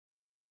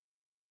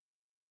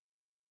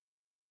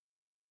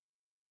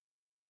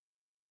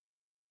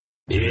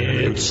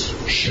It's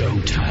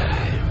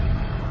showtime.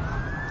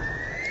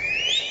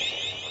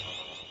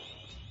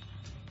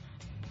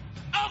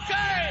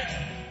 Okay!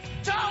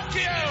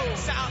 Tokyo!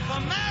 South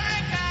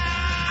America!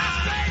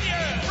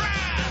 Australia!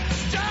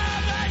 France!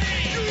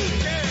 Germany!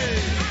 UK!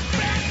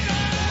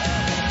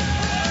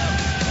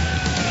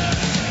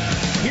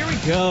 Here we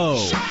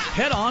go.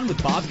 Head on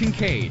with Bob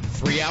Kincaid.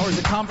 3 hours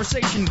of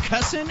conversation,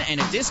 cussin'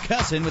 and a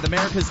discussin' with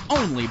America's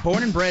only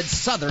born and bred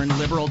Southern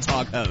liberal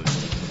talk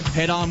host.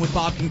 Head On with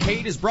Bob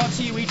Kincaid is brought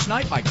to you each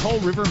night by Coal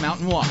River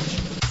Mountain Watch.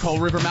 Coal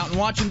River Mountain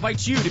Watch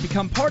invites you to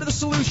become part of the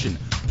solution,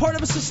 part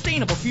of a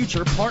sustainable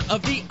future, part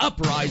of the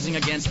uprising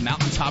against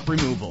mountaintop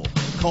removal.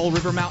 Coal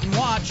River Mountain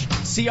Watch,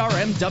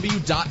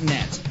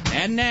 crmw.net.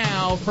 And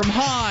now, from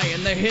high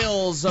in the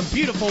hills of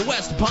beautiful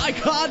West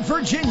Bicod,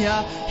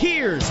 Virginia,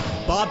 here's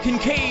Bob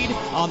Kincaid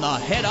on the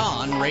Head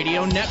On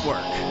Radio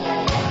Network.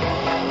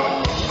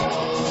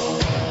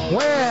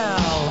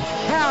 Well,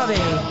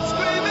 howdy.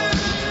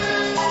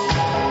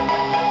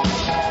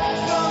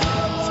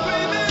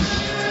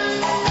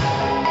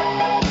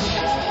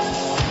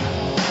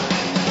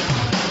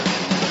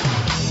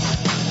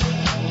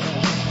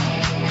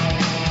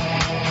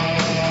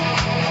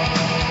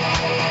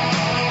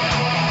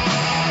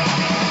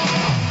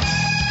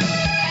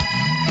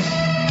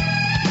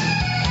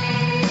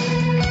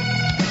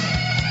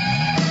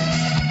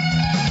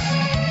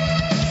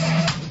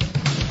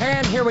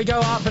 And here we go,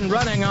 off and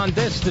running on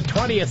this, the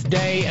 20th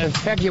day of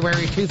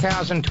February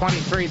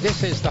 2023.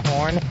 This is The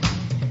Horn.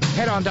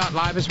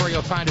 Headon.live is where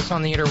you'll find us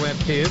on the interweb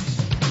tubes.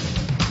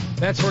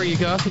 That's where you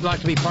go if you'd like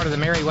to be part of the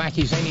merry,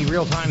 wacky, zany,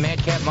 real-time,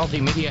 madcap,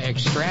 multimedia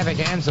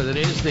extravaganza that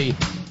is the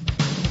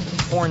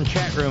Horn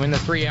chat room in the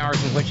 3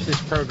 hours in which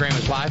this program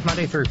is live,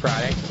 Monday through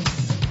Friday,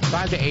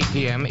 5 to 8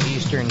 p.m.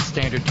 Eastern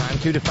Standard Time,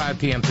 2 to 5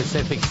 p.m.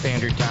 Pacific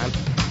Standard Time,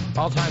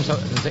 all times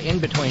in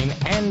between,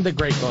 and the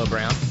Great Glow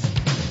Brown.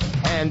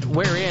 And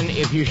wherein,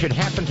 if you should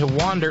happen to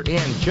wander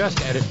in just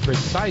at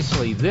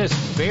precisely this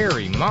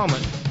very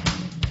moment,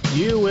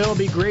 you will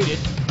be greeted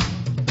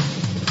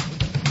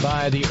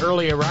by the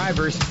early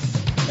arrivers.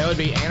 That would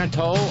be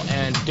Anatole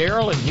and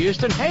Daryl in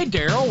Houston. Hey,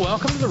 Daryl,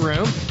 welcome to the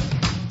room.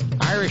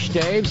 Irish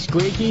Dave,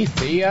 Squeaky,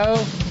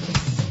 Theo,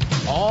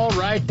 all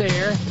right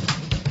there.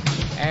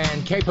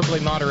 And capably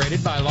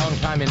moderated by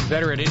longtime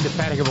inveterate,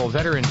 indefatigable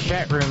veteran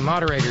chat room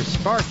moderator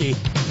Sparky.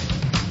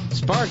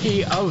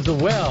 Sparky of the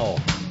Well.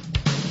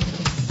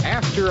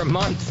 After a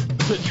month,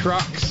 the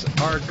trucks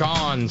are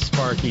gone,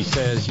 Sparky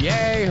says.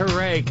 Yay,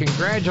 hooray,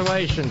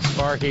 congratulations,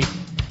 Sparky.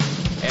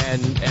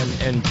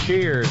 And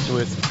cheers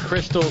with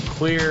crystal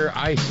clear,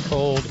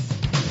 ice-cold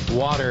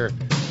water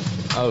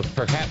of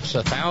perhaps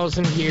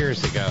 1,000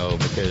 years ago,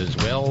 because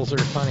wells are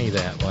funny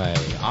that way.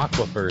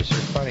 Aquifers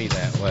are funny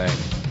that way.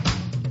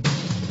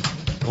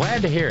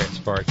 Glad to hear it,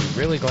 Sparky.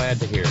 Really glad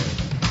to hear it.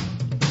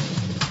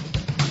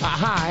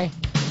 Hi,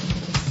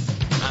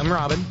 I'm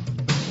Robin.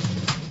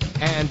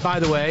 And by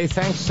the way,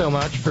 thanks so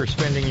much for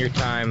spending your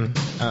time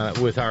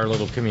with our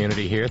little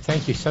community here.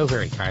 Thank you so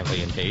very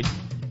kindly indeed.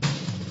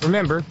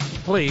 Remember,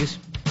 please,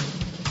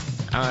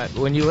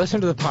 when you listen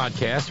to the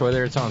podcast,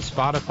 whether it's on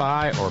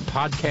Spotify or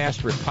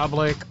Podcast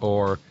Republic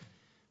or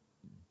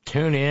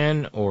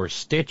TuneIn or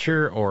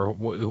Stitcher or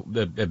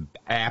the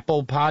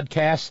Apple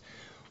Podcasts,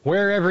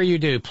 wherever you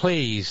do,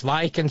 please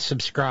like and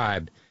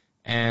subscribe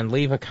and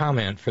leave a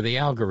comment for the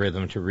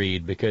algorithm to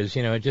read, because,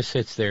 you know, it just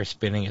sits there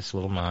spinning its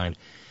little mind.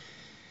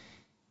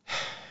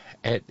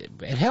 It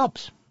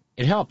helps.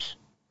 It helps.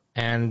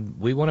 And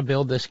we want to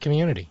build this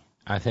community.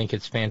 I think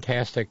it's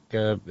fantastic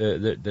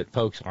that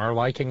folks are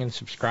liking and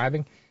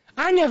subscribing.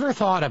 I never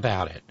thought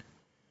about it.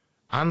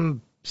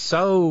 I'm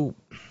so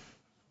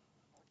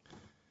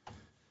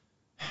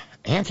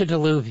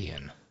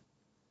antediluvian.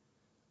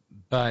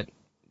 But,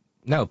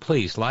 no,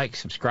 please, like,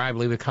 subscribe,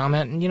 leave a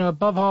comment, and, you know,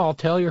 above all,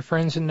 tell your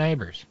friends and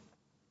neighbors.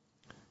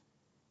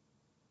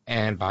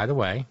 And, by the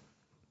way,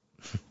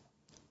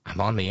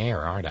 I'm on the air,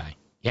 aren't I?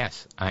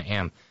 Yes, I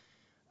am.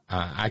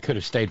 I could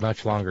have stayed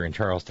much longer in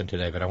Charleston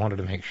today, but I wanted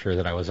to make sure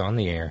that I was on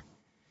the air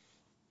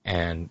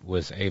and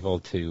was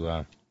able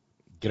to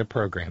get a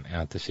program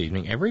out this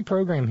evening. Every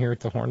program here at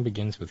the Horn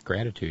begins with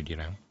gratitude, you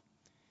know.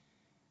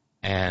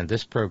 And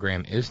this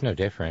program is no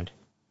different.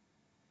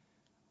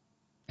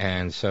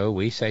 And so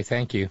we say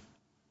thank you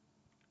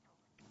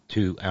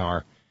to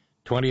our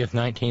 20th,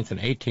 19th, and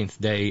 18th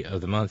day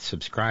of the month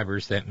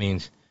subscribers. That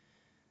means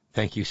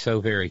thank you so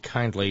very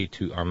kindly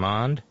to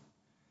Armand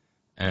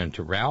and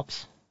to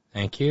Ralphs.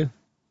 Thank you.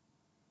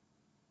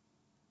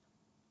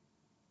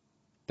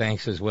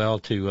 Thanks as well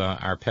to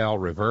our pal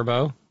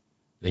Reverbo,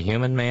 the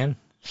human man,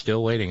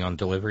 still waiting on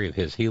delivery of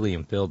his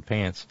helium-filled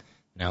pants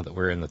now that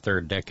we're in the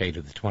third decade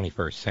of the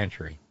 21st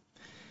century.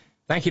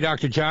 Thank you,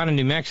 Dr. John in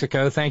New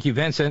Mexico. Thank you,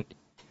 Vincent.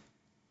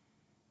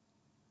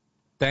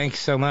 Thanks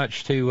so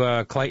much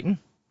to Clayton.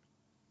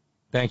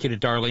 Thank you to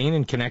Darlene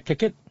in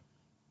Connecticut.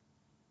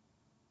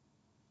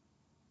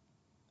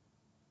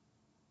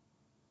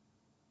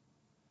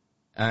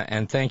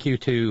 And thank you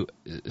to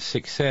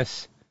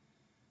Success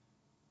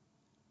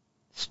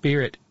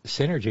Spirit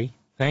Synergy.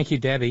 Thank you,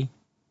 Debbie,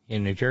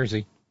 in New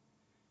Jersey.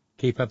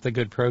 Keep up the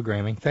good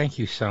programming. Thank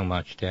you so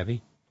much,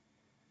 Debbie.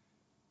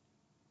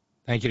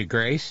 Thank you to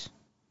Grace.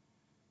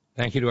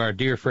 Thank you to our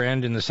dear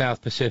friend in the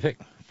South Pacific,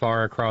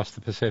 far across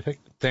the Pacific.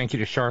 Thank you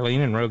to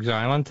Charlene in Rogues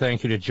Island.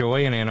 Thank you to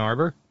Joy in Ann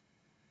Arbor.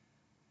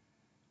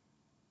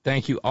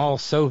 Thank you all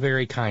so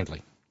very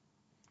kindly.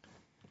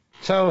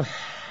 So,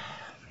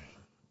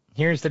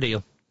 here's the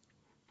deal.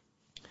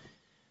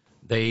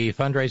 The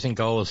fundraising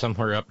goal is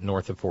somewhere up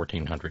north of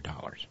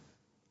 $1,400.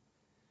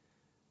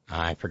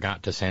 I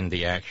forgot to send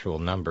the actual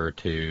number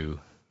to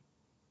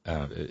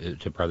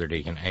Brother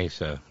Deacon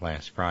Asa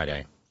last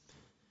Friday,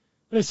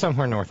 but it's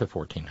somewhere north of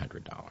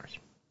 $1,400.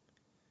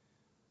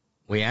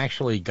 We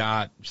actually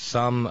got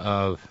some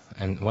of,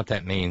 and what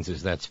that means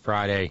is that's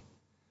Friday.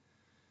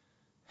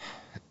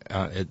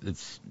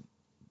 It's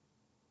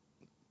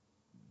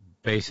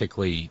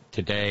basically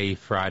today,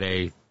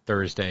 Friday,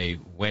 Thursday,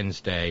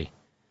 Wednesday,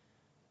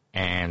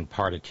 and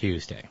part of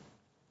Tuesday.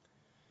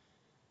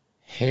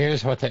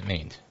 Here's what that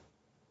means.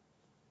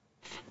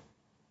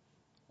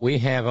 We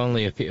have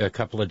only a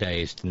couple of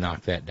days to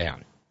knock that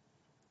down.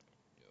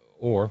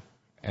 Or,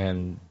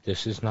 and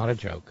this is not a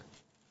joke,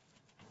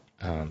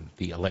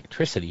 the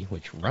electricity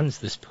which runs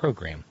this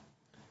program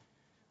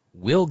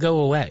will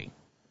go away.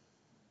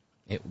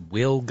 It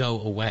will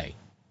go away.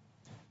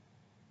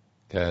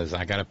 Because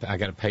I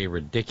gotta pay a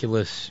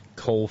ridiculous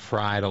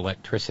coal-fried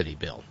electricity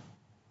bill.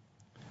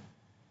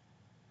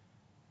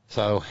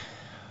 So,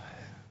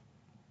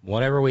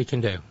 whatever we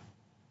can do,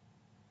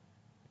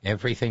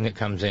 everything that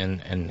comes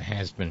in and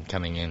has been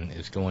coming in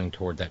is going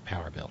toward that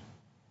power bill.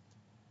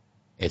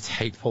 It's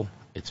hateful.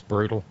 It's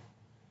brutal.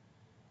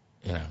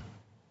 You know,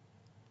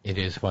 it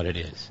is what it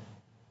is.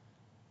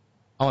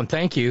 Oh, and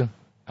thank you.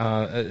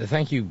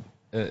 Thank you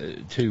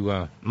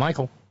to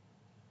Michael.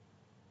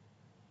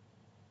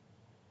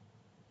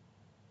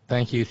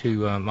 Thank you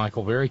to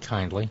Michael very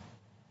kindly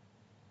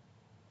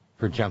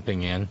for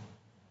jumping in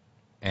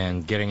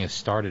and getting us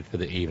started for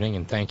the evening.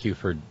 And thank you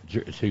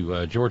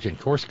to George and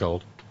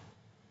Coursegold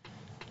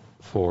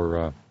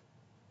for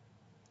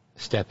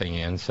stepping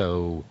in.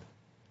 So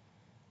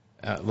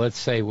let's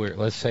say we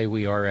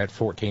are at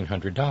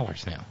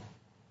 $1,400 now,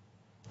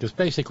 because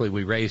basically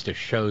we raised a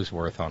show's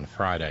worth on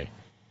Friday,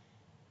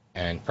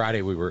 and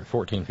Friday we were at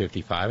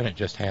 $1,455, and it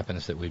just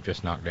happens that we've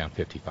just knocked down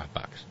 $55.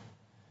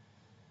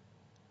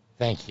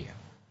 Thank you,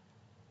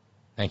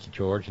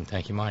 George, and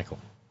thank you, Michael,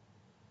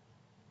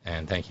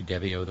 and thank you,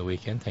 Debbie, over the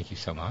weekend. Thank you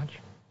so much.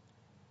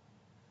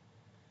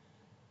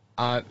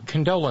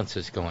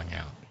 Condolences going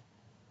out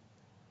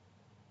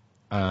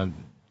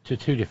to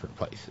two different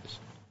places.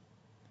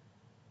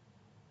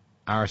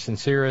 Our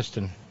sincerest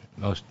and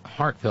most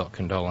heartfelt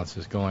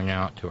condolences going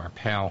out to our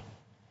pal,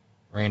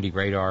 Randy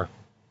Radar,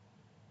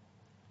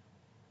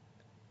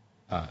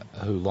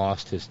 who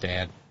lost his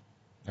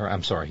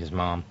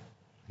mom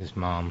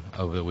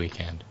over the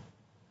weekend.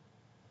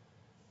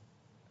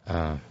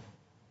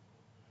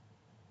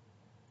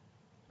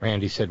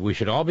 Randy said, "We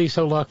should all be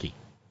so lucky.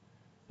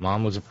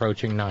 Mom was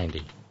approaching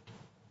 90.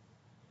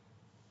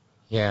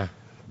 Yeah,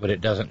 but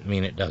it doesn't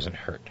mean it doesn't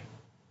hurt.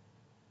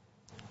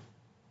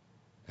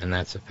 And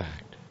that's a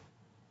fact.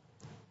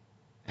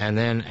 And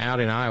then out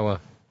in Iowa,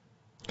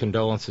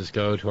 condolences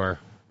go to our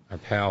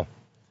pal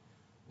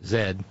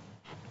Zed,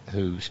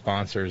 who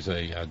sponsors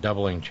a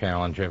doubling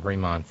challenge every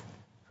month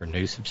for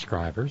new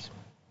subscribers.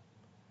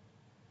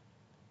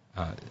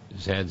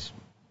 Zed's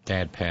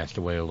dad passed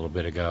away a little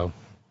bit ago,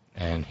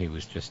 and he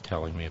was just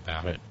telling me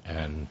about it,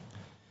 and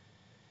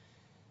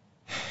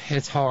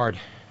it's hard.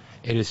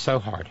 It is so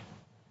hard.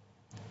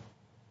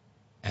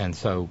 And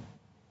so,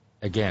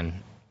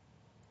 again,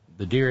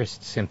 the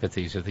dearest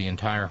sympathies of the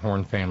entire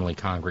Horn family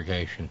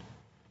congregation,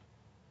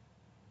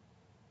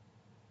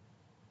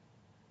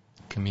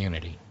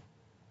 community,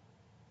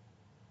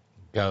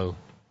 go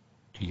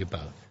to you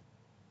both.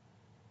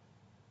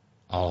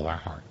 All of our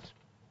hearts.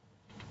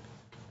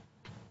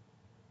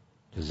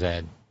 To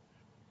Zed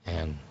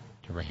and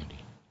to Randy.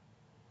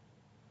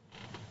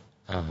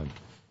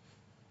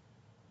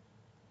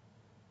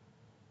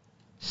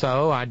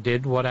 So I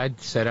did what I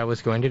said I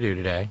was going to do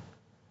today.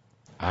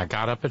 I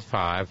got up at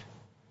 5.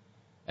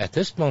 At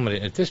this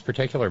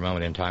particular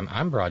moment in time,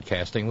 I'm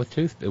broadcasting with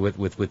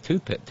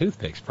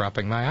toothpicks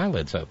propping my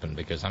eyelids open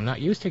because I'm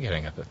not used to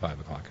getting up at 5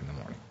 o'clock in the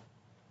morning.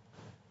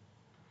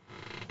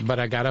 But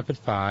I got up at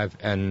 5,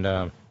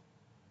 and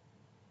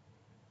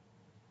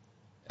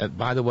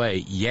by the way,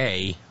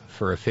 yay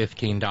for a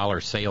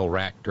 $15 sale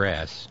rack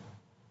dress.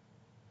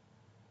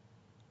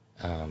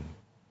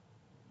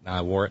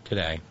 I wore it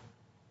today.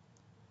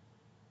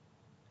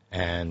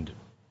 And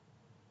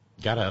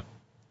got up,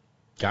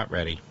 got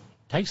ready.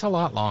 Takes a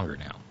lot longer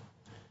now.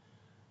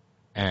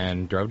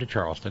 And drove to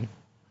Charleston.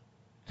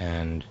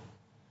 And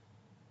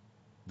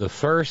the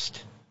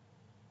first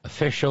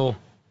official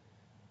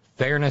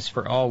Fairness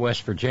for All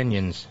West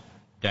Virginians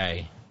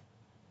Day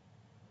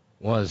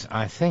was,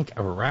 I think,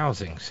 a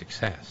rousing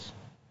success.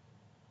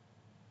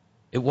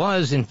 It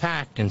was, in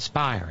fact,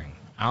 inspiring.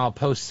 I'll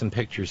post some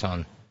pictures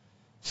on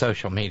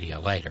social media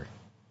later.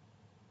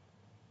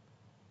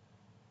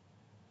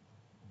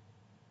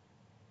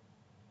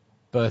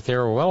 but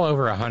there were well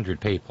over 100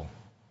 people.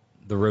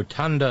 The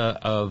rotunda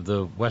of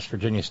the West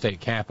Virginia State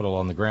Capitol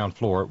on the ground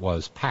floor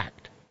was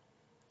packed.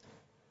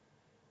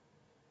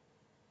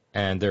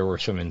 And there were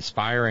some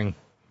inspiring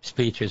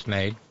speeches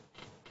made.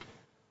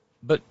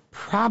 But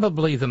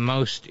probably the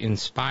most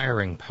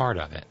inspiring part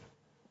of it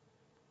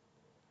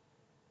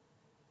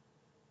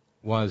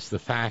was the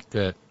fact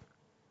that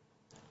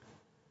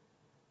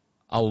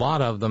a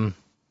lot of them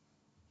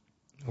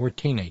were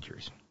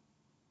teenagers.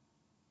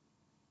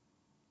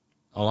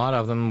 A lot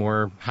of them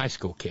were high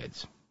school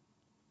kids,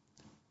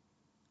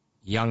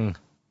 young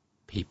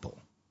people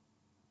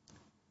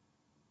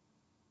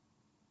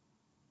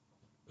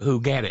who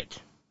get it,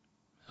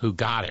 who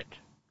got it,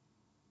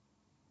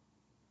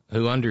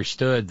 who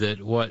understood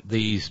that what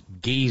these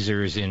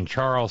geezers in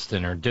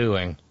Charleston are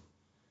doing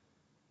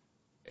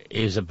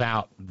is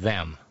about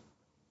them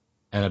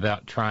and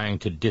about trying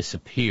to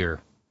disappear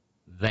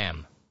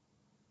them.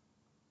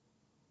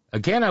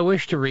 Again, I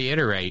wish to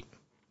reiterate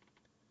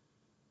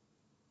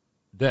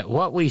that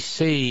what we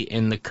see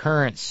in the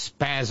current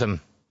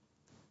spasm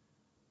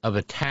of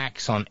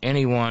attacks on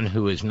anyone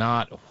who is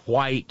not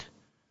white,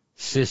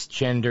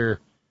 cisgender,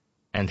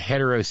 and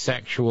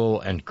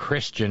heterosexual and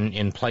Christian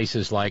in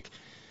places like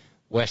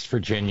West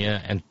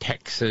Virginia and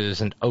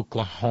Texas and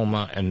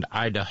Oklahoma and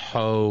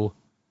Idaho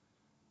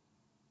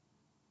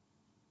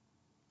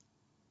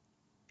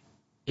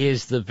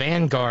is the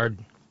vanguard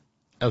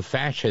of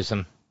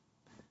fascism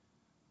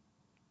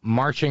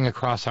marching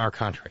across our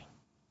country.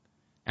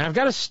 And I've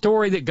got a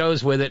story that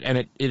goes with it,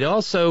 and it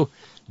also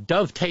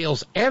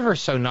dovetails ever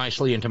so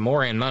nicely into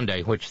Moran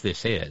Monday, which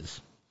this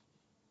is.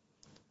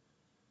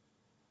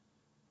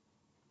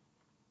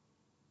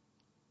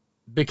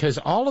 Because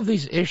all of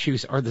these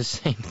issues are the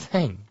same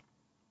thing.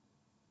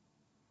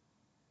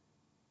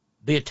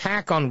 The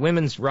attack on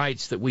women's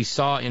rights that we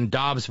saw in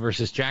Dobbs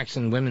versus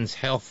Jackson Women's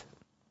Health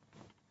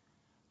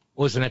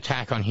was an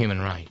attack on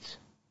human rights.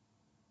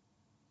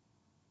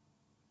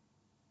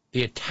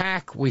 The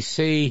attack we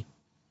see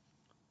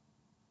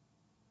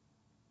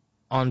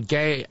on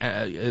gay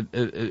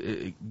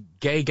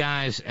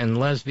guys and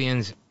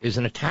lesbians is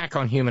an attack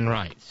on human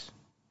rights.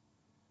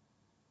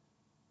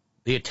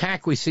 The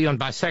attack we see on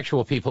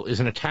bisexual people is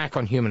an attack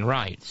on human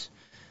rights.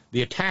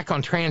 The attack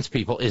on trans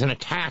people is an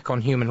attack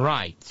on human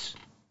rights.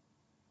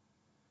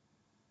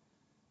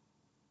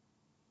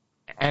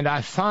 And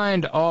I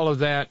find all of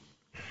that,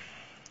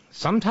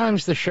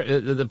 sometimes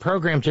the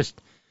program just,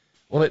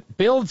 well, it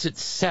builds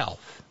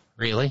itself,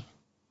 really.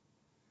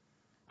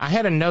 I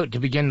had a note to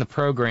begin the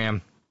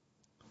program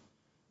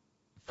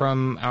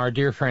from our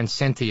dear friend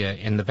Cynthia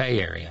in the Bay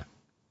Area.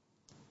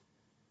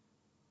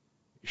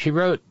 She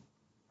wrote,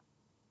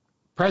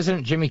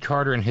 President Jimmy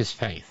Carter and his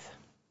faith.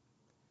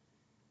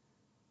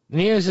 The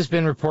news has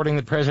been reporting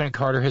that President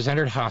Carter has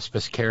entered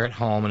hospice care at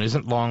home and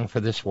isn't long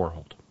for this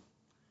world.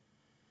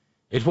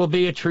 It will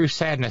be a true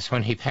sadness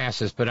when he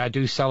passes, but I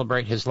do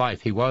celebrate his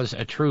life. He was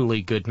a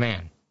truly good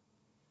man.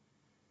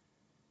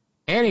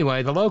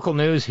 Anyway, the local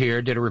news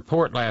here did a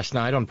report last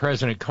night on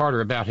President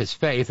Carter about his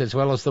faith, as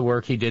well as the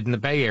work he did in the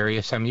Bay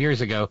Area some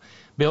years ago,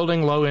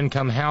 building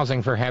low-income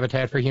housing for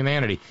Habitat for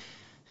Humanity.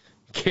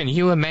 Can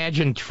you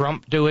imagine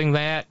Trump doing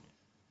that?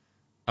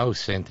 Oh,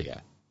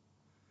 Cynthia.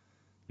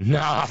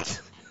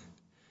 Not.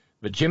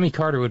 But Jimmy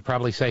Carter would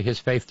probably say his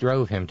faith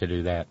drove him to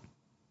do that.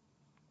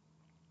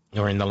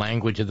 Or in the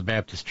language of the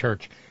Baptist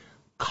Church,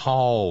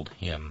 called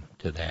him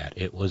to that.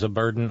 It was a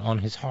burden on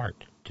his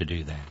heart to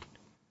do that.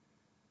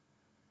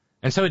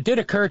 And so it did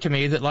occur to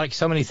me that, like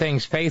so many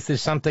things, faith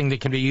is something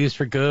that can be used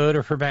for good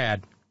or for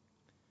bad.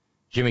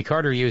 Jimmy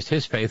Carter used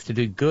his faith to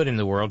do good in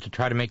the world, to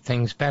try to make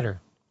things better.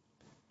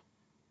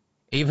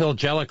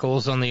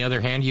 Evangelicals, on the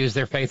other hand, use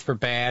their faith for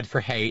bad,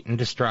 for hate and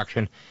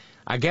destruction.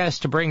 I guess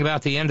to bring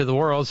about the end of the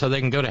world so they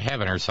can go to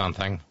heaven or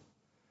something.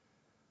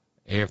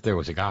 If there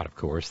was a God, of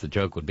course, the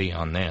joke would be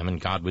on them,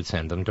 and God would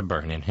send them to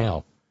burn in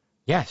hell.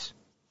 Yes.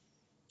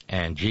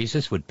 And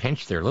Jesus would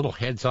pinch their little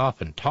heads off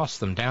and toss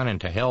them down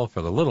into hell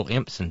for the little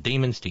imps and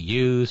demons to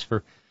use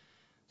for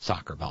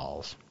soccer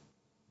balls.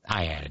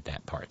 I added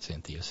that part,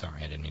 Cynthia.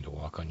 Sorry, I didn't mean to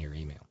walk on your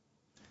email.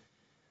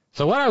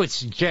 So what I would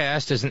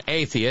suggest as an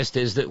atheist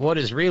is that what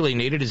is really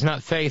needed is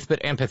not faith,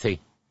 but empathy.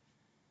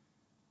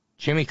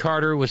 Jimmy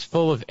Carter was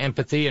full of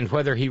empathy, and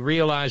whether he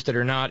realized it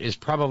or not is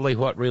probably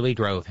what really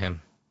drove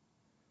him.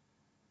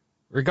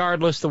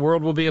 Regardless, the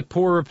world will be a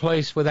poorer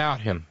place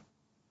without him.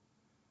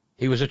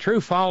 He was a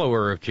true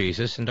follower of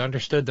Jesus and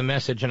understood the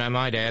message, and I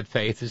might add,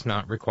 faith is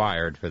not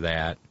required for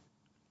that.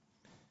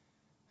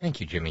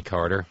 Thank you, Jimmy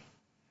Carter.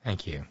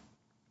 Thank you.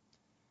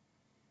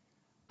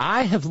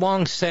 I have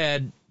long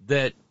said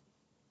that,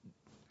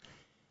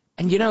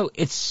 and you know,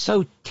 it's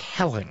so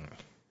telling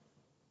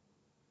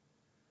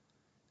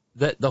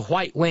that the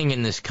white wing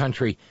in this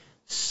country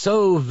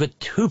so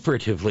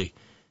vituperatively,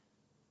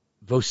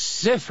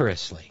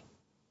 vociferously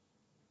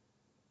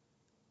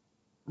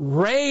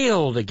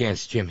railed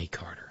against Jimmy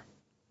Carter.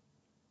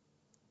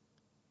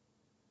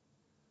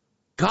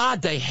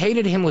 God, they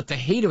hated him with the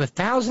heat of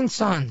 1,000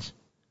 suns.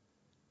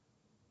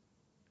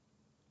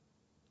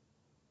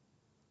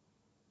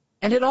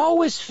 And it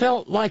always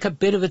felt like a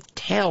bit of a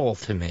tell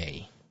to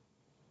me.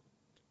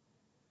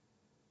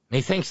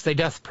 Methinks they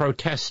doth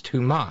protest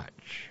too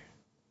much.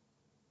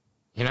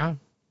 You know?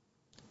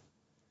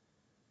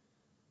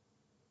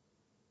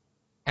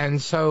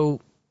 And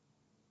so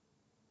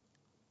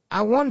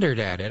I wondered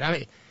at it. I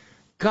mean,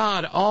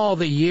 God, all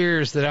the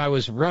years that I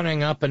was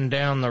running up and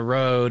down the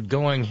road,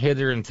 going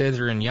hither and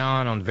thither and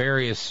yon on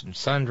various and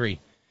sundry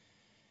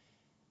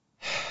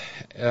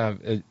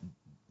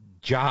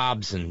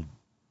jobs and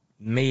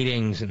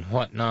meetings and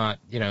whatnot,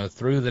 you know,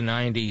 through the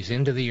 90s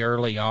into the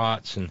early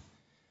aughts. And,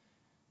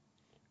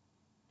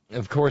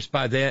 of course,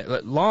 by then,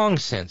 long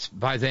since,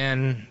 by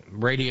then,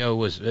 radio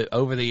was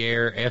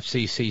over-the-air,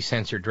 FCC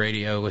censored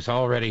radio was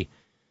already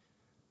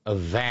a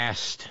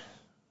vast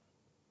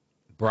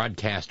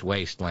broadcast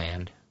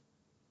wasteland.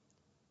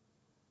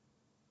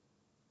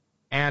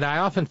 And I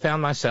often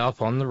found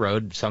myself on the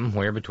road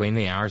somewhere between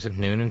the hours of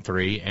noon and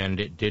 3, and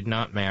it did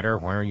not matter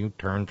where you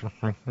turned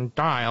to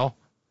dial.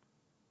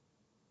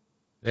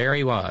 There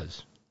he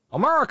was.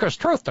 America's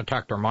truth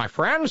detector, my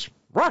friends,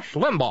 Rush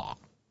Limbaugh.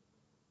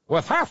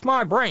 With half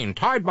my brain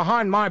tied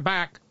behind my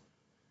back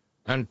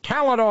and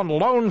talent on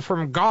loan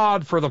from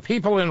God for the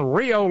people in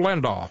Rio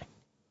Linda.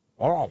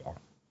 Oh,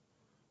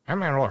 give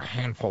me another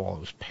handful of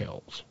those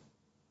pills.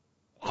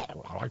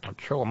 I like to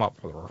chew them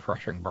up with a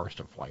refreshing burst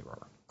of flavor.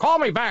 Call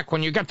me back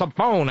when you get the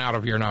bone out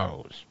of your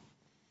nose.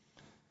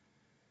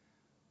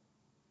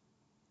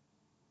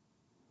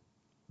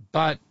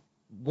 But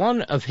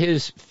one of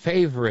his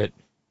favorite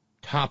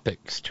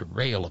topics to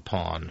rail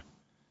upon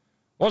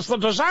was the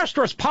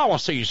disastrous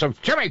policies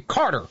of Jimmy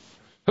Carter,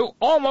 who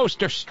almost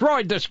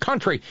destroyed this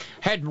country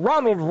had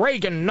Ronald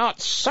Reagan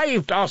not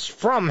saved us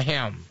from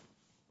him.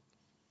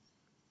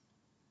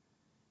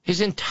 His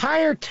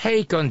entire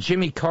take on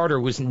Jimmy Carter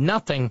was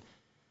nothing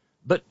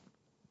but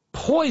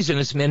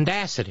poisonous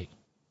mendacity.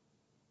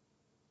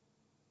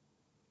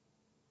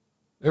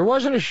 There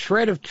wasn't a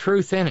shred of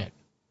truth in it.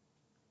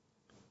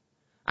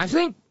 I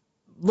think,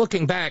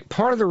 looking back,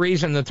 part of the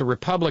reason that the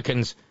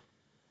Republicans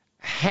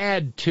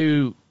had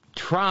to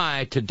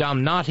try to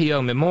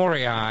damnatio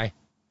memoriae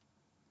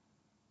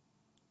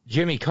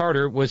Jimmy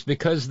Carter was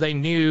because they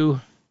knew,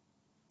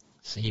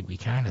 see, we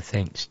kind of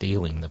think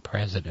stealing the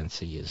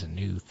presidency is a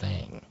new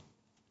thing.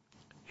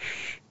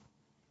 Shh.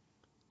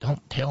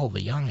 Don't tell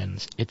the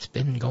young'uns. It's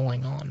been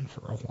going on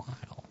for a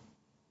while.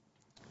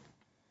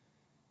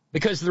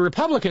 Because the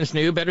Republicans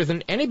knew better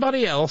than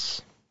anybody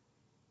else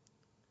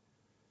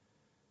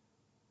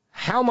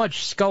how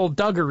much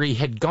skullduggery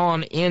had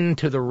gone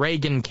into the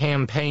Reagan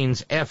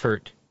campaign's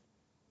effort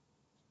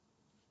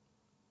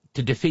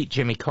to defeat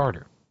Jimmy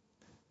Carter.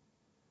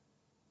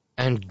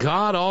 And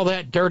God, all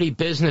that dirty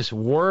business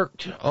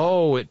worked.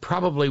 Oh, it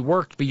probably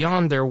worked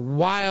beyond their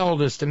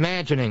wildest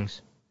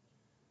imaginings.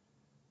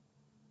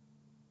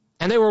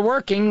 And they were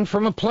working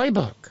from a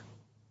playbook.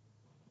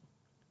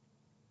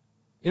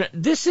 You know,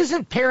 this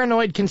isn't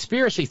paranoid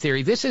conspiracy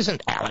theory. This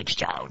isn't Alex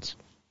Jones.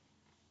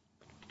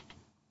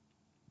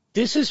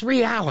 This is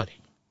reality.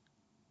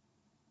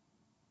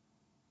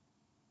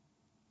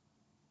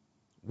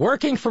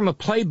 Working from a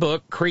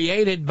playbook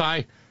created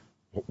by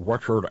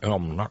Richard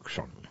M.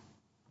 Nixon.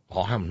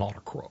 I am not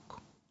a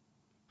crook.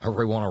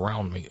 Everyone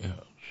around me is.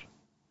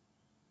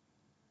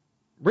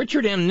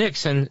 Richard M.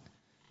 Nixon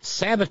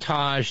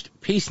sabotaged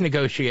peace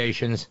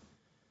negotiations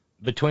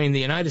between the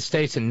United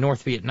States and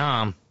North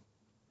Vietnam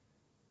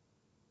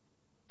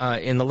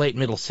in the late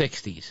middle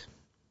 60s.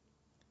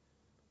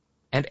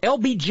 And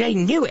LBJ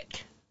knew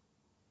it.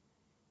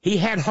 He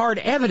had hard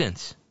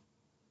evidence.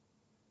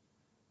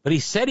 But he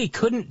said he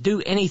couldn't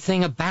do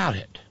anything about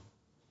it.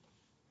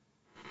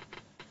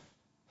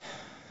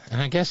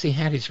 And I guess he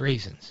had his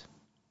reasons.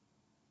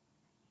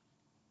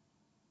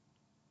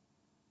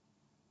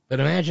 But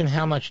imagine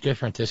how much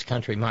different this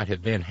country might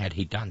have been had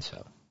he done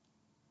so.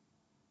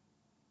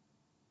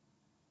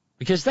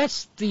 Because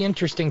that's the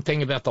interesting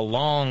thing about the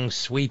long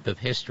sweep of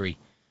history.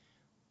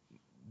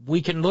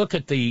 We can look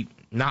at the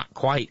not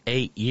quite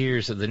 8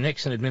 years of the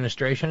Nixon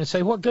administration and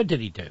say, what good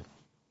did he do?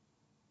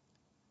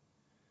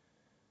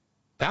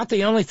 About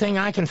the only thing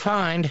I can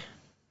find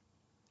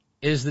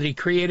is that he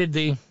created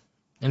the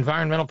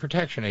Environmental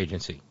Protection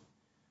Agency,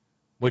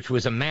 which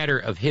was a matter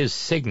of his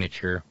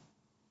signature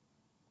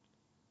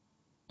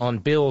on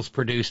bills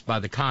produced by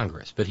the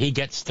Congress, but he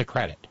gets the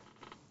credit.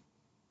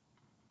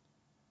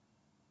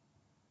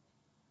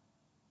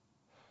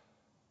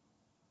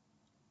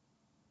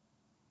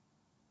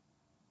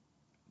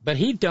 But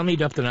he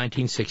dummied up the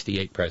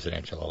 1968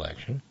 presidential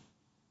election,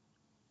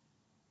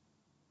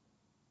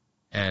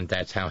 and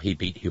that's how he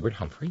beat Hubert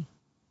Humphrey.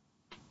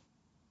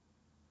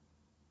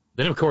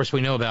 Then, of course,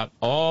 we know about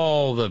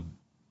all the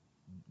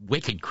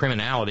wicked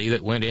criminality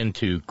that went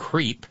into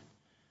CREEP,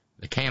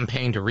 the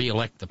campaign to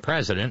re-elect the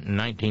president in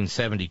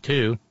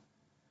 1972,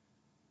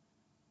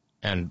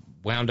 and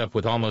wound up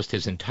with almost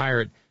his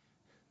entire...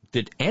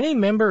 Did any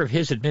member of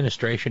his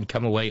administration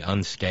come away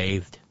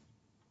unscathed?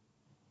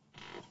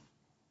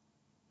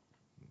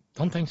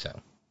 Don't think so.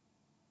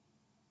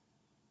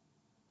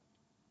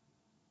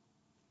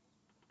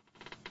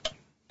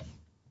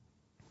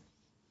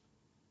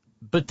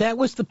 But that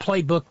was the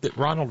playbook that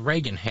Ronald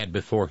Reagan had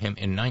before him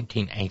in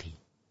 1980.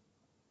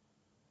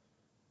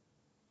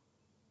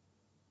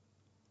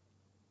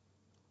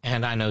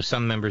 And I know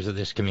some members of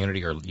this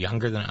community are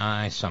younger than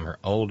I, some are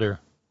older.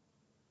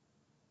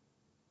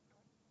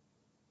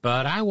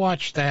 But I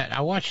watched that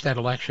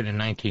election in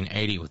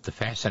 1980 with the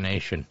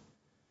fascination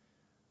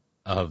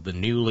of the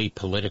newly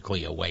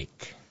politically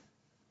awake.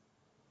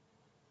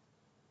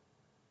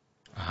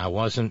 I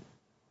wasn't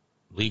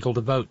legal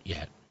to vote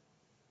yet.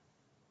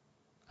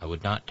 I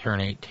would not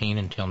turn 18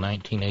 until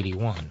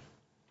 1981.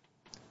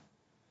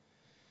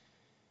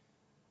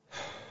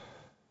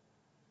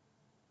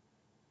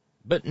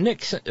 But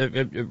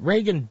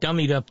Reagan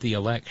dummied up the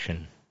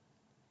election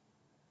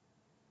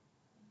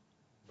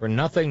for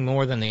nothing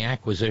more than the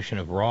acquisition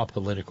of raw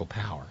political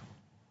power.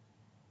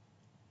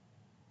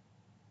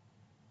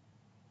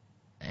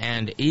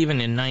 And even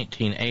in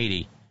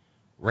 1980,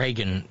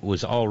 Reagan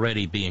was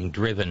already being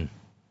driven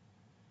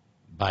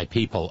by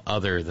people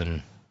other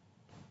than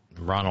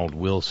Ronald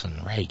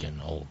Wilson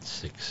Reagan, old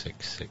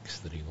 666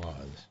 that he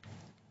was.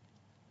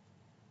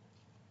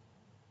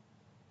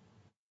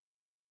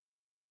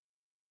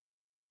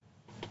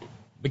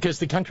 Because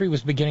the country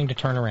was beginning to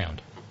turn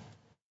around.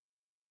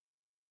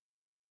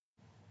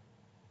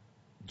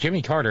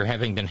 Jimmy Carter,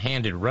 having been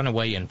handed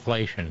runaway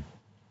inflation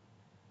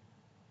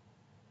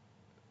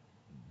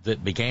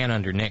that began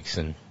under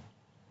Nixon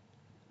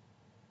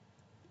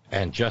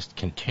and just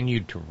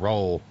continued to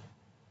roll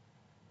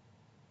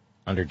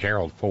under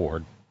Gerald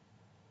Ford,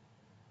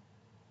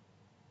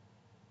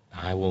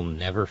 I will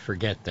never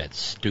forget that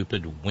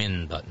stupid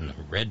win button,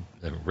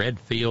 the red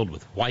field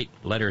with white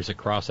letters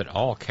across it,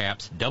 all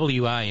caps,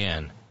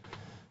 W-I-N.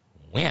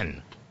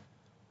 Win.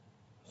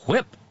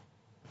 Whip.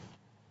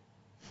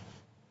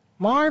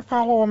 My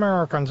fellow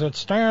Americans, it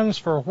stands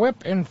for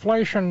Whip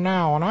Inflation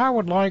Now, and I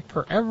would like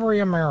for every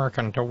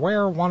American to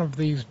wear one of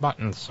these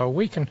buttons so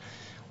we can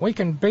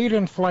beat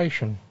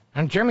inflation.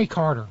 And Jimmy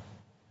Carter.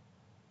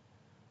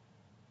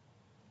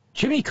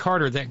 Jimmy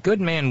Carter, that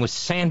good man, was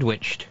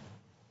sandwiched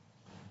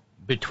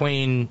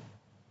between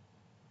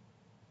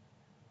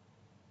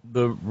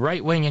the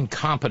right-wing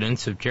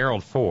incompetence of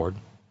Gerald Ford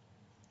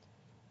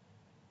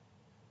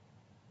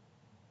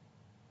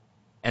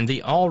and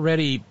the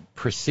already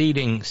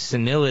preceding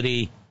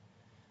senility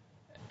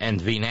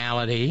and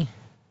venality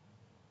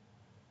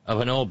of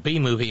an old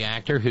B-movie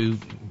actor who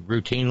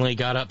routinely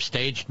got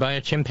upstaged by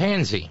a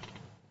chimpanzee.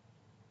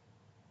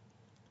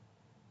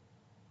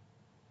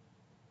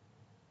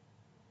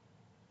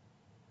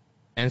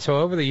 And so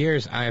over the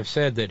years, I have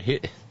said that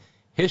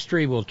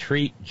history will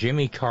treat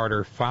Jimmy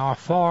Carter far,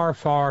 far,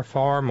 far,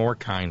 far more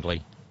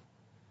kindly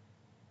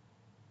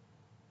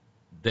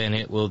than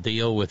it will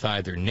deal with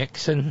either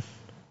Nixon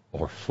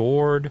or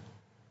Ford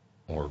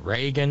or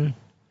Reagan.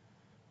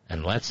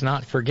 And let's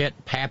not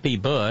forget Pappy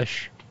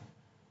Bush,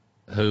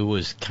 who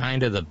was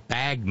kind of the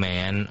bag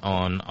man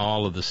on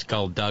all of the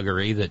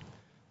skullduggery that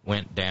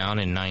went down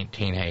in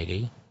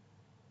 1980.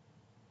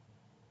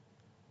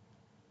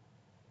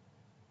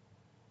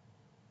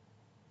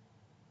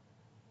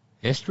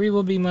 History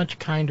will be much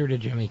kinder to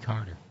Jimmy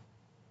Carter.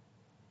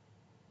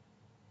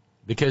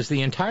 Because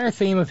the entire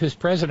theme of his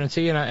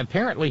presidency, and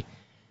apparently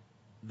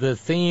the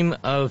theme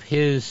of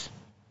his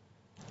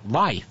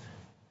life,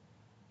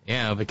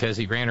 because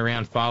he ran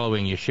around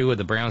following Yeshua,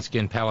 the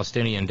brown-skinned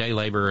Palestinian day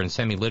laborer and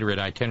semi-literate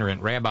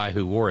itinerant rabbi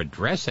who wore a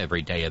dress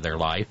every day of their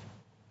life,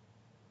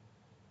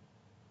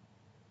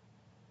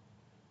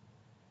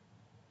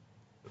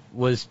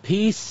 was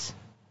peace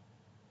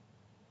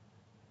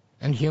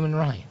and human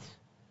rights.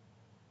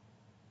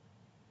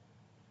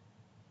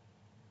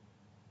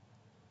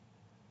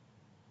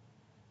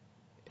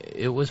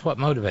 It was what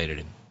motivated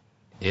him.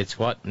 It's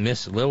what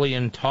Miss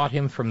Lillian taught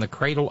him from the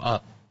cradle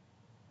up.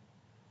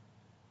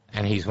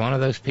 And he's one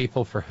of those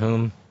people for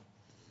whom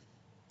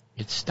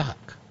it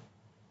stuck.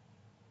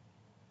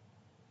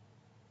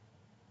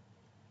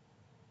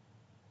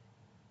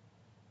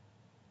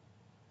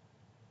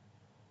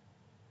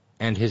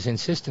 And his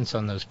insistence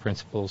on those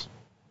principles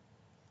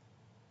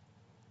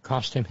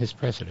cost him his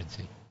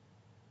presidency.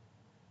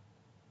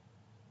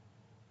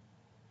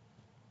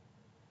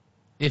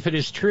 If it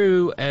is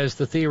true, as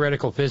the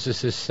theoretical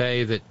physicists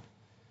say, that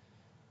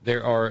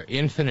there are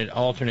infinite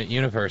alternate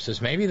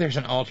universes, maybe there's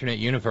an alternate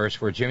universe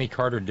where Jimmy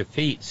Carter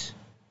defeats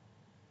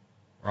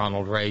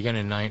Ronald Reagan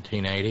in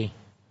 1980.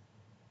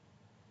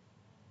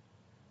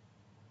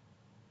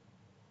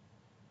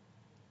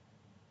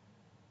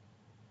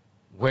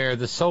 Where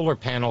the solar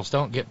panels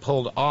don't get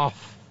pulled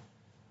off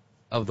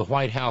of the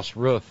White House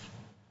roof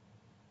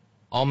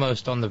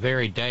almost on the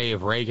very day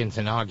of Reagan's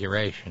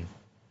inauguration.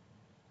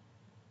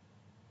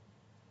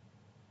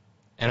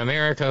 An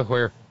America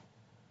where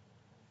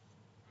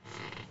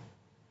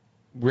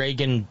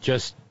Reagan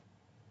just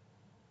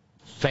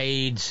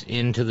fades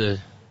into the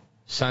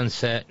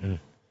sunset and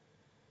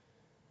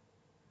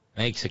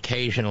makes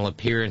occasional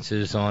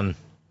appearances on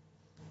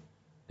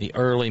the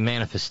early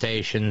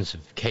manifestations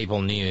of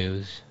cable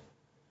news.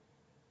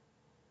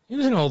 He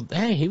was an old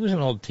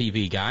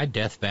TV guy,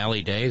 Death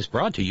Valley Days,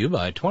 brought to you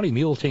by 20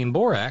 Mule Team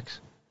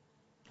Borax.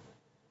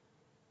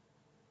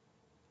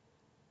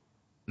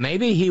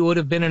 Maybe he would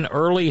have been an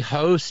early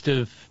host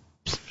of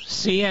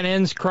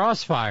CNN's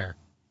Crossfire.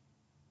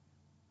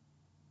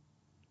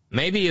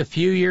 Maybe a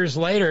few years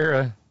later,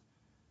 a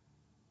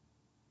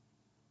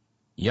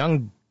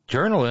young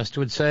journalist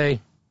would say,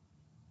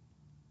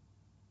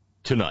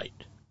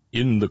 "Tonight,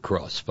 in the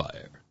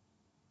Crossfire."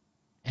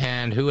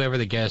 And whoever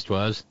the guest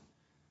was,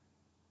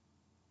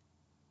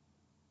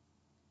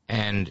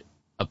 and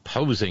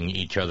opposing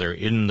each other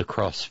in the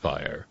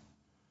Crossfire,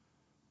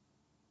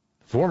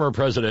 former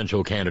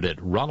presidential candidate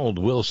Ronald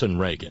Wilson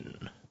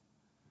Reagan.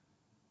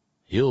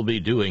 He'll be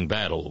doing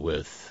battle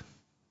with...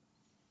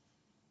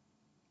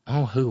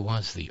 Oh, who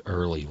was the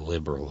early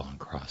liberal on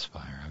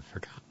Crossfire? I've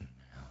forgotten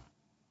now.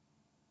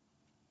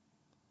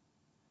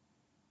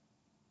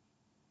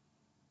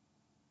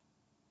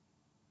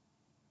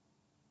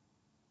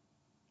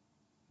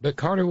 But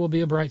Carter will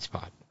be a bright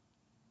spot.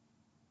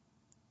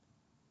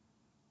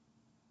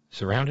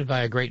 Surrounded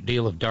by a great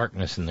deal of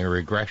darkness and the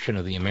regression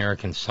of the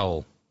American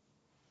soul.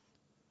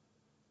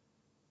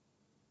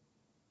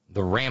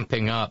 The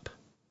ramping up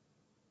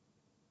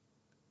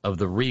of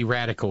the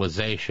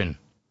re-radicalization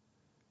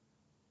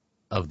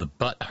of the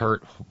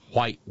butthurt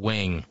white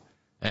wing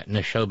at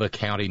Neshoba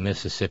County,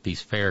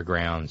 Mississippi's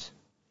fairgrounds.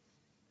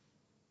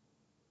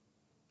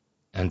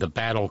 And the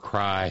battle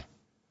cry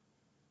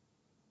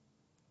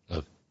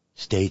of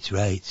states'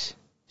 rights,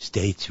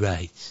 states'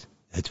 rights.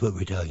 That's what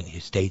we're talking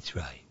here, states'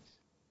 rights.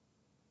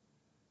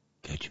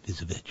 Ketchup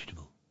is a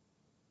vegetable.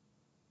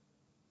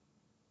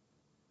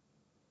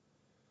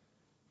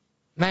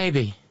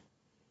 Maybe.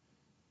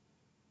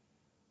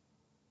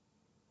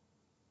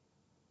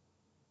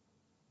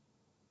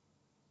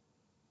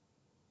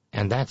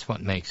 And that's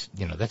what makes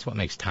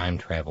time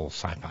travel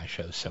sci-fi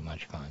shows so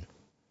much fun.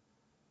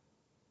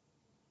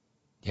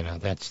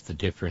 That's the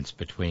difference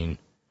between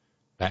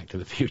Back to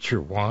the Future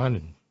 1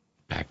 and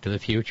Back to the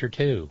Future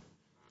 2.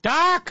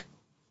 Doc!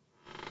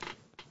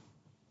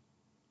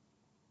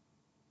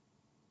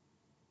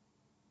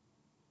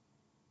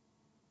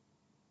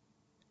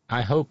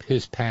 I hope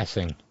his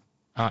passing.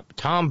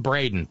 Tom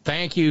Braden.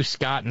 Thank you,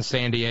 Scott in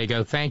San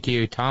Diego. Thank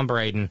you, Tom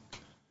Braden.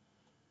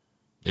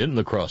 In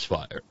the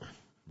Crossfire,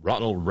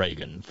 Ronald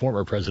Reagan,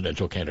 former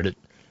presidential candidate,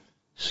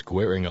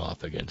 squaring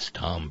off against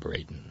Tom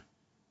Braden.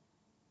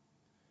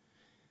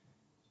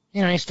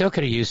 He still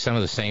could have used some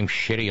of the same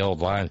shitty old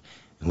lines.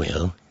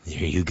 Well,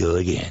 there you go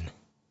again.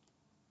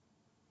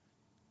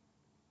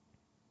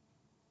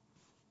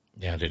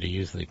 Yeah, did he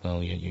use the, well,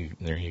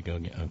 there you go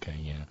again. Okay,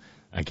 yeah.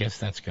 I guess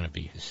that's going to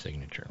be his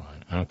signature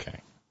line. Okay.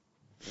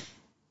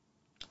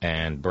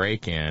 And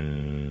break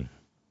in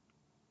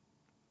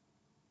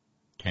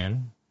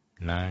 10,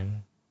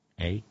 9,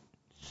 8,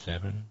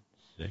 7,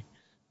 6,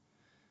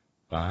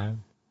 5,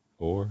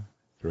 4,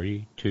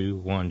 3, 2,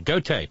 1.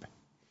 Go tape.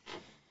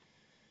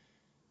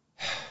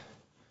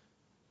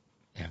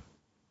 Yeah.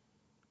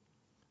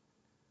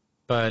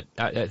 But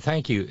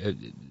thank you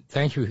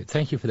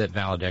for that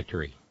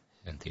valedictory,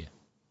 Cynthia.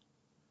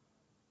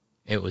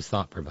 It was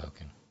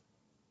thought-provoking.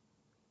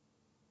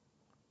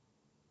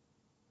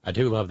 I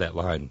do love that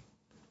line.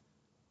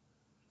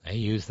 They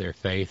use their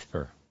faith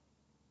for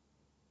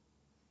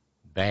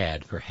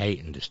bad, for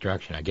hate and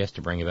destruction, I guess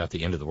to bring about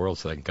the end of the world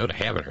so they can go to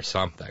heaven or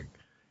something.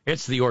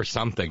 It's the or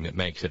something that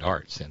makes it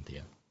art,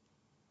 Cynthia.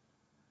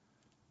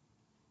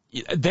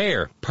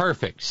 There,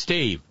 perfect.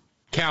 Steve,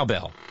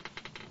 cowbell.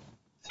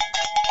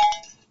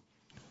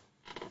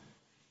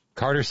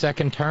 Carter's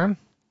second term?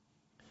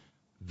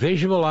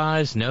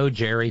 Visualize no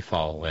Jerry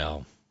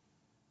Falwell.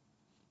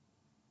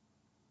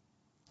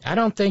 I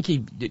don't think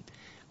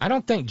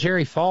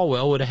Jerry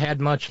Falwell would have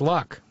had much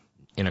luck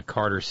in a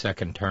Carter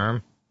second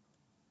term.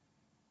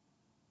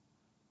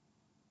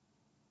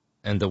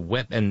 And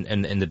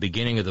the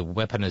beginning of the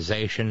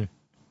weaponization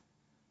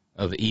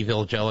of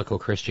evangelical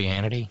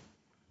Christianity.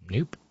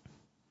 Nope.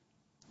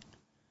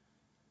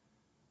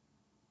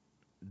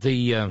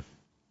 The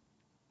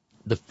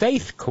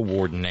faith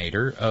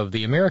coordinator of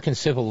the American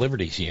Civil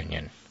Liberties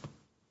Union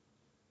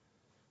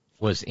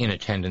was in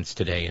attendance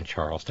today in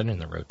Charleston in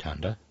the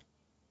Rotunda.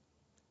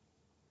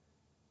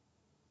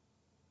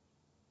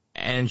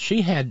 And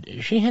she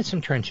had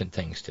some trenchant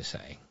things to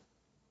say.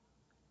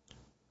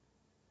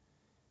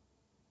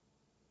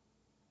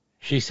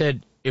 She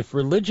said, if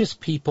religious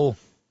people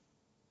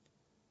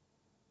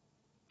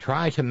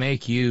try to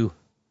make you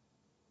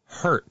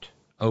hurt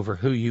over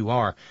who you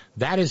are,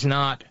 that is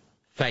not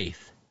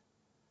faith.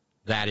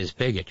 That is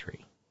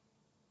bigotry.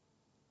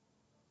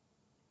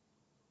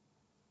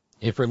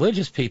 If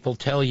religious people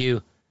tell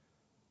you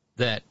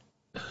that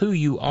who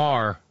you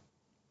are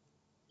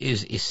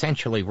is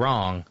essentially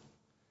wrong,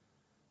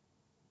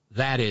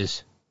 that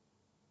is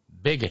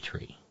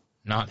bigotry,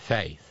 not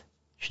faith.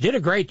 She did a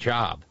great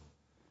job.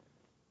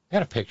 I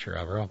got a picture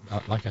of her.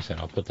 Like I said,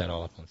 I'll put that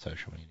all up on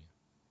social media.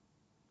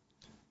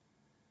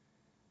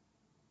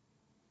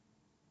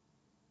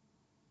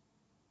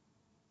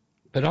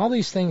 But all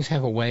these things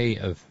have a way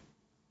of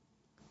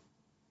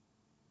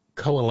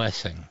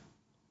coalescing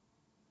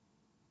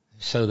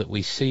so that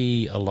we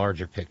see a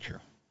larger picture.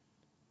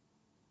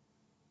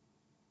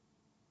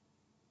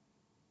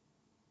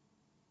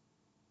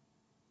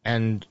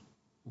 And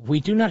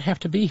we do not have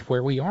to be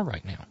where we are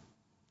right now.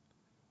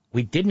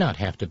 We did not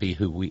have to be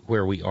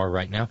where we are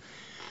right now,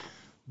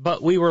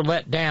 but we were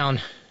let down.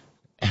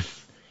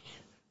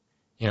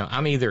 You know,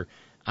 I'm either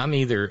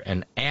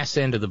an ass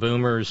end of the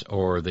boomers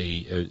or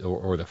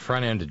the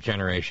front end of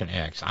Generation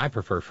X. I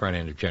prefer front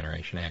end of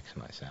Generation X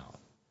myself.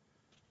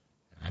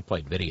 I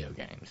played video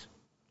games.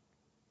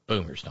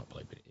 Boomers don't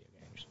play video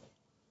games.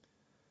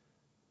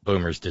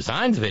 Boomers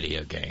designed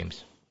video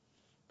games,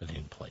 but they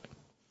didn't play them.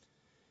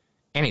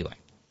 Anyway.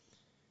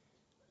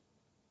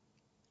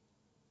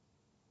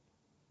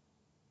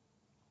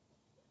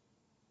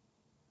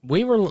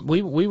 We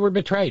were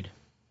betrayed.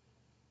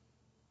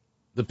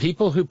 The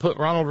people who put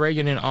Ronald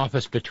Reagan in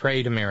office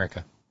betrayed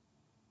America.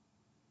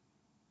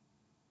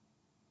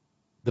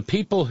 The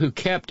people who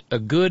kept a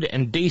good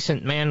and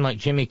decent man like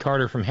Jimmy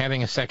Carter from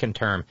having a second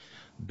term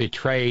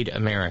betrayed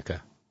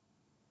America.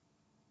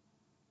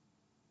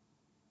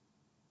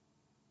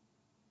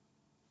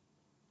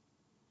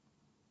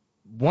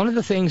 One of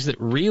the things that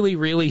really,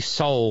 really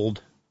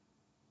sold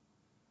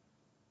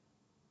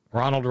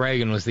Ronald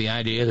Reagan was the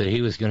idea that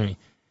he was going to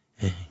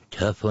be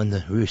tough on the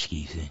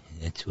Ruskies.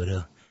 That's what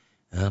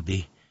I'll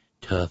be,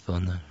 tough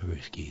on the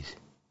Ruskies.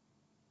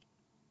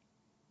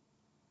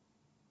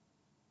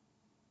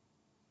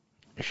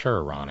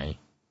 Sure, Ronnie.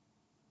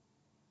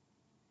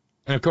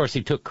 And, of course,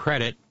 he took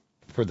credit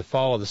for the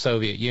fall of the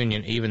Soviet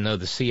Union, even though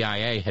the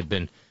CIA had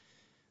been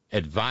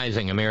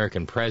advising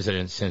American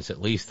presidents since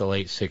at least the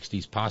late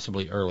 60s,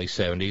 possibly early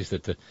 70s,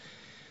 that the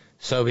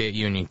Soviet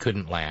Union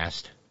couldn't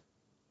last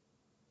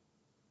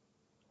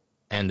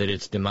and that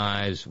its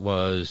demise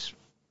was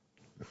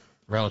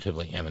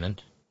relatively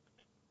imminent.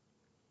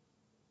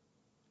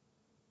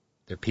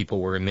 Their people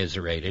were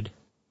immiserated.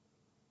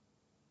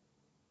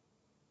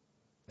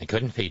 They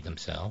couldn't feed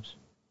themselves.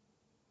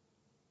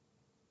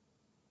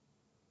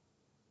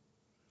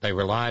 They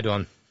relied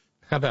on,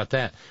 how about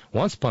that?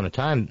 Once upon a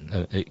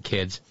time,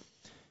 kids,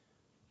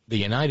 the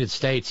United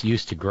States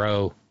used to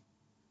grow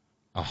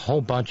a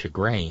whole bunch of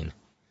grain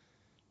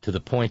to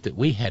the point that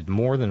we had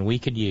more than we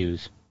could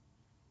use.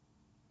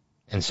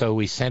 And so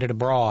we sent it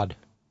abroad.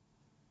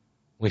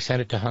 We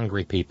sent it to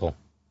hungry people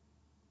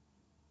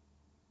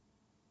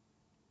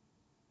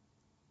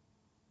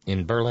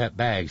in burlap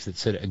bags that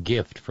said, a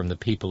gift from the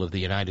people of the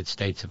United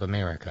States of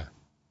America.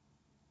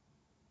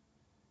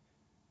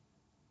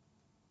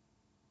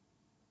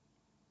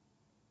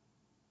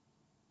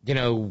 You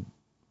know,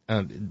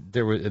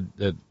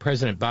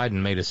 President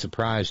Biden made a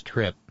surprise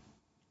trip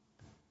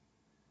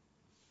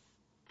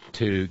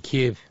to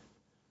Kyiv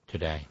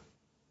today.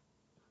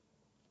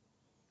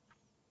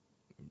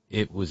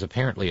 It was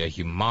apparently a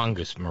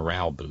humongous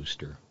morale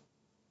booster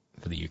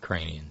for the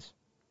Ukrainians.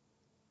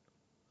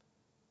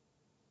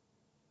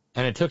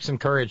 And it took some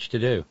courage to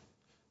do.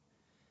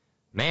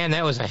 Man,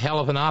 that was a hell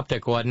of an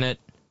optic, wasn't it?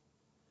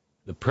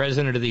 The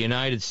President of the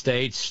United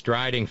States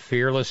striding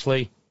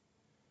fearlessly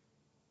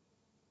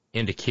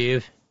into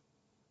Kyiv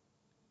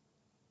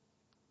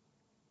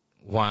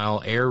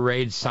while air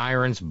raid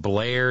sirens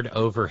blared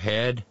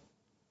overhead.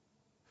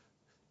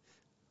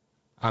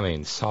 I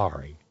mean,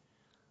 sorry.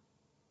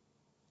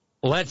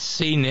 Let's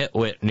see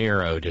Nitwit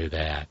Nero do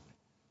that.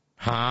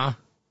 Huh?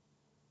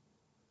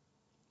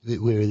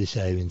 Where are the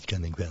sirens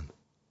coming from?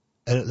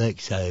 I don't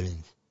like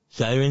sirens.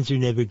 Sirens are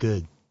never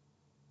good.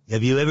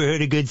 Have you ever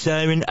heard a good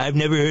siren? I've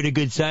never heard a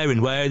good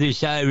siren. Why are there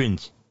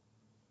sirens?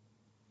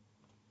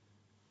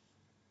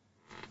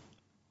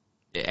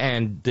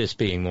 And this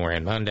being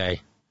Moran Monday,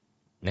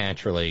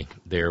 naturally,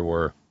 there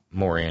were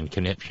Moran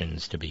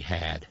conniptions to be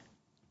had.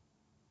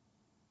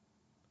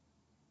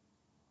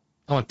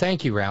 Oh, and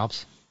thank you,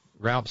 Ralphs.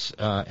 Ralphs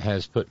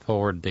has put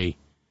forward the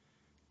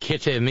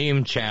Kitta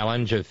meme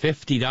challenge of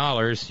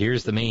 $50.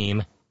 Here's the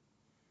meme.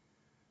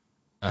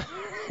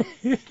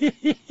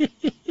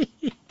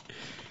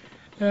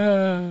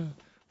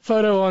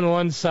 Photo on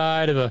one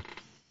side of a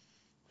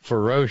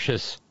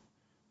ferocious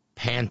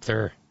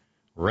panther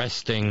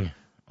resting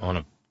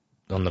on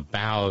the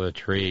bough of a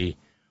tree,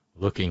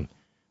 looking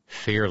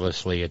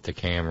fearlessly at the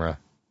camera.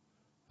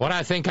 What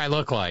I think I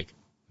look like.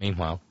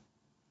 Meanwhile,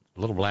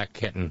 a little black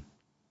kitten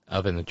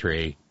up in the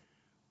tree,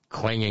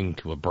 clinging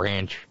to a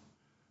branch,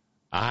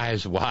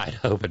 eyes wide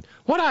open.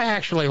 What I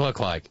actually look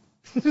like.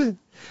 Oh,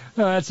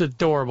 that's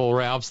adorable,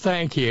 Ralphs.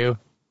 Thank you.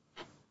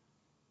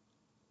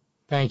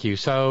 Thank you.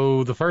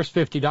 So the first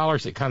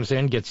 $50 that comes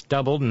in gets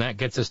doubled, and that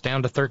gets us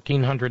down to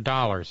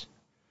 $1,300.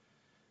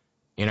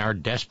 In our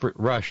desperate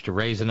rush to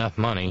raise enough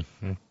money,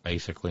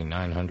 basically it's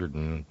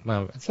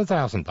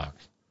 $1,000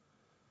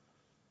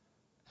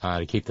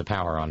 to keep the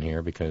power on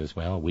here because,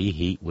 well, we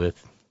heat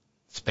with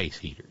space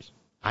heaters.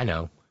 I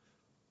know.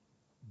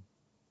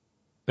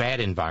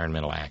 Bad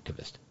environmental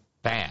activist.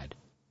 Bad.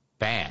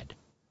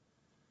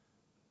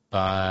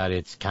 But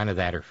it's kind of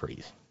that or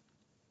freeze.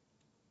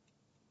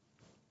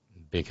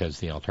 Because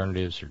the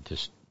alternatives are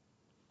just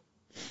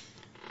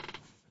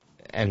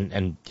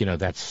And you know,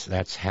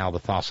 that's how the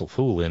fossil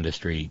fuel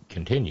industry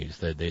continues.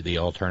 The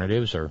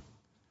alternatives are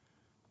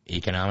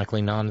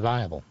economically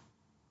non-viable.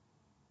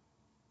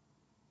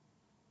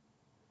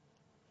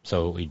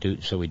 So we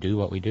do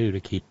what we do to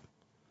keep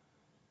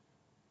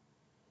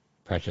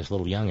precious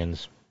little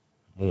youngins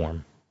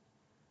warm.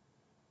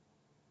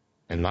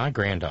 And my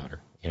granddaughter,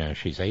 you know,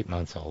 she's 8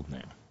 months old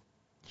now,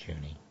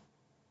 Junie.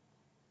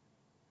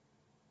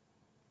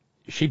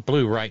 She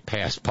blew right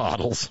past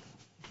bottles.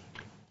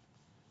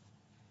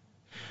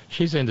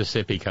 She's into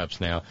sippy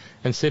cups now,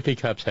 and sippy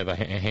cups have a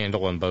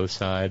handle on both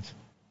sides.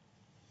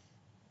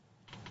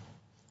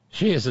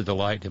 She is a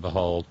delight to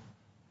behold.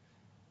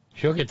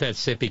 She'll get that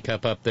sippy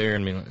cup up there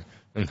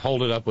and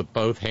hold it up with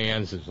both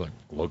hands. It's like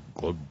glug,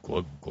 glug,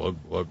 glug, glug,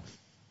 glug.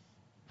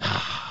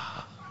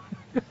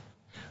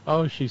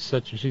 Oh, she's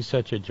such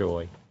a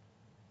joy.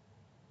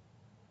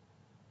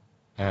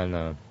 And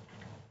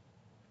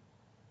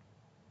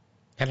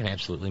had an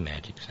absolutely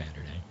magic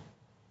Saturday.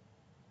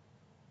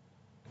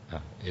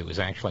 It was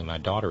actually my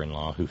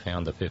daughter-in-law who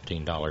found the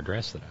 $15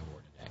 dress that I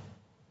wore today.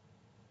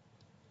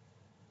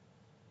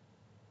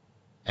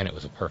 And it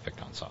was a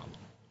perfect ensemble.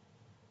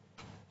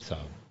 So,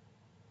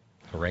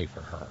 hooray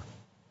for her.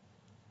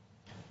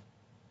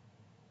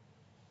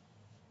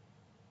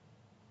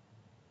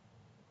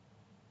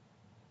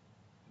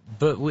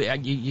 But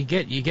you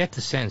get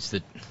the sense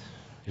that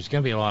there's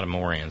going to be a lot of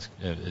morons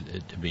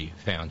to be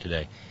found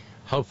today.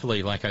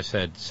 Hopefully, like I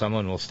said,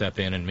 someone will step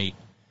in and meet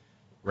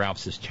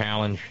Ralph's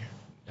challenge,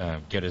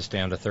 get us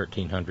down to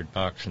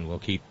 $1,300, and we'll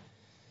keep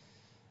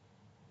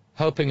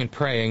hoping and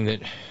praying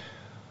that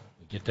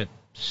we get that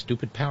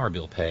stupid power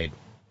bill paid,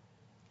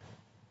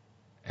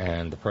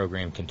 and the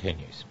program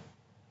continues.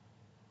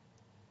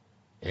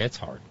 It's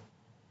hard,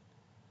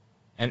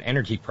 and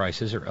energy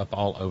prices are up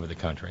all over the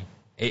country.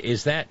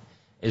 Is that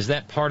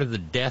part of the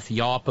death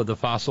yawp of the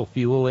fossil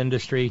fuel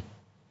industry?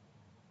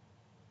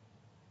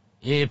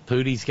 Yeah,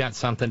 Pootie's got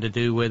something to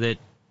do with it.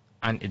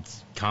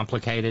 It's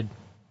complicated.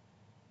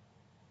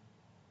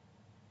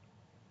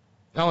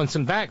 Oh, and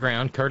some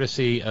background,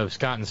 courtesy of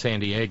Scott in San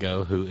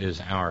Diego, who is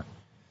our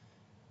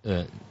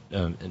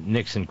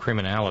Nixon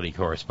criminality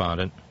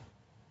correspondent,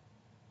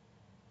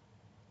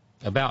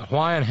 about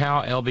why and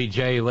how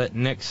LBJ let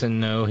Nixon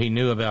know he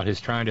knew about his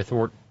trying to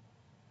thwart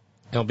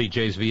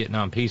LBJ's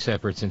Vietnam peace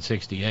efforts in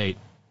 '68.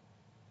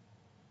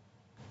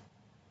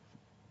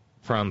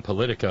 From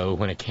Politico,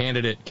 when a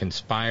candidate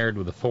conspired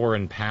with a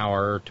foreign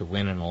power to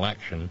win an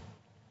election.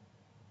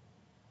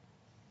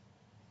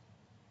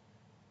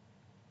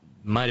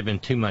 Might have been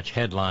too much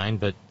headline,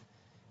 but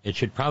it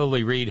should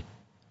probably read,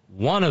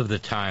 one of the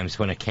times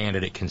when a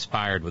candidate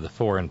conspired with a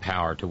foreign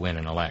power to win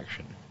an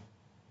election.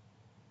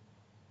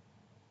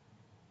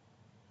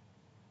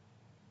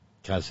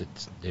 Because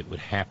it would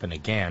happen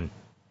again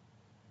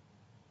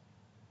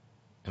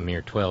a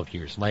mere 12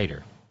 years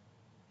later,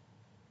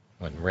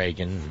 when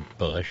Reagan and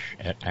Bush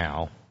et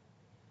al.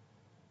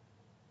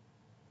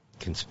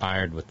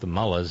 Conspired with the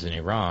mullahs in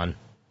Iran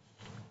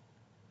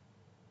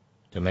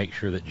to make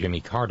sure that Jimmy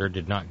Carter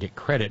did not get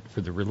credit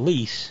for the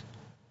release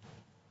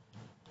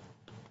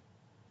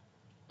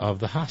of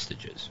the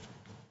hostages.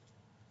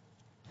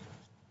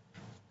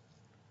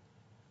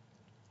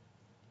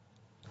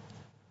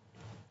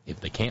 If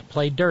they can't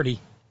play dirty,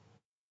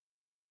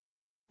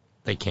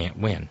 they can't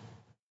win.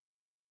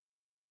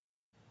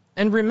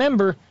 And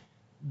remember,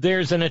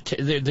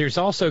 there's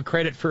also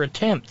credit for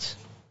attempts.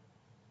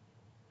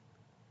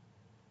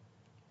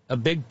 A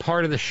big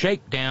part of the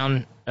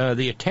shakedown,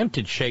 the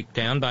attempted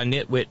shakedown by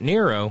nitwit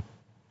Nero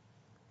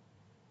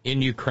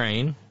in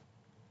Ukraine,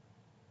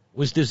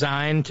 was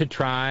designed to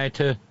try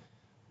to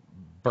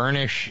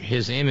burnish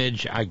his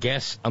image, I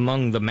guess,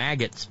 among the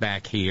maggots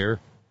back here.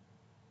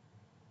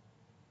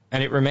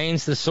 And it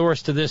remains the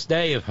source to this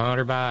day of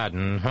Hunter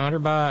Biden,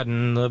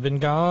 the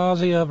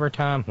Benghazi of our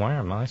time. Why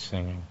am I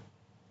singing?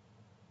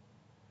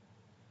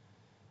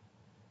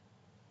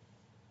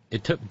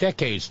 It took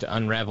decades to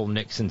unravel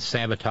Nixon's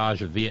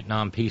sabotage of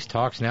Vietnam peace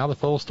talks. Now the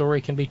full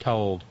story can be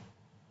told.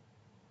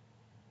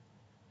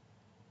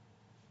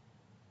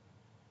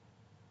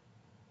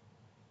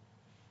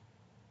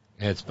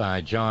 It's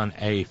by John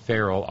A.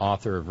 Farrell,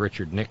 author of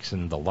Richard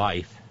Nixon, The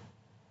Life.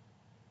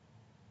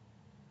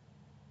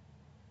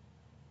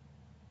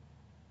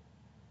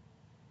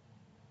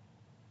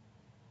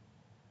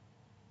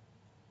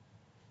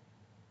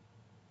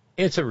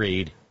 It's a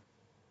read.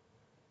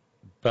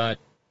 But,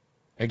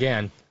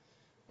 again,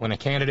 when a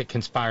candidate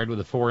conspired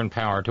with a foreign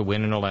power to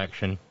win an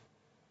election,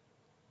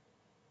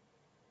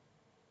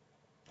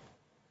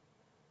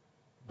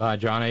 by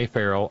John A.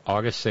 Farrell,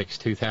 August 6,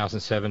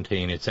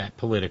 2017. It's at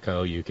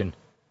Politico. You can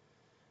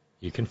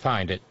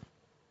find it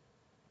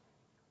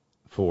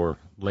for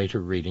later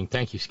reading.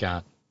 Thank you,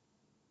 Scott.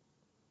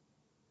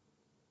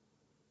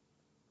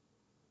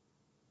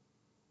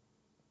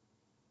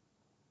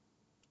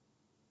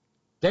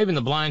 Dave in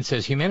the Blind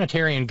says,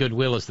 humanitarian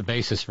goodwill is the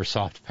basis for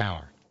soft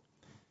power,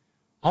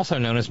 also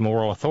known as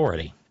moral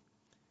authority.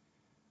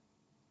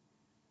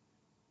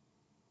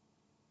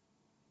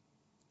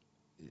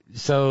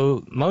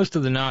 So most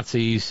of the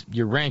Nazis,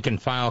 your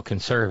rank-and-file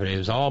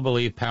conservatives, all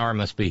believe power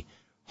must be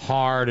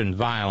hard and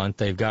violent.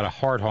 They've got a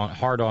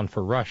hard-on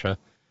for Russia.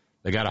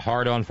 They got a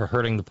hard-on for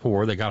hurting the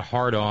poor. They got a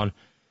hard-on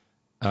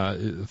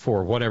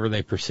for whatever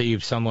they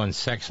perceive someone's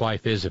sex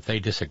life is if they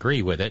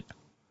disagree with it.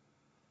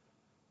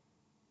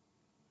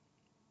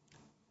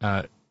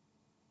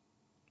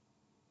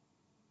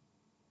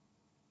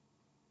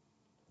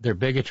 Their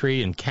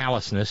bigotry and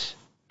callousness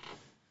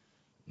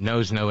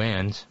knows no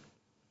ends.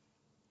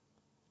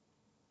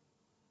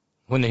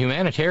 When the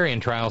humanitarian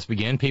trials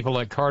begin, people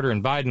like Carter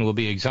and Biden will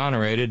be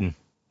exonerated and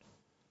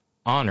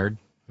honored.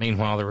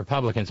 Meanwhile, the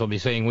Republicans will be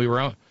saying, we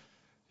were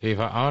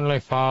only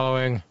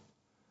following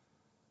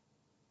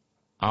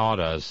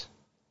orders.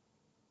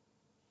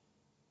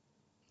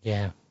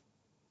 Yeah,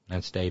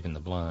 that's Dave in the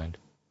Blind.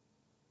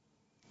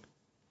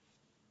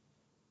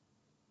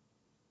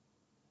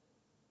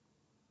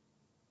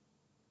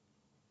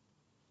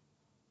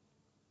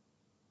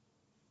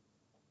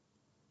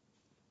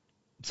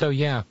 So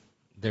yeah,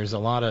 there's a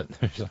lot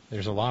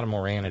of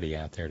moranity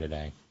out there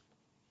today.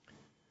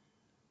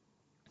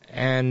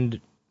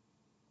 And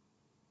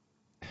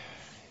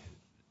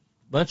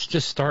let's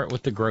just start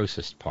with the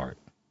grossest part.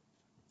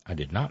 I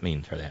did not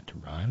mean for that to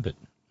rhyme, but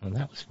well,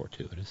 that was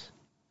fortuitous.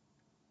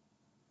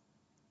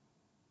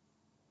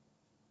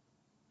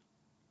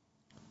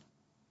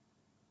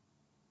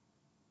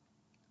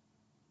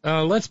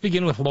 Let's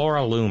begin with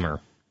Laura Loomer.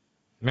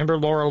 Remember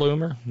Laura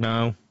Loomer?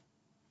 No?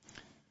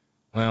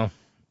 Well,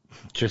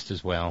 just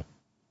as well.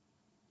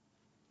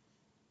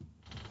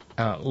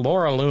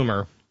 Laura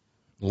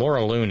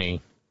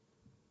Looney,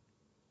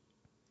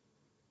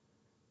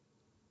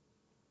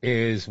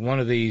 is one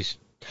of these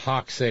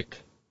toxic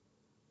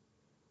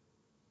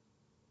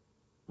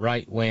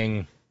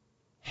right-wing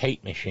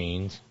hate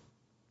machines.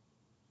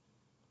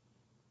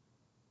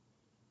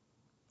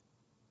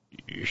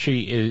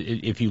 She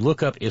is, if you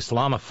look up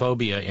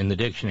Islamophobia in the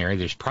dictionary,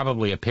 there's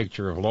probably a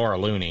picture of Laura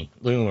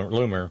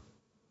Loomer.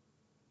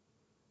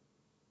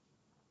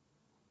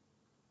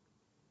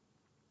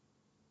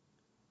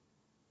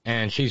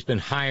 And she's been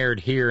hired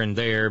here and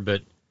there,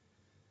 but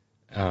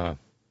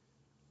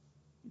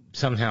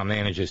somehow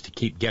manages to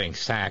keep getting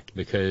sacked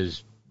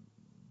because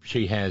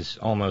she has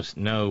almost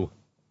no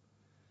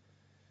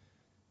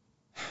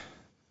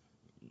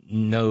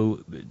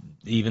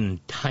even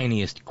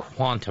tiniest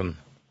quantum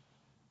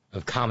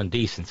of common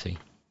decency.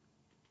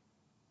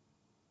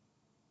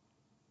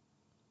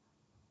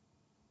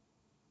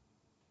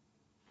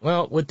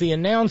 Well, with the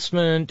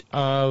announcement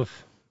of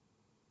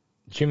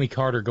Jimmy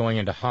Carter going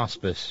into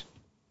hospice,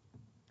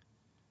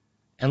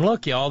 and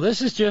look, y'all,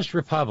 this is just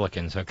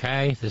Republicans,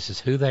 okay? This is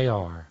who they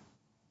are.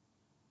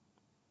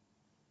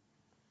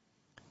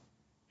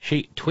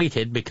 She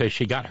tweeted, because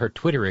she got her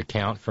Twitter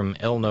account from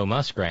Elno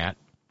Muskrat,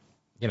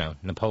 you know,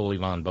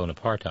 Napoleon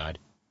Bonaparte.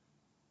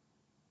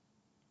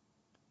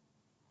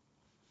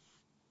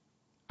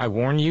 I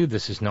warn you,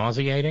 this is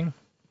nauseating.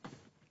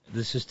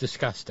 This is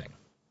disgusting.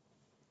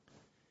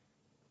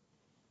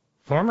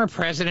 Former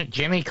President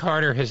Jimmy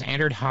Carter has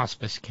entered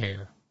hospice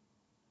care.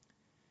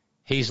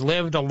 He's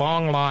lived a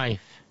long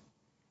life.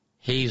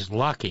 He's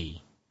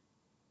lucky.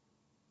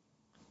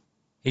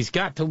 He's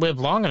got to live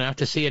long enough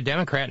to see a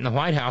Democrat in the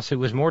White House who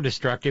was more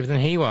destructive than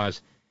he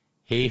was.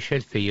 He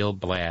should feel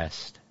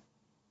blessed.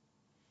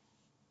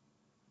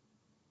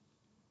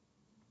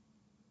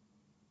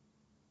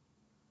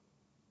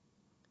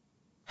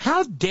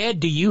 How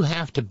dead do you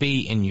have to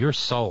be in your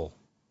soul,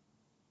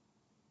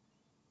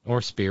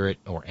 or spirit,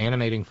 or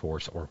animating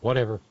force, or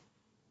whatever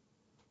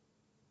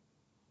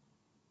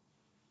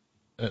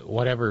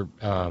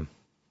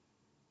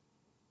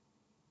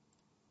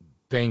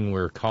thing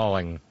we're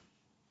calling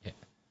it?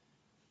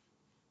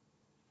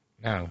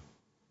 No.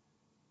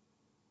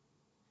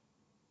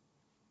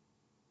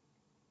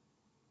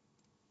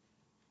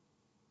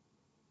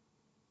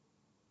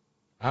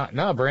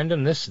 No,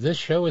 Brendan, this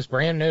show is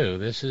brand new.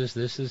 This is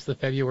the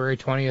February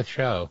 20th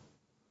show.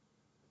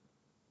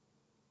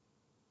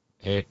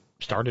 It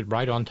started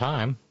right on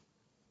time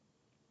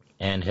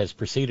and has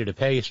proceeded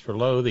apace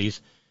for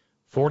these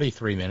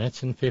 43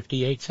 minutes and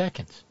 58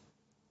 seconds.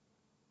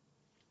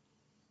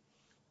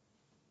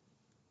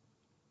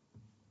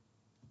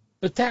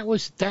 But that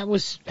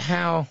was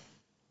how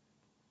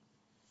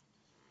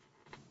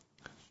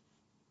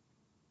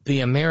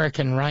the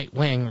American right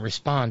wing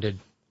responded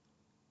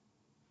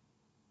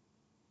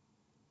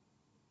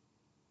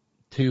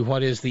to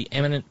what is the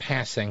imminent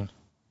passing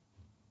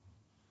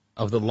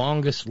of the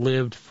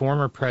longest-lived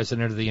former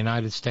president of the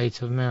United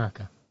States of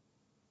America.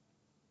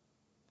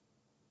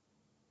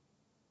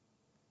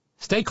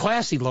 Stay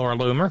classy, Laura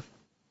Loomer.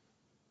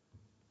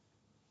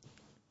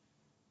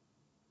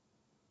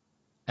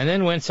 And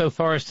then went so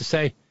far as to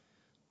say,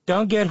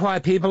 don't get why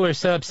people are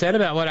so upset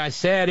about what I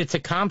said. It's a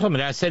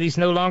compliment. I said he's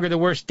no longer the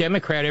worst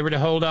Democrat ever to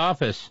hold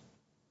office.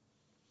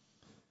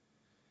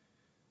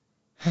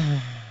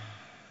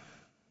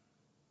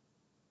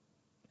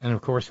 And,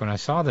 of course, when I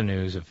saw the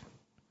news of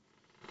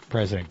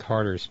President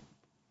Carter's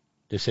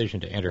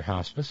decision to enter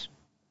hospice,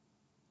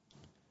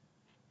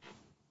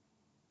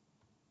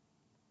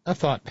 a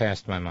thought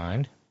passed my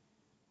mind.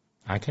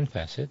 I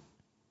confess it.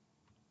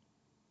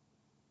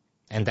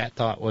 And that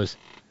thought was,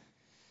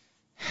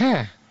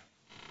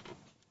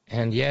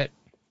 And yet,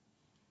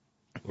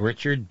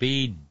 Richard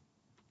B.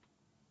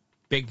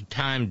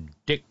 Big-time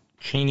Dick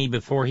Cheney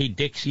before he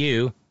dicks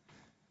you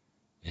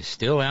is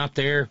still out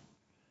there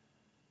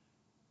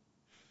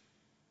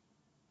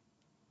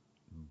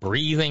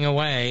breathing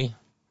away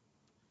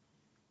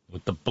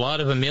with the blood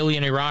of 1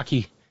 million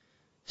Iraqi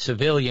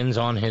civilians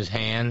on his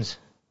hands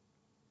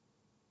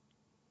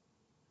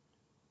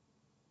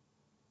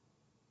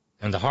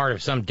and the heart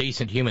of some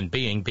decent human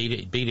being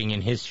beating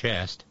in his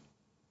chest.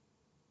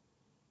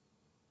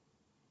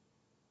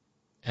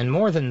 And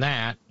more than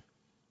that,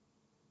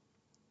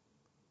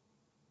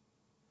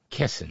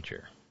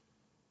 Kissinger,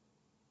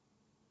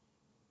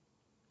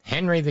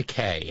 Henry the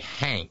K,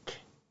 Hank,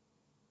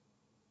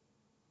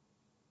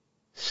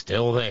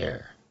 still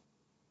there,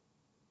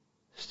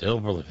 still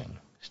living,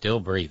 still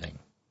breathing.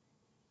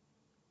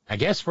 I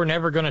guess we're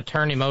never going to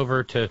turn him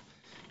over to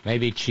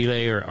maybe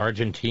Chile or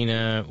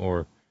Argentina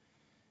or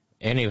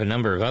any of a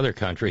number of other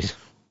countries.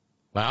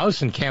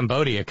 Laos and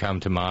Cambodia come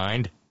to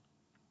mind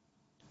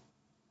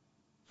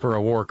for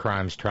a war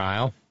crimes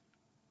trial.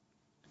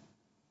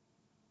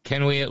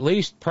 Can we at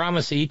least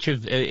promise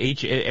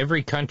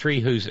every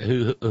country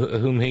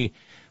whom he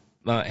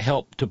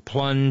helped to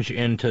plunge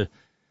into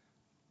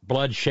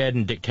bloodshed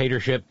and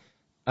dictatorship?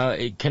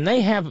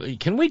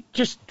 Can we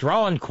just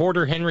draw and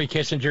quarter Henry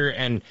Kissinger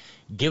and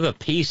give a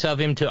piece of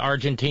him to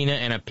Argentina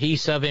and a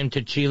piece of him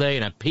to Chile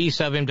and a piece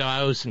of him to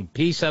Laos and a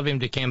piece of him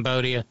to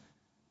Cambodia?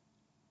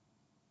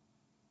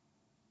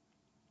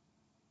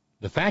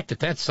 The fact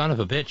that son of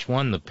a bitch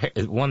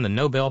won the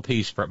Nobel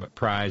Peace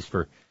Prize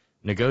for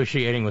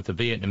negotiating with the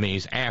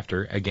Vietnamese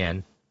after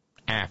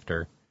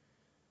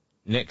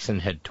Nixon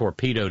had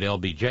torpedoed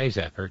LBJ's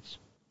efforts.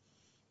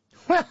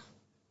 Well,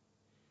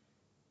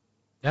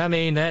 I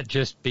mean, that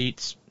just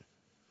beats,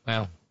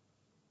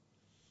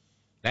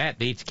 that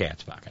beats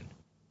cat's fucking.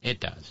 It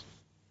does.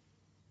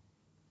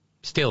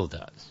 Still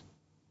does.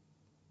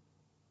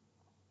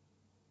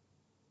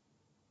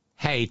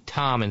 Hey,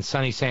 Tom in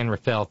sunny San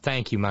Rafael,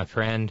 thank you, my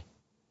friend.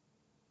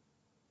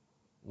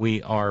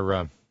 We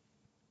are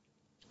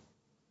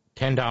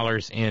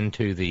 $10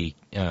 into the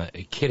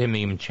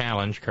Kitameme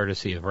Challenge,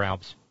 courtesy of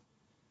Ralph's.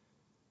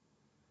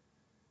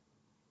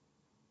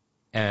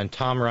 And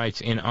Tom writes,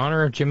 in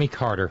honor of Jimmy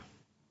Carter,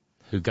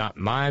 who got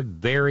my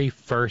very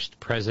first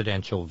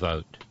presidential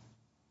vote.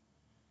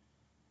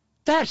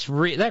 That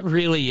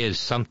really is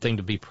something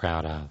to be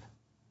proud of.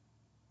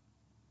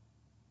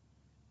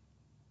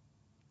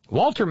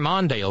 Walter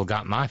Mondale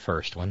got my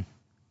first one.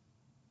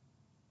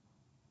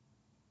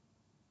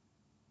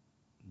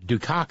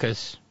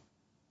 Dukakis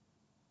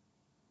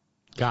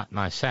got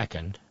my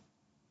second.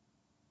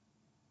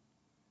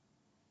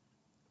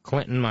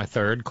 Clinton my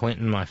third.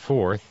 Clinton my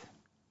fourth.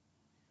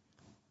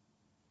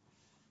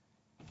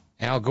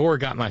 Al Gore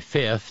got my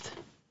fifth.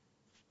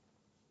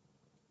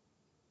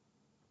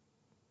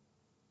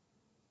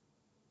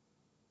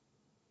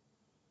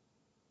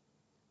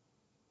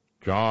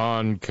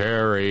 John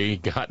Kerry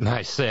got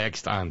my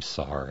sixth. I'm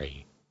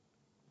sorry.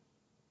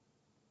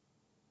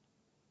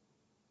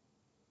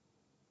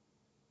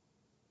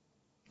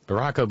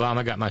 Barack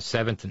Obama got my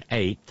seventh and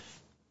eighth.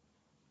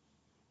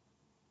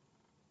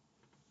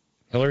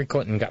 Hillary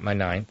Clinton got my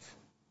ninth.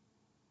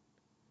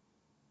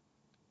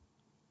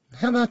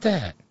 How about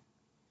that?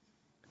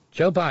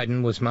 Joe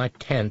Biden was my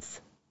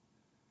 10th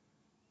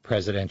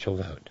presidential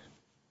vote.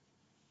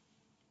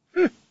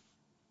 I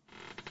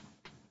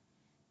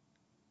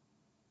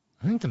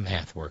think the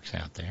math works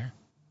out there.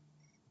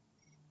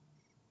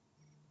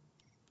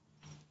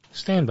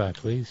 Stand by,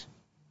 please.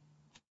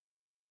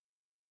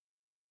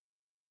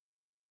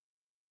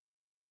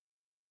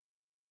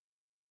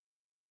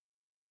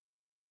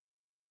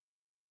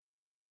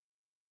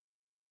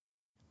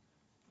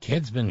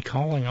 Kid's been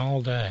calling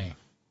all day.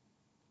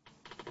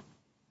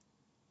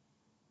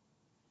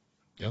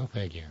 Go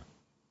figure.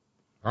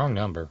 Wrong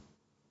number.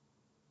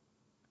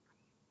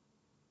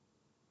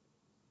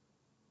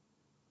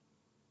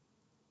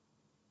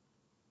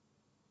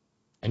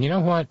 And you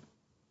know what?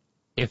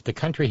 If the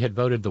country had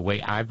voted the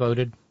way I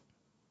voted,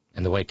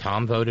 and the way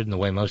Tom voted, and the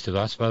way most of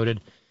us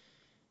voted,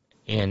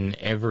 in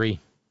every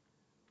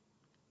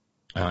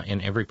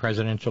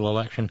presidential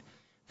election,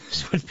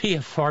 this would be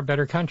a far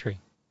better country.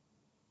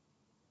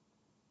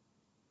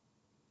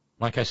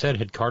 Like I said,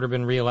 had Carter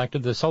been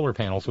reelected, the solar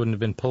panels wouldn't have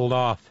been pulled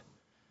off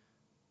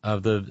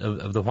of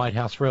the White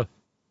House roof.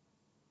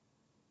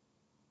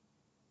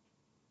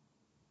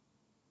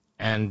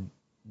 And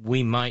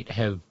we might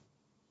have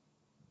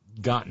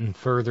gotten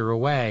further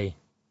away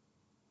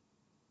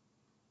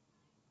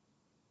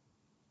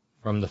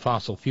from the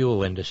fossil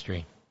fuel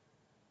industry.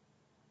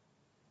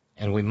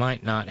 And we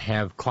might not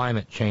have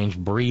climate change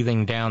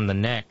breathing down the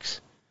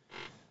necks,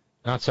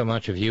 not so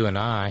much of you and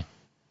I,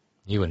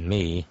 you and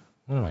me,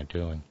 what am I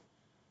doing?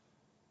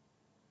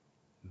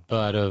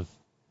 But of,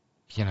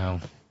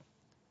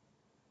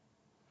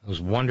 Those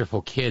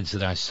wonderful kids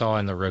that I saw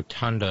in the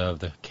rotunda of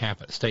the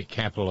state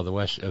capitol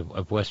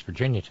of West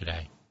Virginia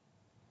today.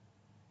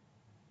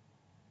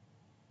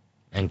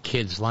 And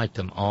kids like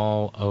them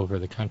all over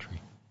the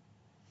country.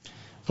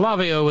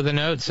 Flavio with a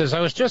note says, I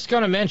was just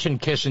going to mention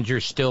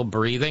Kissinger's still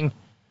breathing.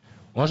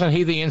 Wasn't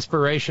he the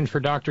inspiration for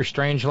Dr.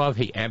 Strangelove?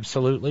 He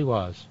absolutely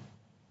was.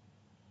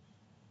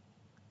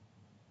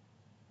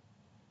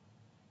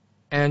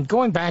 And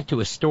going back to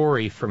a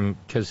story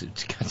because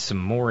it's got some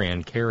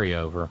Moran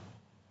carryover,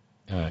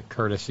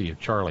 courtesy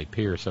of Charlie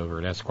Pierce over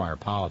at Esquire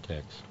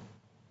Politics.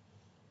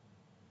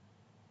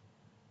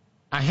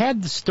 I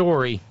had the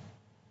story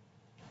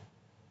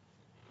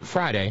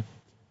Friday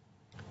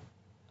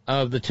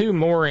of the two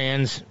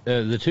Moran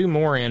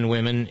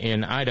women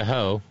in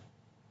Idaho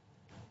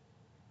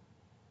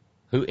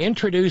who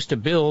introduced a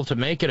bill to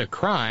make it a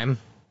crime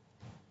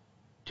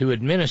to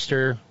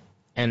administer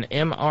an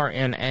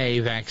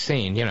mRNA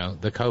vaccine,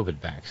 the COVID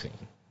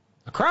vaccine.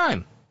 A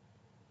crime.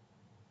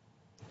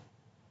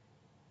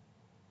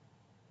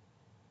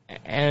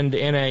 And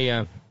in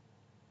an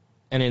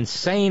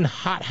insane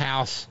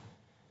hothouse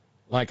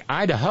like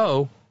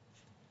Idaho,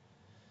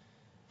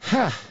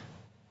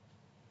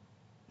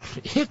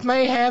 it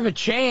may have a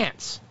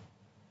chance.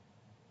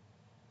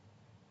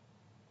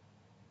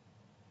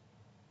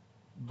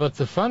 But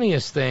the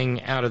funniest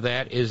thing out of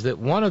that is that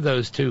one of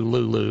those two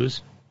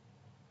Lulus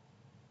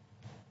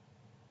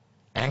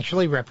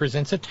actually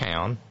represents a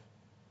town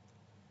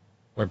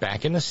where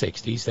back in the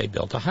 60s they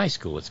built a high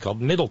school. It's called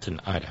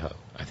Middleton, Idaho,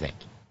 I think.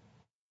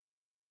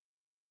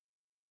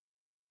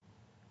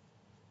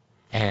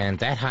 And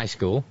that high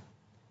school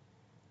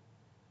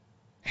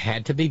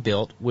had to be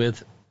built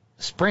with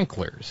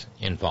sprinklers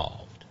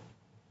involved.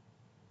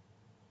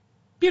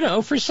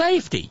 For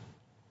safety.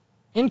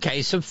 In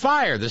case of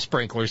fire, the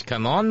sprinklers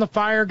come on, the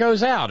fire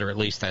goes out, or at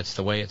least that's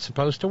the way it's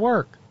supposed to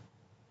work.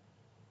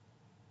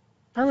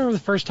 I remember the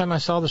first time I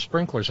saw the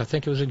sprinklers, I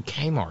think it was in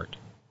Kmart.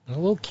 I was a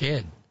little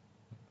kid.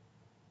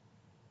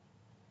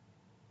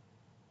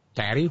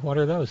 Daddy, what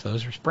are those?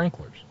 Those are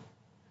sprinklers.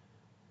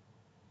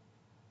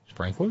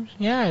 Sprinklers?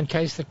 Yeah, in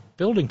case the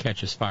building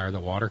catches fire, the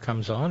water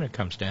comes on, it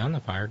comes down, the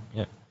fire...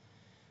 Yeah.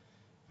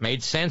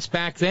 Made sense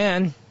back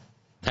then.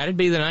 That'd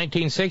be the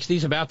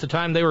 1960s, about the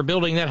time they were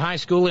building that high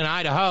school in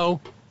Idaho.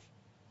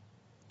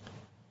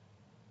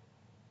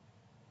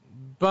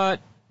 But,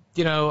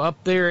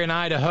 up there in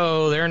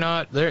Idaho, they're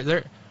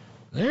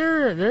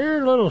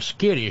a little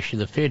skittish,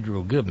 the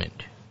federal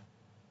government.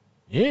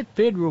 The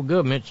federal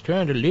government's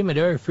trying to limit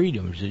our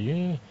freedoms.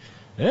 I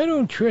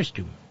don't trust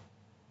them.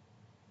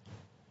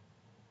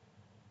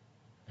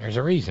 There's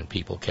a reason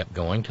people kept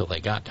going till they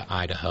got to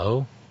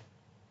Idaho.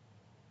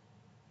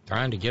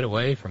 Trying to get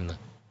away from the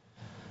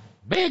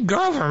big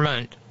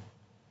government.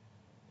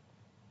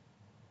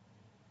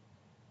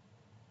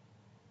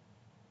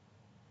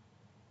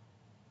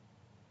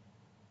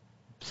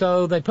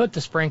 So they put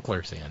the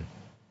sprinklers in.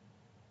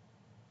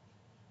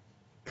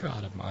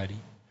 God almighty.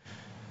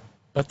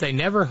 But they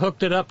never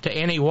hooked it up to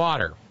any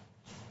water.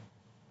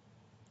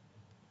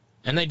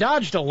 And they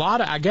dodged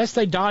I guess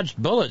they dodged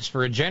bullets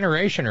for a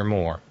generation or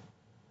more.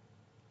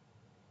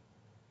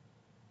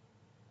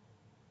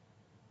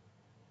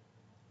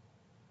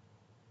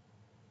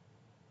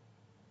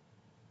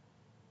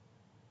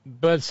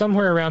 But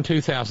somewhere around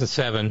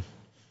 2007,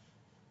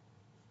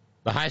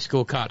 the high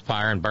school caught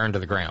fire and burned to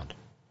the ground.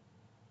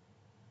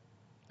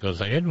 Because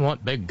they didn't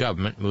want big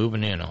government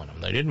moving in on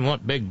them. They didn't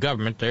want big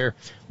government there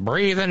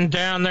breathing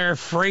down their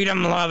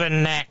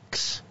freedom-loving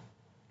necks.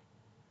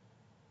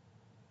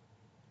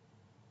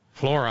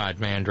 Fluoride,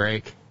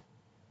 Mandrake.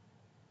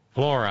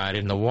 Fluoride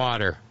in the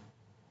water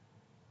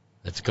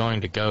that's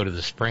going to go to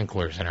the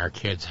sprinklers in our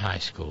kids' high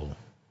school.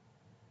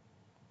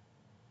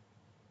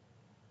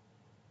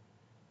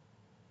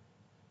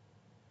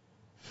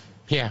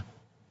 Yeah,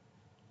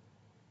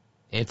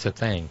 it's a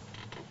thing.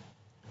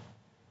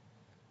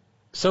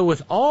 So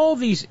with all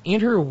these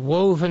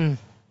interwoven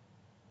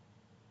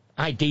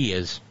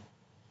ideas,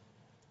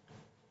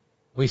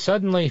 we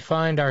suddenly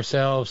find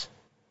ourselves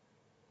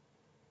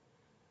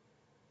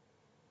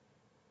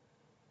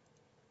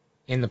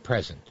in the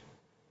present.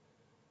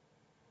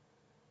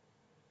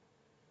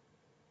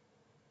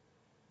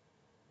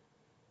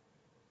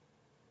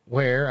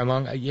 Where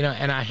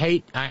and I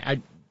hate,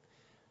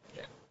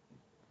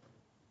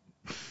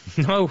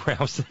 no,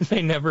 Ralph,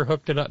 they never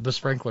hooked the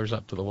sprinklers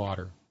up to the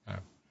water.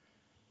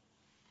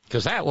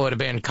 Because that would have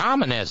been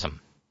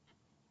communism.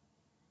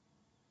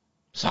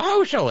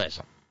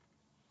 Socialism.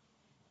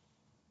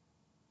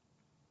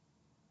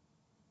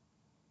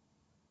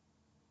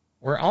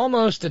 We're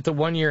almost at the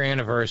 1-year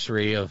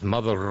anniversary of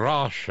Mother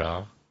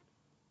Russia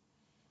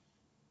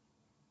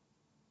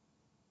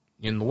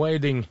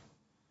invading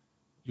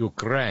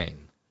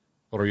Ukraine,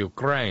 or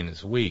Ukraine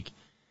is weak.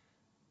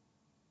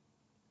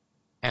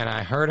 And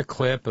I heard a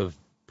clip of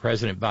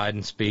President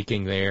Biden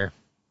speaking there,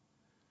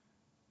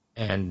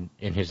 and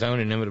in his own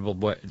inimitable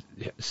way,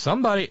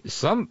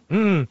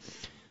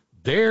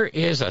 there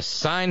is a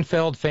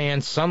Seinfeld fan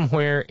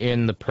somewhere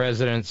in the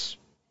president's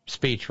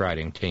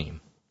speechwriting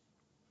team.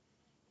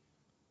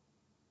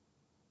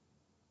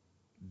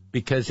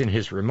 because in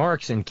his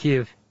remarks in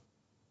Kyiv,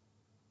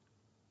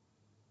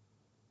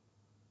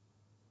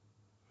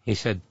 he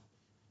said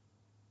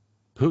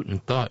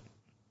Putin thought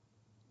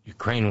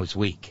Ukraine was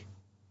weak.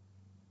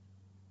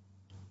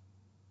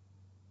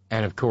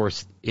 And, of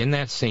course, in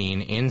that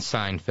scene in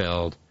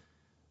Seinfeld,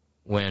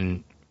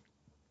 when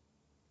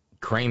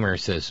Kramer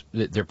says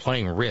that they're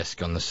playing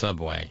Risk on the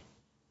subway,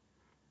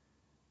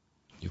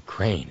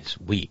 Ukraine is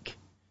weak.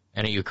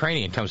 And a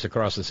Ukrainian comes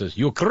across and says,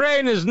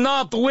 Ukraine is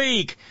not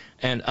weak,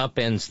 and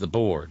upends the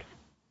board.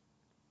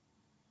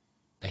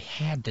 They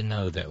had to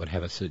know that would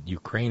have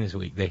Ukraine is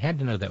weak. They had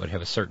to know that would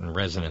have a certain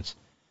resonance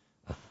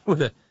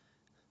with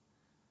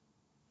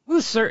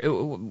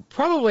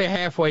probably a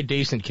halfway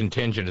decent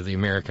contingent of the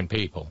American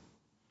people.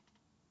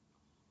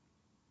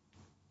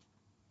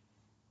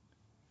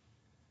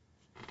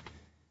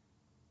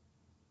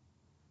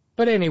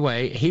 But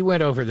anyway, he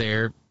went over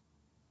there,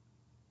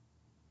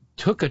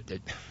 took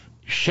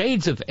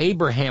shades of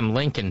Abraham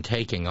Lincoln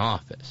taking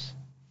office.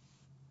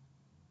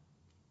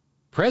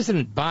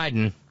 President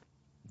Biden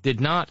did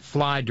not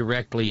fly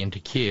directly into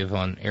Kyiv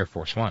on Air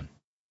Force One.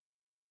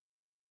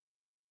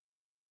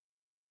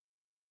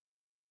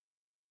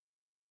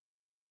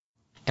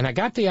 And I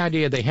got the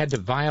idea they had to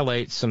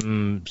violate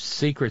some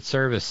Secret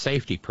Service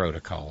safety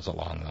protocols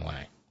along the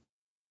way.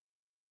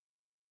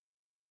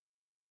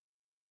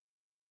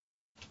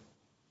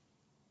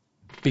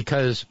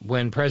 Because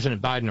when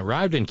President Biden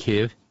arrived in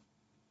Kyiv,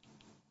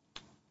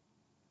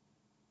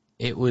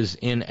 it was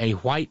in a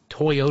white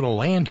Toyota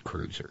Land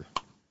Cruiser.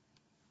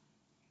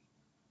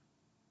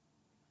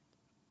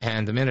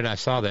 And the minute I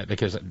saw that,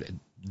 because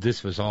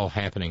this was all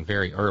happening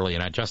very early,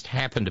 and I just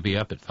happened to be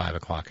up at 5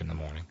 o'clock in the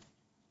morning,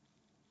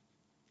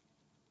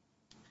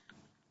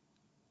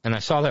 and I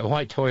saw that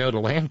white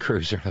Toyota Land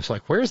Cruiser, I was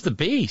like, where's the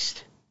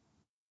beast?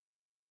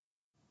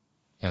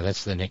 You know,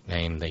 that's the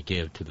nickname they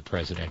give to the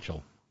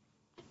presidential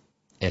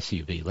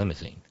SUV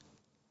limousine.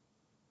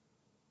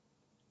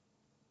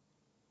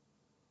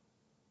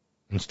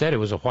 Instead, it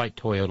was a white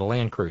Toyota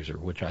Land Cruiser,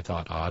 which I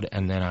thought odd,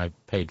 and then I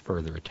paid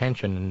further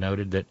attention and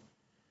noted that,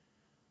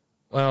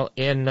 well,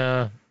 in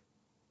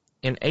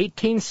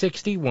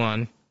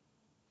 1861,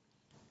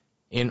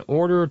 in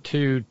order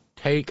to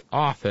take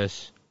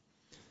office,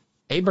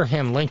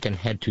 Abraham Lincoln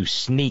had to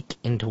sneak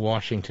into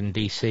Washington,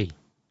 D.C.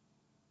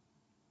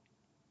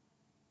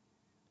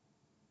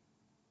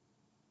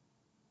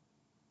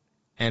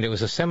 And it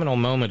was a seminal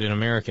moment in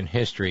American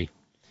history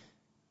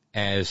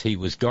as he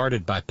was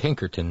guarded by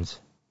Pinkertons,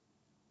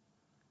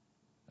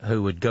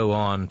 who would go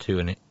on to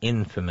an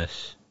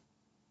infamous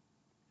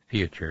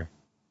future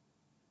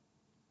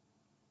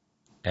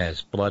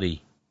as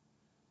bloody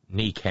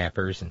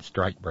kneecappers and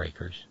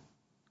strikebreakers.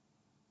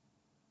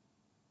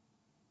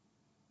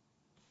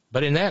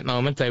 But in that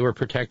moment, they were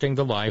protecting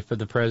the life of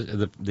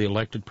the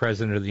elected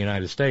president of the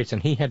United States,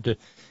 and he had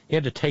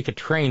to take a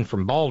train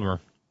from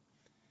Baltimore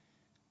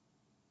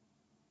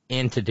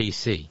into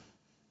D.C.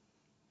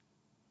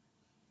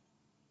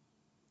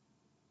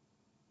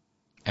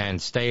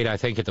 and stayed, I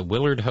think, at the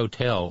Willard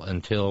Hotel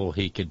until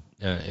he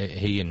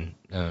and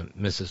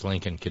Mrs.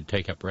 Lincoln could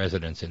take up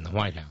residence in the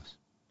White House.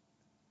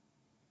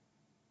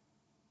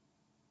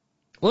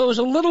 Well, it was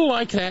a little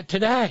like that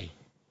today,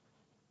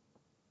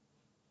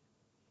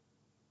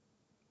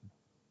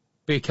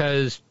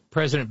 because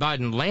President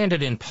Biden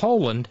landed in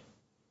Poland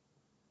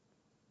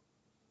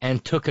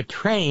and took a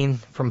train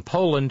from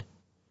Poland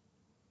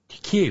to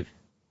Kyiv.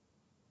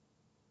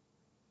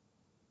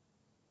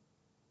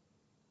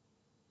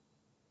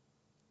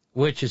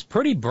 Which is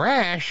pretty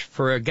brash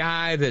for a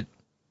guy that,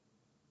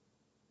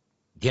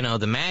 you know,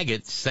 the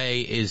maggots say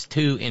is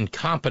too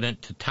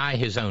incompetent to tie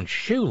his own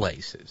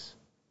shoelaces.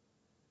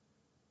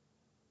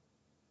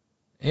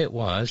 It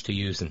was, to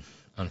use an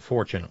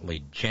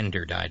unfortunately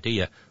gendered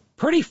idea,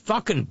 pretty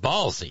fucking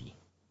ballsy.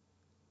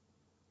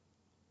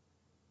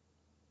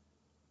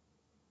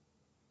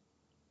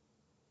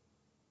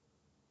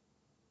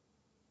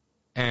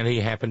 And he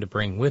happened to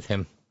bring with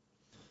him,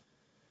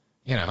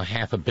 you know,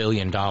 $500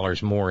 million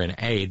more in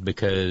aid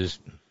because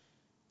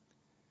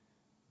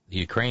the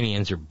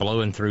Ukrainians are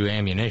blowing through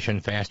ammunition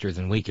faster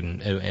than we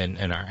can,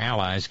 and our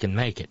allies can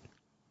make it.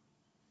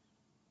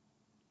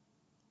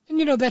 And,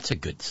 you know, that's a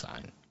good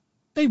sign.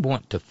 They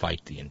want to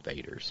fight the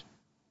invaders.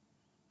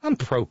 I'm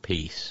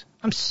pro-peace.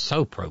 I'm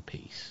so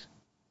pro-peace.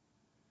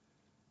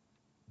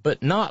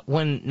 But not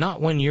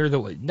when you're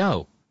the...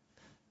 No.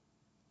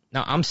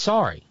 Now, I'm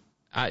sorry.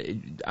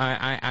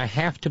 I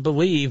have to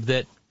believe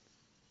that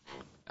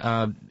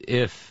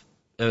if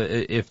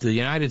the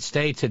United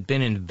States had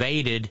been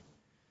invaded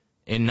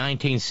in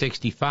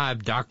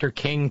 1965, Dr.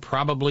 King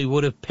probably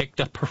would have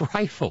picked up a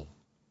rifle.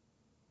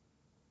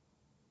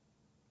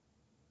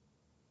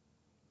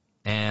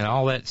 And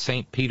all that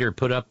St. Peter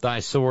put up thy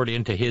sword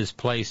into his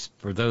place,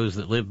 for those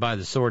that live by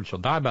the sword shall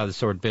die by the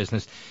sword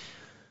business,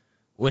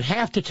 would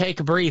have to take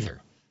a breather.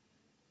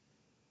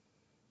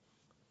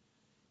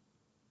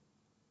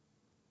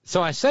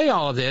 So I say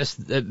all of this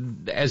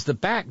as the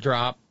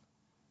backdrop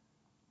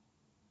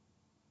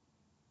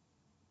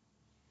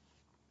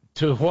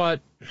to what,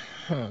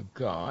 oh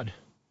God,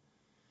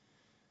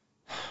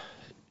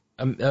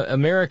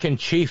 American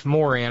Chief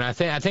Moran, I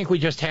think we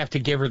just have to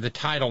give her the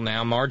title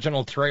now,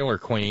 Marginal Trailer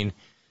Queen,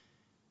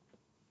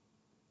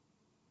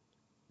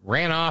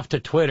 ran off to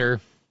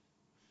Twitter,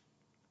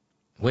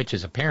 which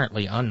is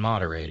apparently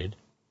unmoderated,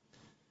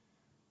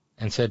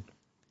 and said,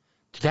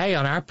 today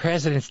on our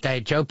President's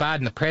Day, Joe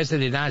Biden, the President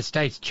of the United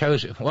States,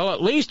 chose... Well,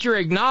 at least you're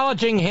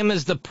acknowledging him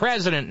as the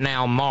president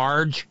now,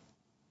 Marge.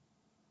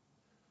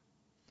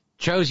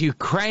 Chose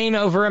Ukraine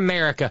over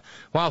America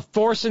while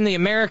forcing the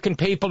American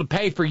people to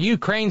pay for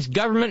Ukraine's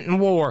government and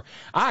war.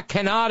 I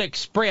cannot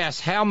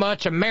express how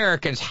much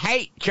Americans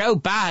hate Joe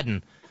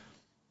Biden.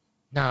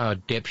 No,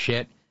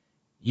 dipshit.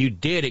 You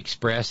did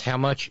express how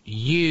much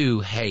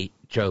you hate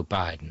Joe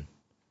Biden.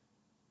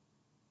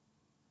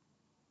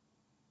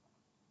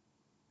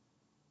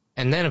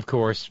 And then, of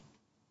course,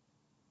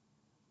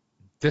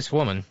 this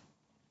woman,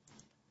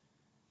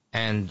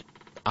 and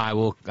I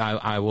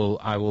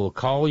will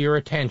call your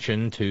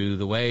attention to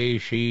the way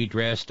she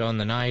dressed on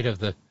the night of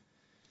the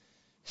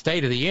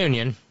State of the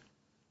Union.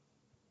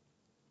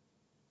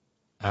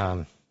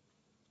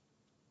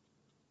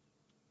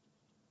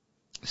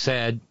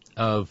 Said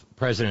of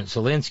President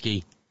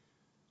Zelensky,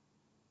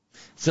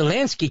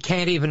 Zelensky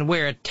can't even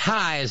wear a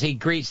tie as he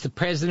greets the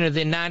President of the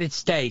United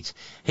States.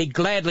 He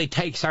gladly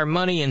takes our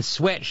money in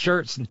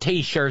sweatshirts and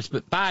T-shirts,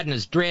 but Biden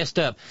is dressed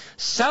up.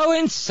 So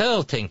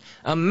insulting.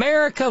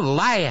 America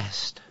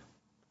last.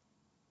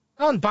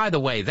 Oh, and by the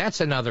way,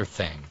 that's another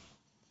thing.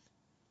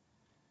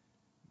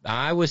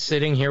 I was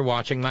sitting here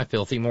watching my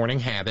Filthy Morning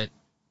Habit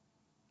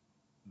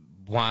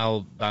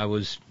while I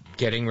was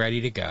getting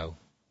ready to go.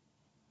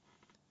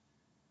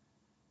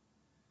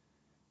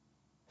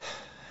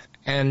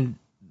 And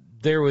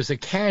there was a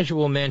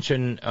casual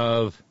mention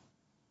of,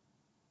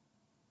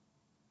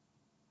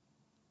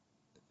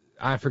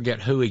 I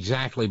forget who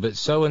exactly, but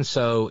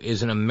so-and-so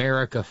is an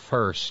America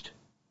First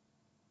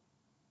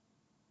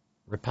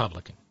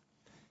Republican.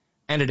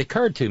 And it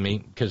occurred to me,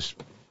 because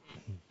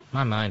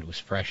my mind was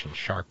fresh and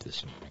sharp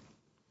this morning.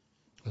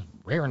 It was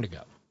raring to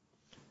go.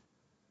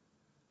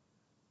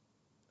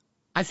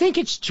 I think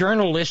it's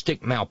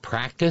journalistic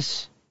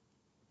malpractice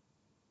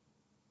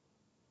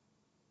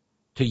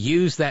to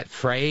use that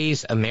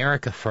phrase,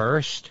 America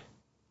First,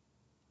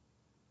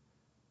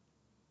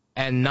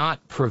 and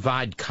not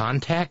provide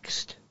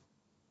context.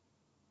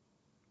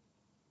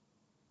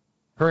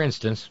 For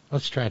instance,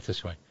 let's try it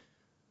this way.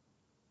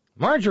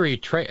 Marjorie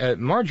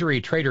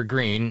Trader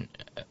Green,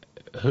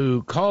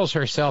 who calls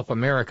herself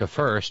America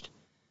First,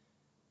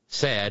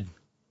 said,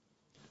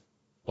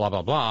 blah,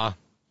 blah, blah,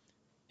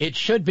 it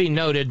should be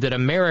noted that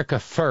America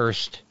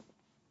First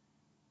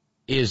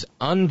is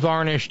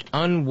unvarnished,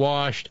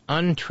 unwashed,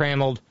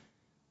 untrammeled,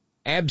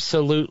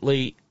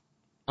 absolutely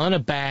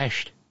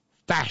unabashed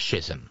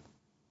fascism.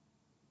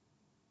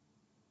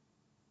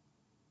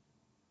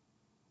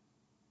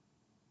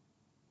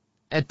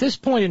 At this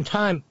point in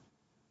time,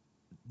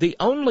 the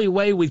only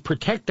way we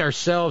protect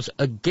ourselves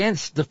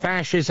against the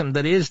fascism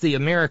that is the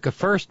America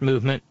First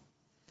movement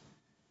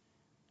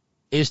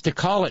is to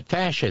call it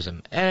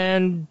fascism.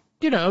 And,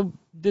 you know,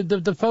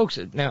 the folks...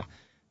 Now,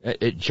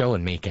 Joe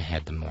and Mika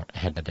had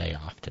the day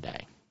off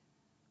today.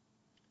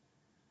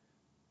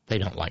 They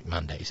don't like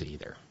Mondays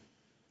either,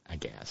 I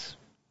guess.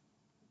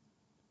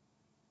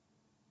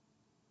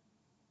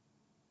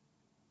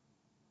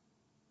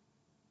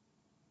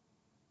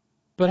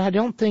 But I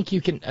don't think you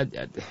can...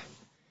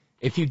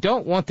 if you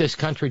don't want this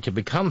country to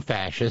become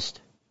fascist,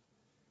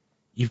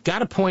 you've got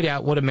to point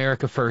out what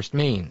America First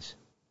means.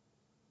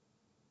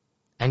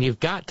 And you've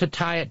got to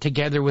tie it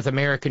together with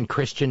American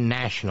Christian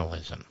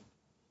nationalism,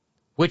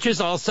 which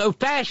is also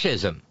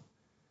fascism,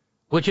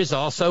 which is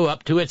also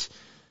up to its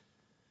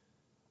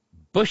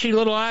bushy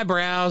little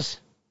eyebrows.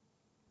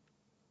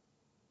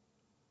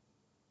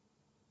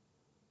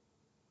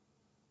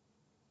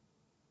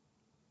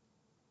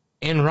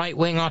 In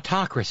right-wing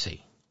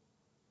autocracy.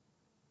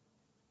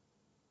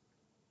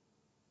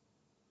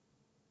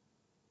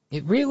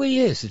 It really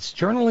is. It's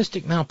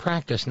journalistic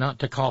malpractice not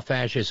to call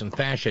fascism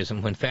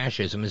fascism when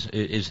fascism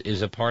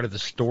is a part of the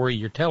story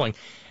you're telling.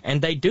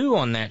 And they do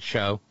on that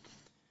show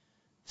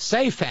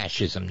say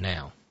fascism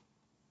now.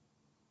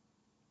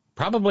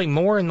 Probably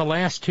more in the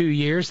last 2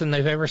 years than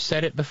they've ever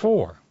said it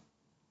before.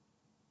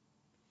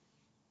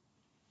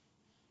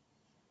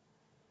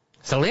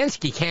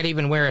 Zelensky can't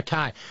even wear a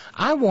tie.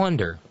 I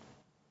wonder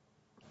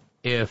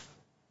if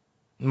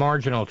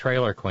Marginal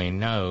Trailer Queen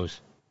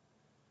knows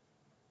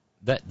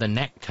that the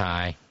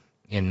necktie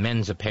in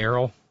men's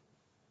apparel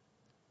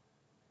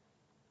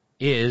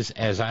is,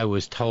 as I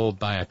was told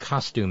by a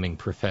costuming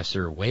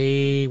professor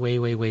way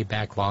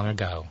back long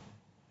ago,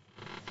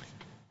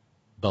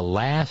 the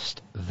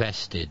last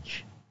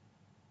vestige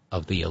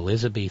of the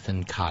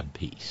Elizabethan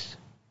codpiece.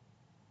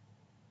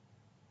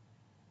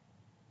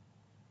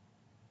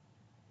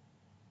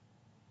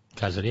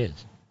 Because it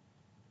is.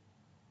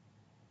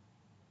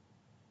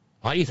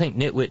 Why do you think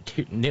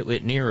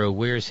Nitwit Nero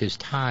wears his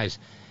ties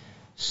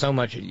so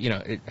much,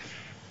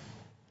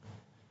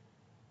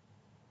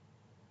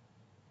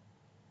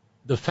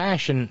 the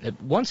fashion,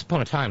 once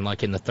upon a time,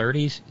 like in the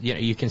 30s,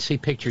 you can see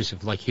pictures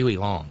of like Huey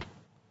Long.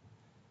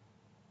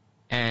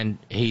 And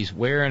he's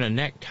wearing a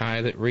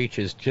necktie that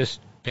reaches just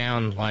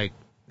down, like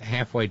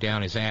halfway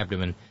down his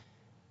abdomen,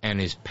 and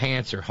his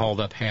pants are hauled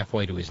up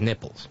halfway to his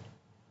nipples.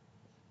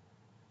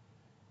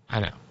 I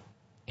know.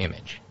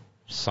 Image.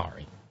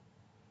 Sorry.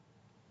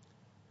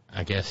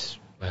 I guess,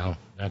 well,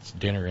 that's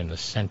dinner in the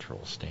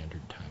Central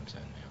Standard Time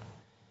Zone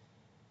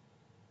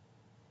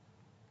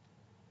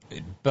now.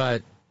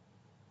 But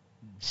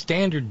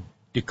standard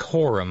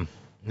decorum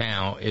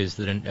now is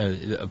that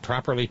a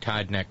properly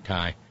tied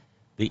necktie,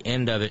 the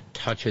end of it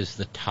touches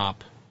the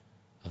top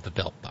of the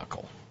belt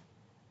buckle.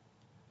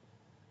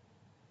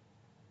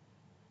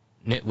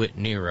 Nitwit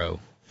Nero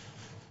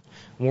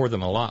wore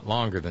them a lot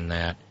longer than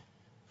that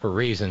for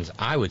reasons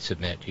I would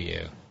submit to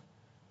you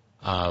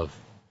of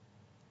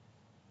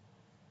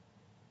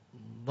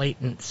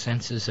latent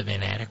senses of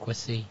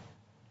inadequacy.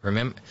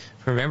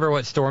 Remember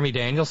what Stormy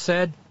Daniels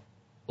said?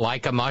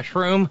 Like a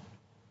mushroom?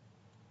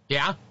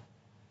 Yeah?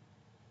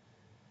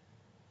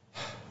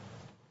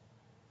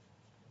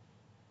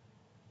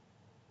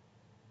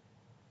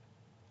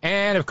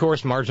 And, of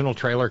course, Marginal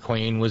Trailer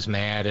Queen was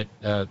mad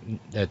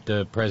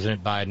at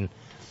President Biden.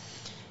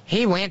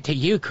 He went to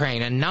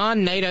Ukraine, a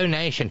non-NATO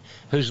nation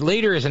whose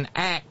leader is an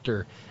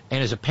actor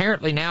and is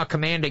apparently now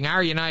commanding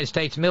our United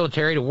States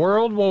military to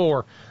world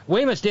war.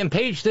 We must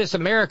impeach this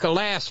America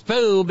last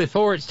fool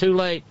before it's too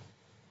late.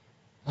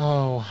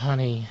 Oh,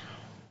 honey,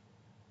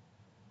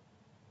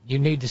 you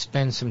need to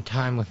spend some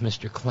time with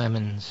Mr.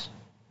 Clemens.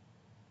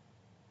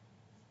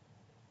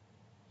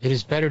 It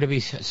is better to be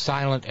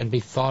silent and be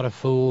thought a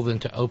fool than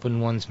to open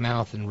one's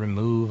mouth and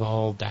remove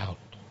all doubt.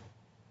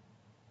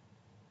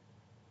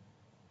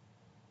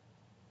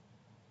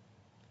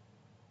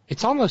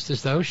 It's almost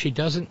as though she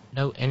doesn't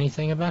know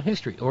anything about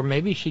history. Or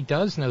maybe she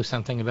does know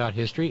something about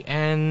history,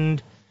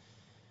 and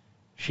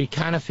she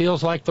kind of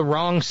feels like the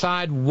wrong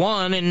side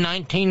won in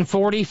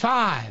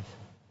 1945.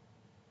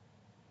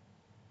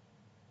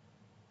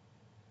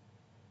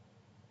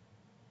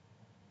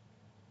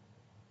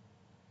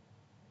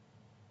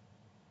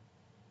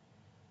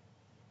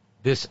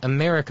 This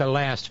America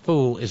Last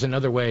Fool is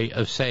another way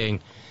of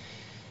saying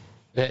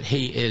that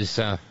he is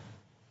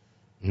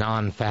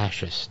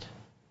non-fascist.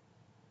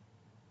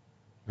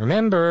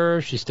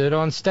 Remember, she stood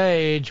on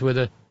stage with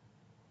a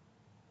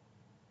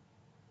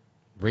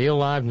real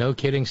live, no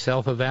kidding,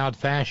 self-avowed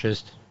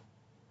fascist.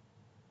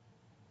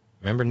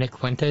 Remember Nick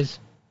Fuentes?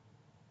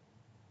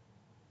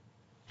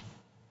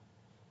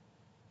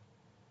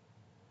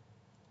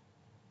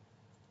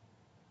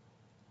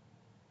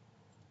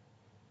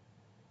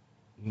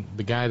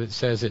 The guy that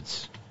says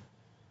it's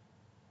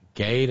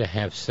gay to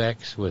have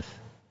sex with...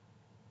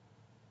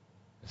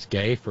 It's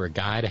gay for a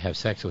guy to have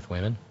sex with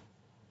women?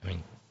 I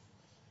mean...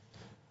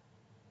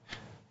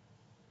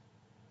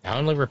 I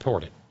only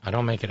report it. I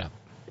don't make it up.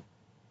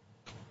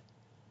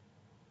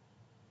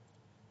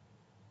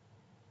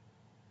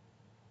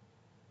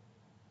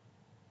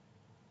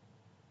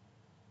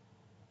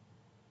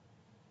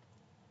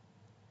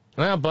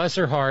 Well, bless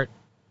her heart,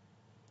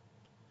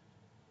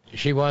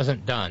 she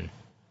wasn't done.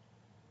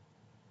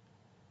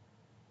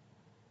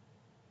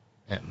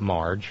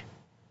 Marge.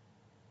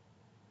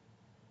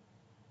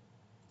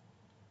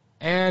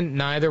 And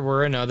neither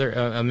were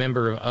a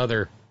member of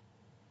other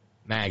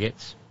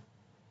maggots.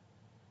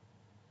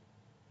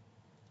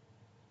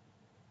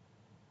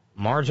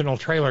 Marginal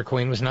Trailer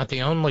Queen was not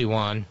the only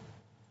one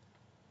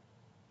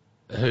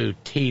who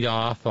teed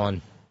off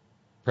on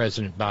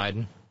President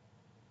Biden.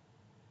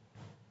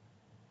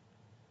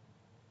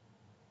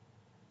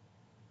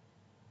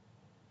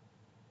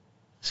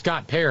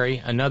 Scott Perry,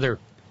 another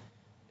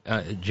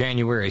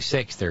January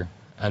 6ther,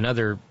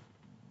 another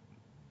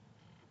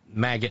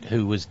maggot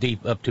who was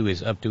deep up to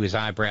his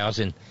eyebrows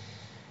in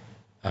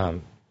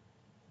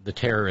the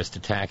terrorist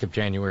attack of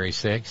January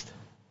 6th.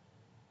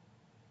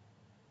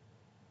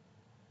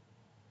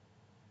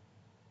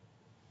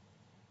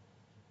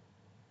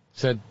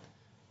 Said,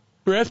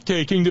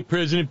 breathtaking that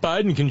President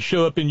Biden can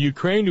show up in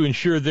Ukraine to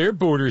ensure their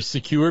border is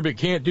secure, but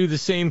can't do the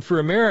same for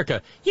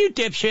America. You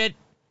dipshit!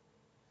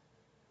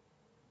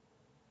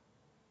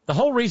 The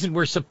whole reason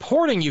we're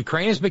supporting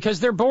Ukraine is because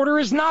their border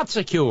is not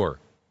secure.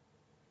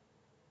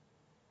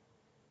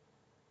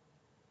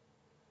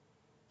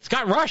 It's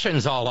got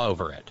Russians all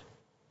over it.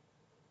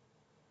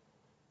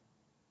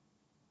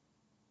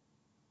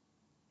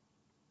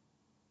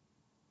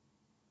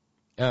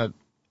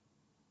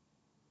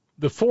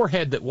 The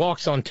forehead that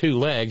walks on two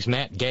legs,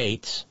 Matt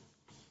Gaetz,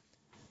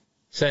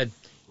 said,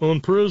 on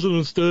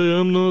President's Day,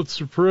 I'm not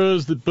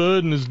surprised that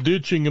Biden is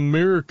ditching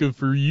America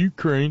for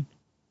Ukraine.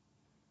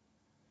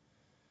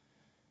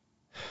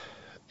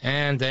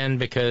 And then,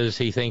 because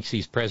he thinks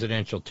he's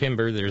presidential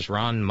timber, there's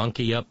Ron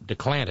Monkey Up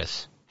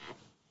DeClantis.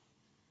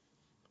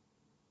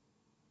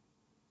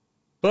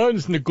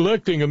 Biden's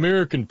neglecting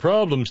American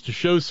problems to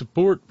show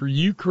support for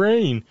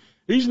Ukraine.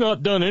 He's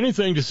not done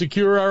anything to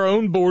secure our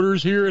own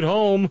borders here at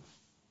home.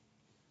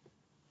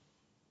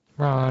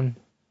 Ron,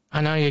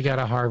 I know you got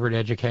a Harvard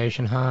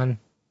education, hon.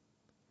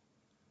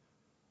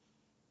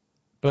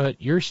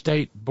 But your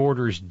state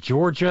borders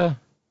Georgia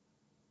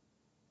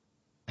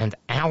and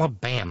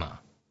Alabama.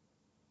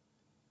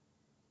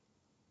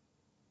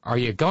 Are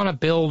you going to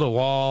build a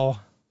wall?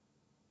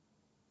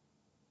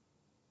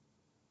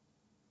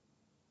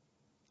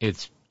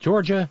 It's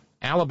Georgia,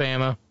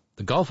 Alabama,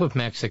 the Gulf of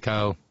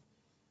Mexico,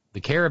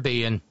 the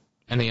Caribbean,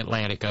 and the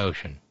Atlantic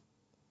Ocean.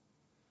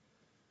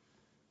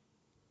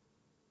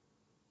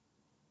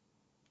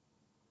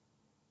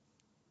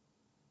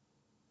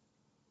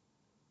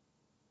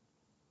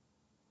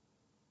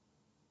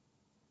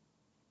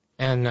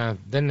 And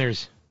then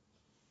there's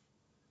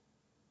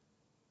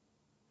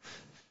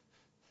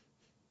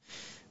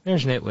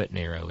Nitwit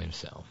Nero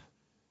himself.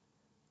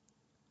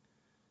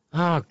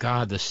 Oh,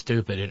 God, the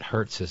stupid, it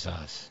hurts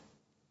us.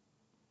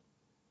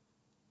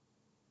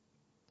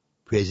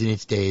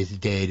 President's Day is a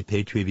day to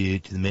pay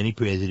tribute to the many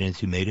presidents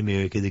who made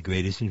America the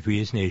greatest and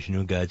freest nation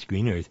on God's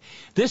green earth.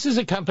 This is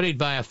accompanied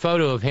by a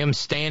photo of him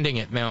standing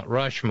at Mount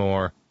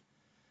Rushmore,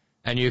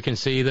 and you can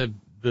see the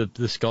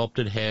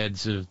sculpted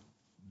heads of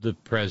the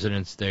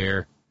presidents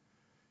there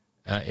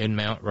in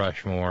Mount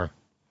Rushmore,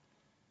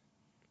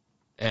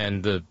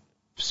 and the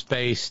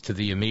space to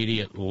the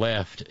immediate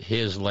left,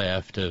 his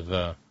left,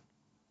 of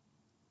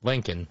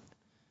Lincoln.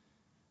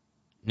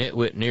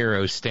 Nitwit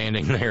Nero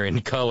standing there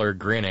in color,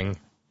 grinning,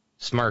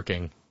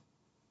 smirking.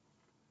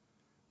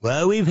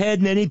 Well, we've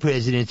had many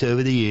presidents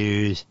over the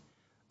years.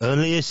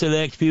 Only a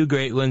select few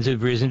great ones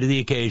have risen to the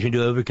occasion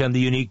to overcome the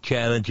unique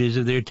challenges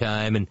of their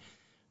time and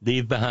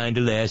leave behind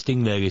a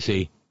lasting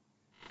legacy.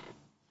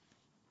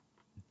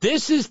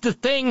 This is the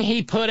thing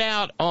he put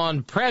out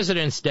on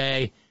President's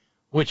Day,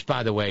 which,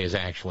 by the way, is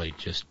actually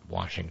just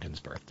Washington's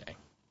birthday.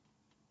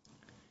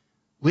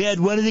 We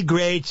had one of the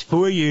greats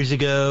 4 years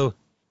ago.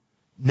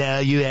 Now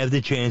you have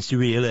the chance to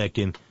re-elect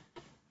him.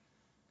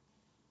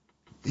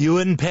 You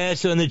wouldn't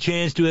pass on the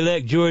chance to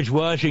elect George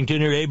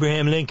Washington or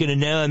Abraham Lincoln,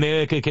 and now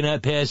America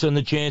cannot pass on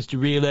the chance to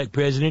re-elect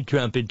President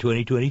Trump in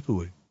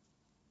 2024.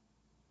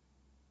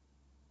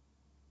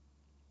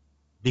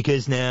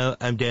 Because now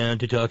I'm down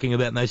to talking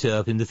about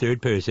myself in the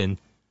third person,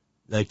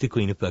 like the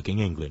Queen of fucking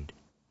England.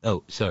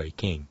 Oh, sorry,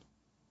 King.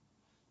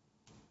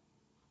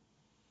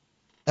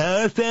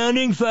 Our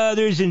founding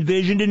fathers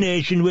envisioned a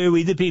nation where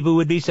we the people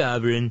would be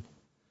sovereign.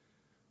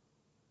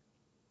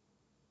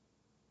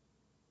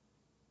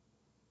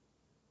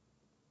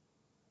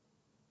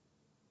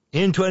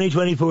 In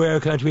 2024, our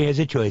country has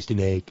a choice to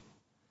make.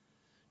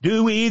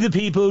 Do we, the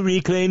people,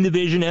 reclaim the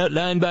vision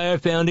outlined by our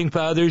founding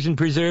fathers and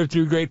preserved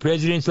through great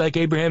presidents like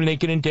Abraham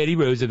Lincoln and Teddy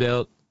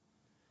Roosevelt?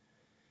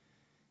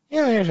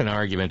 Yeah, there's an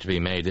argument to be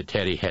made that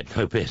Teddy had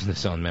no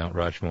business on Mount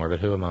Rushmore, but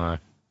who am I?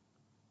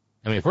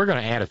 I mean, if we're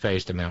going to add a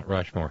face to Mount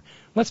Rushmore,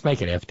 let's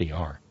make it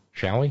FDR,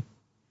 shall we?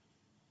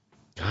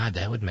 God,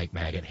 that would make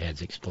maggot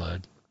heads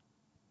explode.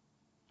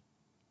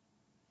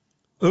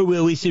 Or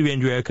will we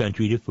surrender our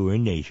country to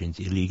foreign nations,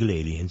 illegal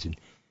aliens, and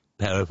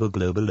powerful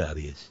global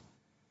lobbyists?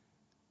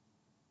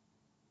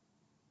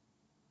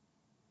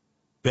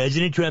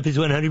 President Trump is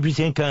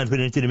 100%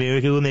 confident that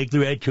America will make the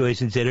right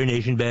choice and set our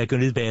nation back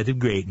on the path of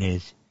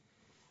greatness.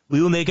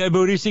 We will make our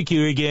borders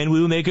secure again.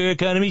 We will make our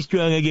economy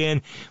strong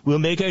again. We'll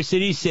make our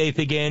cities safe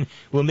again.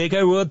 We'll make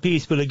our world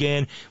peaceful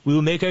again. We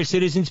will make our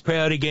citizens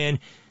proud again.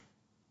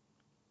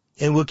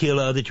 And we'll kill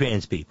all the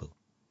trans people.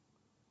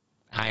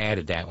 I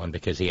added that one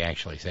because he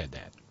actually said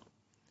that.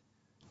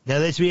 Now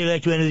let's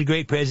re-elect one of the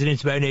great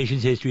presidents of our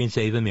nation's history and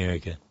save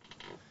America.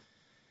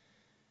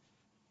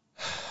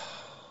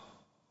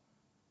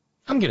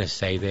 I'm going to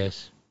say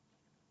this.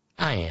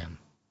 I am.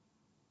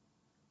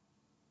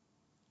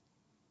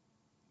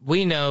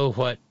 We know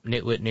what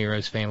Nitwit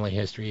Nero's family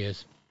history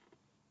is.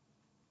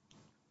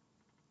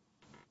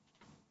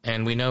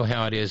 And we know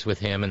how it is with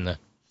him and the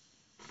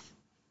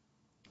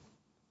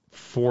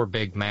 4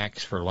 Big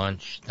Macs for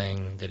lunch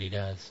thing that he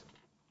does.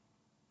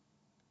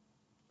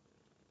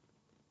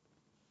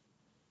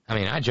 I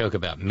mean, I joke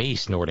about me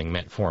snorting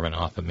metformin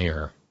off a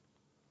mirror.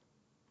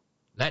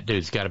 That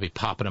dude's got to be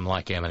popping them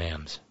like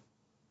M&Ms.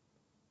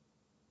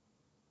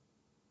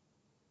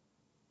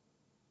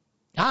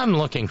 I'm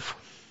looking for...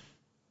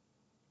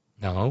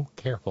 No,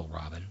 careful,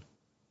 Robin.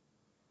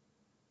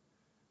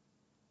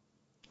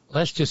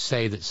 Let's just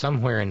say that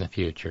somewhere in the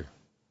future,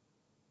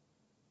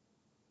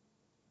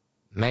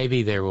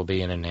 maybe there will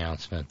be an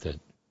announcement that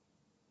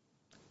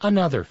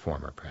another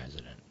former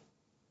president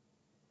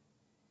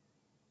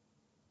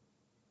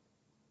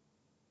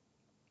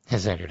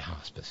has entered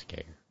hospice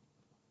care.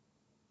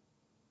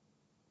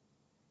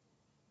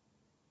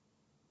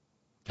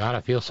 God, I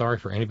feel sorry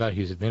for anybody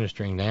who's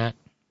administering that.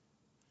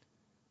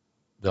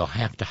 They'll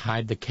have to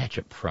hide the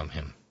ketchup from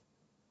him.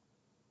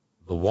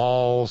 The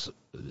walls,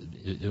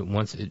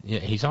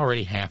 he's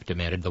already half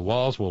demented. The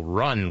walls will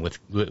run with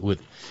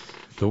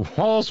the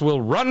walls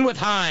will run with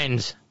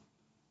Heinz.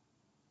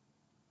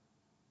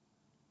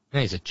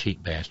 And he's a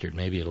cheap bastard.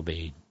 Maybe it'll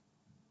be,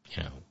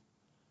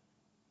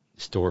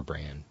 store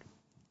brand,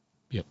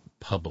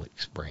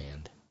 Publix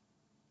brand,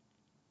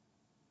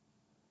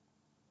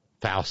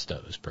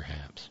 Fausto's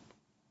perhaps.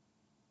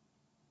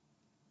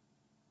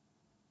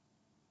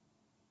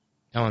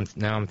 Now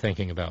I'm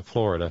thinking about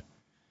Florida.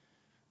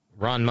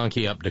 Ron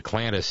Monkey up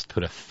DeClantis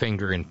put a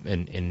finger in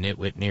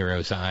Nitwit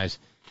Nero's eye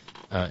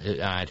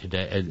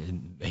today.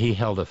 He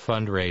held a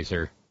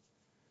fundraiser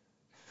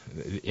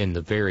in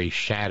the very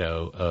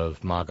shadow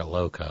of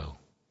Magaloco.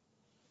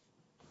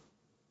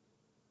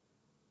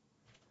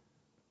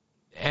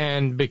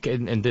 And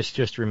this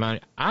just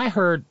reminded, I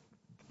heard,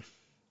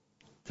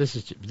 this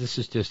is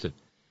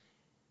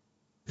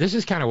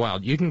kind of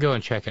wild. You can go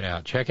and check it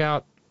out. Check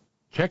out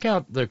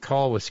the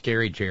call with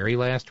Scary Jerry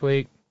last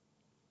week,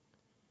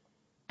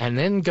 and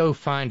then go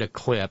find a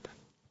clip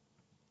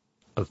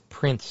of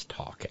Prince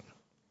talking.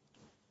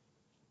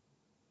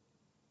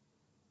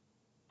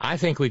 I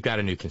think we've got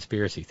a new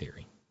conspiracy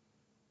theory.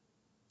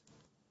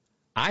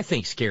 I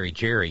think Scary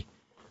Jerry,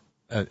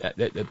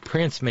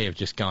 Prince may have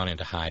just gone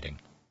into hiding.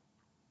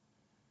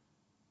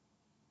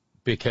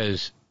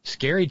 Because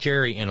Scary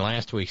Jerry in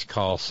last week's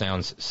call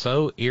sounds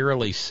so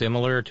eerily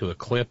similar to a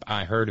clip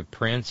I heard of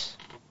Prince.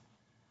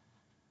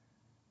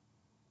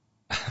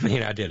 I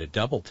mean, I did a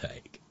double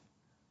take.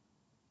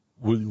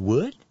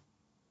 What?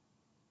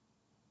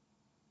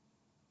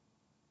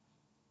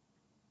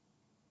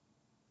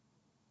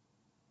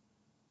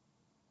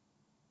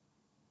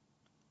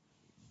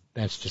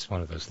 That's just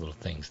one of those little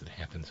things that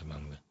happens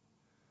among the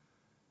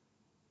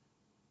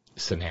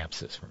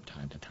synapses from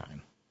time to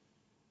time.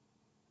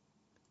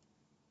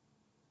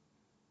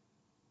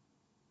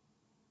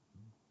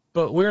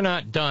 But we're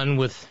not done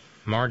with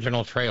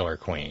Marginal Trailer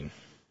Queen.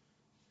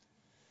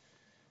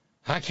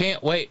 I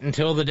can't wait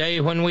until the day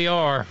when we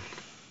are.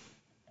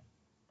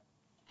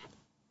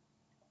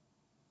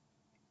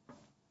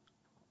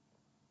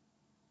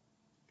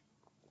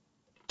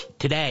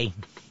 Today,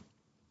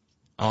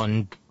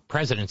 on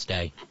President's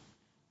Day,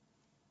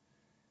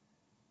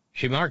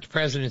 she marked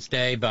President's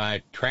Day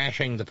by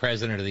trashing the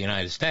President of the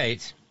United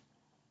States.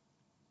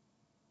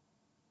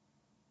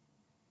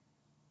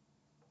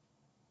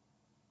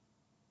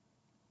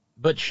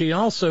 But she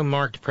also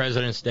marked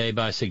President's Day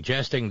by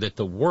suggesting that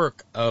the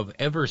work of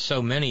ever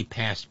so many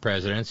past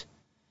presidents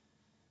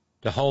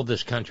to hold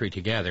this country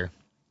together,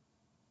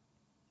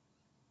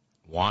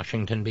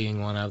 Washington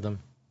being one of them,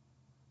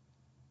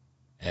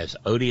 as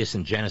odious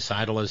and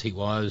genocidal as he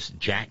was,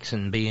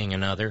 Jackson being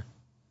another,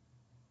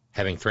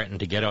 having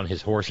threatened to get on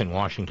his horse in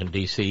Washington,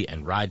 D.C.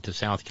 and ride to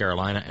South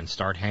Carolina and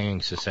start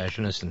hanging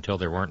secessionists until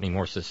there weren't any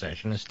more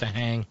secessionists to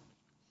hang.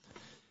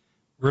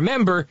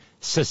 Remember,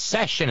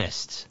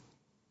 secessionists.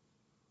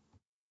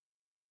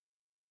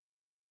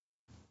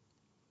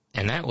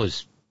 And that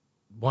was,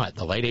 what,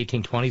 the late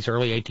 1820s,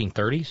 early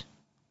 1830s?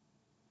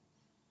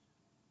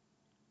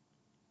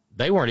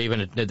 They weren't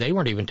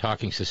even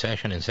talking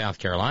secession in South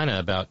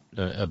Carolina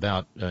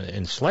about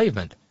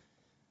enslavement.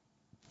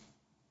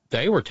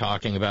 They were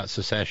talking about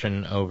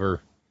secession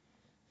over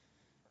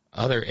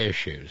other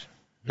issues.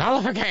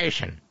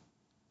 Nullification.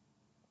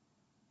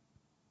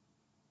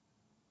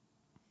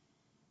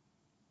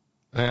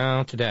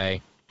 Well,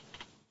 today,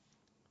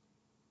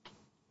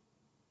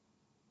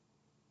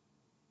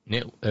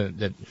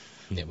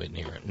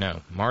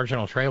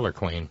 Marginal Trailer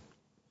Queen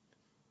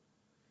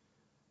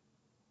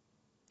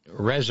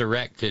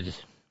resurrected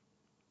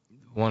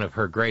one of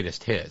her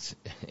greatest hits.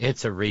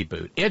 It's a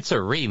reboot. It's a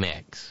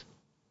remix.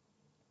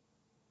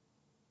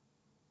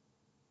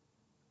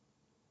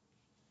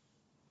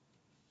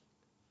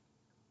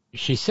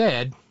 She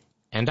said,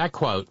 and I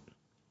quote,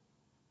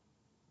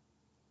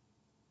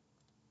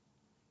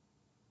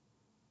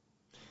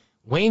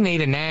 "We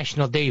need a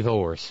national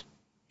divorce."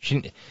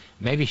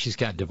 Maybe she's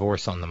got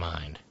divorce on the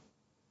mind,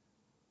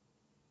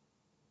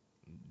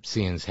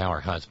 seeing as how her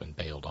husband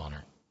bailed on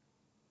her.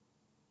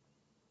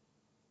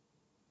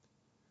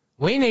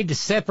 "We need to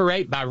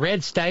separate by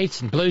red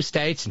states and blue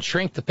states and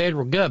shrink the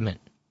federal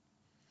government.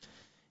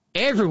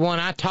 Everyone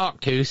I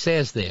talk to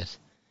says this."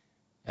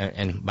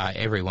 And by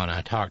everyone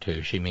I talk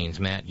to, she means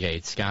Matt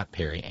Gaetz, Scott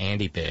Perry,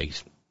 Andy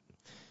Biggs.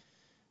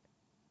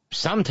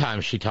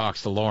 Sometimes she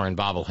talks to Lauren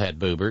Bobblehead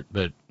Boebert,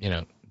 but, you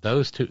know,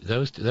 those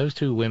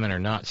two women are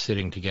not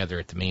sitting together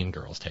at the Mean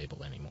Girls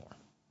table anymore.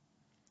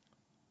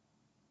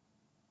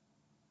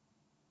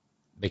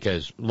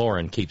 Because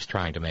Lauren keeps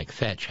trying to make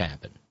fetch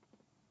happen.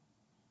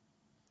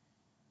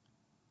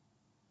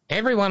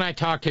 Everyone I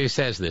talk to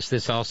says this.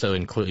 This also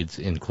includes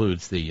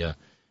the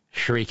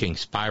shrieking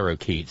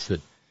spirochetes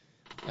that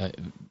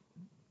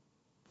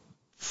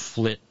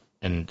flit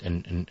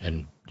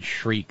and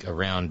shriek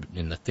around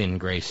in the thin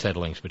gray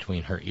settlings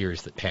between her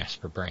ears that pass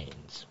for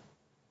brains.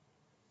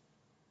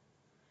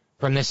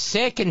 From the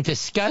sick and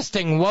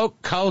disgusting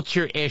woke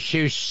culture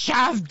issues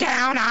shoved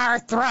down our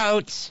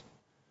throats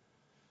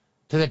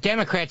to the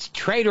Democrats'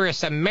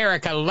 traitorous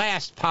America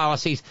Last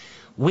policies,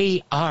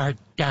 we are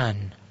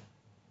done.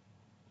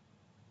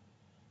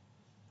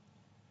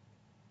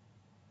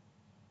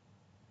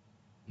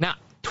 Now,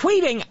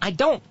 tweeting, I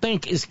don't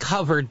think, is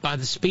covered by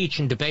the speech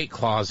and debate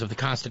clause of the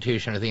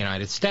Constitution of the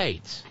United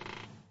States.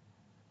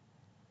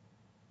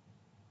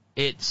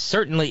 It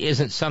certainly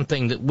isn't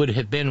something that would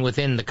have been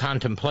within the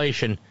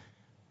contemplation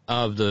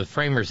of the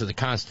framers of the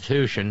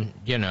Constitution,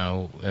 you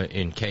know,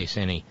 in case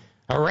any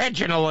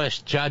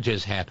originalist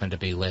judges happen to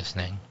be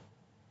listening.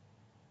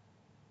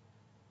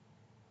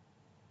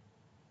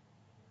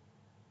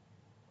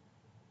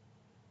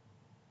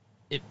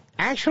 It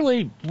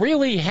actually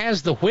really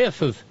has the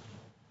whiff of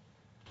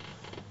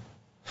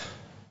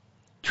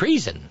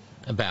treason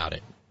about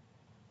it.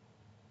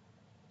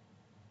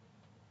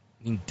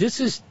 I mean, this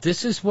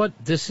was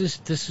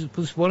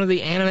one of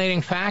the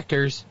animating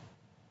factors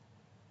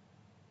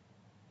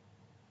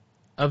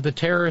of the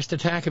terrorist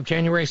attack of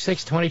January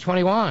 6,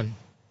 2021.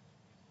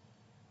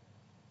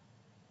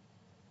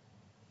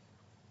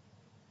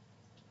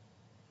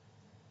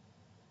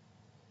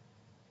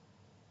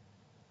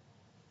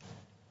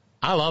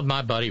 I love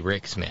my buddy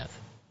Rick Smith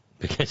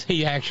because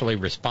he actually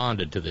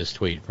responded to this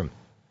tweet from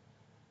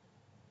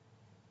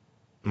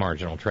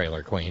Marginal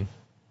Trailer Queen.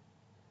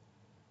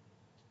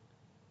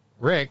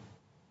 Rick,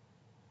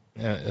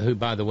 who,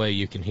 by the way,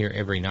 you can hear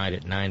every night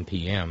at 9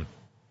 p.m.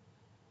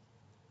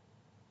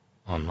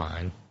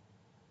 online,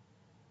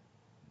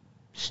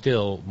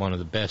 still one of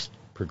the best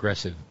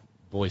progressive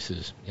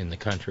voices in the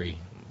country,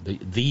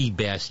 the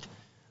best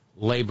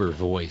labor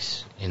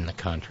voice in the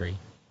country.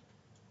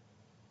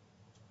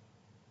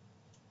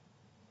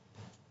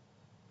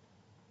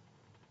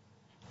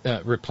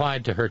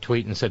 Replied to her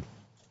tweet and said,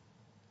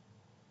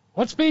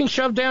 "What's being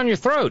shoved down your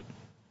throat?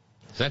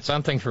 Is that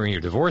something from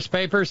your divorce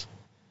papers?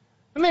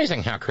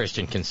 Amazing how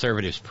Christian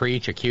conservatives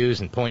preach, accuse,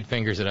 and point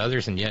fingers at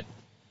others, and yet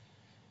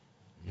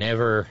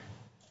never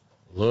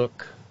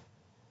look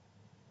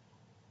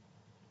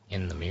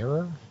in the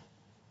mirror."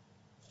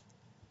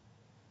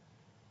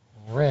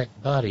 Rick,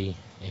 buddy,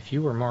 if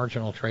you were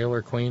Marginal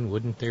Trailer Queen,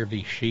 wouldn't there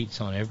be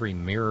sheets on every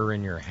mirror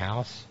in your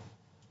house?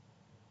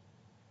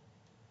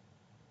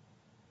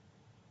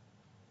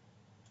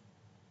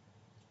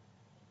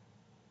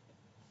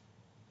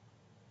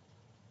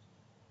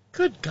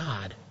 Good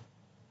God.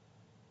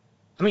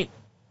 I mean,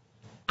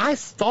 I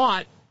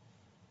thought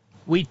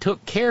we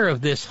took care of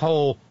this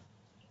whole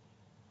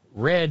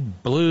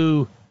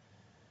red-blue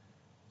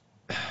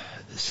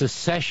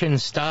secession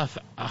stuff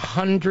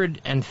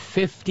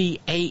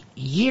 158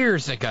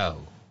 years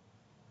ago.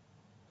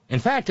 In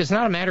fact, it's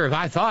not a matter of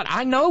I thought.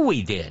 I know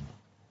we did.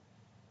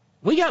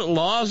 We got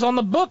laws on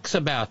the books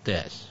about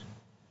this.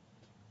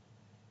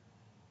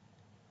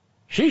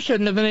 She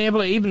shouldn't have been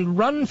able to even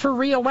run for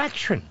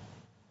re-election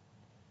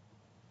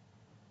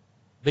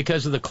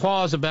because of the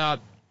clause about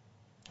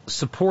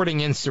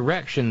supporting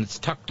insurrection that's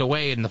tucked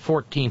away in the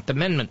 14th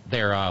Amendment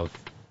thereof.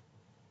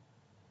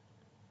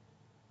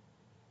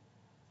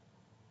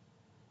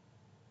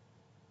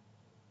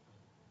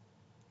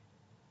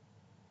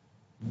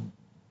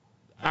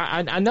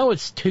 I know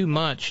it's too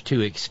much to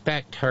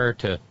expect her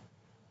to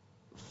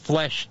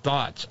flesh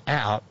thoughts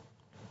out.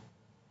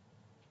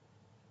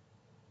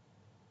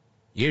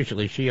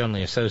 Usually she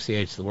only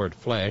associates the word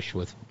flesh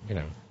with,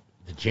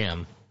 the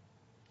gym.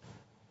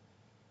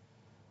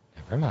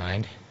 Never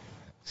mind.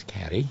 It's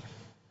catty.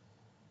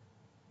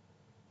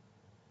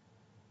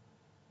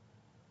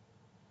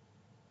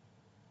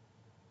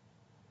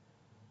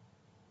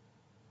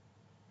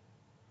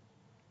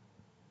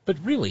 But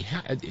really,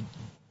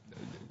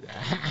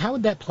 how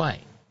would that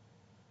play?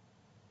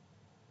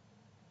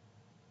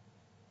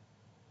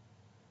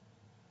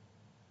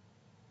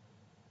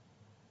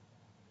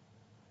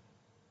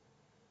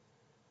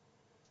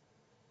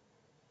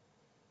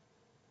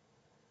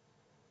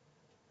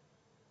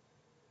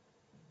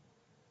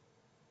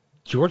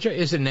 Georgia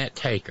is a net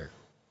taker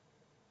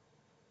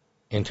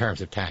in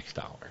terms of tax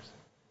dollars.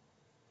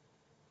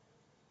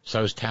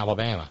 So's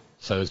Alabama.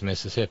 So's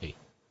Mississippi.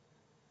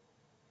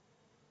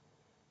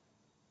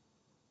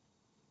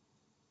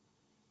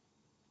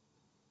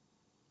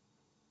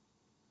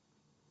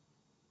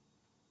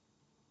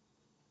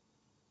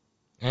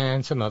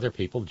 And some other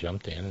people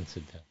jumped in and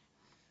said,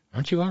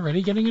 "Aren't you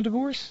already getting a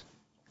divorce?"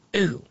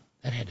 Ooh,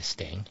 that had to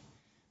sting.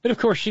 But of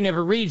course she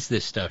never reads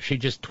this stuff. She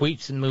just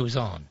tweets and moves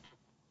on.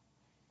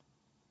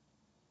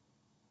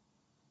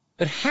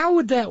 But how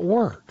would that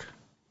work?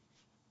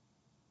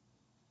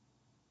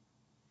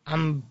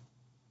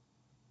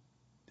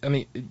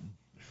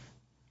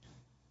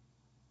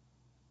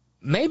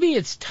 Maybe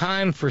it's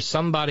time for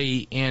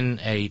somebody in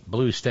a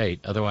blue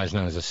state, otherwise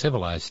known as a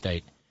civilized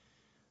state,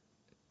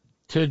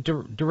 to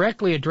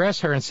directly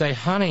address her and say,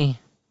 "Honey,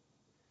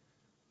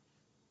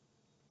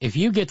 if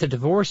you get the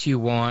divorce you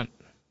want,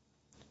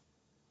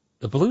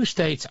 the blue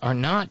states are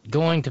not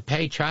going to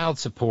pay child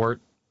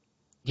support,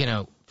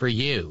 for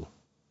you.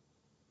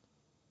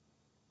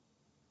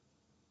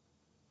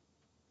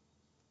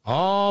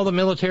 All the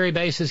military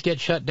bases get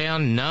shut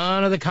down.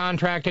 None of the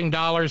contracting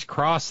dollars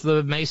cross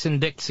the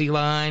Mason-Dixie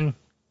line.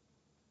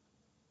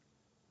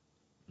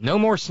 No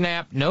more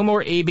SNAP, no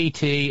more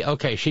EBT."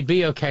 Okay, she'd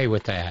be okay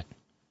with that.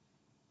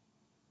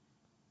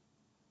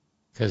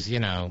 Because,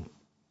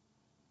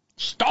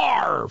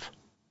 starve!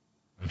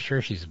 I'm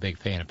sure she's a big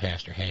fan of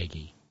Pastor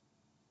Hagee.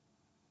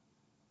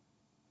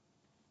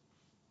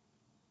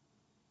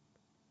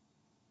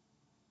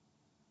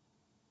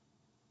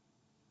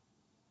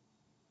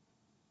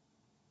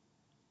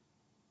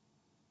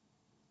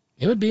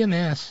 It would be a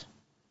mess.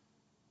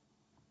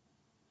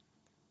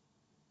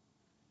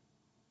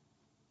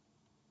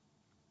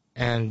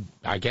 And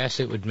I guess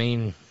it would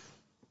mean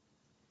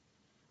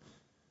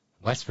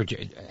West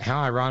Virginia.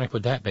 How ironic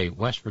would that be?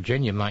 West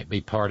Virginia might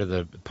be part of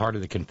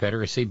the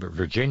Confederacy, but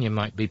Virginia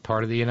might be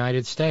part of the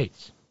United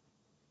States.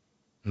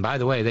 And by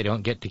the way, they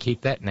don't get to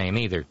keep that name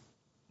either.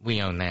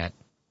 We own that,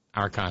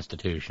 our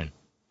Constitution.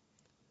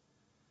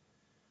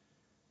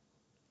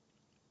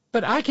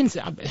 But I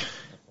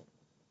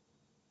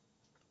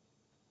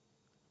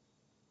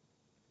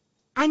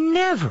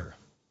never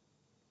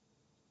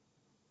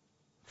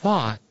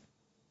thought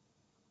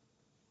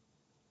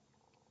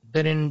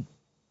that in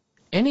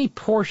any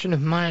portion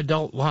of my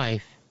adult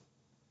life,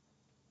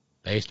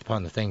 based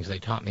upon the things they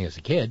taught me as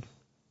a kid,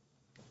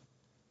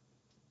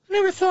 I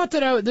never thought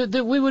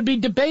that we would be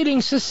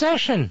debating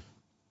secession.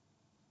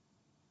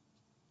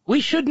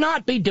 We should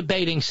not be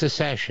debating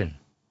secession.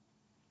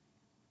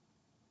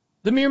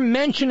 The mere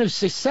mention of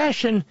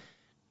secession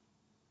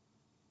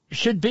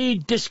should be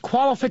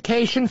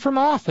disqualification from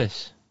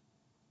office.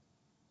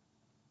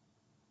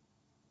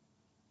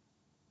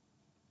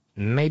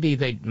 Maybe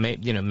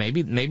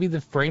maybe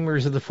the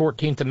framers of the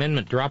 14th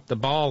Amendment dropped the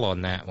ball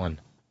on that one.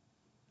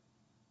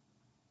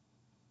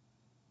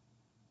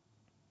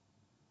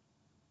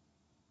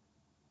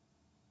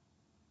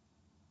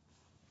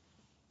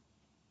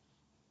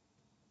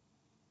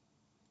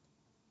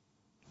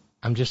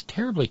 I'm just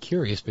terribly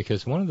curious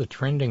because one of the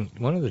trending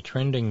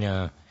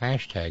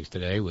hashtags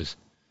today was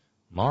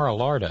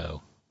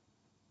Mar-a-Lardo.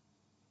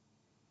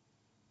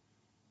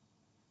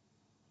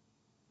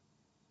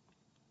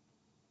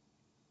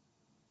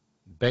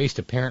 Based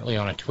apparently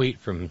on a tweet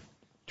from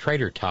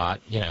Trader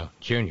Tot,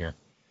 Jr.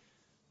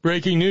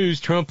 Breaking news,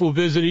 Trump will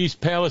visit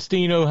East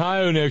Palestine,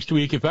 Ohio next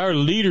week. If our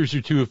leaders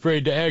are too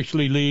afraid to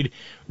actually lead,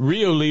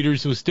 real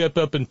leaders will step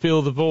up and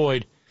fill the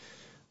void.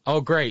 Oh,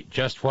 great,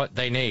 just what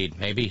they need.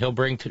 Maybe he'll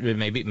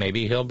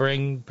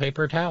bring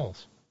paper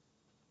towels.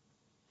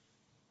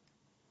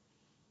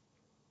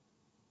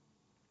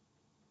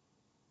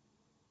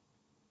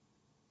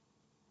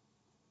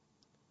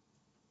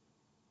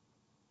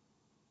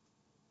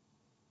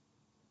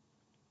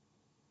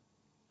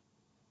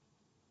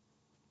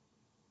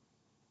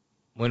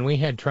 When we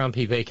had Trump,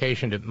 he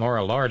vacationed at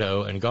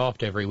Mar-a-Lardo and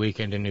golfed every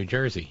weekend in New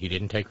Jersey. He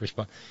didn't take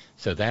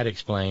so that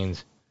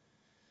explains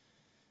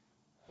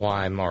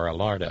why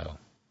Mar-a-Lardo.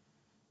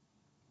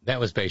 That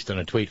was based on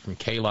a tweet from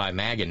Kayli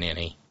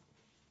Maganini,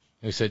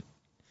 who said,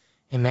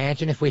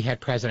 imagine if we had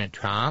President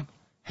Trump.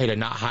 Hey, to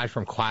not hide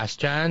from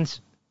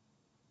questions.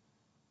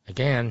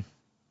 Again,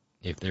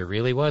 if there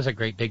really was a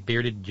great big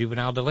bearded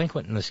juvenile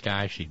delinquent in the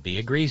sky, she'd be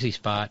a greasy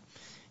spot.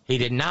 He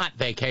did not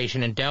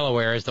vacation in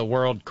Delaware as the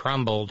world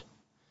crumbled.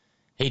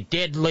 He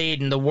did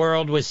lead, and the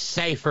world was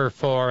safer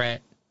for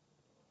it.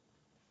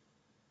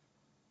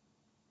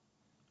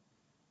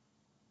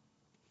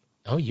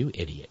 Oh, you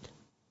idiot.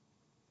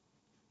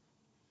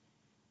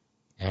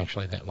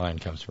 Actually, that line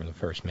comes from the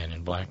first Men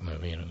in Black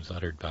movie, and it was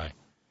uttered by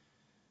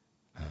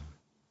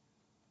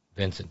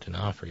Vincent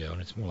D'Onofrio,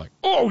 and it's more like,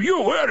 oh,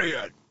 you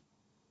idiot!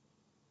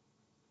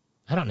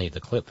 I don't need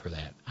the clip for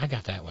that. I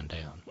got that one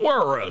down.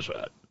 Where is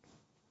it?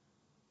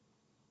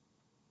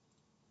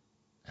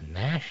 A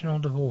national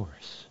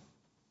divorce.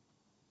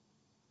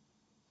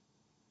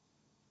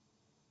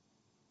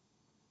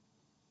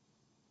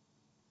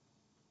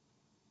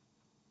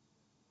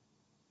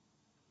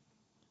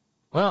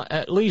 Well,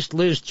 at least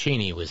Liz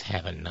Cheney was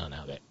having none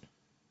of it.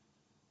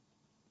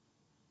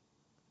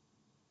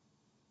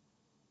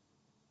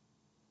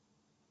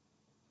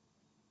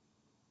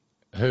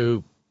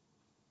 Who,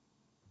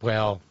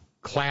 well,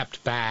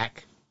 clapped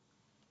back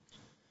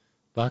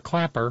the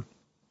clapper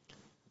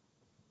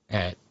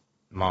at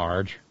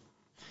Marge.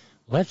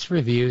 Let's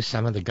review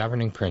some of the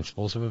governing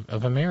principles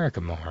of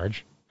America,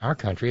 Marge. Our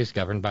country is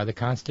governed by the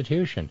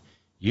Constitution.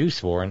 You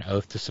swore an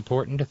oath to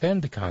support and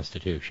defend the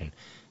Constitution.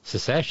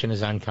 Secession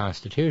is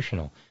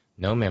unconstitutional.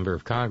 No member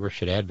of Congress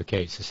should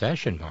advocate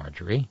secession,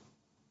 Marjorie.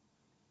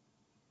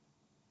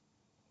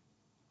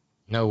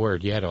 No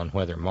word yet on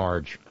whether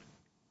Marge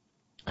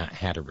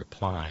had a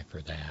reply for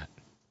that.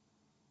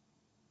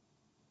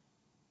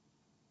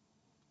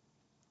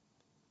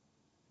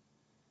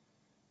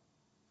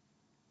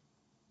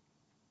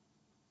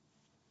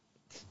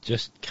 It's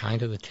just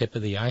kind of the tip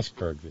of the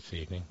iceberg this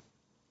evening.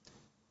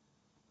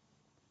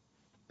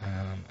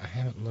 I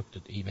haven't looked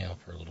at the email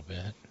for a little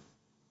bit.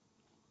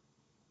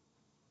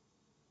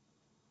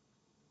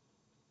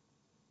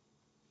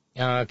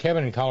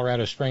 Kevin in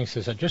Colorado Springs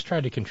says, I just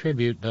tried to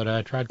contribute, but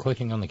I tried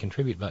clicking on the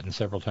contribute button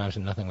several times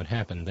and nothing would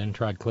happen. Then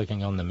tried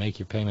clicking on the make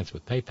your payments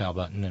with PayPal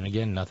button, and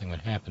again, nothing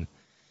would happen.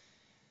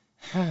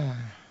 I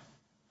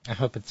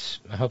hope it's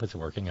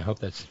working. I hope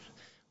that's...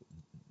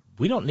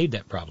 We don't need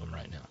that problem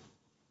right now.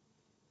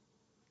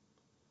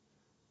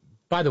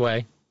 By the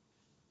way,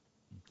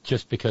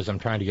 just because I'm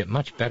trying to get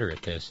much better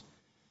at this,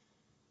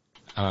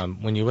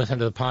 when you listen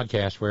to the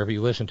podcast, wherever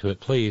you listen to it,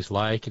 please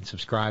like and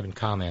subscribe and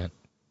comment.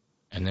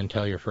 And then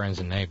tell your friends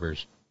and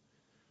neighbors.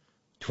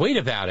 Tweet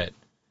about it.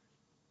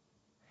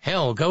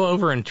 Hell, go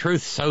over and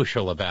Truth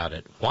Social about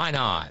it. Why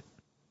not?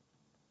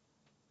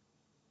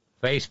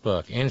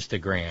 Facebook,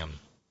 Instagram.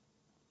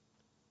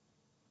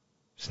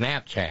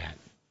 Snapchat,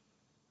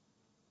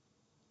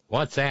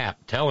 WhatsApp,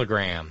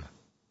 Telegram.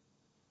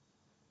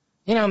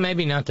 You know,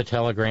 maybe not the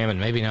Telegram and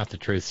maybe not the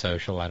Truth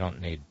Social. I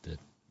don't need the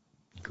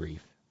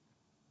grief.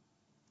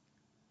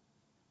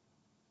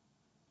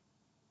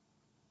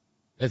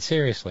 But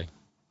seriously,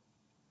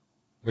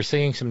 we're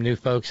seeing some new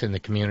folks in the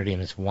community,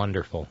 and it's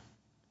wonderful.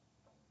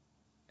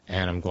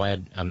 And I'm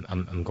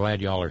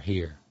glad y'all are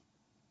here.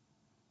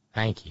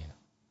 Thank you.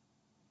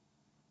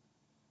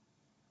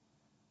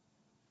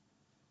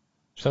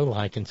 So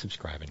like and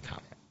subscribe and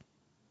comment.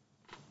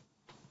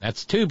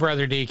 That's 2,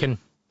 Brother Deacon.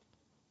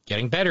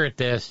 Getting better at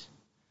this.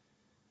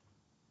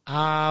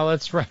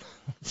 Let's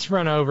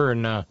run over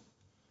and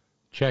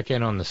check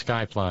in on the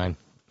Skype line.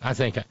 I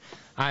think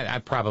I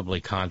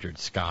probably conjured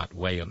Scott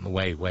way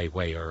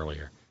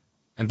earlier.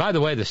 And by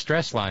the way, the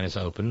stress line is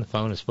open. The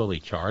phone is fully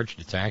charged.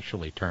 It's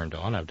actually turned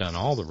on. I've done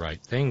all the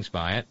right things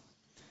by it.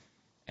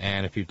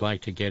 And if you'd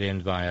like to get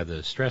in via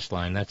the stress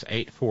line, that's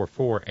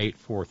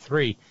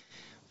 844-843-4676.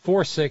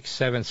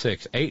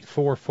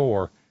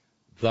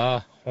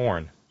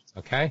 844-THE-HORN.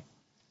 Okay?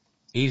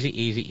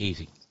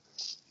 Easy.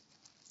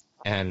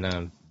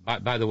 And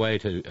by the way,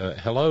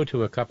 hello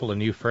to a couple of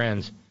new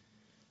friends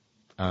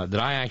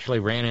that I actually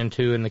ran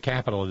into in the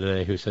Capitol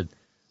today who said,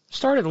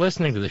 started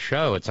listening to the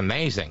show. It's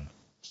amazing.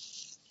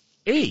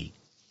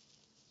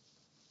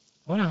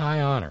 What a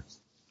high honor.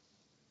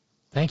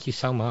 Thank you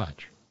so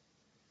much.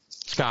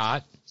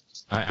 Scott,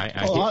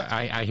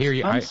 I hear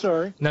you. I'm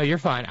sorry. No, you're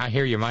fine. I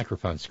hear your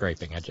microphone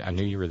scraping. I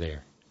knew you were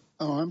there.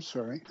 Oh, I'm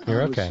sorry.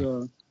 You're okay.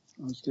 I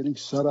was getting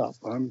set up.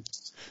 I'm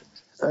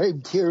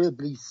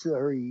terribly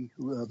sorry,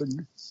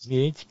 Robin.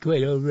 It's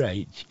quite all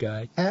right,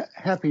 Scott.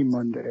 Happy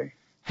Monday.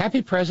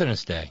 Happy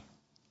President's Day.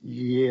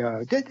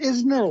 Yeah.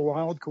 Isn't it a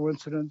wild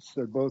coincidence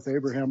that both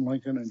Abraham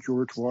Lincoln and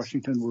George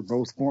Washington were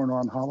both born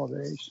on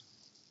holidays?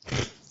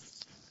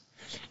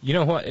 You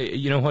know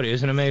what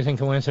is an amazing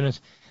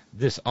coincidence?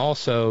 This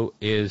also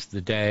is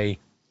the day.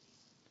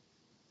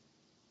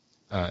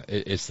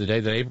 It's the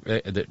day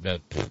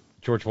that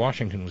George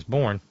Washington was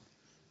born,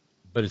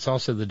 but it's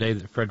also the day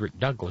that Frederick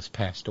Douglass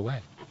passed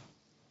away.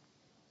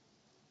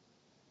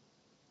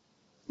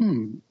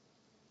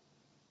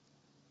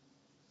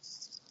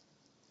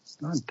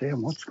 God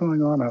damn, what's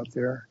going on out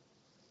there?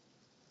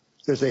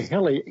 There's a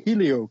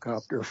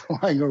heliocopter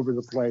flying over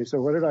the place.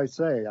 So what did I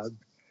say?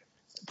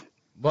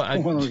 I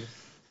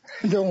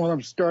don't want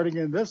them starting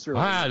in this early.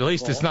 At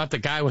least it's not the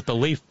guy with the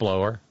leaf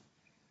blower.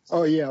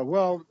 Oh, yeah.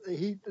 Well,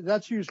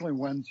 that's usually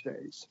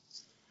Wednesdays.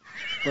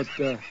 But,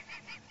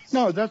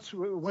 no,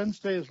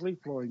 Wednesday is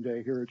leaf blowing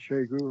day here at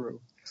Shea Guru.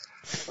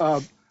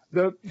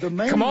 The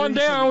main Come on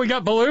down. We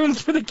got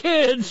balloons for the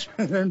kids.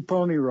 And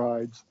pony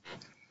rides.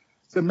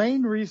 The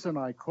main reason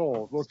I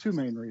called, well, 2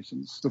 main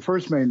reasons. The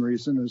first main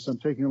reason is I'm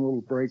taking a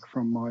little break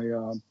from my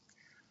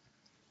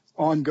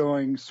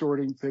ongoing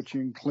sorting,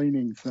 pitching,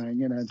 cleaning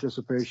thing in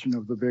anticipation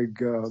of the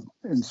big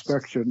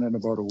inspection in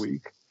about a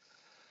week.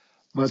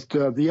 But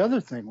the other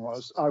thing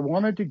was I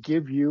wanted to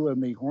give you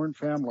and the Horn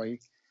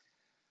family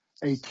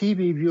a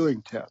TV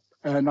viewing tip.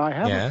 And I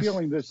have a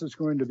feeling this is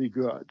going to be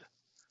good.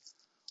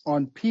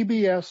 On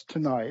PBS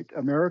tonight,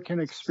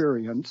 American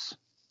Experience.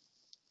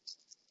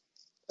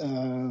 Wait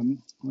a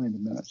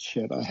minute.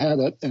 Shit, I had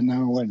it, and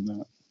now wait a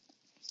minute.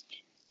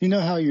 You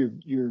know how your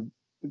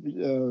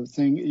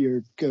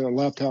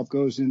laptop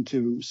goes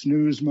into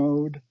snooze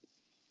mode,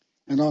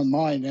 and on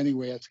mine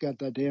anyway, it's got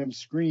that damn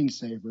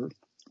screensaver,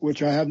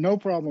 which I have no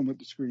problem with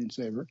the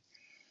screensaver,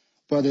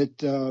 but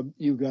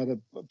you got to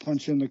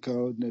punch in the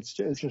code, and it's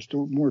just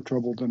more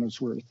trouble than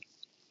it's worth.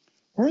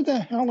 Where the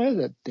hell is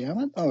it? Damn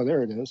it! Oh,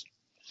 there it is.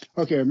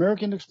 Okay,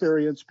 American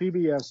Experience,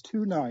 PBS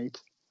tonight.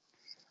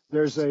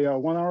 There's a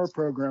 1-hour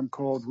program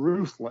called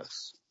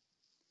Ruthless.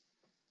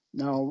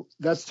 Now,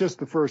 that's just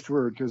the first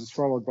word because it's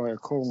followed by a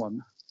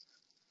colon.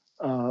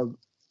 A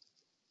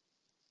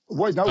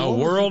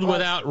world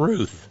without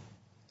Ruth.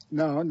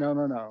 No.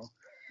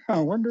 I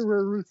wonder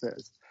where Ruth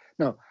is.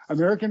 No,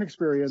 American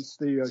Experience.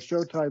 The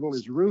show title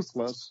is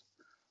Ruthless,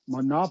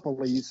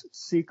 Monopoly's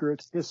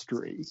Secret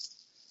History.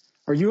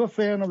 Are you a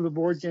fan of the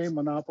board game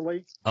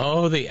Monopoly?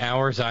 Oh, the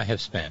hours I have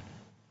spent.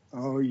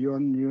 Oh, you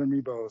and me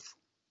both.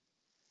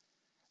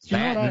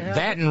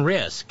 That and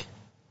Risk.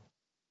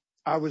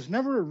 I was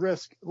never a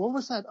Risk. What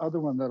was that other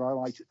one that I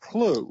liked?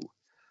 Clue.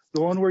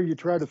 The one where you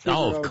try to figure out.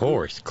 Oh, of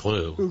course,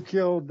 Clue. Who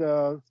killed,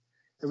 it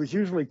was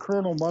usually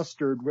Colonel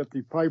Mustard with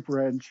the pipe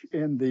wrench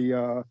in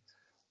the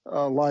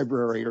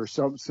library or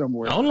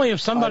somewhere. Only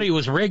if somebody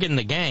was rigging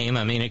the game.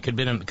 I mean, it could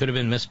have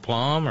been Miss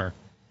Plum or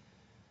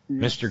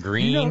Mr.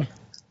 Green. You know,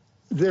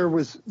 there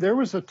was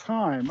a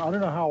time, I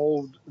don't know how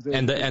old.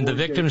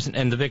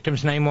 The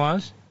victim's name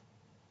was?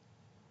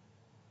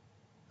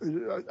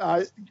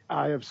 I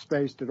have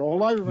spaced it.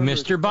 All I remember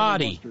Mr.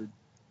 Body.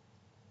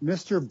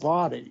 Mr.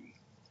 Body.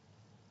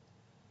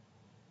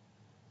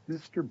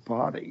 Mr.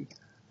 Body.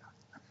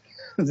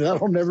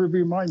 That'll never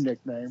be my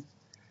nickname.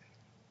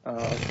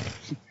 I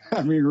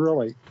mean,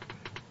 really.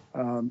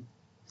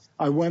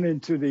 I went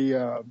into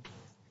the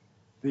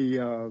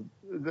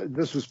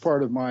this was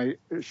part of my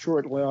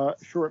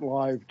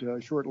short-lived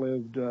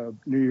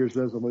New Year's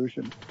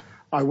resolution.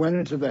 I went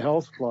into the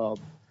health club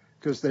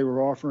because they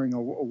were offering a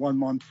 1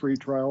 month free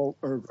trial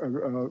or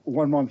a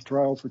 1 month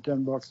trial for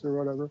 $10 or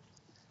whatever.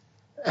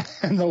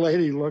 And the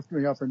lady looked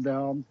me up and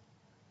down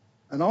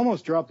and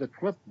almost dropped the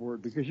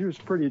clipboard because she was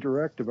pretty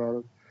direct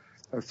about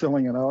it,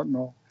 filling it out and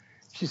all.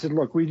 She said,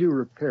 "Look, we do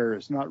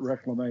repairs, not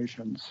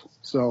reclamations."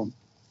 So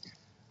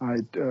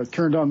I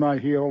turned on my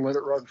heel, let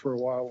it run for a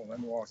while, and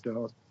then walked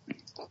out.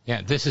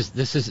 Yeah, this is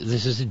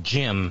a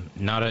gym,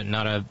 not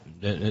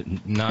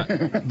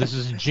this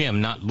is a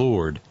gym, not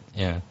Lourdes.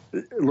 Yeah,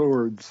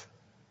 Lourdes.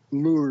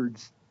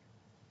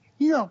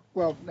 You know,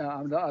 well, no,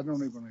 I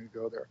don't even want to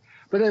go there.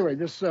 But anyway,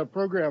 this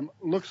program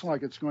looks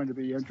like it's going to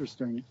be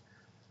interesting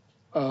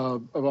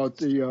about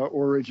the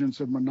origins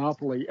of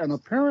Monopoly, and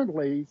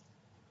apparently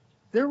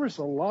there was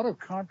a lot of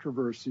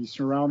controversy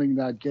surrounding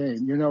that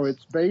game. You know,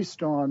 it's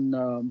based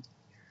on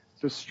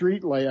the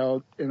street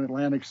layout in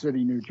Atlantic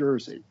City, New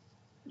Jersey.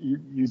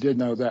 You did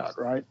know that,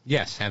 right?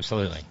 Yes,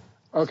 absolutely.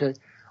 Okay.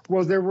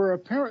 Well, there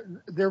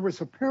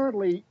was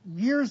apparently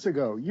years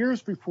ago,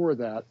 years before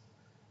that,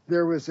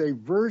 there was a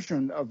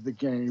version of the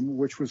game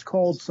which was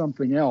called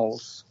something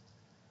else.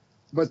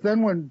 But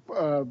then when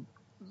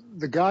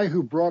the guy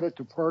who brought it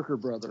to Parker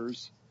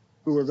Brothers,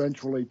 who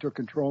eventually took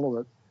control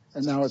of it,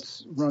 and now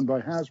it's run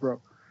by Hasbro,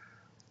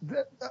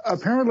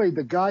 apparently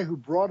the guy who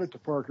brought it to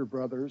Parker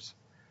Brothers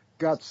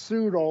got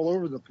sued all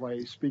over the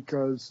place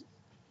because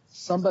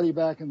somebody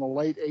back in the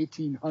late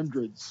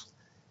 1800s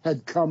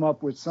had come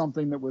up with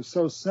something that was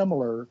so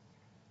similar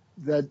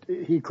that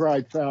he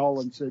cried foul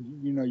and said,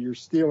 you know, you're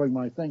stealing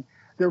my thing.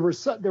 There was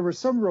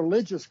some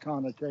religious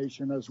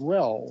connotation as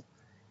well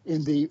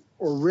in the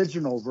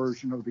original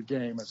version of the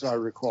game, as I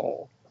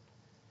recall.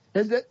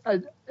 And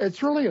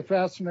it's really a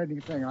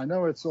fascinating thing. I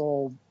know it's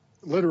all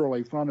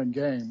literally fun and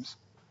games,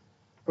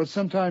 but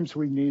sometimes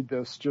we need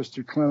this just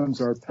to cleanse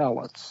our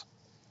palates.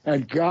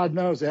 And God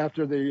knows,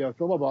 after the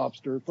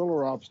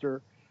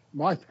filibuster,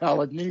 my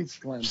palate needs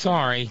cleansing.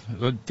 Sorry,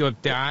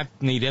 I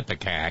need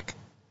Ipecac.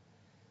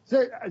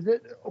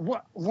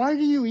 Why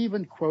do you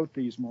even quote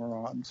these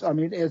morons? I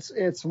mean,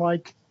 it's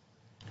like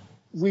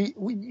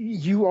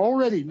you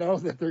already know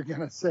that they're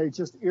going to say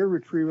just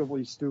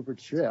irretrievably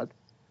stupid shit.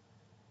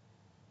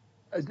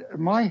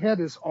 My head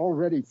is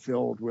already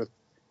filled with,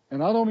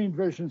 and I don't mean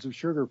visions of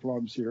sugar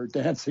plums here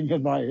dancing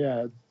in my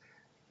head.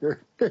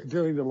 They're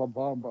doing the La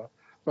Bamba.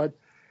 But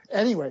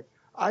anyway,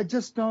 I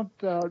just don't.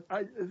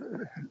 I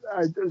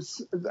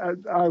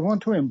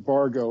want to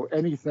embargo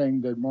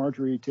anything that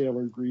Marjorie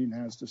Taylor Greene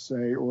has to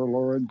say or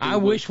Lauren. I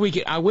wish we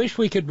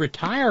could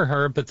retire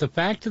her, but the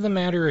fact of the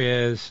matter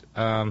is,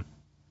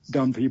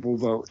 dumb people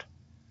vote.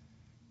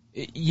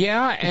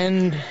 Yeah,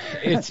 and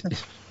it's.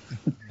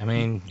 I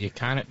mean,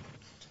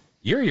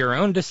 you're your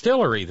own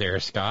distillery there,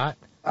 Scott.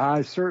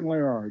 I certainly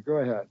are. Go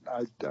ahead.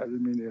 I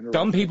didn't mean to interrupt.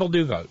 Dumb people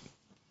do vote.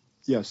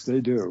 Yes, they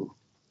do.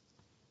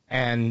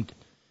 And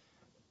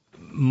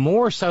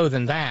more so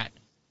than that,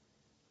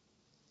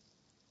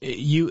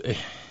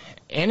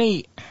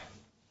 any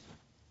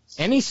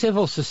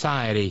civil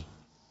society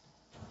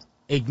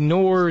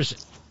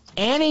ignores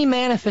any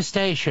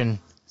manifestation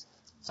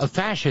of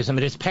fascism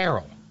at its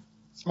peril.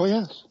 Oh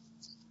yes.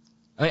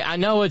 I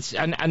know it's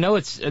you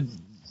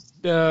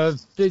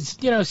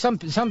know, some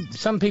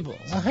people.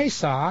 Oh, hey,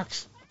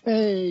 Socks.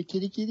 Hey,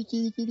 kitty.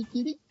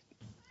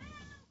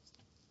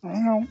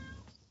 Meow.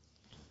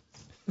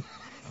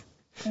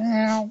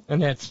 Meow.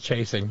 Annette's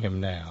chasing him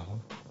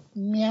now.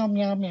 Meow,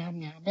 meow, meow,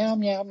 meow, meow,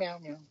 meow, meow,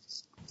 meow.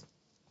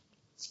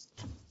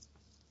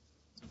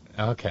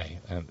 Okay.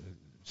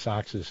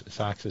 Socks is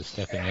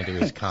stepping into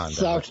his condo.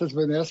 Socks has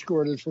been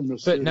escorted from the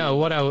city. But no,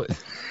 what I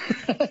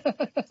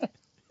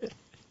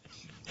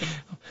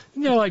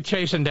you know, like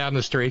chasing down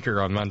the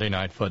streaker on Monday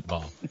Night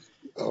Football.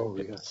 Oh,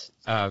 yes.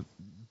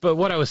 But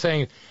what I was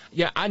saying,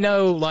 yeah, I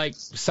know, like,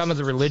 some of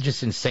the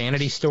religious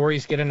insanity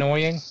stories get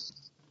annoying.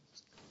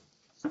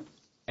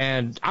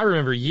 And I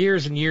remember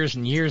years and years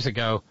and years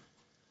ago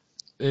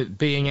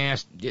being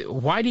asked,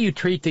 why do you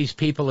treat these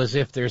people as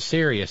if they're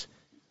serious?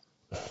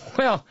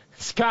 Well,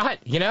 Scott,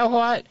 you know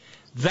what?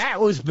 That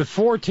was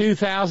before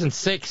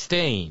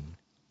 2016.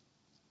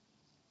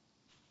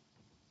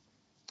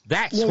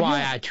 That's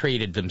why I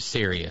treated them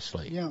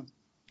seriously. Yeah.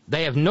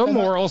 They have no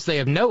morals. They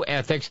have no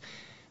ethics.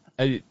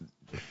 They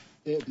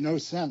have no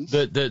sense.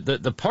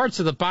 The parts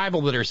of the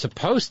Bible that are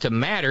supposed to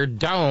matter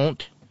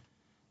don't,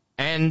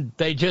 and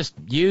they just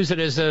use it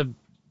as a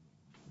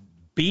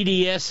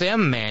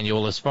BDSM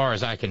manual, as far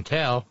as I can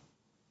tell.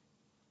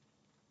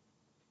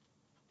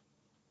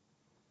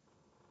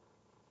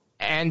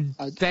 And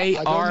they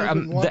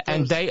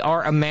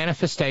are a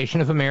manifestation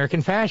of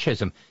American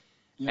fascism.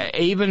 Yeah.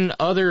 Even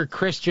other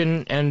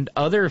Christian and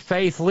other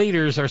faith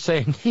leaders are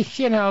saying,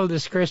 you know,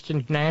 this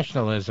Christian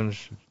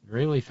nationalism's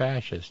really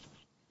fascist.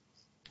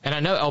 And I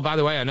know, oh, by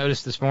the way, I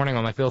noticed this morning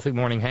on my Filthy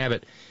Morning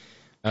Habit,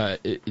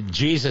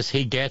 Jesus,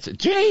 he gets it.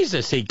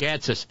 Jesus, he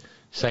gets us.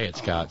 Say it,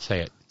 Scott,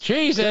 say it.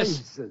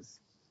 Jesus.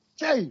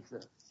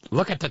 Jesus.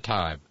 Look at the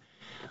time.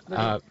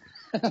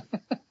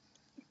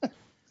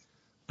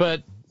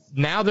 But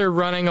now they're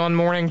running on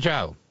Morning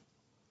Joe.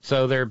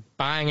 So they're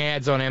buying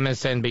ads on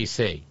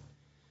MSNBC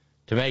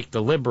to make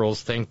the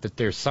liberals think that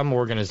there's some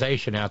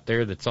organization out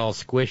there that's all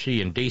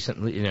squishy and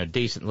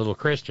decent little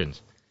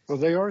Christians. Well,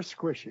 they are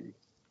squishy.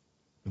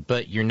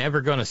 But you're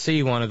never going to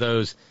see one of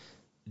those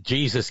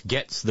Jesus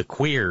gets the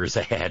queers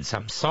ads.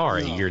 I'm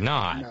sorry, you're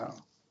not. No.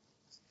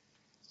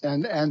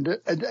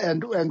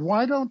 And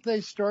why don't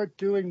they start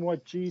doing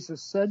what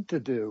Jesus said to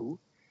do?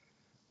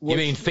 You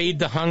mean feed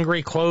the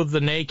hungry, clothe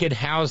the naked,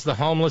 house the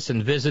homeless,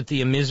 and visit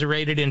the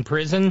immiserated in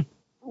prison?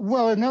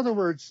 Well, in other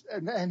words,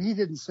 and he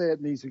didn't say it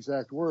in these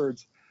exact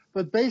words,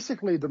 but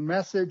basically the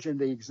message and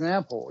the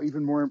example,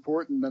 even more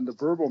important than the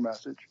verbal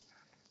message,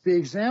 the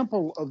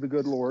example of the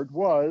good Lord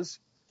was,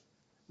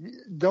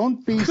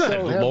 don't be so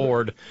Good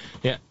Lord.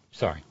 Yeah,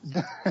 sorry.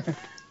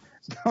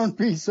 Don't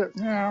be so,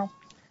 meow.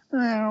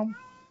 And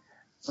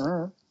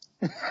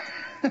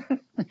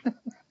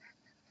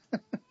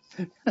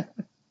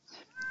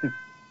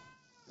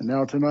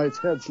now tonight's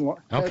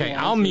headlines. Okay,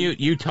 I'll mute,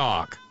 you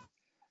talk.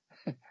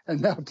 And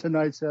now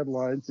tonight's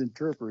headlines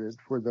interpreted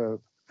for the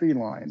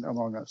feline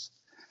among us.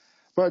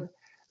 But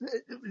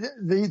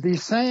the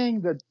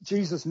saying that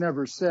Jesus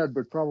never said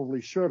but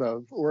probably should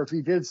have, or if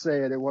he did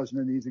say it, it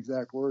wasn't in these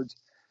exact words,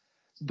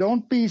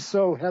 don't be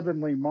so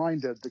heavenly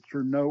minded that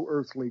you're no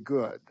earthly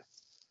good.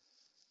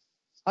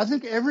 I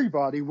think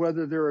everybody,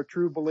 whether they're a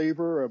true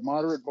believer, a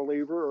moderate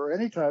believer, or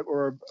any type,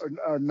 or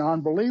a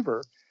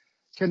non-believer,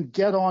 can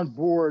get on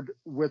board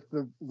with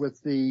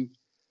the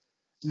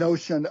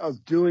notion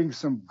of doing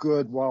some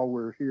good while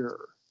we're here,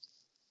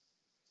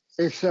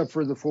 except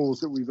for the fools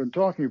that we've been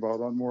talking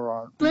about on more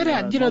on.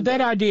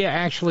 That idea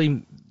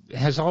actually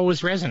has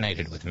always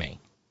resonated with me.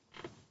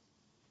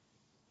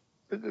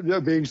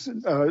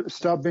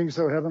 Stop being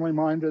so heavenly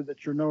minded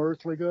that you're no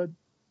earthly good.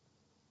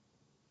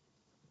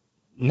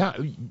 No,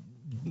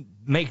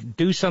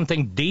 do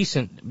something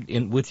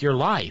decent with your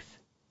life.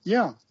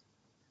 Yeah.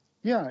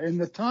 In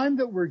the time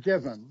that we're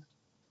given.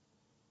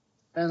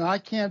 And I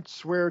can't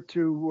swear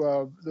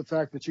to the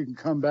fact that you can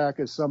come back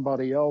as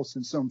somebody else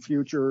in some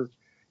future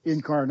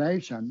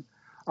incarnation.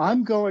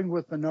 I'm going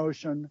with the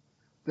notion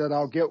that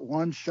I'll get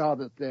one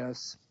shot at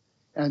this,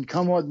 and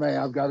come what may,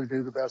 I've got to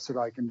do the best that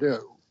I can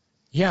do.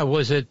 Yeah,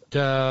 was it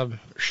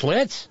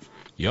Schlitz?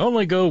 You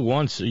only go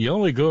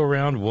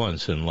around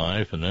once in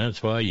life, and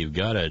that's why you've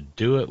got to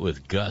do it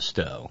with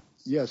gusto.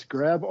 Yes,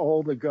 grab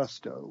all the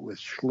gusto with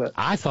Schlitz.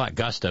 I thought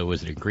gusto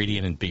was an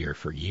ingredient in beer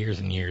for years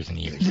and years and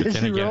years. But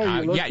then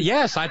again,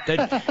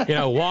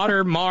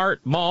 water,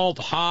 malt,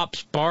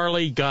 hops,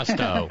 barley,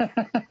 gusto.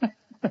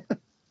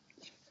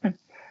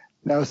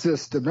 Now, is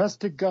this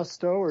domestic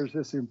gusto or is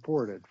this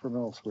imported from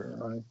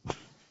elsewhere?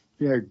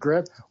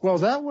 Well,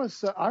 that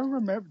was, I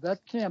remember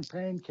that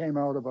campaign came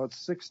out about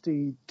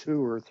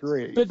 62 or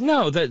 3. But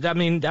no,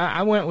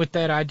 I went with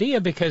that idea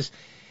because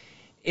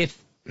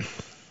if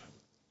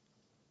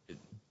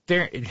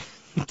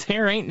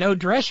there ain't no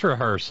dress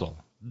rehearsal.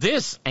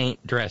 This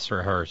ain't dress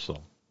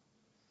rehearsal.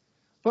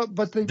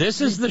 But this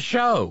is the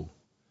show.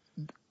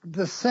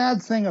 The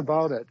sad thing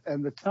about it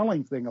and the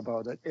telling thing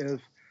about it is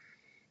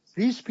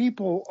these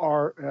people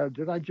are,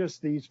 did I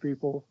just these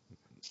people?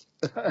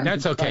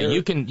 That's okay.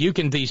 You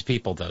can these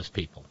people, those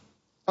people.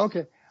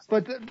 Okay.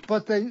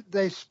 But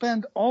they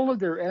spend all of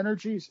their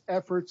energies,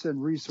 efforts,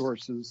 and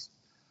resources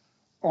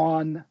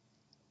on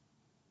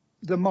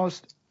the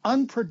most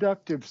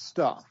unproductive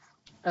stuff.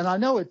 And I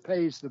know it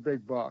pays the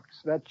big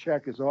bucks. That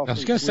check is awfully I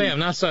was going to say, sweet. I'm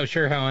not so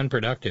sure how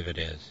unproductive it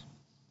is.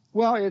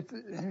 Well, it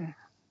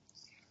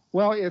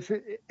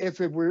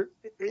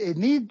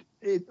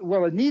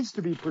needs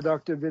to be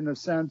productive in the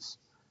sense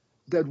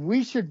that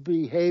we should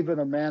behave in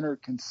a manner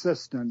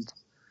consistent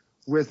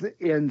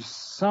within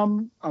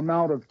some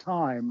amount of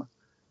time,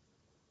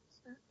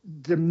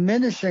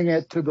 diminishing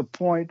it to the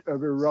point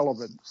of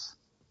irrelevance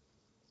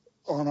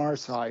on our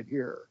side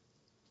here.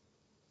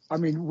 I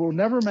mean, we'll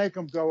never make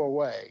them go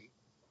away.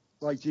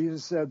 Like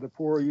Jesus said, the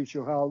poor you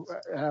shall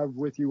have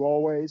with you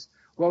always.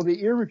 Well,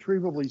 the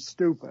irretrievably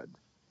stupid.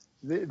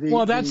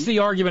 That's the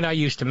argument I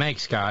used to make,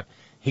 Scott.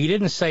 He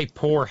didn't say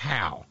poor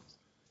how.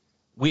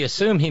 We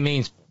assume he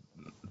means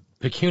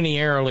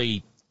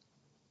pecuniarily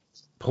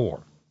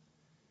poor.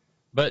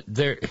 But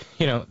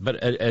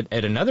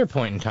at another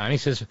point in time, he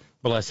says,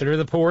 blessed are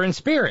the poor in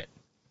spirit.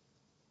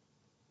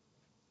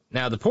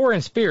 Now, the poor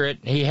in spirit,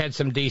 he had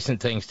some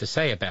decent things to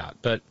say about,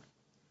 but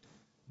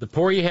the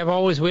poor you have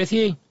always with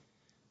you,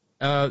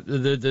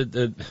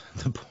 the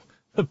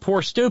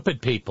poor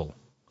stupid people,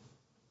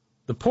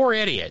 the poor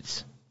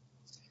idiots.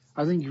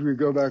 I think if you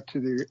go back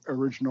to the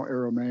original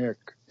Aramaic,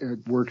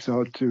 it works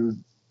out to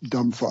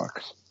dumb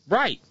fucks.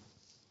 Right.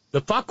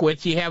 The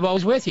fuckwits you have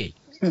always with you.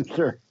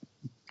 Sure.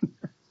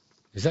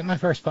 Is that my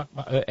first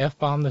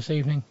F-bomb this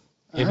evening?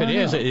 If it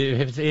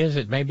is,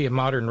 it may be a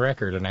modern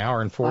record, an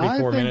hour and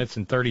 44 minutes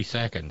and 30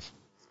 seconds.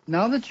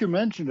 Now that you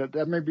mentioned it,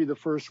 that may be the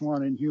first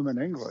one in human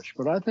English,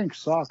 but I think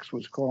Socks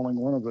was calling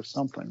one of us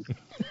something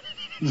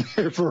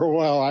for a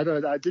while. I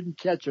didn't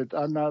catch it.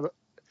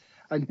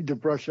 I need to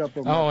brush up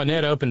on. Oh,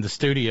 Annette opened the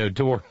studio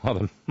door while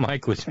the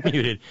mic was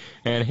muted,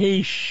 and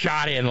he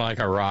shot in like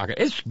a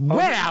rocket. It's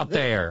wet out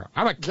there.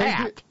 I'm a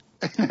cat.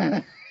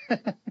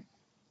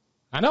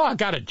 I know I've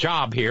got a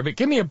job here, but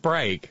give me a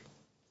break.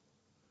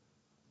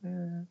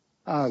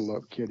 I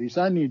love kitties.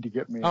 I need to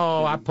get me.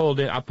 I pulled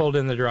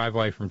in the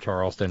driveway from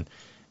Charleston,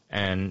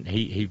 and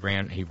he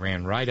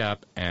ran right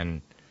up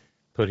and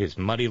put his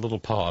muddy little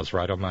paws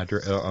right on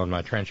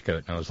my trench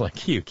coat, and I was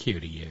like, "You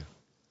cutie, you."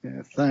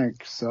 Yeah,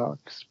 thanks,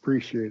 Socks.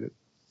 Appreciate it.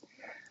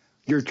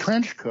 Your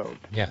trench coat.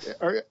 Yes.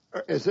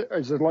 Is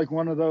it like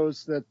one of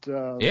those that?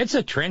 It's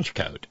a trench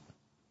coat.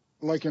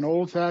 Like an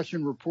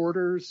old-fashioned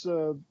reporter's.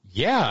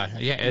 Yeah.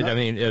 I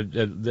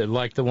mean,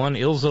 like the one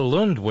Ilse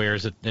Lund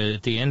wears at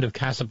the end of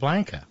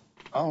Casablanca.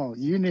 Oh,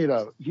 you need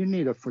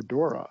a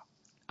fedora.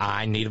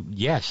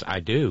 Yes, I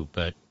do,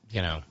 but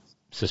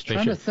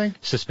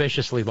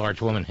suspiciously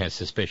large woman has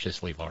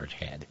suspiciously large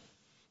head.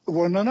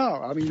 Well,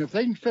 no. I mean, if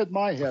they can fit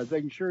my head,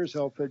 they can sure as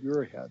hell fit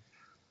your head.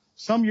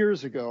 Some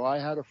years ago, I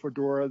had a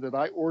fedora that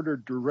I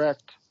ordered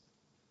direct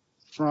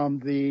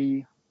from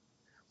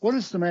what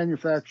is the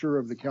manufacturer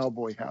of the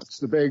cowboy hats?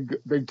 The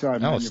big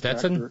time manufacturer.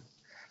 Stetson?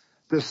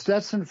 The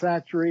Stetson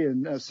factory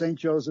in St.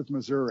 Joseph,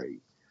 Missouri.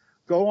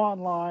 Go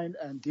online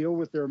and deal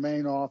with their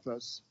main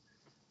office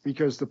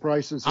because the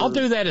prices I'll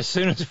do that as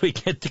soon as we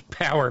get the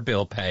power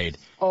bill paid.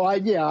 Oh, I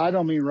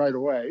don't mean right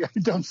away.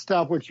 Don't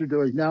stop what you're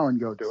doing now and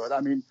go do it.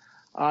 I mean,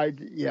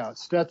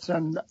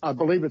 Stetson, I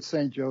believe it's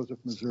St. Joseph,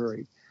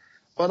 Missouri.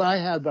 But I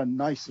had the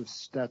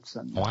nicest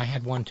Stetson. Oh, I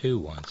had one too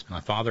once. My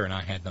father and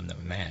I had them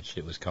that matched.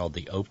 It was called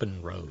the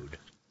Open Road.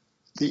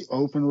 The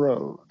Open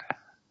Road.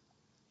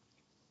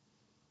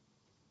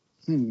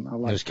 I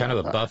like it was kind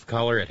of a buff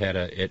color. It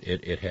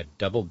had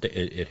double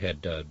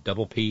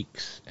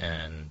peaks,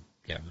 and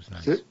it was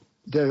nice. Did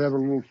it have a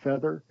little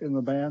feather in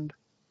the band?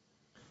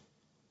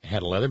 It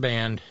had a leather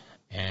band,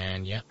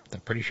 and I'm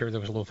pretty sure there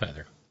was a little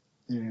feather.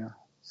 Yeah,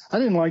 I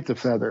didn't like the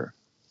feather.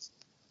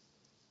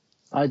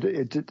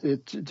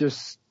 It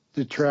just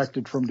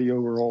detracted from the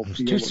overall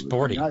feel. It was too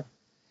sporty.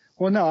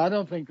 No, I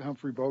don't think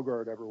Humphrey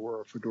Bogart ever wore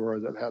a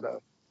fedora that had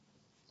a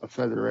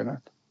feather in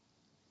it.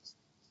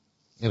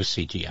 It was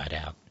CGI'd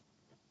out.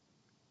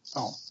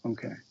 Oh,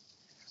 okay.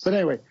 But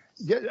anyway,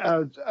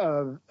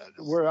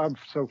 where I'm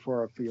so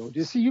far afield.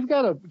 You see, you've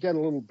got to get a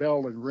little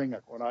bell and ring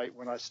it when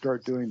I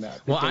start doing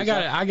that. Well, I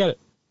got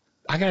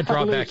to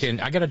draw back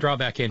in. I got to draw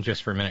back in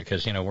just for a minute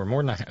because we're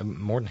more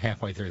than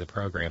halfway through the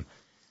program,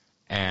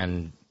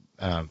 and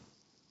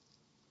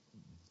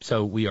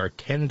so we are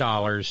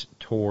 $10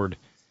 toward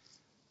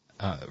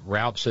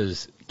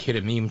Ralph's Kid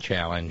a Meme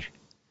Challenge.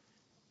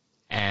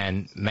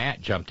 And Matt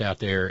jumped out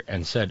there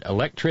and said,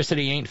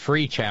 "Electricity ain't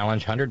free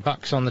challenge.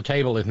 $100 on the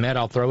table. If Matt,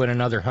 I'll throw in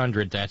another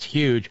 100. That's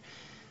huge.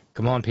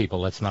 Come on,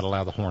 people. Let's not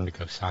allow the horn to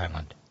go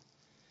silent."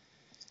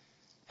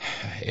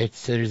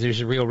 There's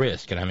a real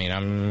risk, and I mean,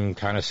 I'm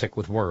kind of sick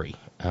with worry.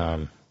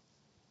 But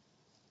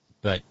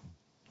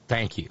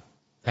thank you,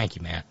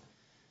 Matt.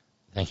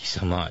 Thank you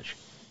so much.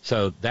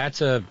 So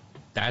that's a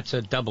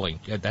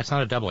doubling. That's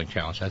not a doubling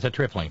challenge. That's a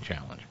tripling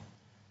challenge,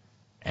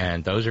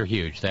 and those are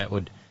huge. That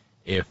would.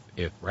 If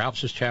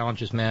Ralph's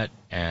challenge is met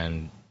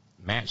and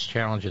Matt's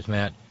challenge is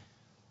met,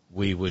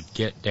 we would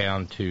get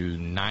down to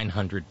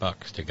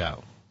 $900 to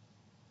go.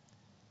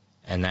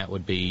 And that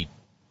would be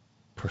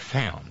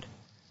profound.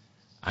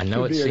 I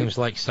know it seems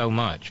like so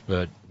much,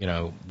 but,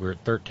 we're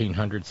at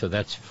 1,300, so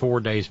that's 4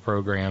 days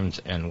programs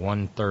and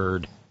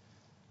 1/3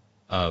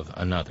 of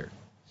another.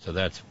 So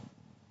that's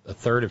a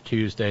third of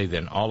Tuesday,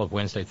 then all of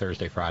Wednesday,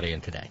 Thursday, Friday,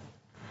 and today.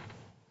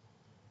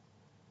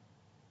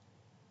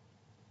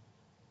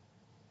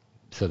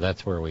 So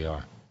that's where we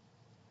are.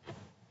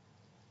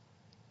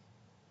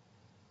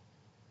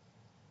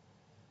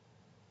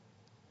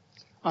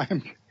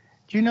 The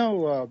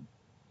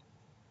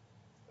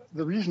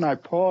reason I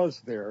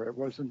paused there, it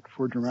wasn't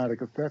for dramatic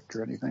effect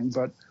or anything,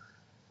 but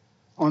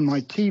on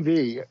my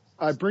TV,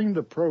 I bring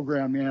the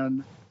program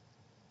in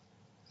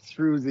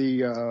through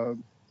the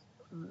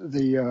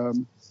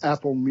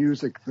Apple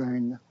Music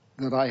thing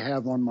that I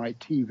have on my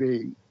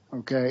TV,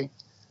 okay?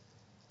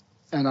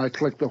 And I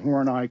click the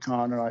horn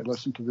icon and I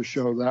listen to the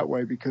show that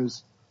way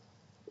because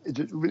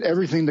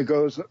everything that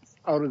goes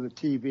out of the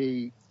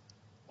TV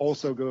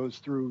also goes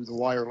through the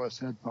wireless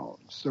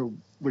headphones. So,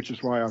 which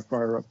is why I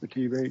fire up the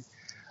TV.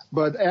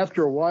 But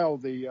after a while,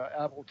 the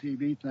Apple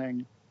TV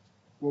thing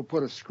will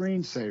put a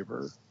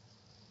screensaver,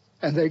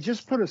 and they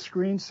just put a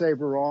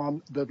screensaver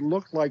on that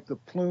looked like the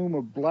plume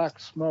of black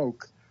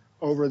smoke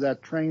over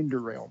that train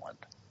derailment.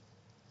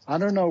 I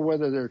don't know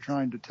whether they're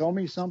trying to tell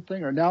me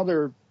something or now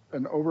they're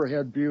an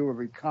overhead view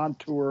of a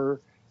contour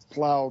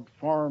plowed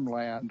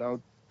farmland out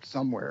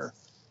somewhere.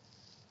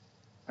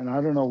 And I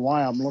don't know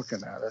why I'm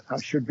looking at it. I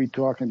should be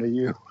talking to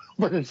you,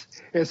 but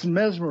it's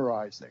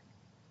mesmerizing.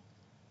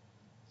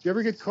 Do you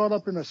ever get caught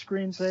up in a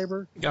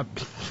screensaver?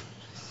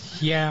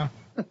 Yeah.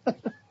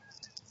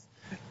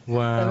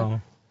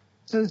 Wow.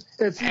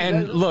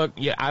 Look,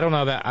 I don't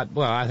know about,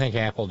 I think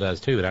Apple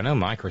does too, but I know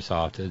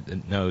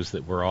Microsoft knows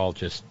that we're all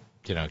just,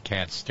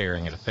 cats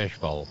staring at a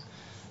fishbowl.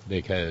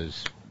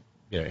 because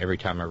every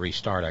time I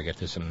restart, I get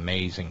this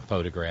amazing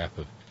photograph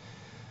of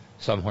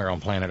somewhere on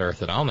planet Earth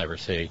that I'll never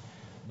see.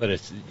 But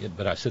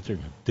I sit there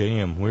and go,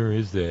 damn, where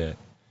is that?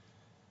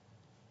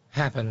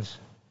 Happens.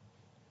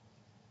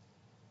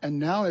 And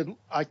now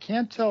I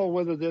can't tell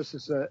whether this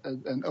is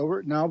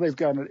now they've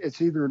got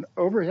it's either an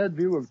overhead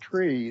view of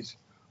trees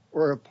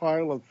or a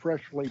pile of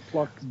freshly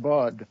plucked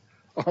bud.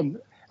 And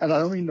I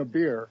don't mean the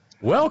beer.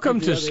 Welcome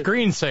to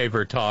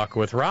Screensaver Talk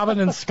with Robin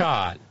and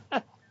Scott.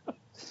 All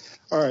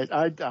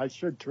right, I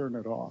should turn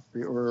it off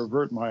or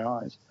avert my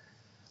eyes.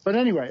 But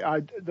anyway,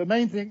 the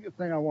main thing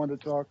I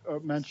wanted to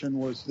mention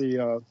was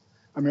the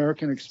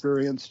American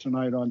Experience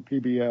tonight on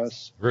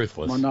PBS.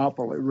 Ruthless.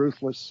 Monopoly.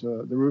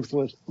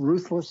 The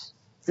ruthless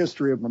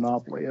history of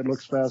Monopoly. It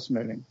looks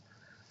fascinating.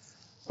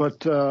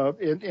 But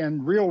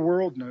in real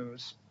world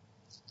news,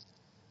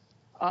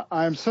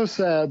 I'm so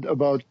sad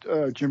about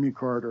Jimmy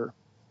Carter.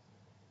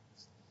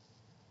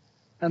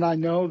 And I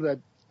know that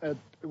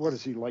what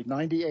is he, like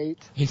 98?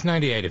 He's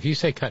 98. If you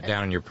say cut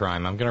down in your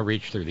prime, I'm going to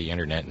reach through the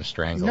internet and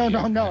strangle you.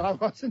 No, I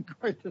wasn't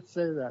going to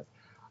say that.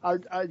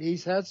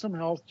 He's had some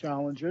health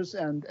challenges,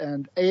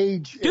 and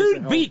age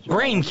Dude, beat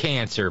brain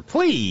cancer,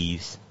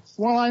 please.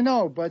 Well, I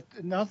know, but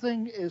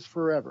nothing is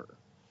forever,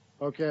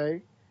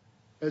 okay?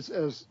 And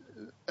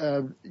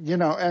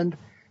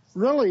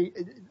really,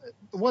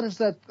 what is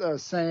that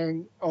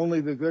saying,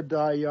 only the good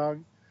die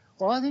young?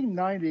 Well, I think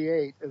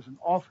 98 is an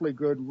awfully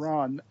good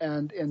run,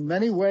 and in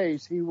many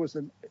ways he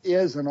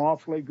is an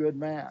awfully good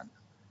man.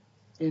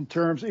 In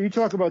terms, you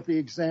talk about the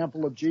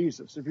example of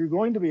Jesus. If you're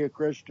going to be a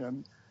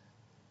Christian,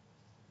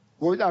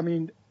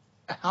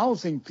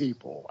 housing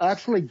people,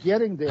 actually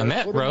getting there. I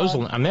met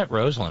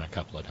Rosalind a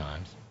couple of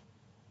times.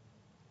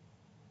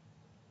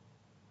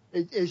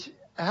 Is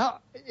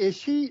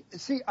she?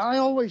 See,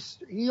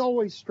 he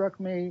always struck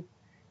me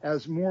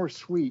as more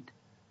sweet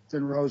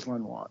than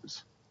Rosalind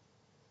was.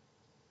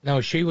 No,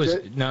 she was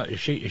the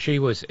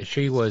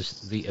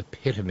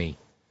epitome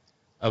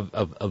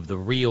of the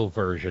real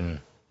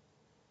version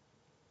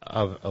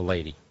of a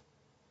lady.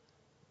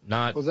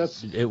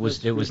 It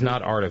was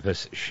not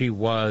artifice. She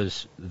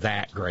was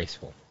that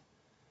graceful.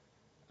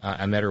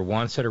 I met her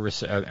once at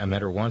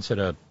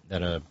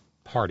a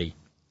party,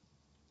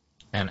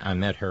 and I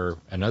met her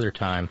another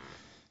time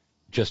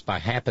just by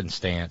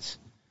happenstance.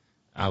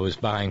 I was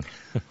buying.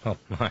 Oh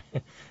my,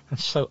 I'm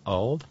so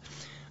old.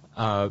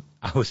 I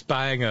was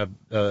buying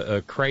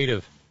a crate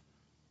of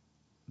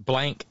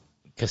blank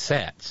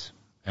cassettes,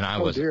 and I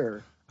was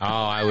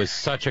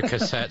such a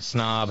cassette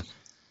snob.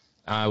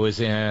 I was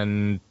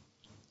in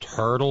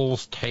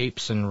Turtles,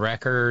 Tapes and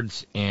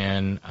Records,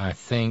 in I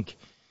think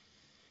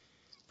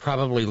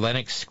probably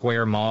Lenox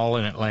Square Mall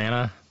in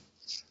Atlanta.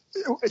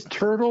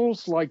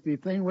 Turtles, like the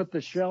thing with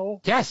the shell?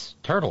 Yes,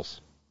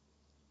 Turtles.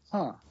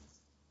 Huh.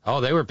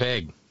 Oh, they were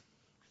big.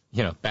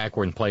 Back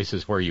when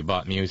places where you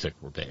bought music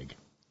were big.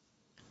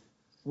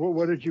 Well,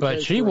 what did you?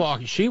 But she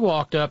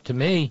walked up to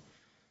me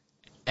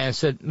and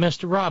said,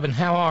 "Mr. Robin,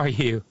 how are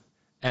you?"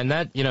 And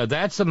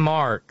that's a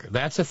mark.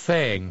 That's a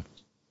thing.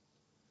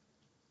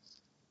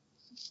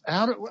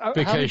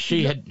 Because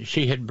she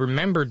had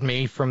remembered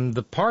me from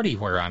the party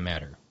where I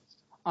met her.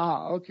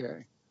 Ah,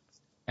 okay.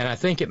 And I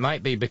think it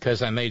might be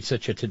because I made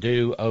such a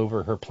to-do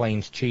over her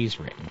Plains cheese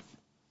ring.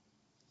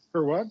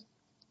 Her what?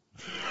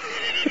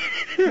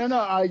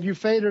 No, you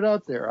faded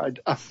out there.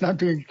 I'm not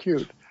being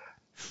cute.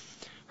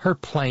 Her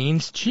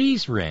Plains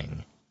cheese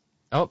ring.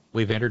 Oh,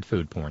 we've entered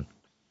food porn.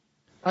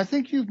 I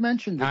think you've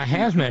mentioned it. I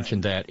have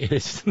mentioned that. It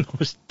is the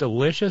most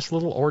delicious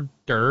little hors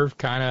d'oeuvre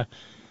kind of,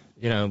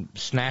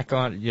 snack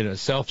on,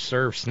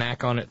 self-serve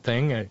snack on it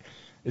thing.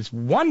 It's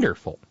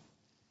wonderful.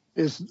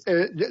 Is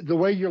the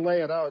way you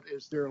lay it out?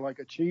 Is there like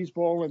a cheese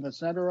ball in the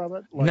center of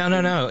it?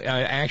 No.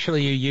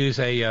 Actually, you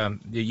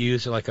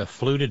use like a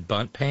fluted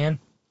bundt pan.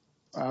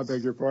 I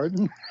beg your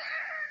pardon.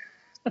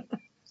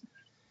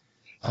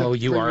 Oh,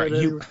 you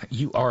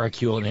are a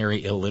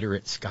culinary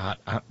illiterate, Scott.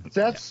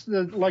 That's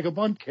like a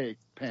bundt cake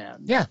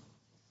pan. Yeah,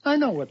 I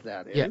know what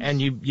that is. Yeah, and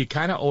you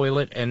kind of oil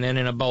it, and then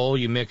in a bowl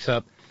you mix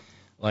up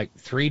like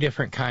 3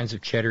 different kinds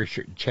of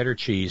cheddar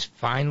cheese,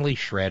 finely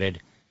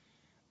shredded,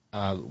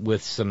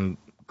 with some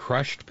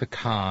crushed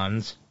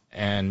pecans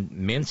and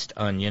minced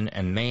onion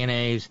and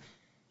mayonnaise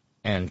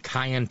and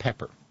cayenne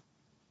pepper.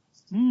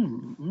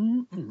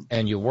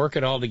 And you work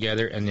it all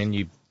together, and then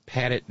you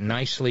pat it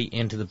nicely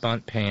into the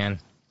bundt pan,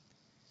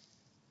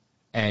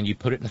 and you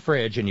put it in the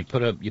fridge, and you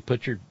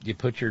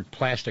put your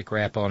plastic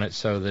wrap on it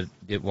so that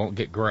it won't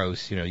get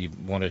gross. You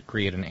want to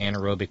create an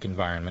anaerobic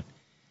environment.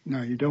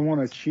 No, you don't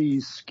want a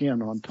cheese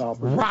skin on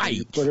top of it. Right.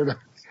 You put it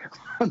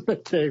on the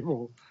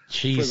table.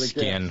 Cheese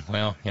skin.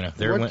 Well,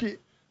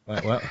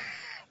 well,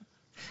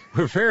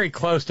 we're very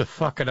close to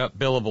fucking up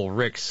Billable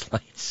Rick's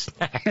Slate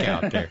snack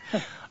out there.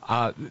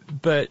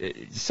 But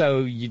so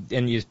you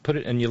put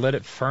it and you let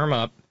it firm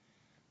up,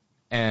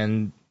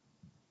 and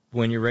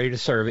when you're ready to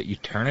serve it, you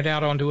turn it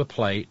out onto a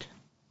plate,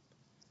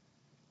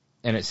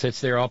 and it sits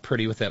there all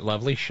pretty with that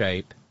lovely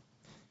shape.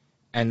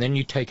 And then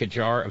you take a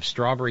jar of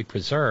strawberry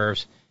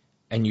preserves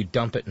and you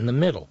dump it in the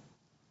middle.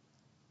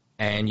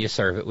 and you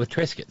serve it with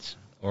Triscuits.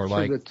 Or So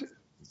like,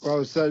 I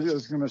was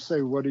going to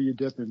say, what do you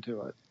dip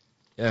into it?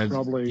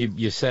 Probably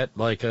you set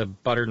like a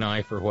butter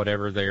knife or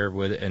whatever there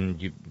with,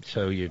 and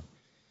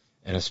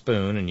and a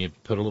spoon, and you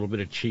put a little bit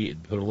of cheese,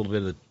 put a little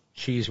bit of the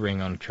cheese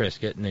ring on a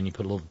Triscuit, and then you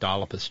put a little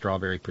dollop of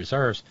strawberry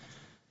preserves,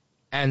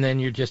 and then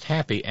you're just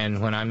happy.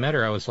 And when I met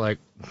her, I was like,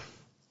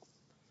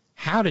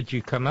 how did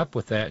you come up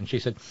with that? And she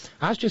said,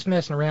 I was just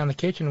messing around the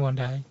kitchen one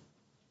day.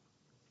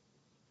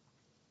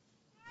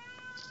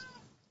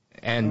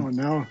 And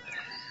no.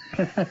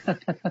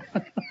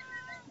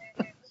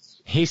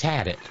 He's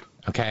had it,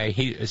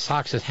 okay?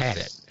 Socks has had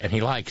it, and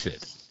he likes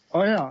it.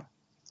 Oh, yeah.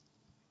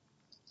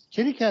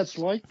 Kitty cats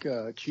like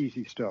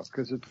cheesy stuff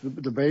because it's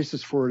the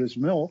basis for it is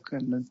milk,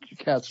 and the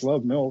cats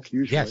love milk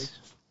usually. Yes.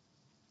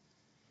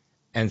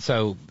 And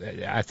so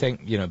I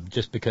think,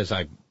 just because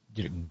I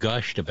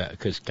gushed about it,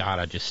 because, God,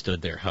 I just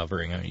stood there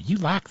hovering. I mean, you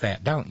like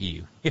that, don't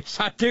you? Yes,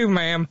 I do,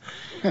 ma'am.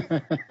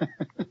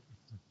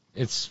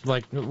 It's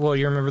like, well,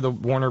 you remember the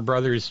Warner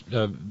Brothers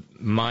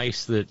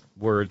mice that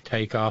were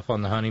takeoff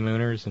on the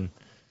Honeymooners, and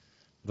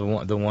the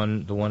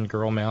one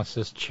girl mouse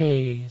says,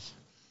 cheese.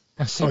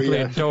 I simply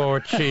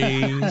adore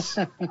cheese.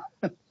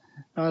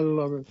 I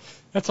love it.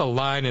 That's a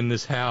line in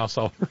this house.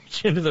 I'll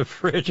reach into the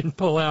fridge and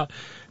pull out,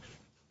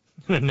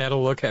 and Annette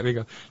will look at me and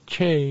go,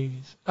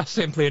 cheese. I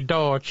simply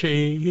adore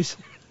cheese.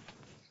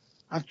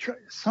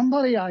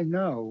 Somebody I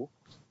know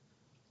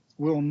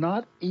will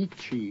not eat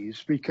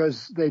cheese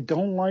because they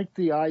don't like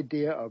the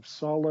idea of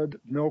solid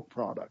milk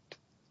product.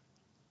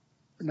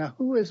 Now,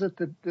 who is it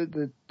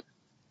that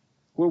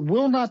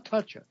will not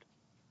touch it?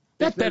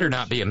 That better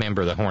not be a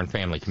member of the Horn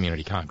Family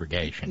Community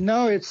Congregation.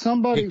 No, it's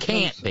somebody. It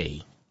can't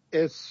be.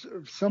 It's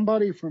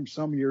somebody from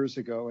some years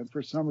ago, and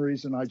for some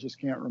reason I just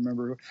can't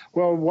remember.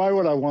 Well, why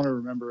would I want to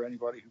remember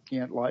anybody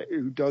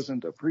who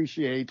doesn't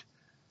appreciate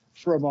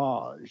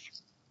fromage?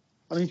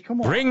 I mean,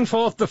 come on. Bring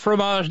forth the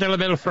fromage de la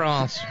Belle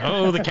France.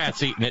 Oh, the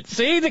cat's eating it.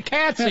 See, the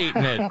cat's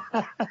eating it.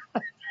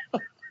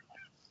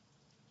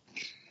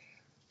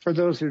 For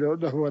those who don't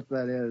know what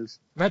that is.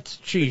 That's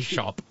Cheese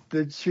Shop.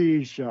 The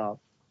Cheese Shop.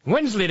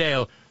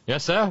 Wensleydale.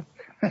 Yes, sir.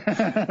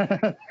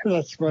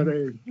 That's my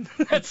name.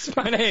 That's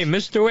my name,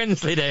 Mr.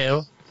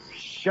 Wensleydale.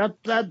 Shut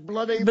that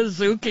bloody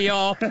bazooki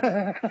off.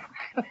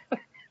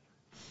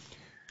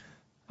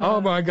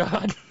 Oh, my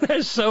God.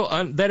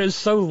 That is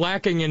so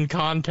lacking in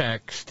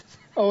context.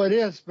 Oh, it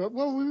is. But,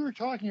 well, we were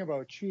talking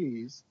about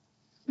cheese.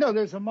 No,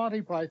 there's a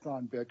Monty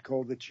Python bit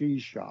called The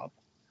Cheese Shop.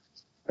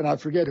 And I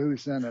forget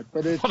who's in it.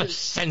 But it's what a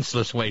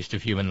senseless waste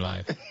of human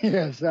life.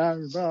 Yes,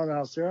 well,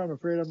 now, sir, I'm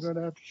afraid I'm going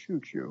to have to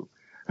shoot you.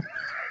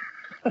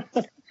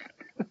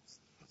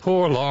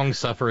 Poor,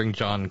 long-suffering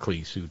John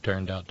Cleese, who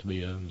turned out to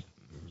be a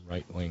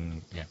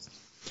right-wing... Yeah.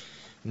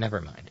 Never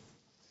mind.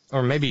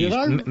 Or maybe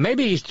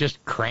he's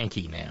just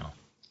cranky now.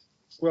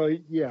 Well,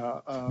 yeah.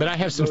 But I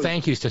have some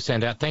thank yous to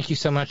send out. Thank you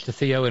so much to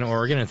Theo in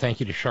Oregon, and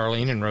thank you to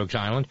Charlene in Rogues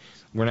Island.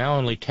 We're now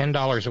only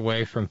 $10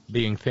 away from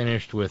being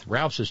finished with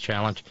Ralph's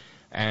challenge,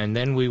 and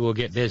then we will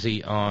get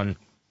busy on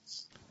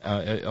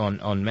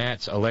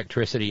Matt's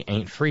Electricity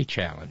Ain't Free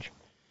challenge,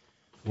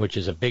 which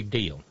is a big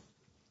deal.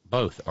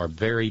 Both are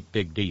very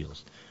big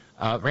deals.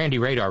 Randy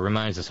Radar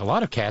reminds us a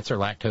lot of cats are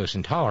lactose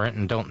intolerant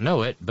and don't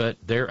know it, but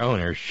their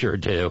owners sure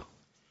do.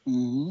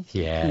 Mm-hmm.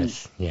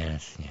 Yes.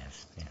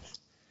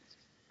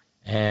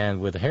 And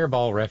with a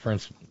hairball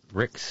reference,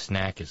 Rick's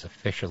snack is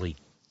officially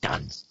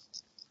done.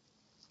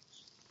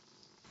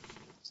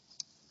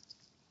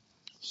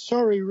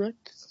 Sorry, Rick.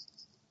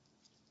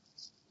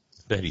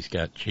 Bet he's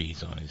got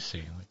cheese on his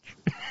sandwich.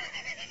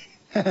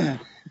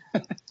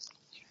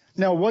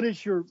 Now,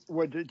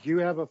 do you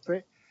have a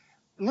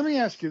let me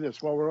ask you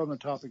this while we're on the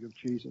topic of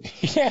cheeses.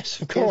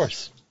 Yes, of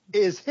course.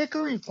 Is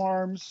Hickory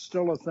Farms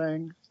still a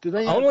thing? Do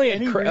they have only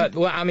any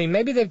well, I mean,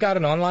 maybe they've got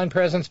an online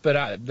presence,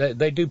 but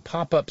they do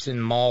pop-ups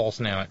in malls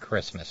now at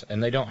Christmas,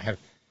 and they don't have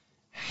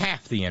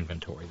half the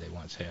inventory they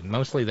once had.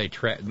 Mostly they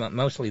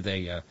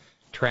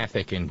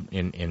traffic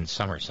in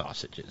summer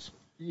sausages.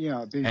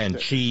 Yeah, and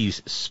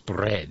cheese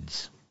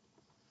spreads.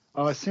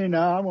 See,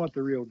 now I want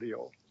the real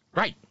deal.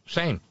 Right,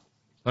 same.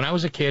 When I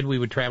was a kid, we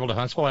would travel to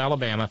Huntsville,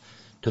 Alabama,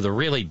 to the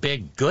really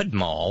big good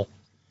mall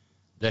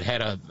that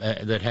had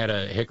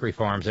a Hickory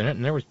Farms in it,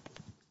 and there was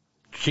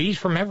cheese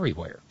from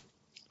everywhere.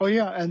 Oh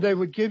yeah, and they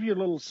would give you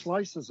little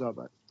slices of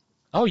it.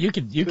 Oh, you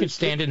could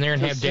stand in there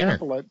and have dinner.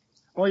 It.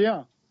 Oh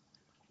yeah,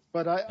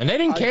 and they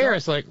didn't care.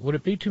 It's like, would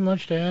it be too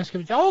much to ask?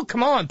 Oh,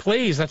 come on,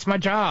 please, that's my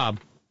job.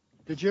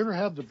 Did you ever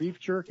have the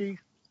beef jerky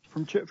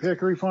from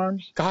Hickory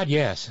Farms? God,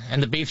 yes,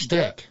 and the beef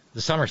stick,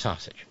 the summer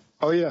sausage.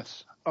 Oh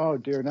yes. Oh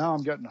dear, now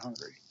I'm getting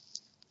hungry.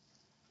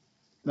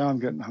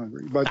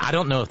 But I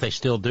don't know if they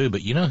still do,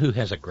 but you know who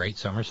has a great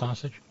summer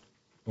sausage?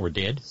 Or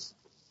did?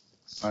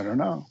 I don't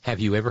know. Have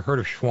you ever heard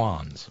of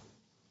Schwann's?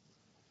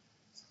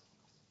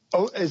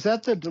 Oh, is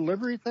that the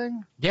delivery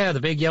thing? Yeah,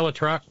 the big yellow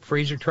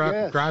freezer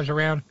truck drives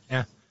around.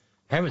 Yeah.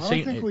 I don't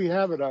think we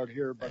have it out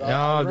here, but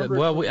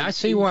I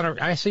see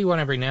one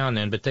every now and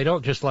then, but they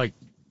don't just like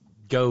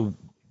go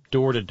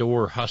door to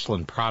door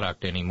hustling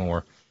product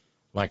anymore.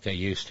 like they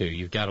used to.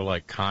 You've got to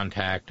like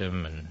contact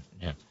them,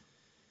 and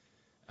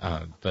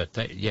but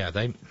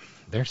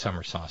their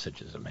summer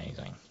sausage is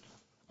amazing,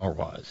 or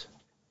was.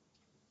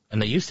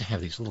 And they used to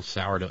have these little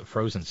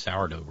frozen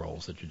sourdough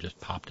rolls that you just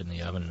popped in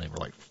the oven, and they were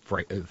like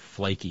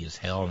flaky as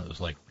hell, and it was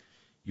like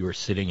you were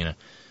sitting in a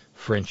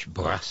French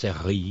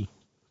brasserie.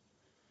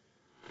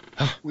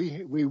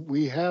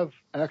 We have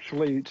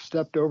actually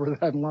stepped over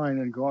that line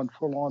and gone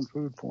full on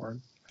food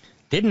porn.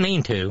 Didn't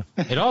mean to.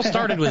 It all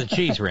started with a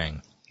cheese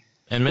ring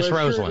and Miss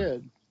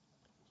Roseland.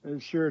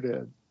 It sure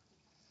did.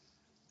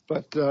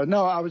 But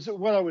no,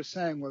 what I was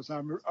saying was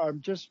I'm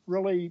just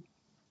really.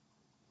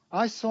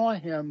 I saw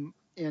him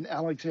in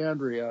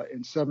Alexandria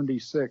in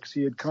 '76.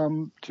 He had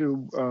come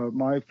to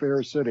my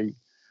fair city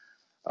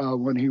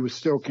when he was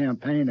still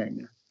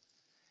campaigning.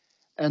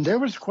 And there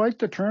was quite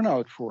the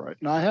turnout for it.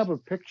 And I have a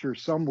picture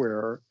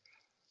somewhere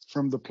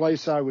from the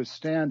place I was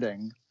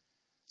standing.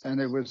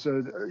 And it was,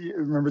 you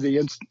remember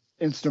the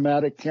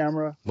Instamatic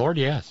camera? Lord,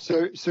 yes.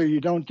 So you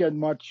don't get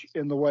much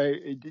in the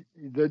way.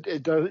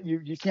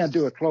 You can't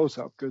do a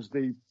close-up because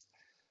the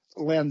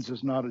lens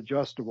is not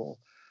adjustable.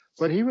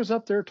 But he was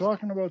up there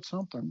talking about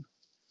something.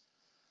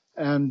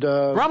 And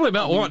probably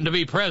about wanting to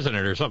be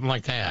president or something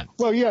like that.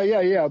 Well,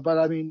 yeah. But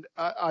I mean,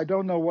 I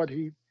don't know what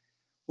his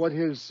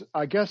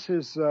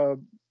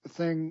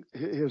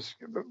his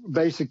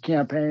basic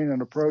campaign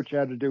and approach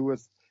had to do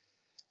with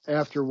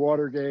after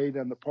Watergate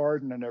and the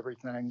pardon and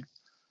everything,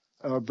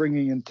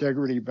 bringing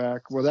integrity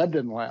back. Well, that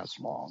didn't last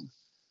long.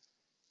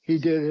 He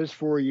did his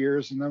 4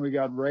 years, and then we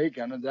got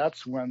Reagan, and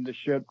that's when the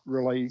shit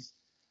really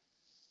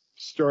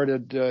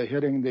started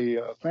hitting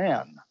the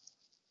fan.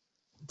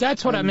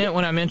 That's what I meant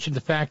when I mentioned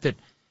the fact that,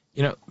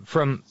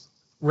 from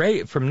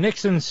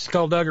Nixon's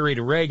skullduggery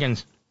to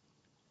Reagan's,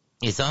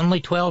 it's only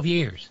 12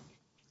 years.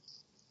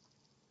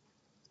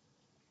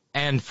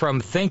 And from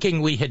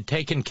thinking we had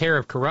taken care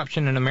of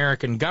corruption in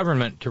American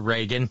government to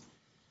Reagan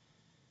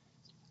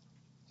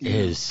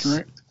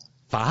is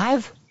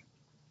 5?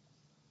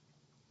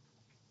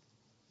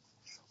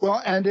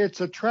 Well, and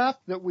it's a trap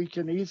that we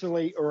can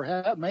easily,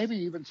 or maybe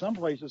even some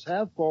places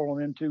have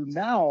fallen into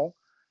now,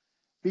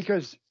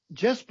 because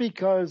just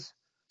because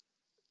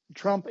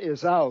Trump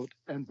is out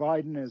and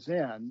Biden is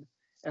in,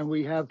 and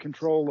we have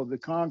control of the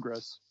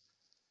Congress,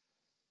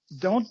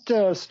 don't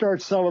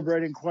start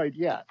celebrating quite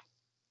yet.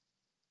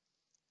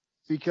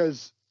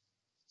 Because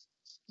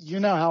you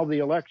know how the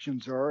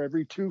elections are.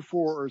 Every 2,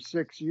 4, or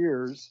 6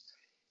 years,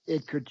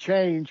 it could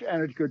change,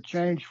 and it could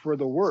change for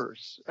the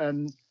worse.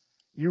 And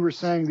you were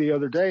saying the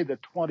other day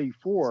that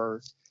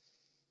 24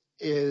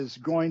 is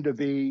going to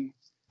be...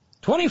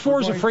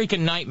 24 is a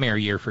freaking nightmare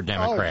year for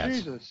Democrats. Oh,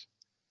 Jesus.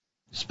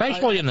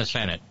 Especially in the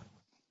Senate.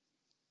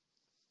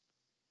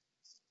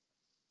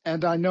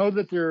 And I know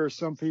that there are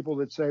some people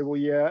that say, well,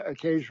 yeah,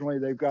 occasionally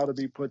they've got to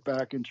be put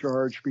back in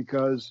charge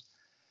because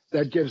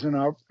that gives an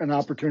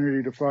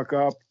opportunity to fuck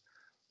up,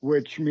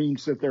 which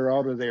means that they're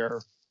out of there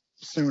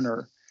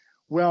sooner.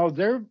 Well,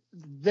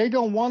 they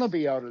don't want to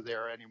be out of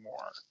there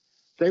anymore.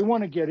 They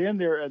want to get in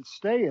there and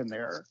stay in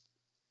there,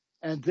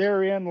 and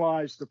therein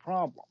lies the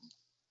problem.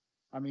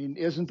 I mean,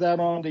 isn't that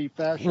on the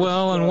fascist?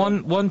 Well, and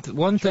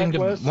one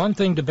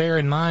thing to bear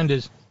in mind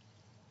is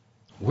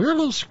we're a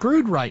little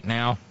screwed right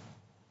now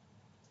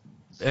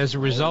as a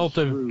result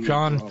of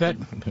John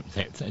Fetterman.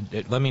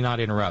 Let me not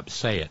interrupt.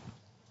 Say it.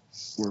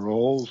 We're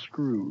all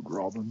screwed,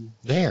 Robin.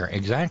 There,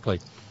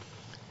 exactly.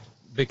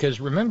 Because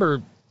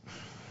remember,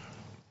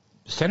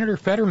 Senator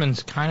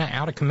Fetterman's kind of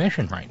out of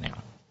commission right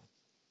now.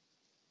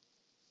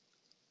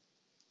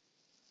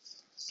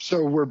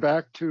 So we're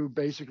back to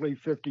basically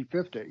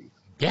 50-50.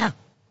 Yeah.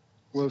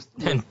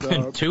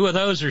 And 2 of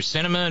those are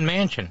Sinema and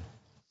Manchin.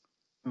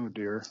 Oh,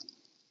 dear.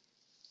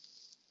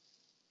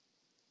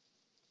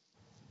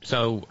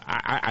 So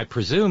I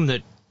presume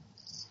that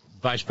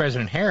Vice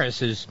President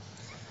Harris is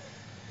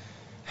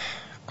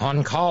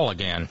on call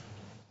again.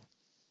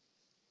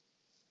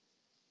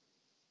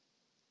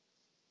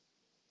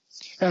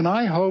 And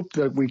I hope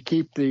that we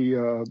keep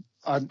the,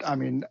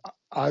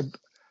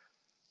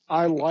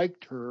 I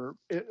liked her.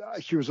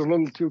 She was a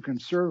little too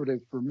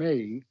conservative for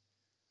me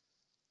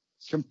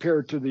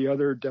compared to the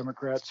other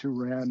Democrats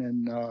who ran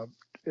in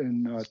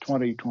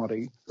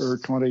 2020 or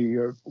 20,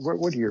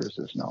 what year is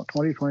this now?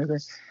 2023?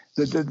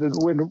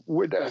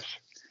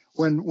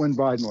 When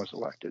Biden was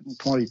elected in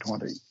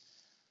 2020.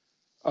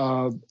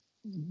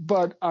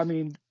 But I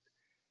mean,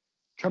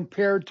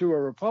 compared to a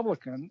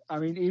Republican, I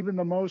mean, even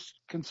the most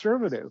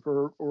conservative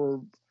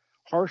or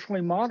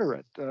harshly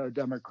moderate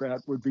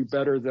Democrat would be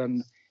better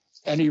than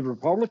any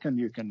Republican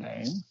you can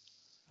name.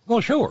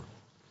 Well, sure.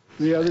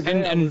 The other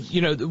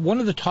day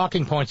one of the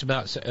talking points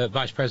about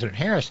Vice President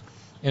Harris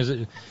is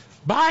that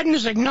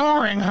Biden's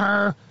ignoring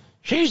her.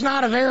 She's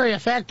not a very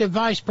effective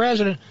vice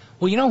president.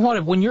 Well, you know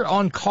what? When you're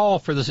on call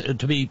for this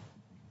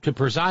to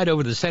preside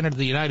over the Senate of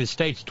the United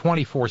States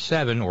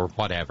 24/7 or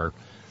whatever,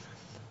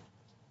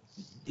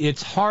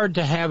 it's hard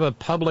to have a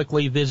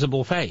publicly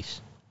visible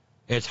face.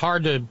 It's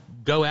hard to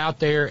go out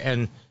there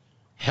and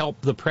help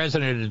the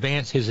president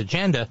advance his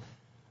agenda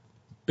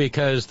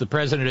because the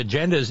president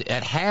agenda is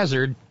at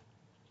hazard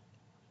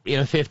in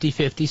a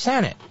 50-50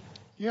 Senate.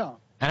 Yeah.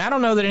 And I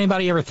don't know that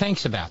anybody ever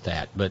thinks about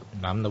that, but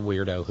I'm the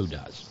weirdo who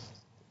does.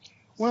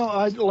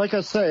 Well, like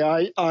I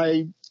say,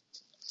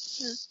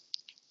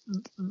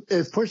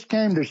 if push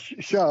came to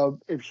shove,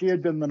 if she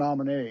had been the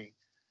nominee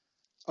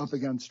up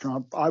against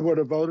Trump, I would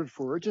have voted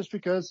for her just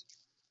because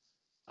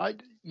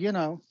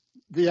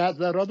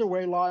that other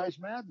way lies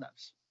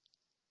madness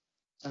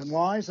and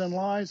lies and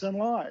lies and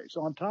lies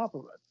on top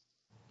of it.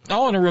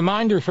 Oh, and a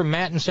reminder from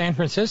Matt in San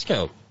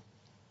Francisco.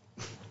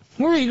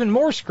 We're even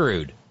more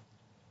screwed.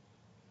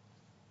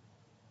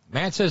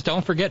 Matt says,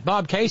 don't forget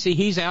Bob Casey.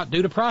 He's out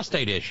due to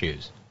prostate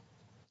issues.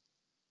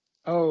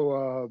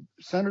 Oh,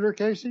 Senator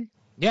Casey?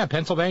 Yeah,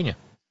 Pennsylvania.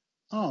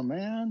 Oh,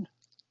 man.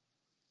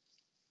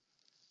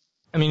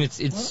 I mean,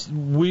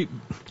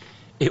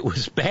 it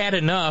was bad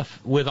enough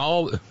with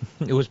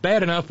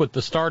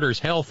the starters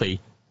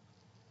healthy.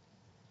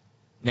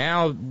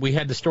 Now we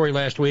had the story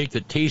last week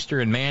that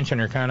Teaster and Manchin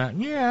are kind of,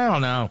 I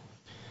don't know.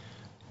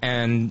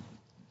 And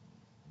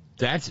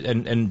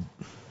and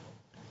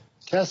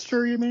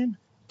Tester, you mean?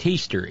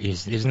 Teaster,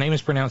 his name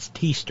is pronounced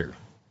Teaster.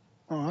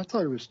 Oh, I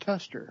thought it was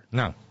Tester.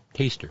 No,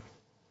 Teaster.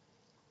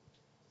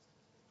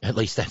 At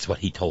least that's what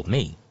he told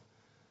me.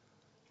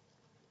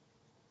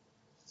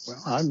 Well,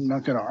 I'm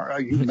not going to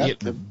argue.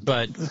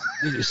 But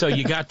so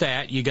you got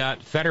that. You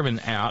got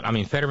Fetterman out. I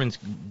mean, Fetterman's.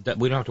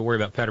 We don't have to worry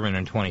about Fetterman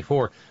in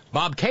 24.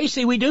 Bob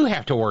Casey, we do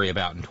have to worry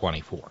about in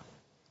 24.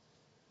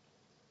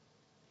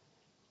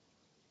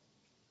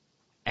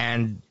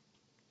 And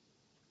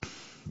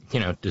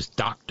does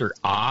Dr.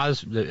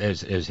 Oz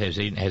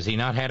has he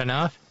not had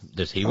enough?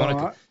 Does he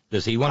want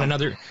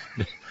another?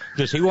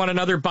 Does he want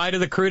another bite of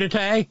the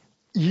crudité?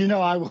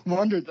 I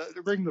wondered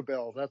that. Ring the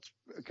bell. That's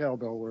Cal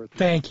Bellworth.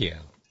 Thank you.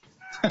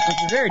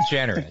 Very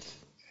generous.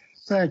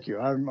 Thank you.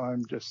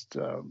 I'm just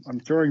I'm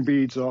throwing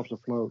beads off the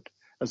float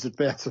as it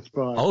passes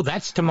by. Oh,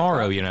 that's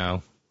tomorrow.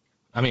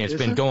 I mean, it's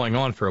been going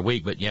on for a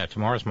week, but yeah,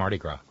 tomorrow's Mardi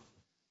Gras.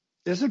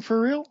 Is it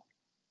for real?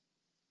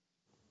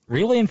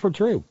 Really and for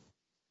true.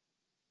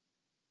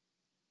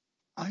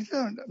 I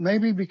don't.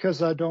 Maybe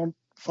because I don't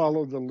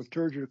follow the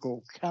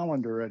liturgical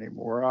calendar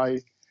anymore.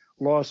 I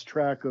lost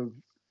track of,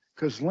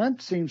 because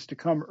Lent seems to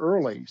come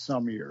early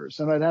some years,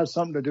 and it has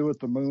something to do with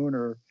the moon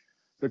or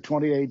the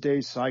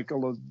 28-day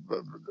cycle of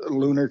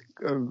lunar.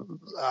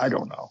 I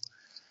don't know.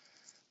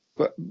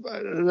 But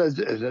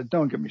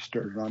don't get me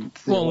started on.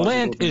 Well,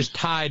 Lent is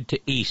tied to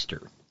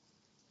Easter,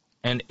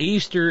 and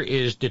Easter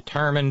is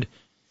determined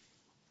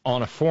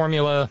on a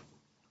formula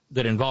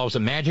that involves a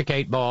magic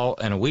 8-ball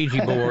and a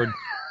Ouija board,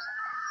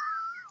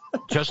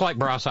 just like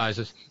bra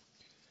sizes.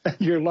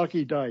 Your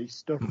lucky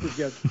dice. Don't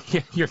forget.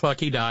 Yeah, your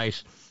lucky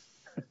dice.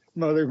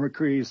 Mother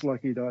McCree's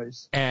lucky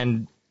dice.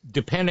 And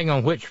depending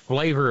on which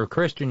flavor of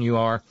Christian you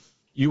are,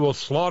 you will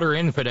slaughter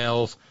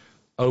infidels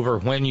over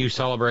when you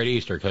celebrate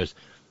Easter, because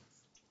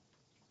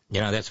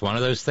that's one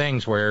of those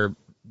things where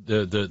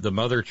the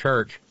mother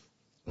church,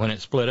 when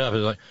it split up,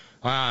 is like,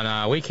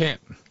 no, we can't.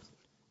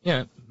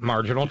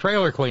 Marginal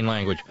trailer queen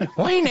language.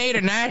 We need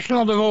a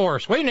national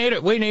divorce. We need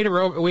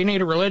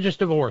a religious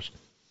divorce.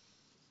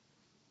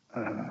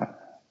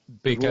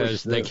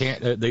 Because they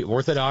can't. The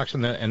Orthodox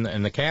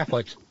and the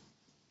Catholics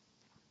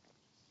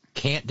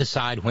can't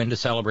decide when to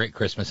celebrate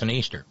Christmas and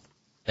Easter.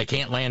 They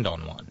can't land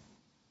on one.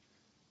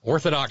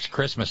 Orthodox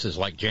Christmas is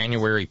like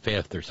January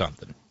 5th or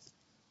something.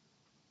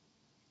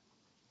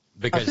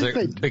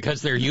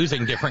 Because they're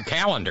using different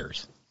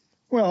calendars.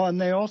 Well,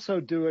 and they also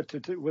do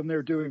it when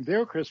they're doing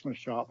their Christmas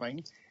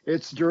shopping.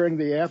 It's during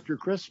the after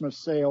Christmas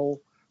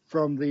sale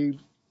from the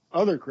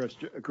other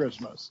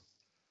Christmas.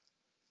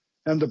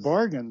 And the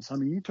bargains. I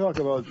mean, you talk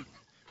about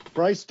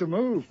price to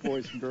move,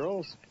 boys and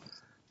girls.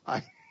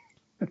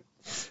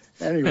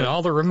 Anyway. And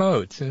all the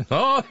remotes.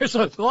 Oh, there's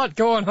a lot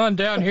going on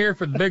down here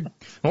for the big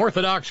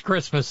Orthodox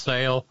Christmas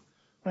sale.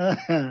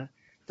 And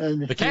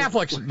the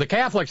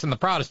Catholics and the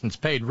Protestants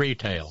paid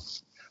retail.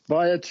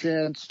 Buy a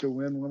chance to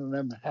win one of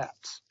them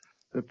hats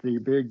that the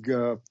big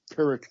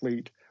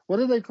paraclete. What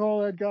do they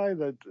call that guy?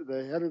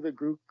 The head of the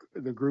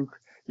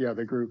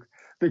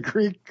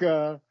Greek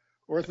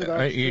Orthodox.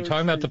 Are you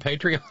talking about the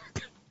patriarch?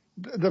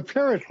 The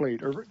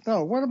paraclete, or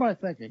no? What am I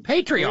thinking?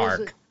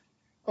 Patriarch.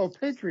 Oh,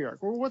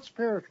 patriarch. Well, what's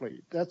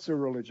paraclete? That's a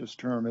religious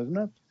term, isn't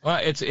it? Well,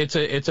 it's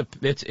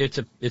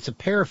a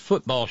pair of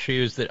football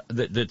shoes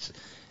that's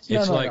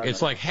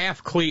like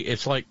half cleat.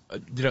 It's like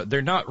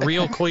they're not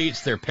real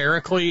cleats. They're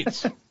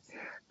paracletes.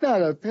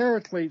 No, a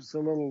paraclete's a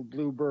little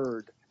blue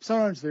bird.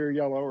 Sometimes they're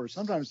yellow, or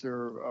sometimes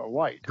they're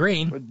white.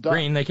 Green.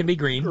 Green. They can be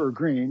green. Or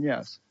green,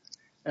 yes.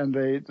 And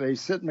they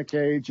sit in the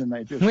cage and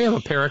they just. We have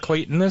a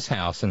paraclete in this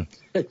house, and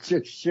it's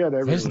just shit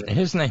everywhere.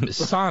 His name is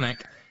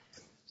Sonic.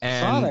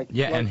 And, Sonic.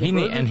 Yeah,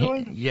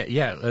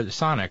 like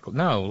Sonic.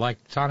 No, like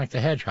Sonic the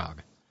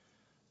Hedgehog.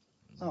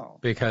 Oh.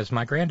 Because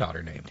my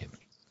granddaughter named him,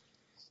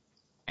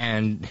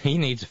 and he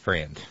needs a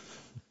friend.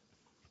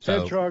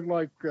 So, Hedgehog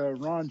like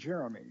Ron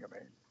Jeremy, I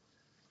mean.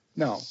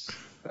 No.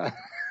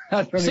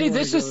 See,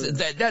 this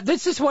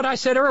is what I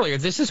said earlier.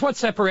 This is what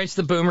separates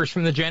the boomers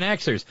from the Gen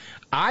Xers.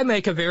 I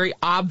make a very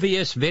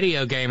obvious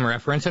video game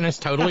reference, and it's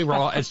totally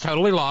it's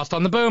totally lost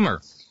on the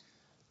boomer.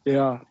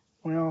 Yeah,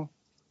 well,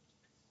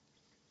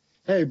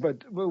 hey,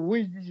 but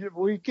we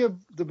give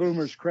the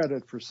boomers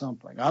credit for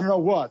something. I don't know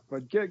what,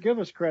 but give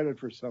us credit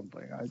for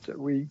something.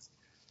 We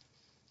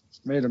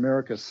made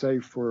America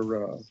safe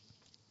for.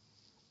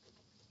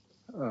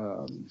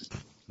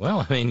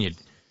 Well, I mean,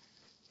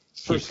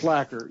 for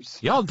slackers.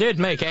 Y'all did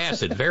make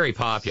acid very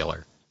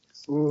popular.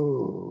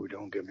 Ooh,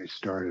 don't get me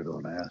started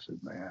on acid,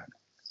 man.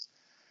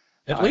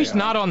 At least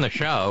not on the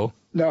show.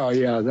 No,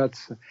 yeah,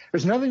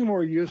 there's nothing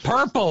more useful.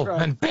 Purple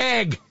and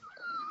big.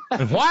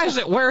 And why is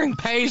it wearing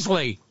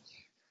paisley?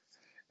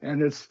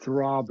 And it's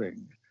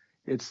throbbing.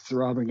 It's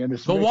throbbing, and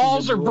it's the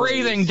walls are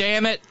breathing.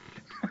 Damn it!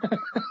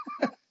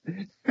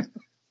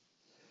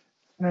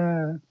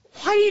 Why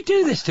do you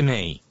do this to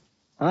me?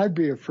 I'd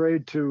be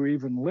afraid to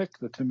even lick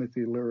the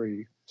Timothy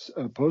Leary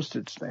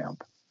postage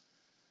stamp.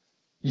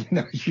 You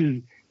know,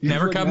 you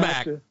never come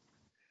back.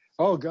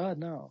 Oh God,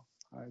 no!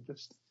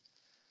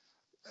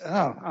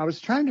 I was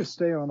trying to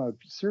stay on a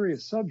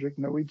serious subject,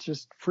 and we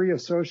just free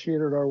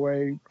associated our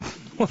way.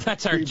 Well,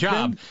 that's our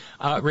job.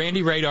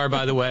 Randy Radar,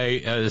 by the way,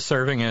 is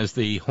serving as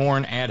the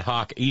Horn Ad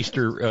Hoc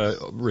Easter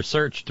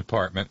Research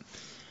Department.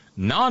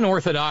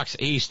 Non-Orthodox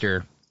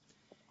Easter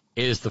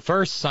is the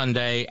first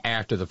Sunday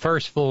after the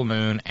first full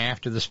moon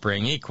after the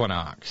spring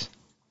equinox.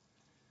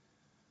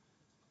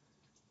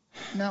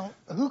 Now,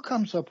 who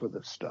comes up with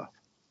this stuff?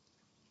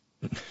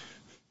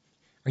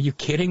 Are you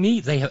kidding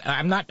me?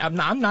 I'm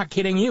not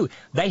kidding you.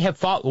 They have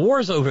fought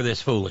wars over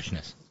this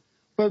foolishness.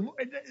 But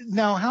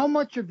now, how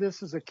much of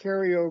this is a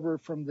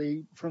carryover from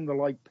the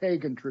like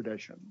pagan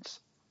traditions?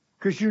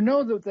 Because you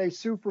know that they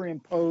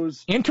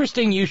superimpose.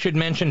 Interesting you should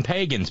mention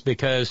pagans,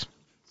 because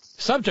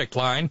subject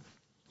line,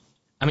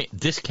 I mean,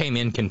 this came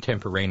in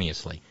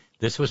contemporaneously.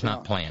 This was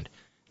not planned.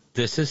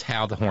 This is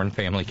how the Horn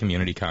Family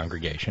Community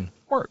Congregation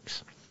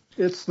works.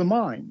 It's the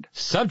mind.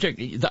 Subject,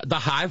 the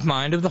hive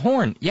mind of the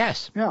Horn,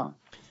 yes. Yeah.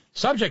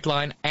 Subject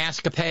line,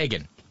 ask a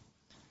pagan.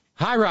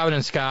 Hi, Robin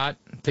and Scott,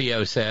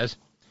 Theo says.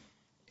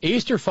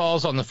 Easter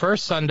falls on the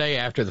first Sunday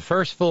after the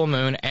first full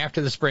moon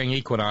after the spring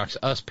equinox.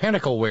 Us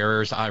pentacle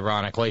wearers,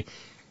 ironically,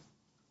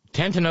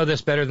 tend to know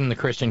this better than the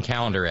Christian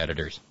calendar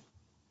editors.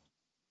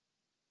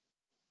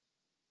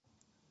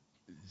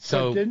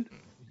 So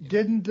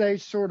didn't they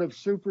sort of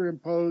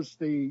superimpose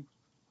the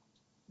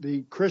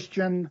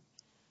Christian,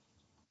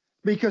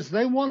 because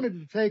they wanted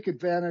to take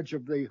advantage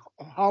of the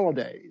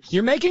holidays?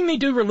 You're making me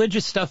do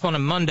religious stuff on a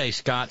Monday,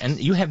 Scott, and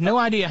you have no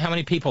idea how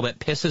many people that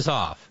pisses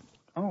off.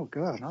 Oh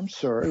God, I'm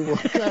sorry.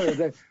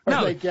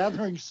 Are they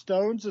gathering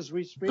stones as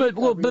we speak? But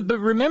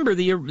remember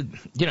the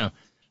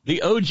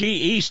OG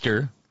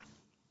Easter.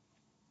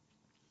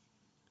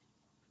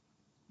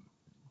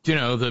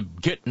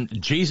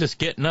 Jesus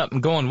getting up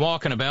and going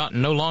walking about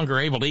and no longer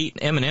able to eat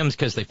M&Ms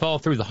because they fall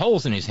through the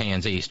holes in his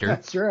hands Easter.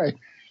 That's right.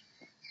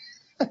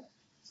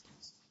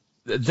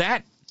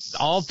 That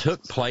all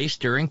took place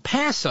during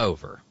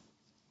Passover.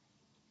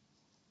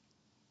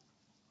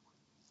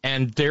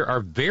 And there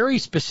are very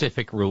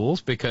specific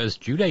rules because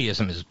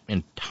Judaism is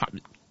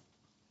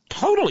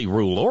totally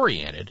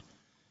rule-oriented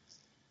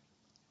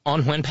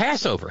on when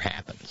Passover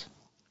happens.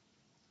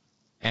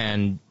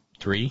 And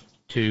 3,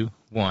 2,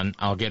 1,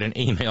 I'll get an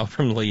email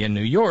from Lee in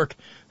New York,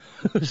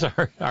 who's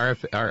our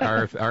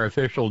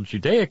official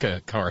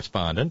Judaica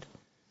correspondent.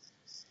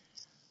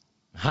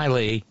 Hi,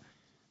 Lee.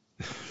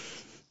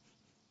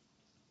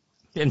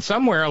 And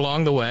somewhere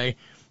along the way,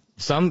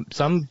 some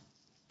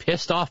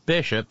pissed-off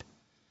bishop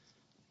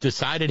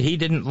decided he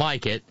didn't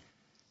like it,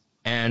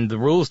 and the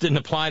rules didn't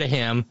apply to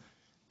him,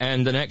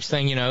 and the next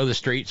thing you know, the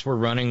streets were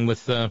running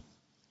with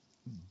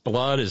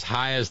blood as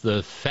high as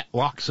the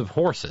fetlocks of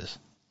horses.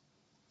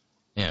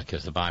 Yeah,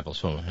 because the Bible's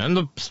full. And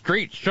the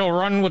streets shall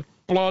run with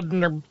blood,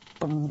 and their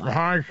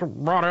eyes shall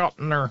rot out,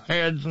 and their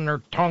heads and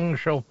their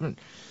tongues shall...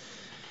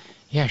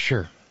 Yeah,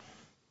 sure.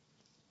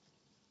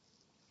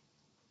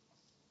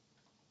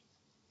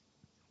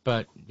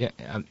 But, yeah,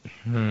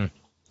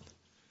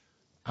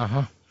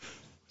 uh-huh.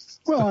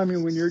 Well, I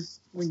mean,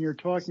 when you're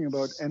talking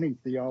about any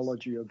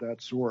theology of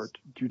that sort,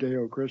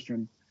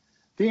 Judeo-Christian,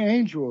 the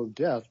angel of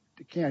death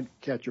can't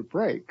catch a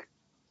break.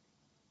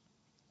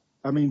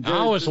 I mean, I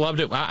always loved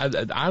it.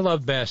 I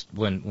love best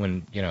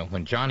when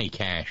Johnny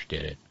Cash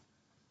did it.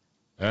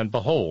 And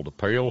behold, a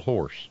pale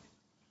horse,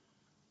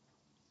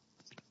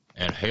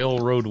 and hell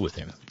rode with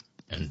him,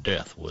 and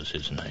death was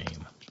his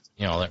name.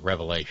 You know, that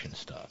Revelation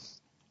stuff.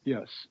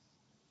 Yes.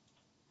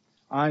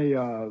 I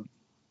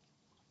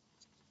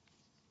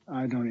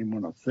don't even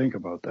want to think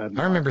about that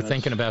now. I remember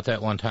thinking about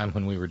that one time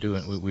when we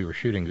were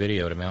shooting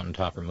video at a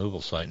mountaintop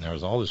removal site, and there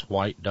was all this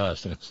white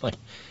dust, and it's like,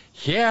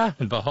 yeah,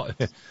 and behold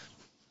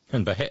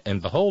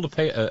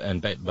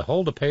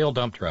a pale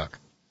dump truck,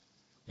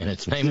 and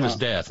its name was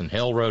Death, and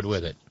hell rode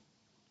with it.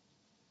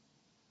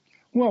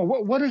 Well,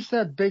 what is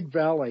that big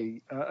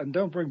valley? And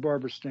don't bring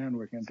Barbara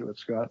Stanwyck into it,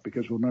 Scott,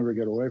 because we'll never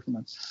get away from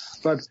it.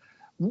 But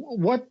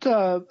What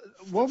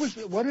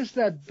is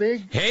that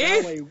big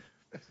valley?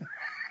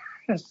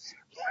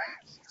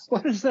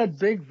 What is that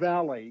big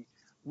valley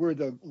where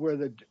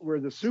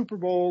the Super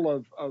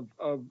Bowl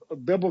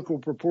of biblical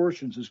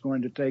proportions is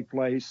going to take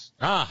place?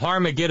 Har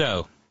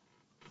Megiddo.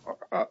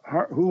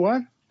 Who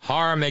what?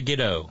 Har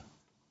Megiddo.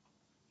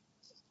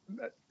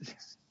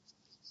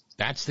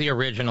 That's the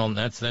original.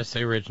 That's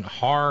the original.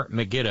 Har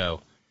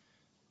Megiddo.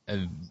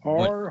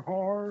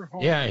 Har.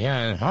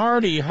 Yeah.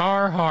 Hardy,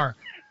 har.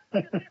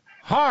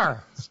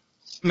 Har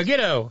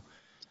Megiddo.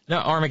 No,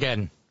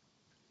 Armageddon.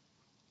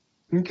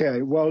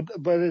 Okay, well,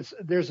 but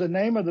there's a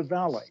name of the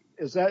valley.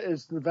 Is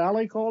the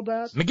valley called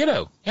that?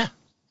 Megiddo. Yeah.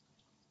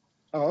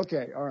 Oh,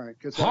 okay, all right.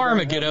 Har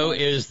Megiddo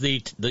is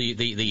the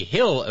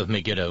hill of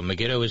Megiddo.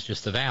 Megiddo is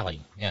just the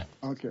valley. Yeah.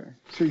 Okay.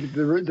 See,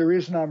 the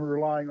reason I'm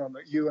relying on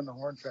you and the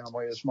Horn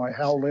family is my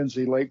Hal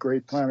Lindsey Late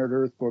Great Planet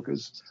Earth book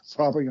is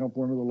propping up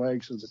one of the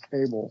legs of the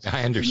table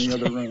I understand. in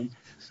the other room.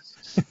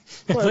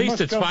 At least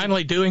it's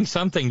finally doing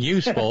something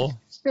useful.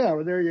 Yeah,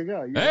 well, there you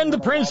go. And the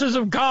princes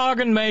of Gog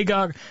and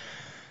Magog.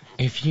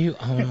 If you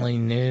only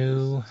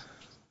knew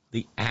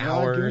the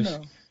hours. I do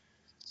know.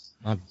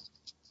 My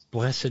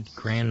blessed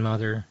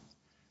grandmother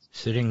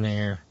sitting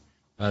there,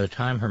 by the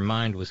time her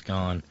mind was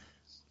gone,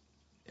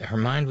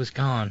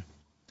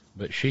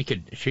 but she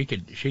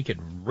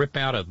could rip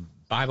out a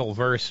Bible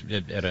verse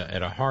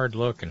at a hard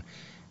look,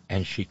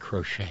 and she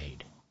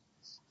crocheted.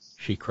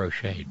 She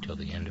crocheted till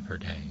the end of her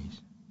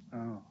days.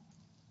 Oh.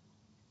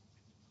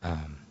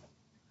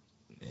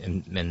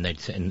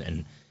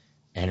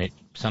 And it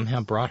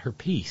somehow brought her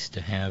peace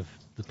to have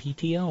the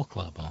PTL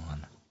Club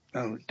on.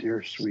 Oh,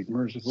 dear, sweet,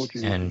 merciful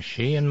Jesus. And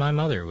she and my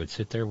mother would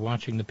sit there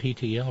watching the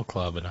PTL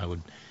Club, and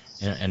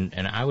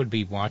I would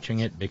be watching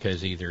it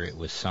because either it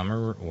was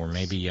summer or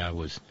maybe I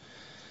was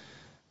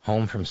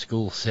home from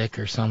school sick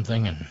or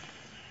something. And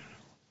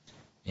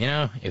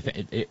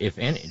if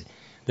any,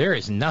 there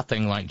is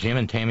nothing like Jim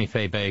and Tammy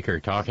Faye Baker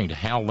talking to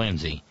Hal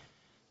Lindsey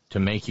to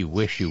make you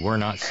wish you were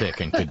not sick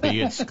and could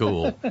be at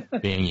school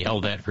being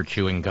yelled at for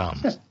chewing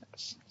gum.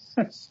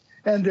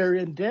 And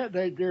they're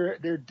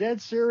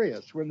dead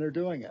serious when they're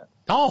doing it.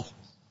 Oh,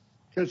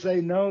 because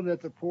they know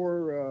that the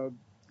poor,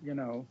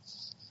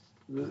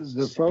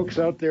 the folks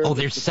out there. Oh,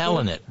 they're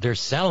selling it. They're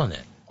selling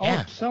it.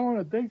 Yeah, selling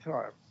it big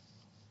time.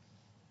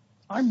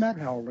 I met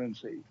Hal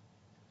Lindsey,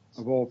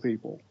 of all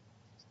people,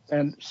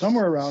 and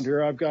somewhere around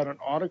here I've got an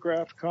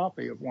autographed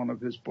copy of one of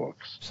his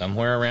books.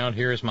 Somewhere around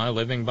here is my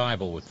Living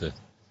Bible with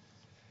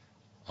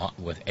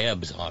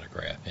Ebb's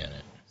autograph in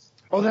it.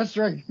 Oh, that's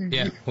right.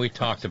 Yeah, we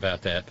talked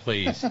about that.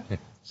 Please,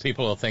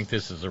 people will think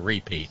this is a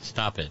repeat.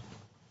 Stop it.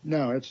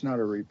 No, it's not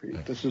a repeat.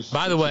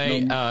 By the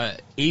way,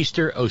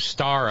 Easter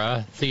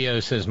Ostara, Theo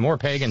says more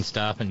pagan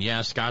stuff, and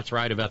yeah, Scott's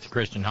right about the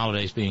Christian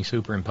holidays being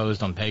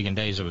superimposed on pagan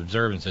days of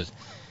observances.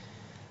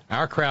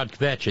 Our crowd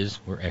kvetches,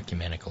 we're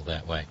ecumenical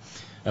that way,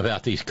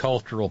 about these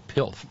cultural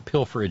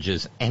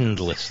pilferages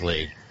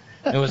endlessly.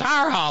 It was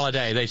our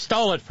holiday. They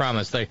stole it from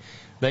us. They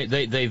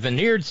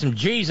veneered some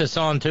Jesus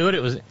onto it.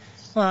 It was.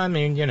 Well, I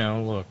mean,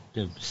 look,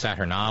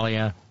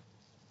 Saturnalia,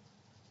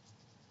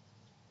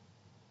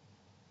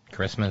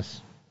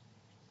 Christmas,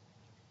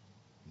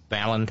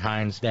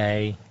 Valentine's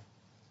Day,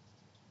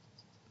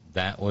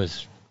 that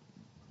was,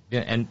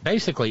 and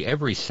basically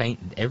every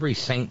saint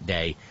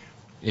day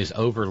is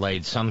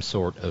overlaid some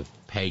sort of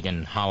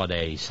pagan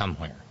holiday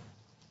somewhere.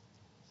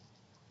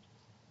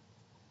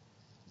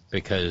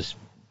 Because,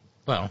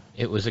 well,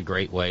 it was a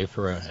great way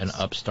for an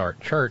upstart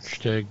church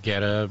to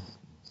get a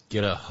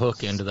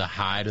hook into the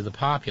hide of the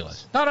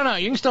populace. No,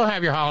 you can still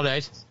have your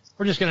holidays.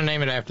 We're just going to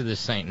name it after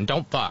this saint, and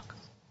don't fuck.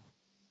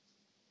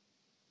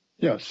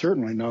 Yeah,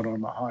 certainly not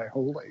on the high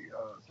holy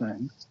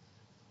thing.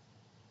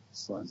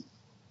 But.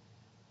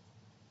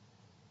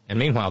 And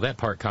meanwhile, that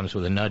part comes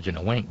with a nudge and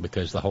a wink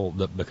because the whole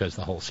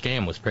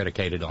scam was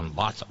predicated on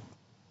lots of.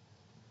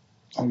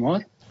 On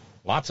what?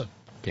 Lots of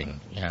fucking,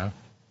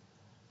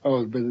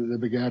 Oh, the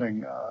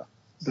begatting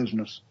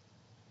business.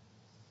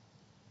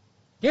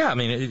 Yeah, I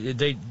mean,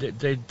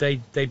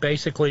 they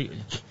basically.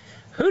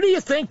 Who do you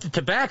think the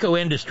tobacco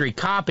industry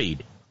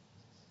copied?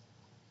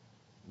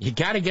 You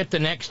got to get the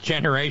next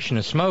generation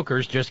of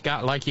smokers, just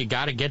like you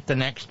got to get the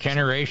next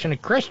generation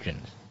of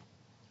Christians.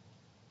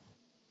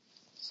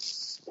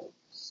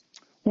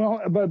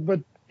 Well, but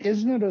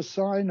isn't it a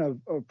sign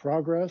of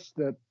progress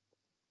that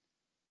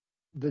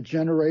the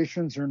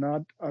generations are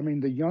not? I mean,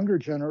 the younger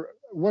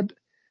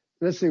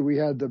Let's see, we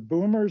had the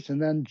boomers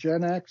and then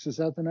Gen X. Is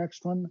that the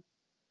next one?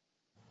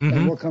 Mm-hmm.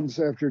 And what comes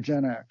after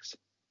Gen X?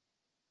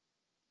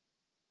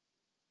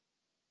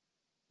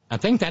 I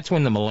think that's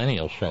when the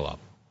millennials show up.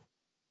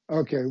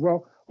 Okay,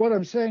 well, what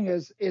I'm saying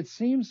is it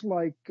seems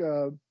like...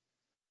 and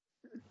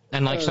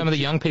like some of the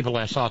young people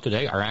I saw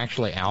today are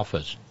actually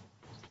alphas.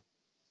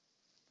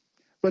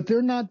 But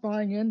they're not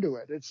buying into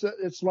it.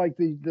 It's like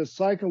the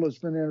cycle has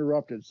been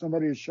interrupted.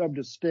 Somebody has shoved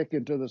a stick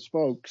into the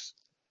spokes.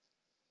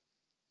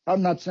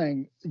 I'm not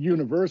saying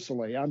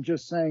universally. I'm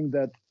just saying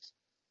that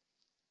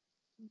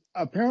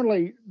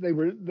apparently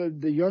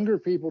the younger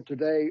people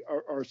today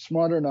are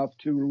smart enough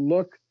to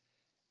look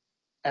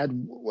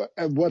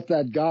what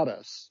that got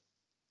us,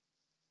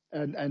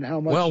 and how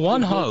much. Well,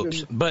 one division.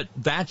 hopes, but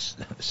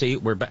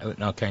we're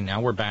back. Okay,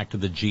 now we're back to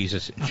the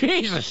Jesus.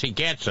 Jesus, he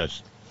gets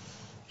us.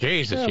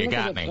 Jesus, you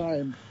got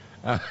me.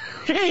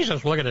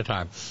 Jesus, look at the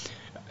time.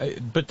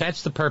 But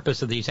that's the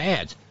purpose of these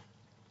ads.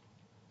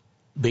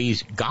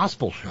 These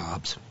gospel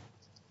shops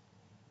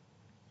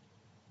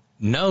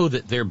know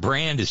that their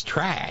brand is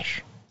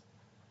trash,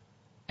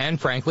 and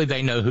frankly,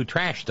 they know who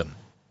trashed them.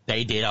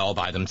 They did all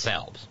by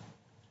themselves.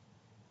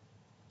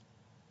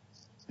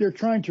 They're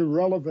trying to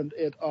relevant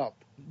it up.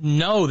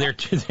 No, they're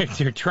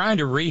trying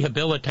to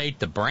rehabilitate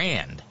the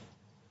brand.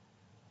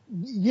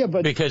 Yeah,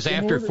 but because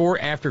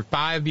after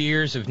 5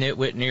 years of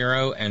Nitwit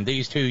Nero and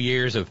these 2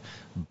 years of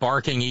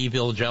barking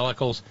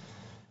evangelicals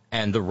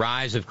and the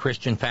rise of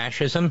Christian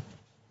fascism,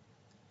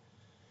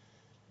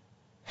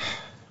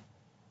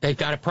 they've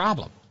got a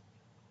problem.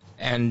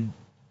 And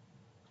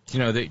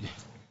the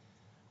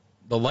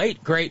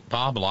late great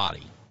Bob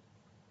Lottie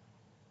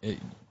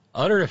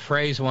uttered a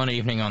phrase one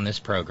evening on this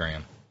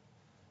program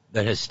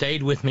that has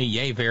stayed with me,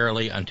 yea,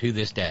 verily, unto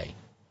this day.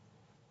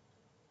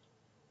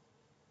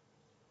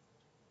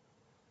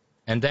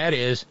 And that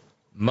is,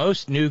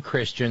 most new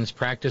Christians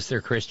practice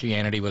their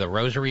Christianity with a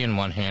rosary in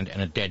one hand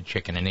and a dead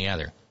chicken in the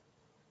other.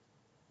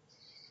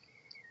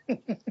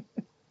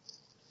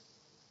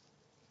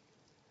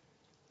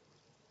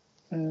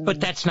 But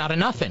that's not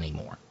enough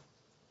anymore.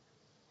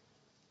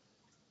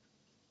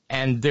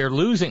 And they're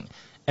losing,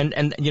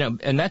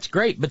 and that's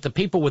great, but the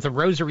people with a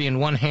rosary in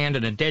one hand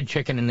and a dead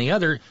chicken in the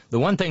other, the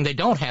one thing they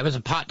don't have is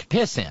a pot to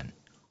piss in.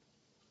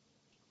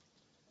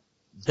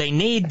 They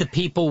need the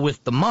people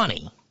with the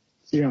money.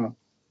 Yeah.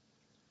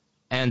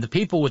 And the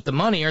people with the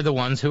money are the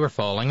ones who are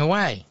falling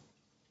away.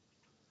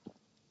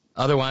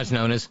 Otherwise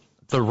known as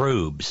the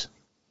rubes.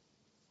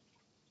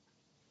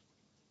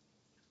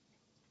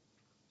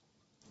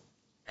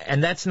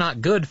 And that's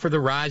not good for the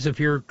rise of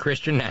your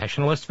Christian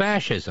nationalist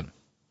fascism.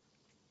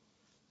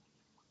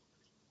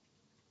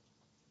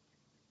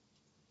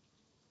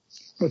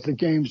 But the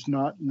game's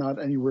not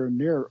anywhere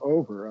near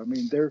over. I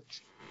mean,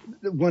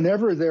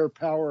 whenever their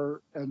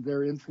power and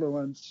their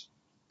influence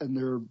and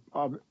their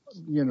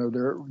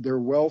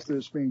wealth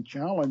is being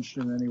challenged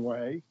in any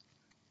way,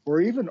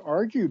 or even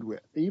argued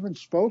with, even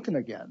spoken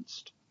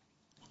against,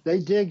 they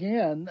dig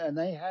in and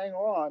they hang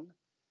on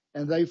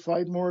and they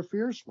fight more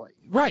fiercely.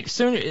 Right.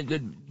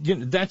 Soon,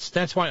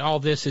 that's why all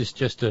this is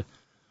just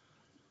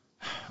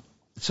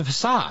it's a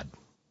facade.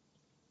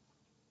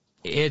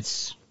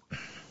 It's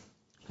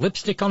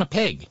lipstick on a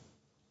pig.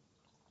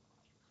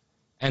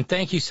 And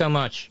thank you so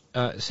much,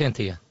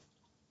 Cynthia,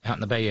 out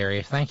in the Bay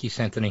Area. Thank you,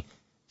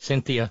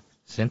 Cynthia.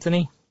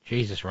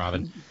 Jesus,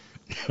 Robin.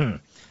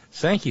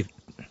 Thank you.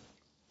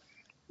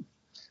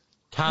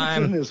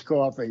 Time. What's in this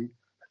coffee?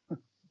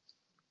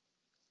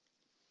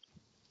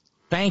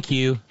 Thank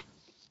you,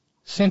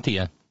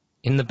 Cynthia,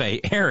 in the Bay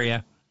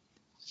Area.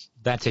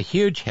 That's a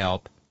huge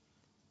help,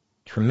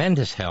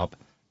 tremendous help.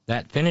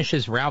 That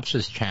finishes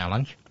Ralph's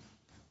challenge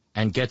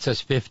and gets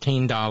us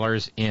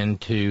 $15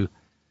 into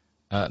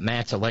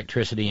Matt's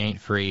Electricity Ain't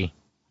Free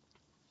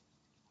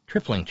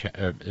tripling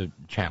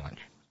challenge.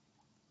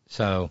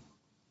 So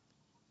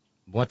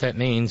what that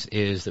means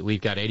is that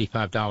we've got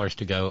 $85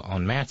 to go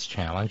on Matt's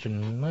challenge,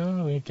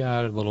 and we've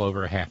got a little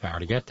over a half hour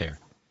to get there.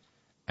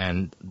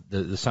 And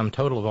the sum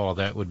total of all of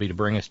that would be to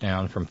bring us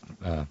down from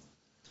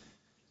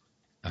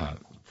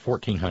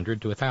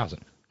 1,400 to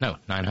 1,000. No,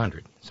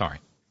 900. Sorry,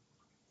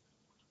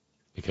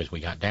 because we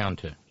got down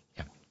to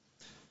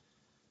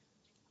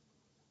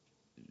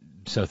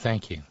So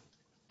thank you,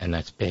 and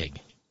that's big.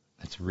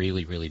 That's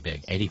really, really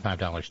big.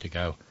 $85 to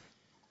go,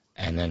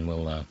 and then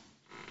we'll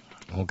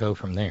go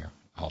from there.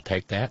 I'll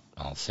take that.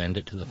 I'll send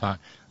it to the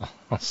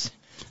I'll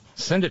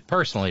send it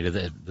personally to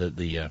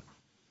the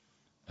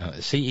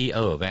CEO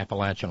of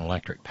Appalachian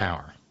Electric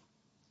Power.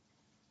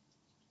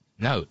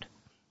 Note,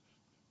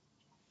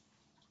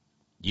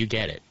 you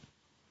get it.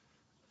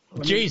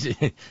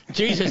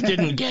 Jesus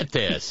didn't get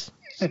this.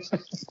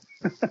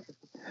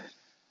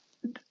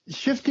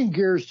 Shifting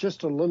gears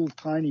just a little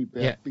tiny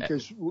bit,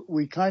 because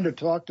we kind of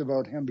talked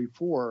about him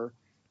before.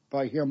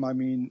 By him, I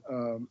mean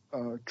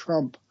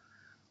Trump.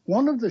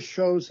 One of the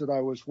shows that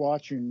I was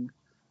watching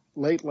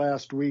late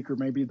last week, or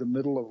maybe the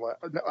middle of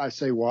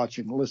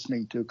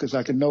listening to, because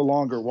I can no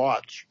longer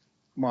watch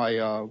my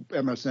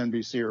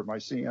MSNBC or my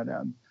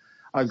CNN.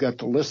 I've got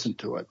to listen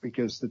to it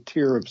because the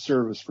tier of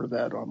service for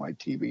that on my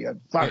TV.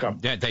 And fuck them.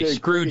 They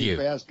screwed you.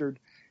 Bastard.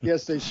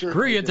 Yes, they certainly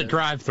Screw you at the did.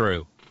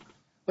 drive-thru.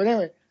 But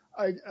anyway,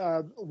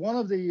 one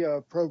of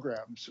the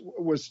programs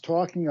was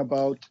talking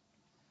about,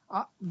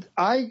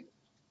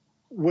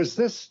 was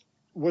this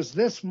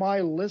my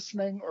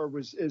listening, or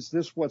is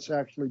this what's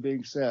actually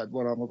being said,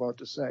 what I'm about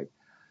to say?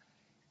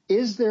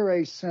 Is there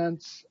a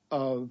sense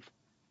of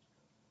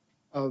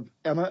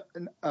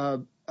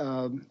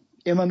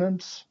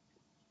imminence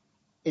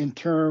in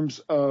terms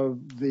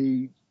of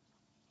the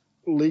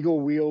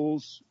legal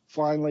wheels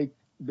finally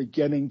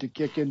beginning to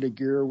kick into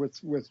gear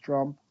with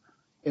Trump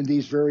in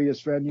these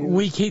various venues?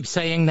 We keep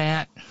saying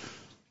that.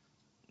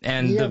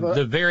 And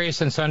the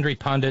various and sundry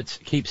pundits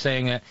keep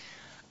saying that.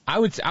 I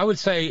would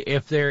say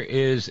if there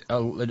is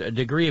a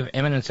degree of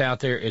eminence out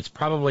there, it's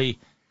probably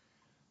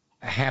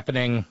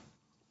happening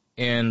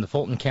in the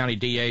Fulton County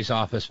DA's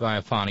office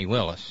via Fonnie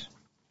Willis.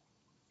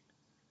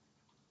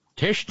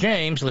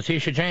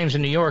 Letitia James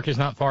in New York is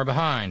not far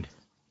behind.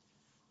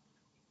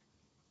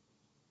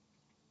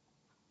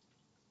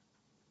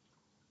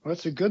 Well,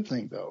 that's a good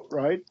thing, though,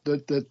 right?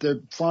 That they're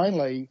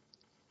finally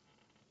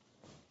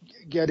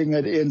getting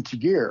it into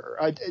gear.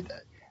 I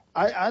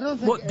don't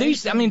think. Well,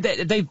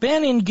 they've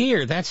been in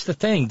gear. That's the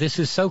thing. This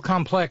is so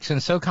complex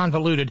and so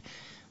convoluted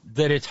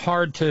that it's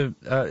hard to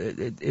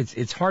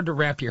it's hard to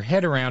wrap your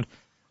head around.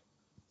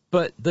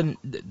 But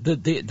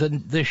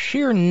the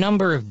sheer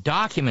number of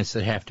documents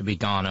that have to be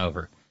gone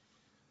over,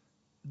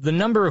 the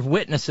number of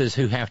witnesses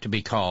who have to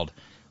be called,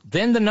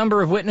 then the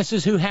number of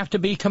witnesses who have to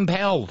be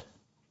compelled.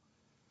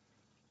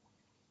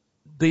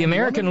 The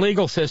American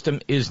legal system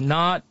is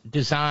not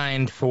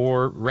designed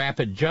for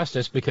rapid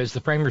justice because the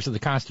framers of the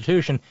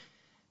Constitution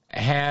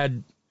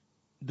had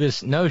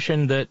this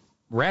notion that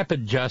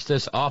rapid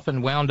justice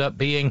often wound up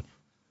being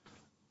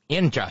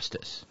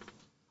injustice.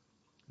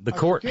 The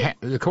court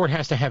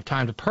has to have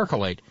time to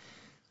percolate.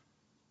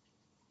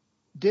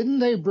 Didn't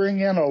they bring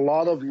in a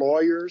lot of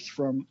lawyers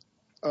from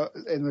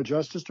in the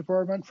Justice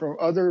Department from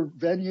other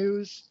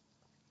venues?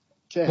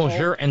 Well,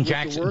 sure, and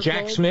Jack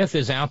Smith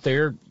is out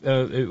there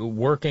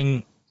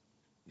working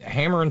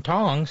hammer and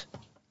tongs,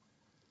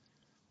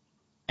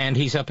 and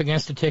he's up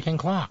against a ticking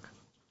clock.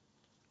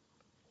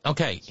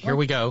 Okay, here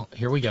we go.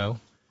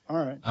 All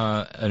right.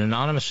 An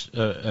anonymous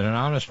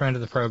friend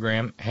of the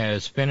program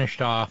has finished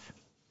off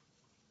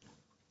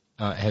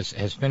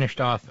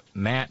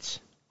Matt's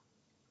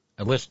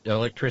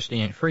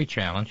electricity ain't free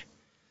challenge.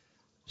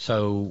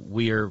 So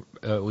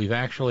we've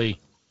actually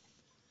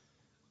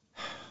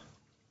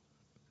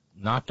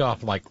knocked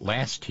off like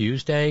last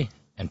Tuesday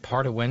and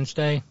part of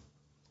Wednesday,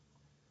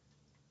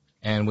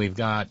 and we've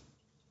got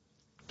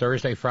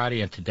Thursday,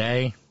 Friday, and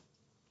today.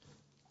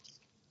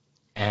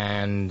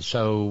 And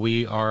so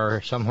we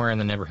are somewhere in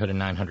the neighborhood of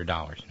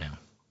 $900 now.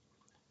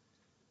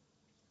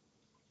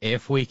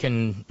 If we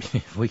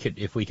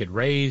could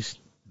raise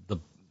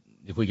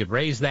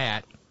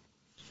that,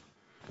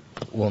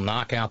 we'll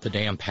knock out the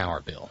damn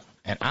power bill.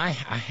 And I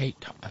hate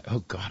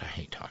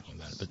talking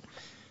about it.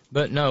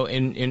 But no,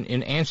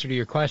 in answer to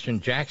your question,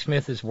 Jack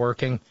Smith is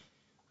working,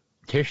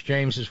 Tish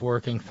James is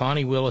working,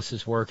 Fonnie Willis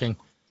is working,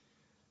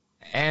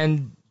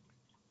 and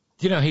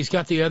he's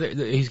got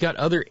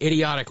other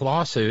idiotic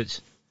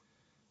lawsuits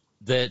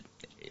that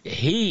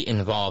he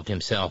involved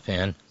himself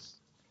in.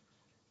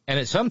 And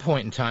at some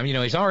point in time,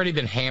 he's already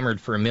been hammered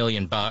for $1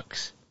 million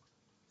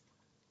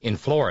in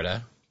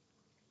Florida,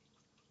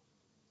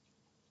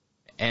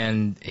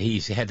 and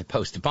he's had to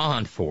post a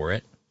bond for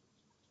it,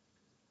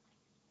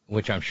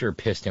 which I'm sure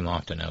pissed him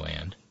off to no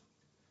end.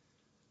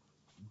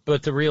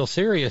 But the real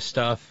serious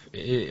stuff,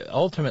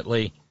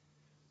 ultimately,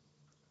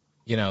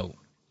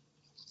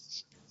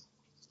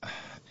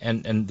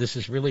 and this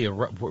is really a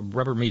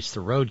rubber meets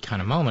the road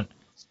kind of moment.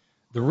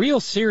 The real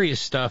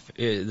serious stuff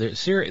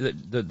is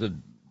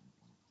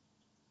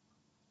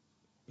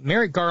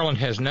Merrick Garland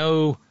has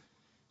no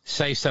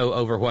say-so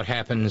over what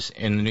happens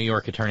in the New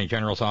York Attorney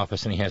General's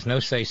office, and he has no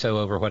say-so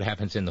over what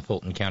happens in the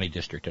Fulton County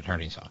District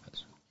Attorney's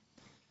office.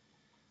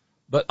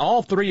 But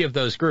all three of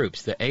those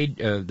groups, the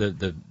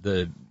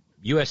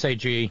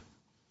USAG,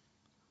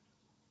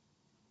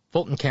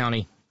 Fulton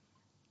County,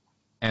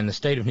 and the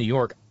state of New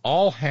York,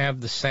 all have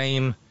the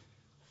same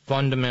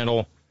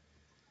fundamental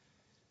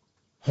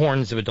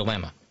horns of a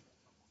dilemma.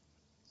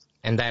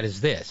 And that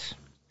is this.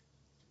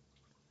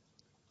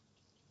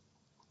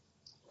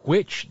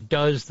 Which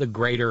does the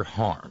greater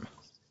harm?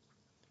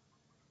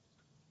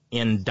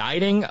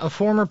 Indicting a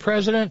former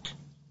president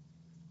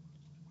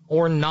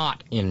or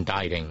not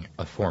indicting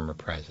a former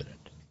president?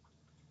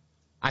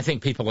 I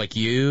think people like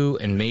you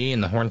and me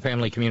and the Horn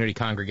Family Community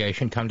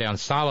Congregation come down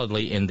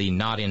solidly in the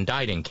not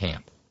indicting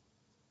camp.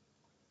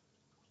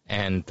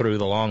 And through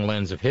the long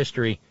lens of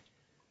history,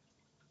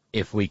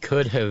 if we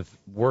could have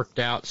worked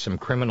out some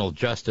criminal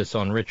justice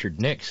on Richard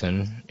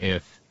Nixon,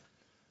 if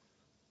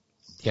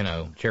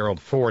Gerald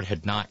Ford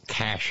had not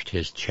cashed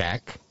his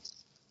check,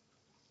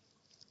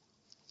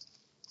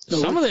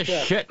 some of this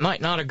shit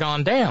might not have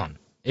gone down.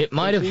 It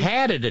might have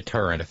had a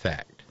deterrent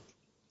effect.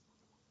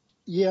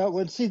 Yeah,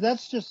 well, see,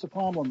 that's just the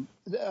problem.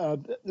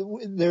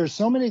 There's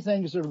so many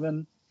things that have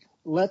been,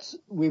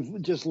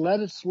 we've just let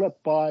it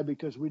slip by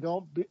because we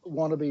don't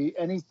want to be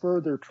any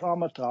further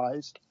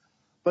traumatized.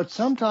 But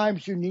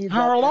sometimes you need...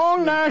 Our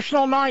long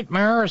national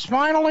nightmare is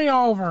finally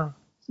over.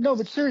 No,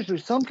 but seriously,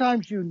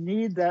 sometimes you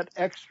need that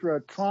extra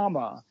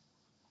trauma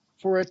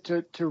for it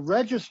to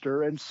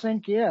register and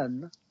sink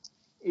in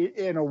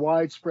a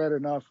widespread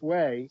enough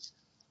way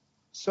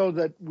so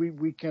that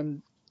we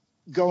can,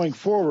 going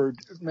forward,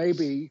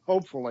 maybe,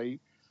 hopefully,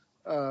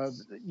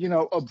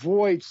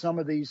 avoid some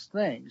of these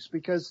things.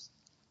 Because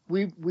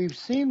we've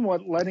seen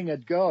what letting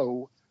it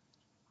go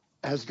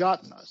has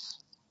gotten us,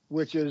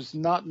 which is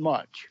not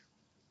much.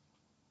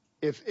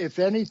 if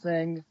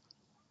anything,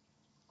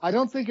 I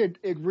don't think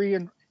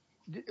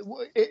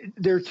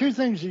there are two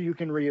things that you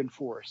can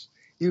reinforce.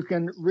 You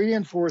can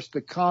reinforce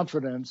the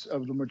confidence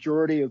of the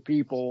majority of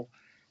people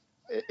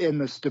in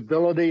the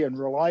stability and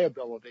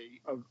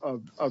reliability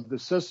of the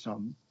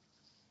system,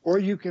 or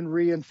you can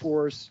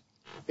reinforce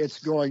it's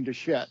going to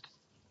shit.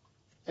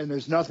 And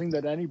there's nothing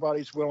that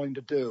anybody's willing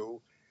to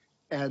do.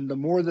 And the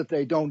more that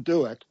they don't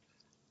do it,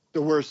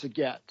 the worse it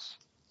gets.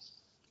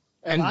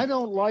 And I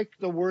don't like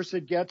the worse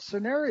it gets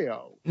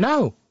scenario.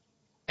 No.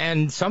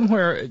 And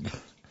somewhere,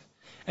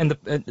 and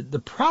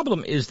the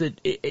problem is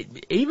that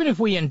even if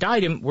we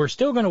indict him, we've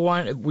still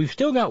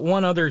got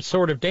one other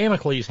sort of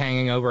Damocles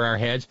hanging over our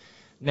heads,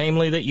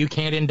 namely that you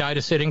can't indict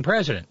a sitting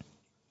president.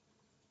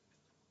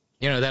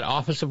 You know, that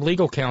Office of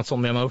Legal Counsel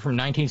memo from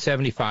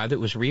 1975 that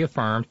was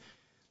reaffirmed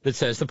that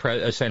says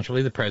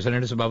essentially the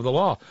president is above the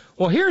law.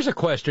 Well, here's a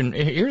question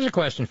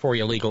for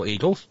you, legal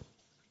eagles.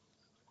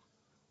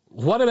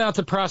 What about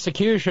the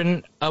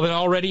prosecution of an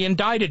already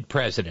indicted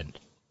president?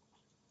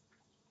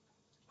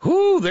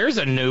 There's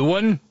a new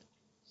one.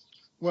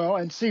 Well,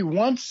 and see,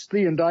 once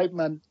the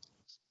indictment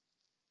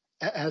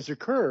has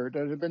occurred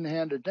and has been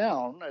handed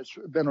down, has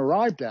been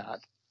arrived at,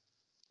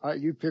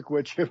 you pick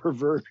whichever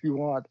verb you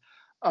want,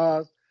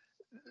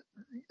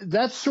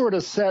 that's sort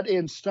of set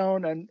in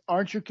stone, and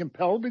aren't you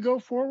compelled to go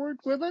forward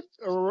with it?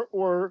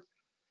 Or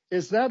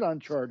is that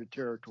uncharted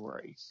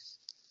territory?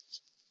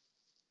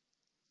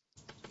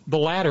 The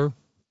latter.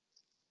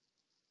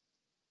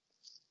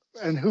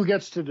 And who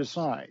gets to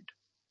decide?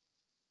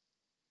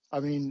 I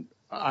mean,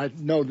 I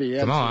know the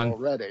answer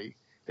already.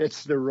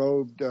 It's the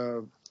robed...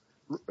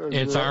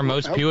 it's our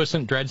most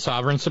puissant, dread,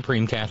 sovereign,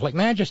 supreme Catholic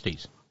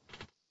majesties.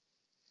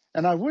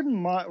 And I wouldn't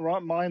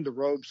mind the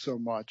robes so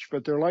much,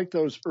 but they're like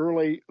those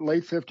late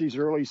 50s,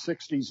 early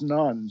 60s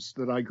nuns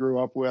that I grew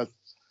up with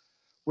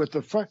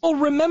the... Well,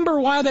 remember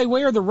why they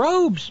wear the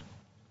robes.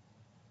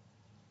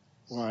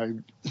 Why?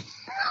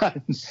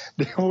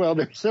 Well,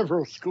 there's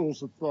several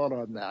schools of thought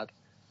on that.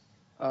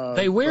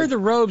 They wear the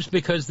robes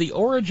because the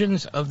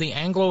origins of the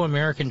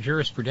Anglo-American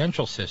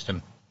jurisprudential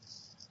system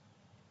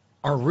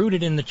are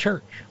rooted in the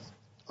church.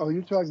 Oh,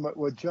 you're talking about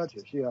what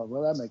judges? Yeah,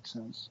 well, that makes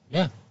sense.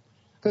 Yeah.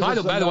 By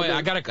the way,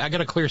 I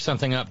gotta clear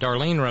something up.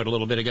 Darlene wrote a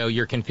little bit ago,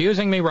 "You're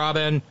confusing me,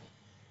 Robin.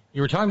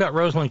 You were talking about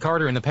Rosalind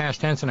Carter in the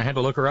past tense, and I had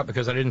to look her up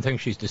because I didn't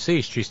think she's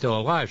deceased. She's still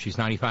alive. She's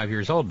 95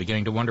 years old,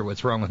 beginning to wonder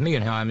what's wrong with me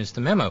and how I missed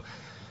the memo."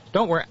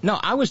 Don't worry. No,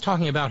 I was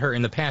talking about her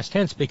in the past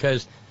tense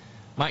because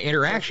my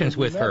interactions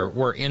with her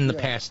were in the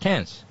past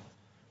tense.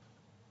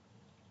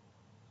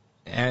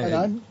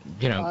 And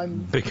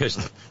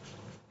because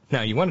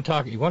now you want to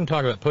talk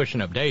about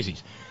pushing up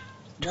daisies.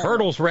 No.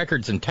 Turtles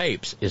Records and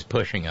Tapes is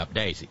pushing up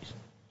daisies,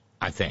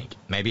 I think.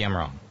 Maybe I'm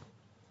wrong.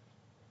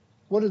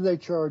 What did they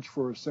charge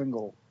for a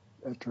single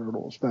at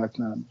Turtles back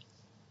then?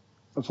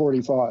 A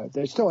 45.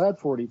 They still had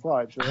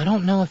 45s. Right? I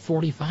don't know if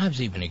 45s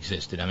even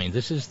existed. I mean,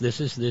 this is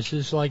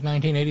like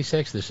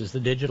 1986. This is the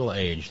digital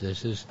age.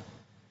 This is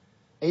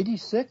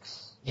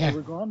 86. Yeah, they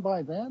were gone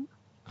by then.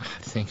 I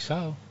think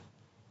so.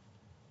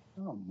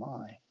 Oh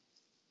my.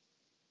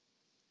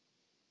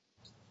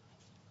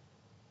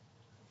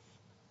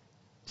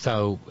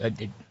 So,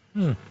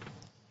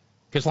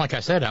 because like I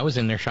said, I was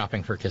in there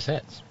shopping for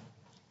cassettes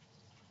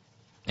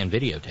and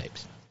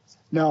videotapes.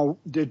 Now,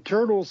 did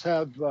Turtles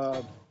have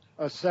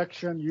a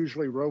section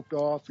usually roped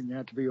off and you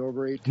had to be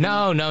over 18?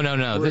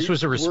 No. This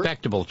was a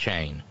respectable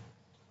chain.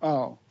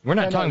 Oh. We're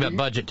not talking about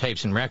budget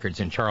tapes and records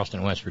in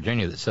Charleston, West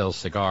Virginia that sells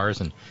cigars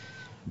and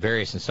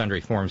various and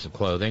sundry forms of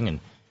clothing and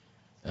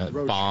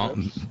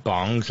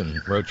bongs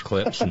and roach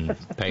clips and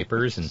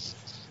papers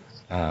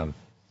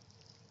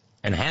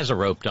and has a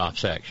roped off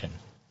section.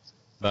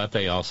 But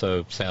they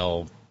also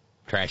sell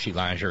trashy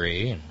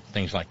lingerie and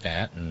things like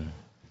that, and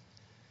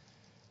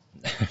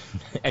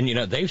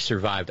and they've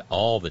survived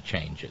all the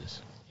changes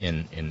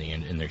in the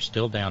end, and they're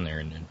still down there,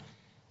 and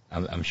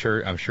I'm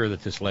sure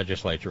that this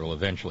legislature will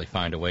eventually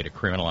find a way to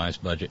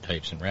criminalize budget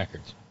tapes and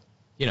records.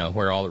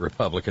 Where all the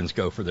Republicans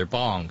go for their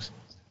bongs.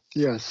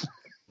 Yes.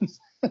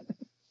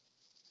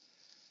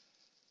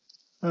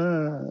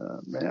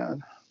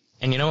 Man.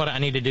 And you know what? I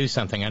need to do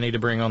something. I need to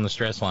bring on the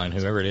stress line,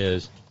 whoever it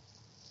is.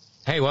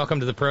 Hey, welcome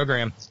to the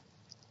program.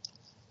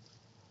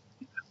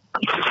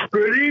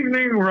 Good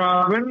evening,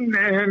 Robin,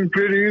 and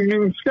good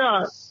evening,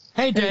 Scott.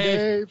 Hey,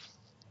 Dave.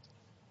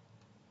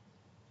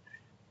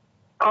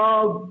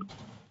 I've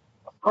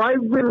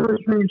been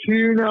listening to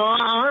you. Now,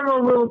 I'm a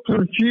little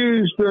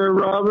confused there,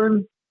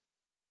 Robin.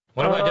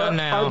 What have I done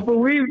now? I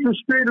believe you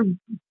said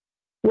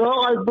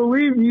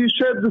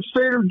the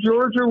state of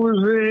Georgia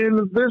was in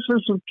the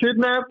business of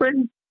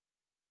kidnapping.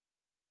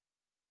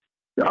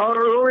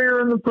 Earlier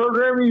in the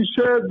program, you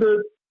said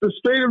that the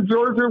state of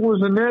Georgia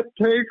was a net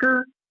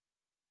taker.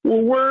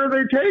 Well, where are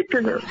they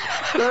taking her?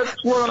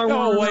 That's what I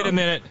want to know. Oh, wait a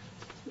minute.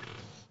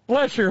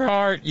 Bless your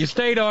heart. You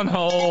stayed on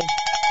hold.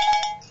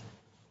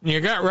 You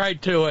got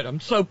right to it. I'm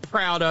so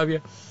proud of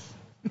you.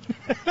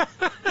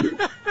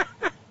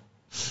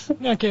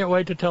 I can't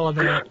wait to tell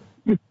them that.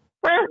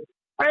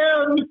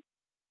 And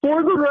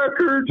for the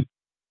record,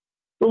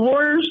 The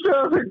lawyer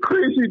staff at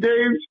Crazy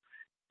Dave's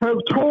have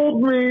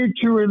told me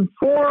to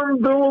inform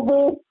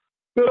Billable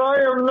that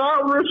I am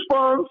not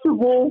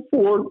responsible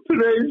for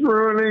today's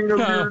ruining of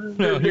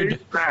your day's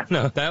match.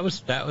 No, that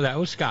was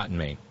Scott and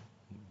me.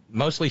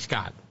 Mostly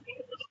Scott.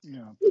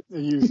 Yeah, it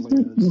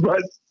usually is.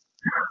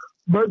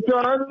 But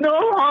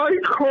no, I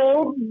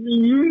called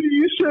you.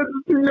 You said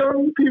that the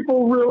young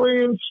people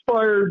really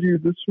inspired you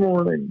this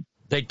morning.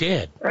 They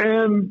did.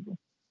 And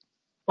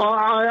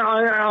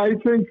I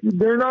think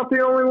they're not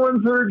the only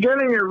ones that are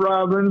getting it,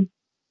 Robin.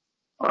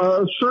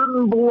 A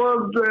certain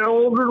beloved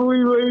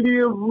elderly lady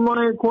of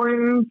my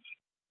acquaintance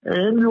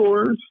and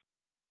yours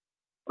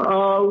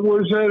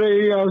was at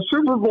a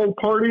Super Bowl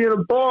party at a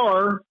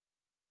bar,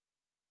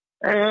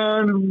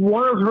 and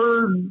one of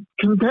her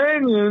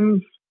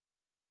companions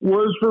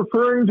was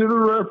referring to the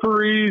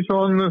referees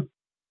on the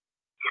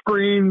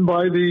screen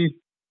by the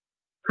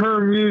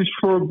term used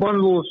for a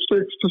bundle of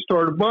sticks to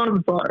start a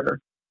bonfire.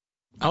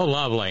 Oh,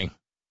 lovely.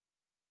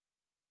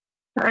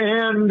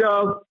 And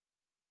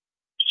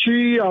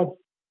she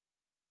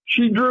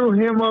drew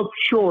him up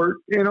short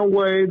in a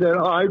way that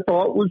I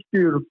thought was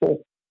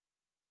beautiful.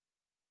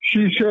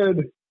 She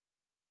said,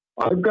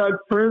 I've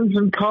got friends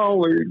and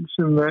colleagues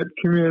in that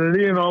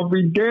community, and I'll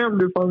be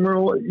damned if I'm going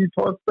to let you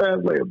talk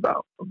badly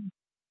about them.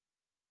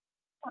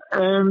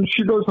 And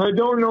she goes, I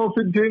don't know if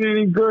it did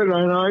any good.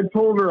 And I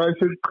told her, I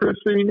said,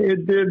 Christine,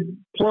 it did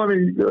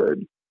plenty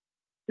good.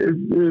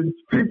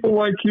 It's people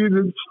like you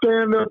that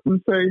stand up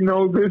and say,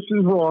 no, this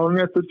is wrong.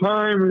 At the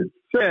time it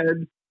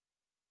said,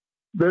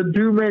 that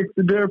do make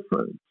the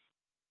difference.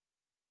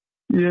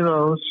 You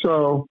know,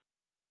 so.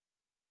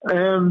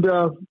 And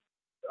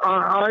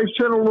I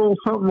sent a little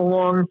something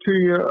along to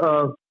you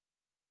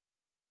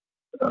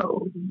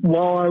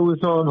while I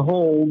was on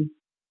hold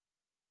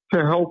to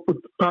help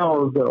with the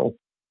power bill.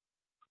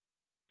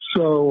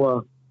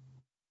 So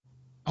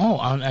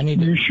I need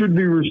to... You should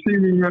be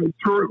receiving that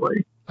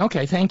shortly.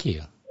 Okay, thank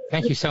you.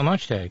 Thank you so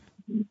much, Dave.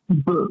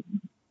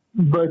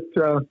 But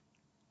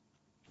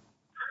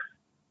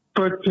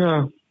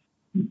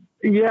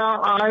yeah,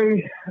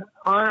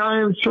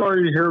 I am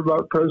sorry to hear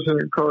about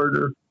President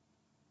Carter.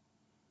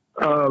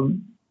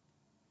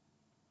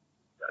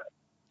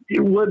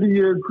 Whether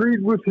you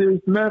agreed with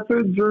his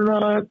methods or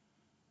not,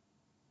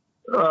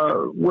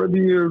 whether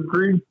you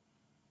agreed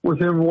with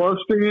him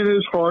lusting in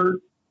his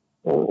heart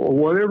or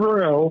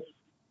whatever else,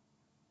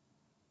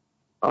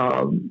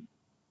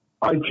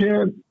 I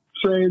can't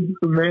say that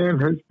the man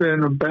has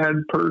been a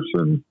bad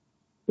person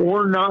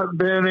or not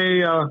been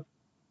a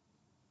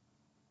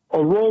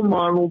role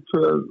model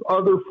to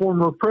other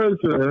former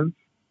presidents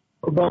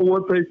about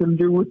what they can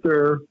do with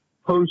their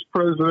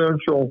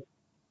post-presidential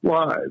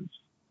lives.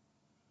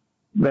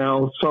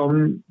 Now,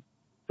 some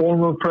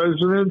former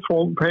presidents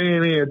won't pay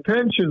any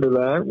attention to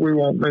that. We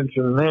won't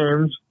mention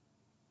names.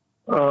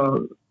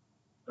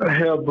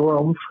 Herr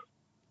Trump.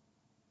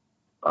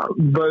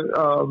 But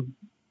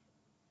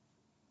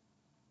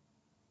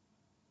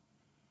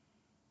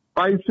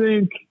I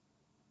think,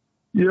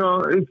 you know,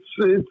 it's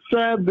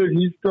sad that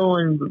he's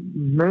going,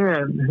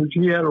 man, has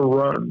he had a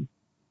run.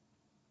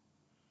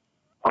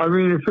 I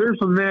mean, if there's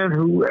a man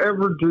who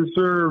ever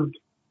deserved,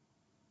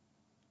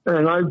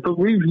 and I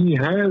believe he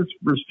has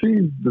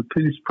received the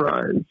Peace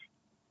Prize,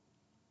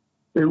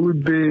 it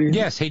would be...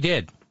 Yes, he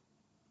did.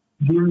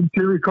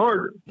 Jimmy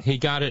Carter. He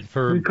got it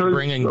for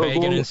bringing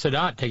Begin and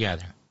Sadat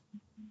together.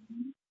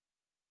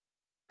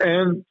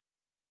 And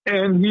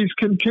he's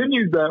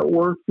continued that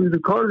work through the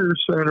Carter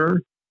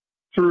Center,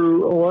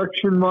 through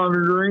election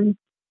monitoring,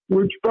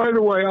 which, by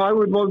the way, I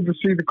would love to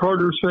see the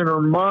Carter Center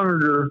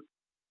monitor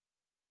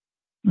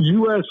the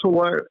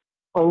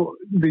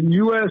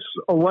U.S.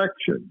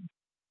 election,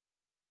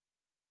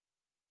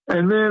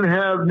 and then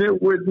have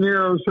Nitwit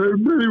Nero say,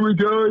 "Maybe we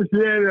always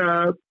get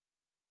up,"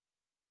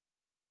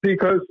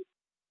 because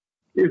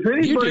if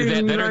anybody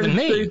in the United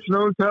States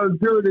knows how to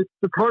do it, it's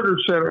the Carter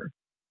Center.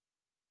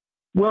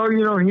 Well,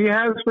 you know, he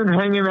has been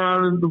hanging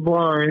out in the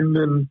blind,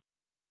 and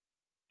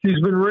he's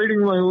been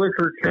raiding my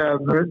liquor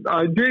cabinet.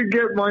 I did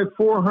get my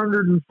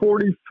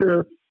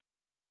 445th,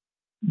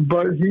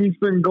 but he's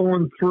been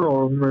going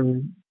through them,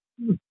 and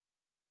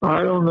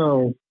I don't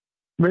know.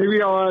 Maybe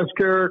I'll ask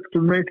Eric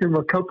to make him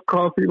a cup of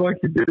coffee like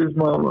he did his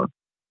mama.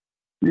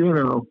 You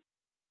know,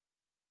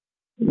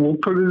 we'll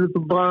put it at the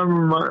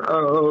bottom of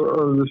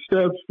of the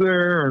steps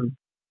there, and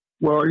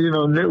well, you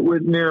know,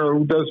 Nitwit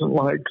Nero doesn't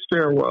like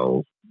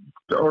stairwells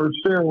or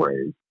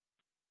stairways,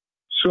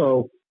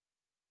 so.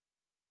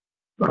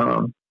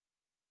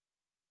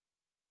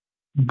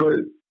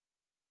 But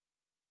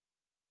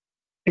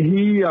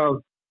he,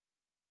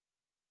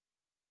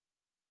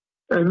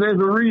 and then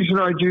the reason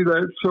I do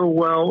that so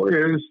well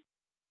is,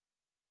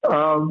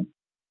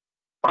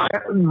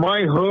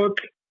 my hook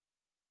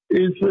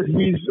is that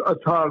he's a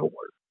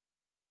toddler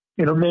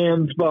in a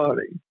man's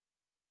body.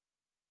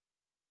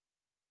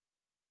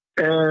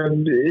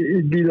 And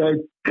it'd be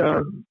like,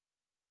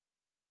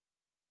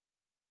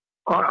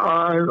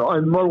 I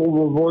muddle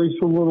the voice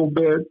a little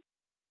bit.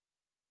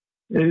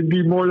 It'd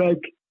be more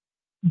like,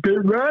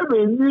 Big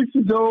Robin, this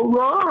is all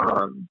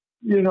wrong.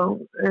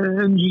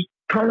 and just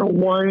kind of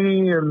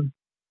whiny and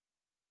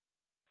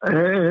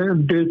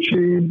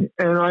bitchy.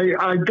 And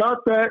I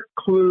got that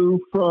clue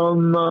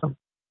from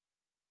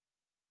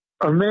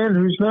a man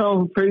who's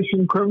now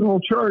facing criminal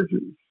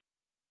charges.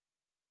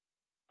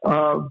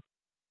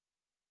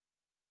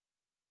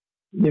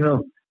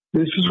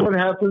 This is what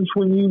happens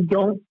when you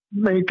don't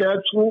make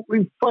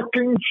absolutely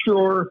fucking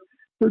sure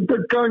that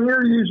the gun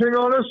you're using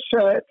on a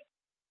set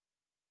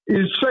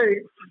is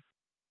safe.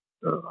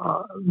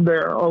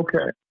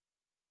 Okay.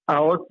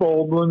 Alec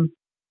Baldwin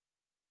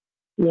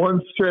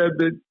once said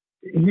that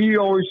he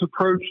always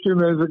approached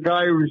him as a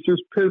guy who was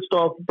just pissed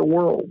off at the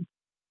world.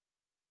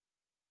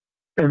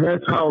 And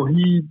that's how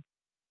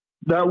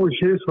that was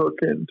his hook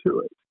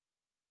into it.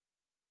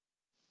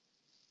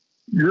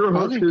 Your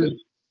hook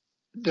is...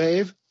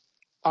 Dave,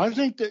 I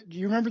think that, do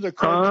you remember the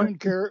cartoon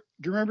character?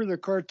 Do you remember the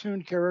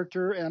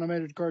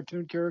animated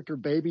cartoon character,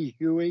 Baby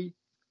Huey?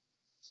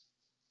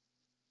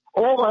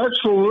 Oh,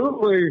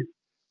 absolutely.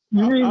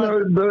 You mean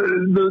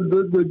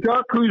the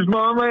duck whose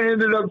mama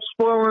ended up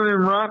spoiling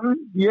and rotten?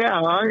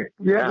 Yeah.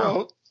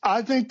 Well,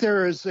 I think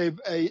there is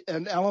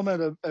an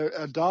element of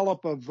a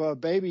dollop of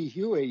Baby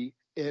Huey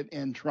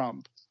in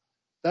Trump.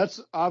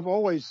 I've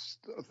always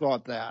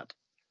thought that.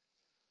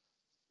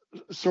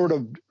 Sort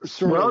of.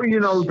 Well, they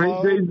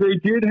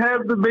did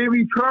have the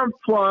baby Trump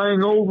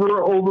flying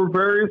over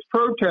various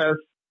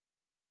protests.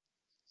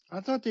 I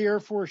thought the Air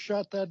Force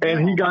shot that down.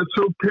 And he got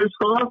so pissed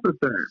off at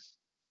that.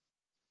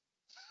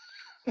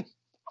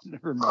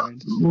 Never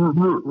mind.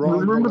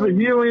 Remember the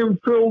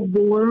helium-filled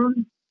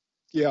balloon?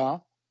 Yeah.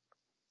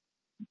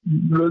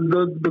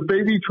 The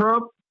baby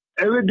Trump?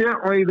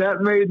 Evidently,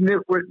 that made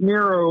Nitwit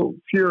Nero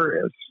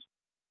furious.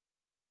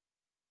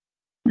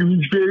 He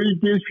was very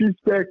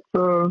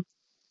disrespectful.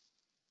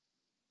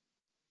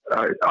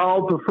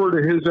 I'll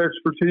defer to his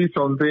expertise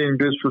on being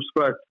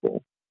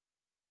disrespectful.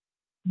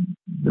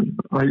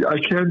 I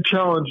can't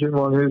challenge him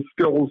on his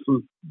skills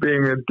of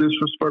being a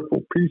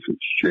disrespectful piece of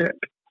shit.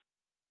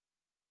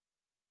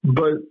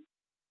 But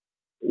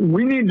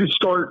we need to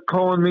start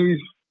calling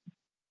these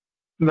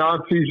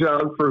Nazis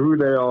out for who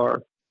they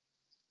are.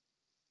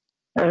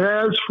 And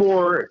as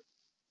for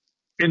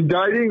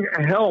indicting,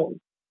 hell,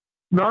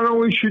 not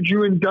only should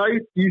you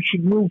indict, you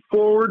should move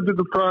forward to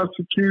the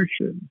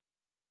prosecution.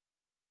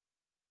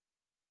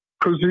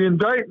 Because the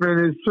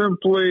indictment is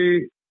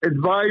simply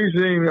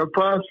advising a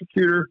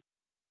prosecutor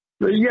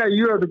that, yeah,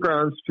 you have the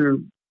grounds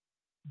to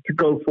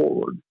go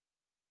forward.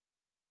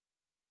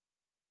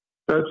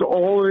 That's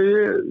all it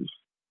is.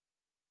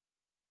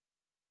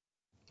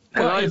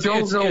 Well, and I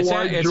don't know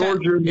why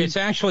Georgia... It's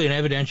actually an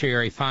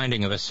evidentiary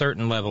finding of a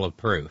certain level of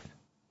proof.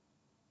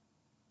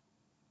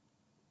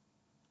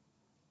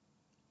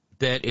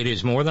 That it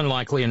is more than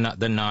likely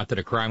than not that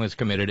a crime was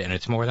committed, and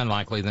it's more than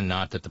likely than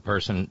not that the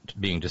person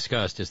being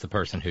discussed is the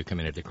person who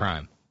committed the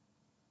crime.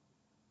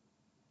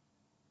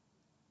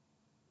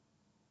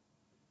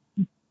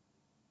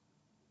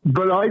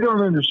 But I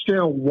don't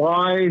understand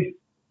why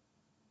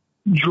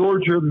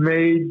Georgia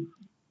made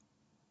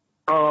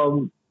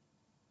Fonnie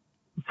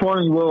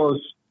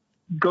Willis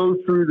go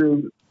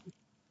through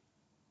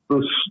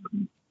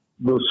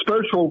the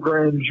special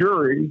grand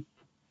jury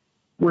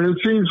when it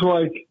seems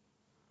like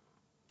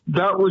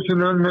that was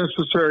an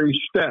unnecessary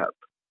step.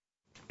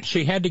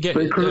 She had to get...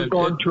 They could have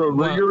gone to a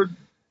regular...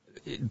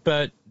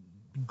 But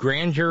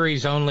grand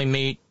juries only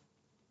meet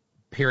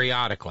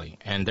periodically,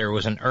 and there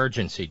was an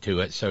urgency to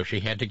it, so she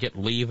had to get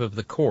leave of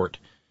the court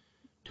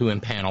to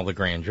impanel the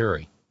grand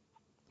jury,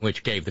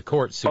 which gave the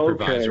court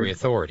supervisory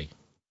authority.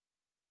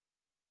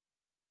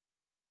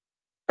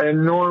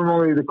 And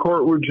normally the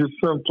court would just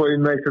simply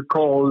make a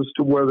call as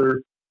to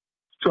whether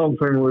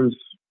something was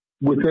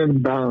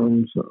within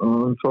bounds,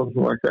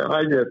 something like that.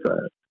 I get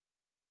that.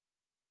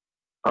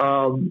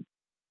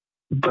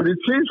 But it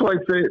seems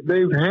like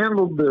they've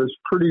handled this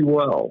pretty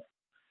well.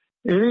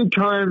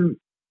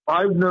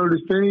 I've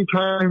noticed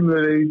anytime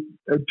that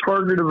a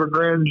target of a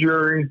grand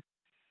jury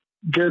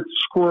gets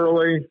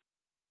squirrely,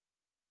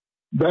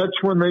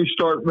 that's when they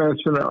start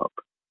messing up.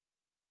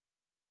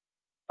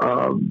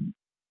 And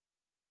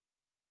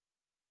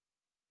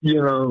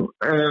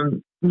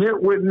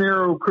Nitwit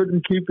Nero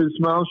couldn't keep his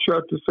mouth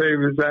shut to save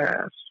his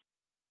ass.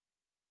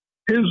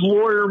 His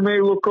lawyer may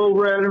look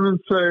over at him and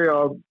say,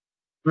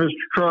 Mr.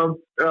 Trump,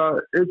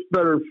 it's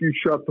better if you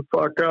shut the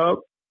fuck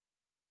up.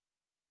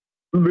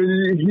 But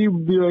he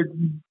would be like,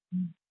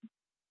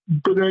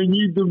 but I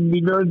need them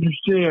to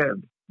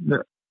understand.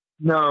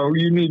 No,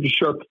 you need to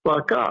shut the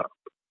fuck up.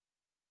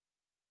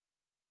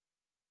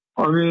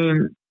 I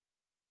mean,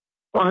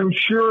 I'm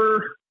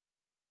sure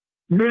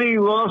many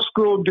law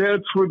school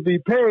debts would be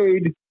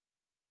paid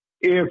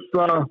if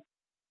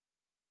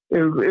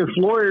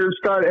lawyers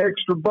got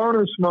extra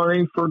bonus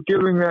money for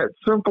giving that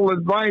simple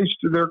advice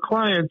to their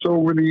clients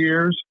over the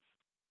years.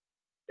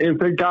 If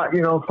they got,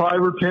 $5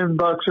 or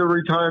 $10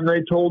 every time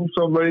they told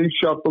somebody,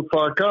 shut the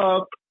fuck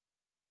up,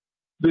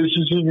 this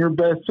is in your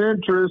best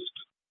interest,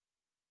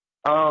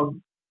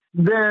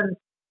 then,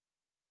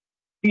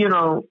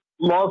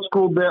 law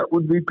school debt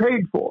would be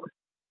paid for.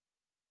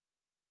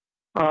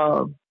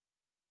 But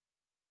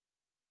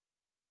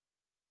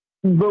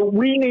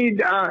we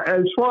need,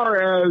 as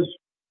far as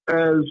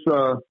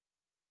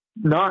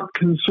not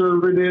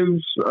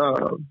conservatives,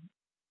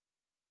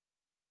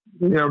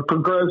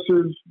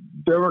 progressives,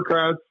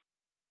 Democrats,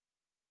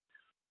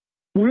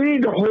 we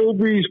need to hold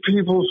these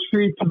people's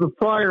feet to the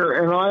fire.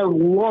 And I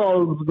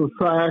love the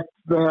fact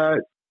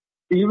that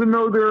even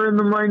though they're in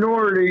the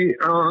minority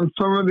on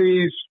some of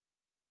these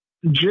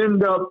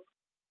ginned up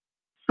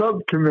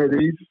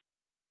subcommittees,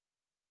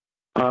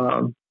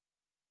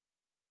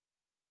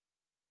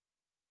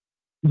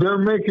 they're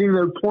making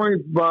their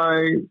point by,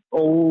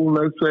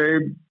 let's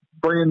say,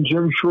 bringing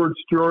Jim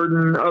Shorts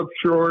Jordan up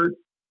short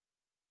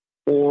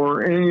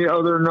or any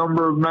other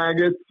number of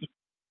maggots.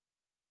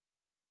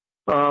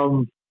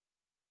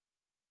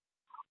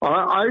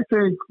 I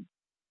think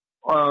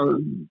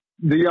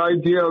the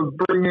idea of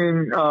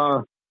bringing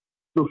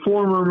the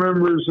former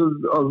members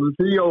of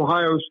the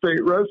Ohio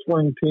State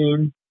wrestling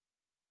team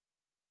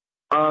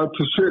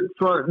to sit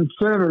front and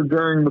center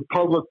during the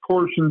public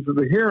portions of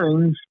the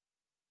hearings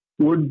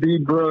would be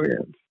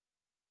brilliant.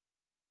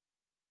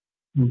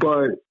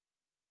 But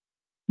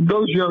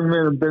those young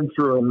men have been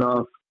through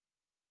enough.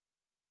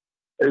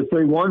 If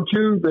they want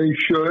to, they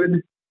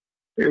should.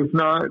 If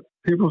not,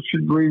 people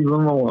should leave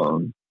them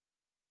alone.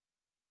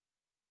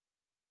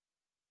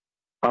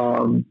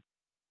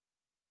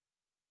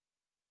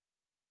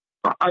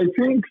 I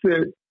think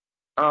that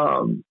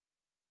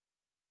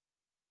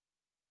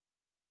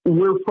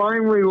we're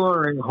finally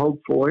learning,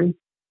 hopefully,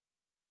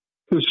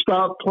 to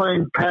stop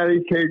playing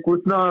patty cake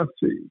with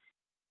Nazis.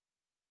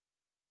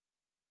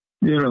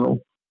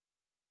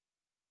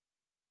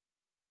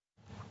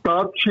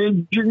 Stop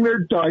changing their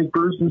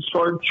diapers and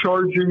start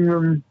charging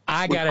them.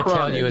 I got to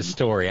tell you a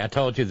story. I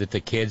told you that the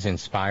kids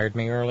inspired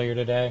me earlier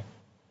today.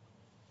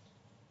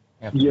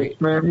 Yes,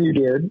 ma'am, you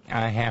did.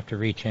 I have to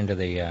reach into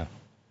the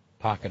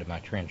pocket of my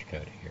trench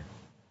coat here.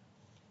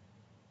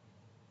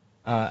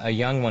 A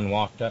young one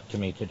walked up to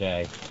me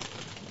today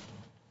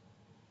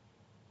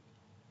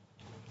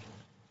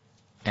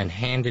and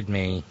handed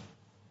me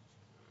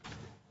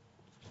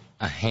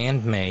a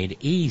handmade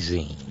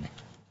e-zine.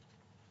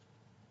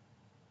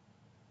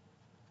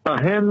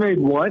 A handmade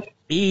what?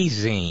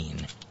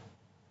 E-zine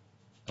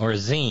or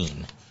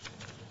zine.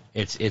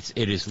 It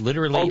is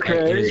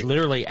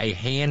literally a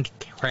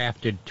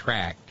handcrafted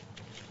tract.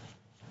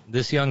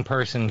 This young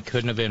person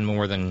couldn't have been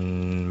more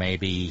than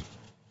maybe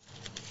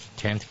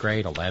 10th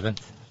grade,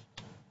 11th.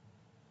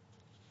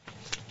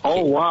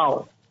 Oh,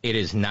 wow. It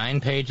is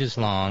 9 pages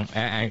long.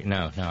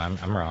 No,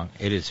 I'm wrong.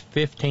 It is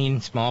 15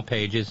 small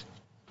pages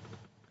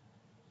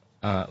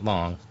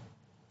long.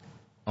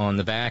 On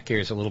the back,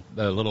 here's a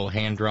little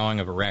hand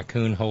drawing of a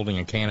raccoon holding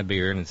a can of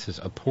beer, and it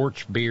says, "A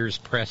Porch Beers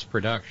Press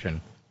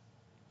Production."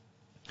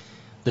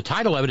 The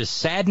title of it is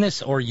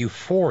Sadness or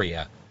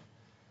Euphoria,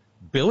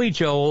 Billy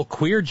Joel,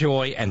 Queer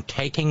Joy, and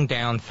Taking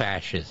Down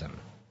Fascism.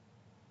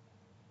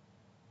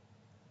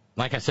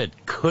 Like I said,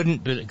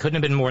 couldn't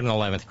have been more than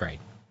 11th grade.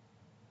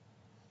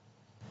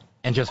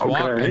 And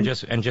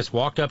just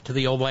walked up to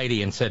the old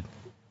lady and said,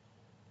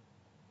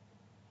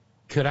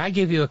 "Could I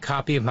give you a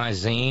copy of my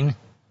zine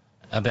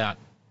about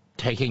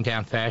taking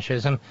down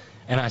fascism?"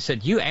 And I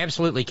said, "You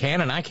absolutely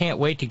can, and I can't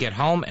wait to get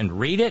home and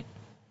read it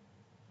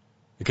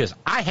because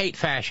I hate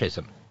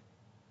fascism."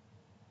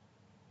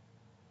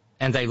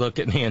 And they looked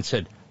at me and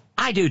said,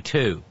 "I do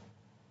too.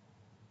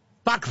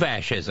 Fuck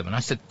fascism." And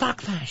I said,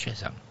 "Fuck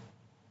fascism."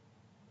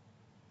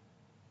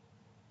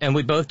 And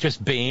we both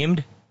just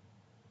beamed.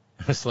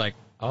 It's like,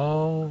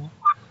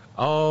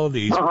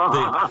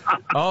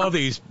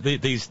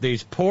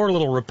 these poor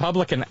little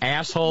Republican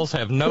assholes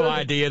have no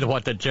idea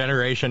what this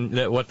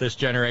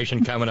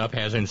generation coming up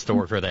has in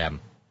store for them.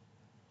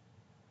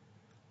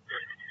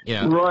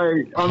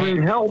 Right. I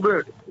mean, hell,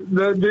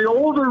 the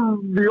older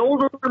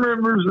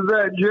members of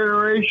that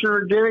generation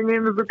are getting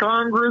into the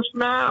Congress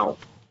now.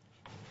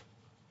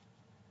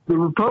 The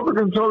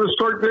Republicans ought to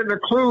start getting a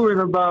clue in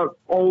about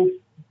 4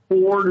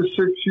 to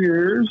 6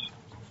 years.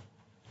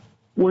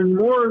 When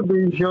more of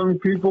these young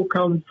people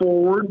come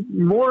forward,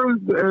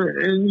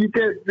 and you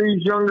get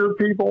these younger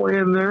people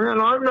in there,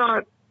 and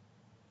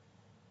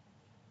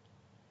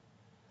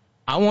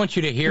I want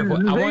you to hear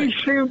what they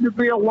seem to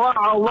be a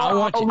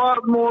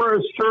lot more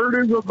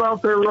assertive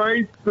about their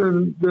rights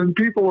than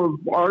people of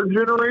our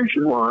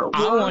generation were.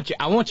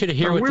 I want you to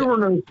hear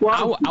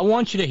I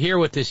want you to hear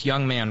what this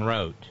young man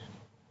wrote.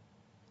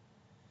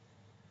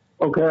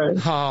 Okay.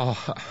 Oh,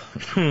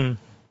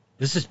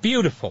 this is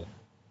beautiful.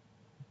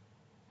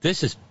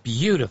 This is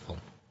beautiful.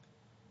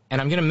 And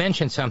I'm going to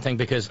mention something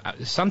because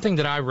something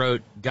that I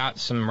wrote got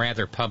some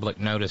rather public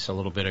notice a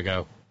little bit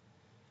ago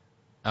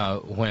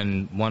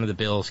when one of the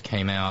bills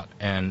came out,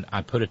 and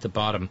I put at the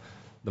bottom,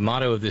 the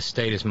motto of this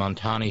state is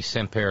Montani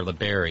Semper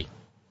Liberi.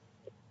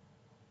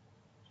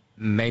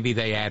 Maybe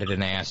they added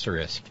an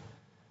asterisk.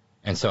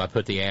 And so I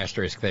put the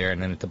asterisk there,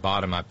 and then at the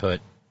bottom I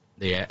put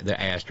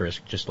the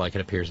asterisk, just like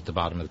it appears at the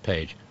bottom of the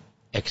page,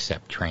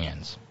 except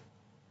trans.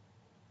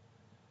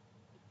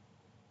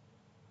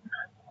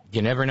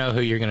 You never know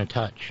who you're going to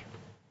touch.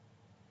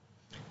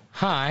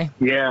 Hi.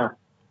 Yeah.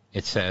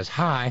 It says,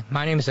 "Hi,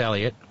 my name is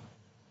Elliot,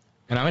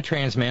 and I'm a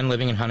trans man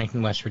living in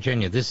Huntington, West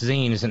Virginia. This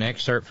zine is an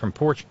excerpt from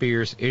Porch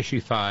Beers,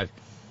 Issue 5,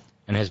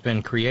 and has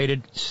been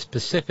created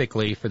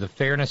specifically for the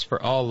Fairness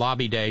for All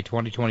Lobby Day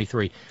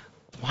 2023.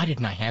 Why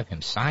didn't I have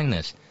him sign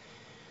this?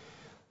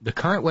 The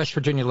current West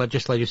Virginia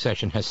legislative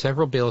session has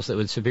several bills that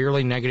would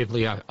severely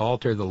negatively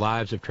alter the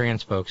lives of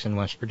trans folks in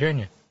West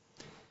Virginia.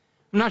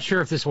 I'm not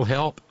sure if this will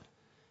help.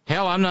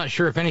 Hell, I'm not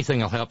sure if anything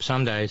will help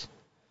some days.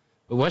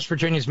 But West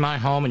Virginia's my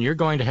home, and you're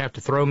going to have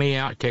to throw me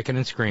out kicking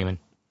and screaming.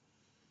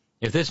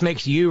 If this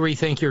makes you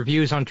rethink your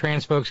views on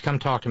trans folks, come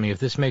talk to me. If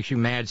this makes you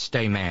mad,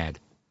 stay mad.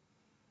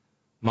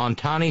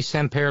 Montani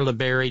Semper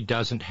Liberi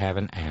doesn't have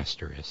an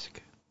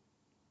asterisk."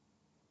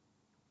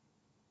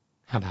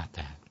 How about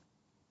that?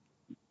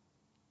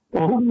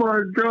 Oh,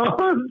 my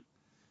God.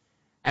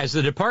 As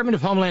the Department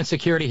of Homeland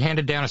Security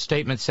handed down a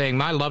statement saying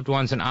my loved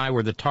ones and I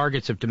were the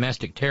targets of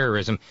domestic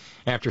terrorism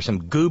after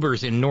some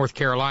goobers in North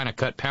Carolina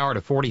cut power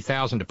to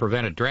 40,000 to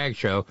prevent a drag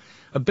show,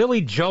 a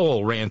Billy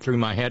Joel ran through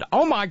my head.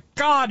 Oh, my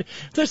God,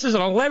 this is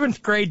an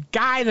 11th grade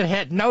guy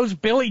that knows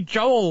Billy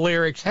Joel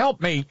lyrics.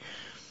 Help me.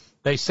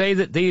 They say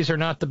that these are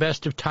not the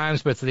best of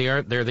times, but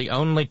they're the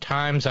only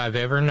times I've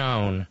ever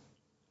known.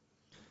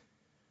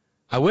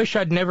 I wish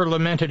I'd never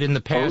lamented in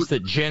the past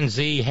that Gen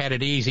Z had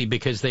it easy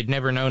because they'd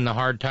never known the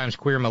hard times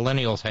queer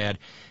millennials had,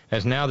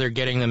 as now they're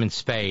getting them in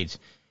spades.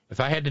 If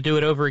I had to do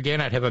it over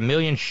again, I'd have a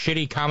million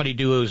shitty comedy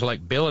duos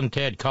like Bill and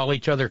Ted call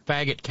each other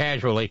faggot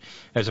casually,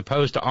 as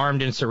opposed to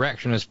armed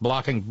insurrectionists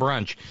blocking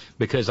brunch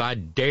because I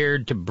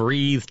dared to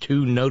breathe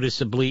too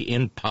noticeably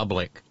in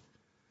public.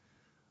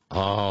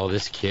 Oh,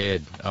 this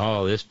kid.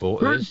 Oh, this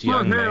boy, this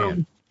young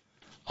man.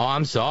 Oh,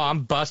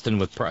 I'm busting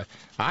with pride.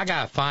 I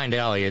gotta find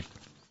Elliot.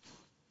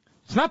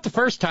 It's not the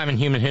first time in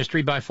human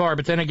history by far,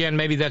 but then again,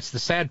 maybe that's the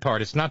sad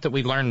part. It's not that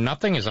we learn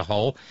nothing as a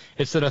whole.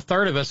 It's that a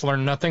third of us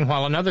learned nothing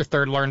while another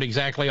third learned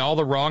exactly all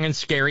the wrong and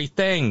scary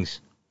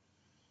things.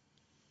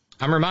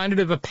 I'm reminded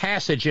of a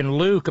passage in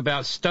Luke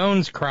about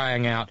stones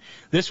crying out.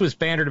 This was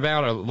bandied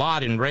about a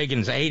lot in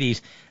Reagan's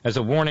 80s as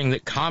a warning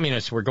that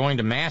communists were going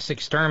to mass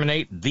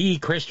exterminate the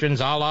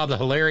Christians, a la the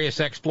hilarious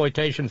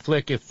exploitation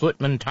flick If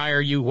Footmen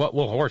Tire You, What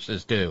Will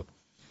Horses Do?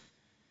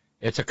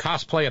 It's a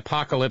cosplay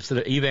apocalypse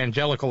that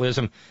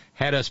evangelicalism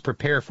had us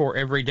prepare for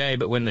every day,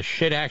 but when the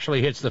shit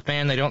actually hits the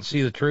fan, they don't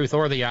see the truth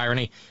or the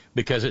irony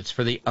because it's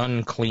for the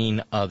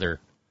unclean other.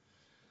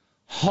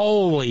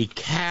 Holy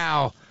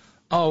cow.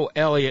 Oh,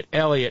 Elliot.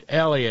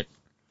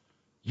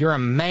 You're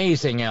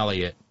amazing,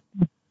 Elliot.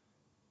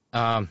 Is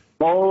there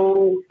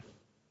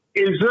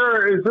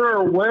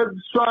a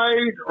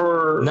website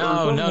or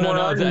No.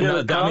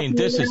 I mean,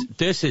 this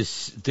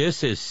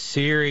is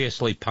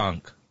seriously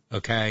punk,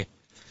 okay?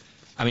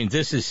 I mean,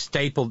 this is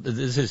stapled.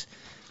 This is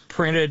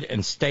printed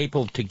and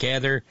stapled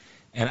together,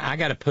 and I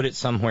got to put it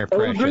somewhere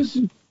precious.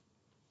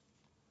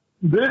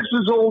 This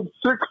is old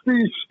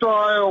 60s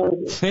style.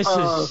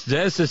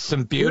 This is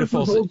some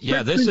beautiful.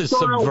 Yeah, this is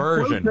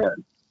subversion.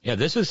 Protest. Yeah,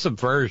 this is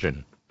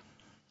subversion.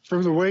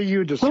 From the way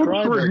you describe it.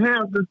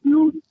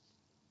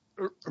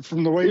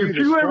 From the way you describe it.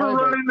 If you ever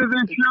run into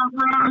this young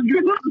man,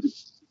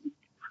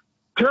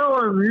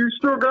 tell him you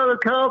still got a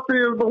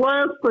copy of the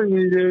last thing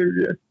he gave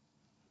you.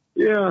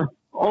 Yeah.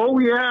 Oh,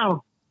 yeah.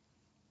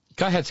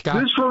 Go ahead,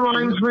 Scott. This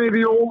reminds me of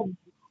the old...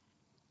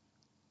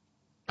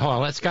 Oh,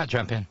 let Scott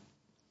jump in.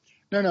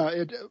 No.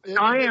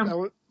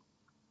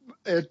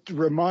 It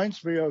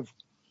reminds me of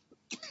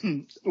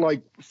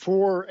like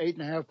 4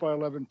 8.5 by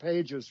 11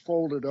 pages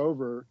folded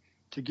over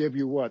to give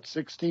you,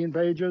 16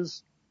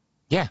 pages?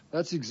 Yeah.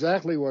 That's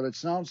exactly what it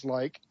sounds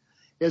like.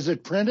 Is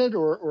it printed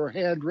or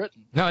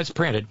handwritten? No, it's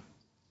printed.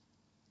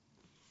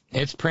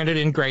 It's printed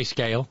in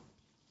grayscale.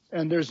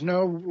 And there's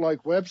no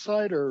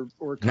website or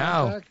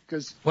contact?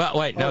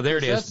 There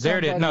it is.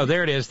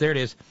 There it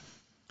is.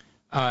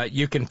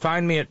 You can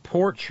find me at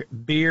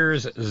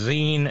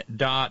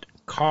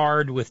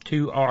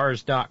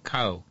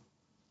porchbeerszine.card.co.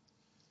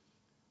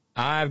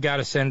 I've got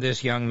to send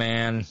this young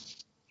man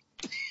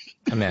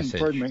a message.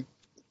 Pardon me.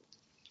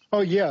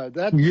 Oh yeah,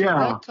 that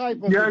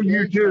type of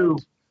you do.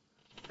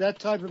 That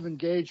type of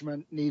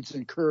engagement needs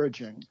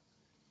encouraging.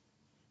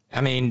 I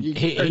mean,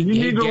 you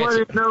need to let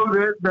it know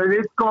that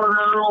it's gone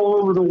out all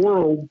over the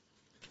world.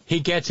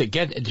 He gets it.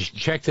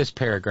 Check this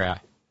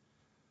paragraph.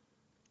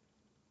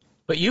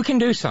 But you can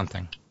do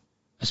something,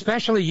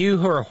 especially you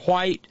who are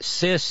white,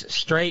 cis,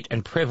 straight,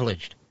 and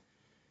privileged.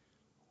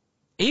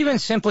 Even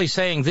simply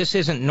saying this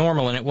isn't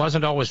normal and it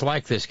wasn't always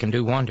like this can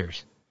do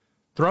wonders.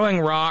 Throwing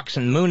rocks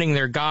and mooning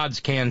their gods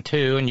can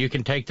too, and you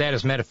can take that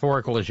as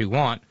metaphorical as you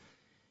want.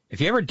 If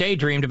you ever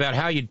daydreamed about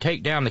how you'd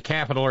take down the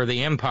Capitol or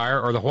the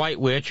Empire or the White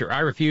Witch, or I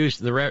refuse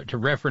to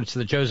reference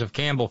the Joseph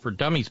Campbell for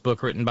Dummies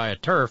book written by a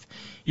TERF,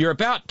 you're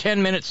about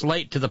 10 minutes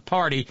late to the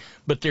party,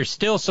 but there's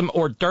still some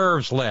hors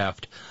d'oeuvres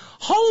left.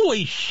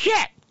 Holy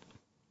shit!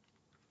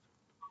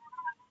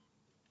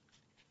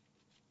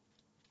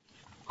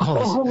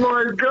 Oh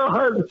my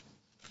God!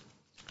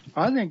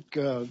 I think.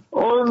 Oh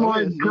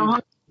my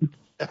God!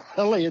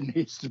 Elliot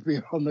needs to be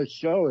on the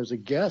show as a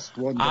guest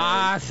one day.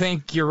 I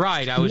think you're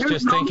right. I was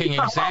just thinking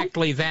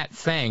exactly that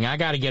thing. I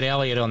got to get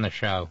Elliot on the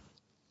show.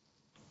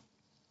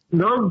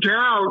 No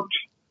doubt.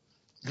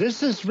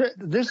 This is very.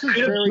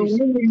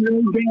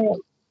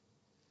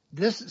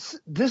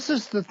 This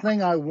is the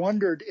thing I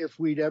wondered if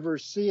we'd ever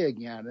see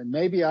again, and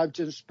maybe I've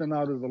just been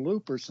out of the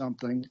loop or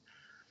something.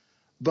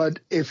 But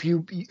if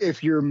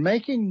you're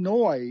making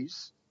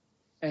noise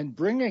and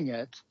bringing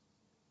it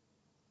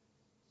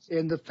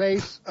in the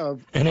face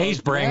of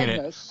he's bringing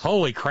madness, it.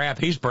 Holy crap,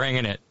 he's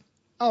bringing it.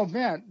 Oh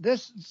man,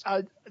 this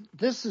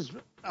is.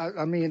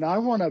 I mean, I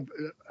want to.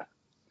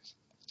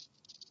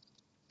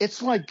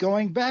 It's like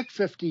going back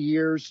 50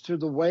 years to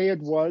the way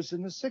it was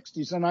in the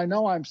 60s. And I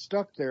know I'm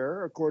stuck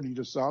there, according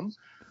to some,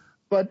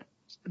 but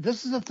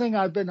this is the thing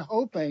I've been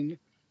hoping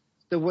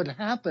that would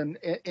happen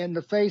in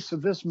the face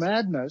of this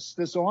madness,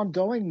 this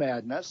ongoing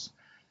madness,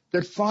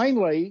 that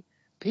finally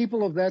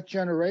people of that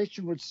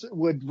generation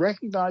would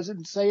recognize it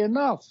and say,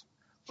 enough,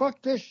 fuck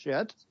this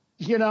shit,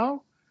 you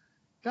know?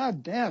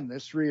 God damn,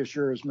 this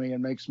reassures me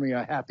and makes me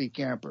a happy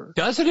camper.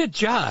 Doesn't it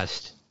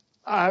just?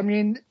 I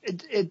mean,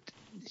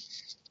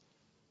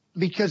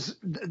 because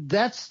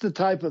that's the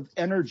type of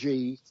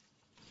energy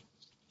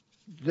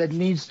that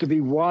needs to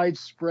be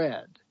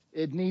widespread.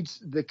 It needs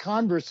the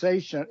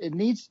conversation.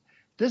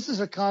 This is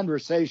a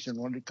conversation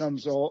when it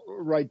comes all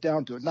right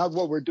down to it. Not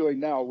what we're doing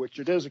now, which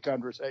it is a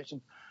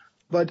conversation,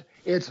 but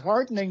it's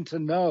heartening to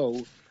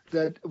know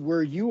that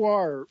where you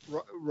are,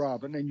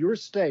 Robin, in your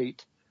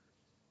state,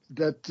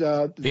 that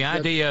the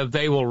idea of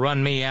they will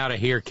run me out of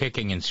here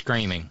kicking and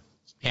screaming.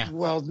 Yeah.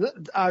 Well,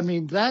 I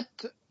mean,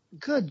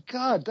 good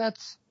God,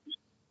 that's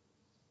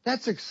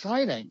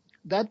exciting.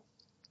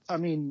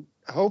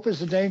 Hope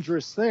is a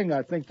dangerous thing,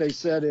 I think they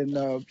said in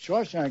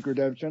Shawshank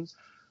Redemption.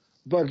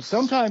 But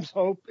sometimes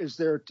hope is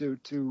there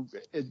to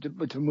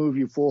move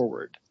you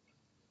forward.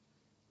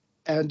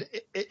 And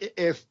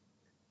if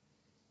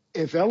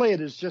Elliot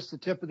is just the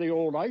tip of the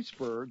old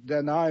iceberg,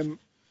 then I'm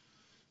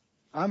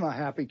a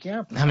happy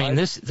camper. I mean,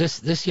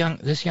 this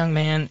young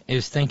man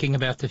is thinking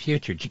about the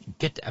future.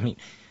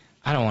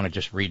 I don't want to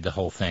just read the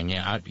whole thing.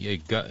 Yeah,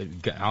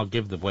 I'll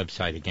give the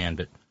website again,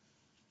 but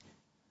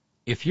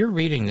if you're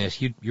reading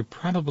this, you're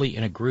probably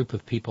in a group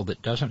of people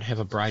that doesn't have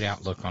a bright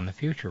outlook on the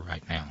future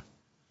right now.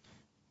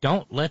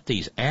 Don't let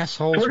these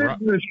assholes. Put it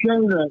in the show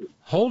notes.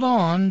 Hold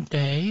on,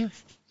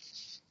 Dave.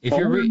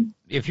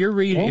 If you're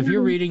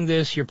reading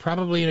this, you're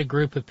probably in a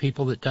group of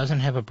people that doesn't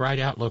have a bright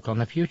outlook on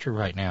the future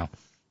right now.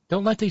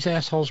 Don't let these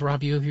assholes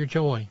rob you of your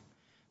joy.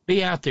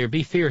 Be out there,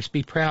 be fierce,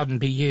 be proud, and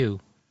be you.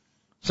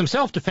 Some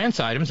self-defense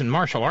items and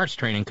martial arts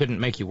training couldn't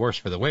make you worse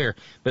for the wear,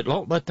 but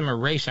don't let them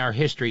erase our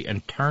history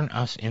and turn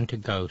us into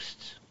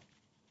ghosts.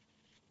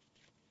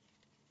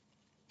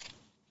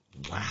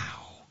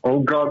 Wow.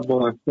 Oh, God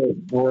bless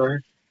that boy.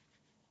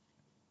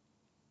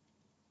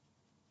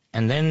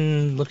 And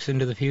then looks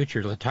into the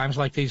future. Times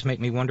like these make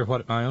me wonder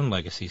what my own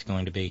legacy is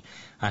going to be.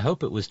 I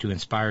hope it was to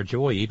inspire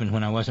joy, even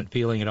when I wasn't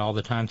feeling it all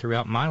the time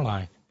throughout my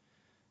life.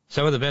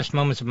 Some of the best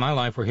moments of my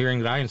life were hearing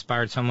that I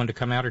inspired someone to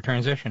come out or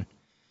transition.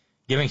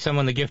 Giving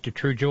someone the gift of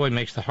true joy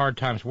makes the hard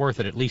times worth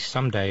it, at least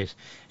some days.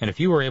 And if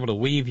you were able to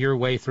weave your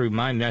way through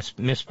my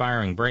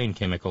misfiring brain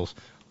chemicals,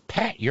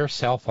 pat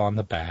yourself on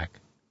the back.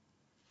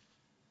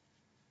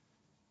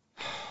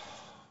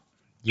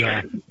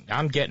 Yeah,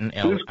 I'm getting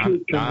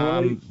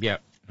yeah.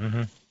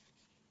 Mm-hmm.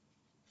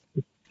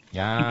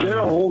 Yeah. Get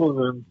a hold of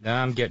him.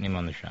 I'm getting him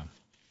on the show.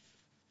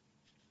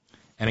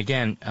 And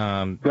again,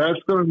 that's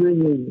going to be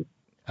me.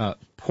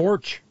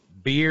 Porch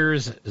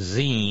Beers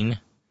Zine,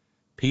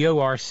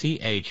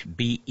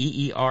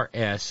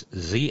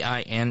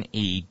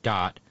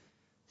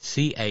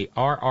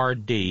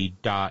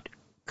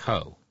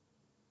 PorchBeersZine.CARRD.co.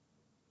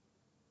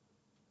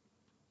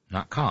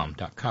 Not com,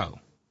 .co.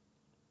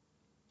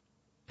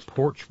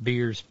 Porch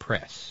Beers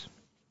Press.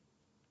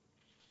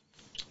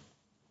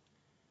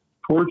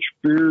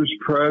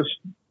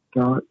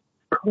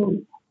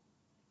 PorchBeersPress.co.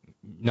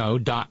 No,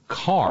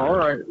 .card. All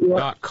right.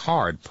 Yeah.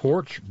 .card.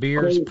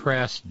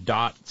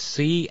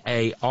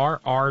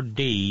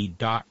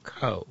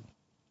 PorchBeersPress.CARRD.co.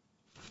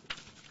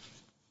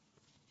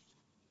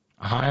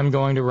 I'm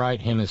going to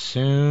write him as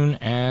soon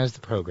as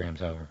the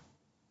program's over.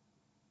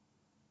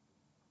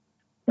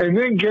 And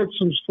then get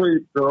some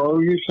sleep,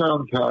 girl. You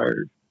sound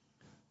tired.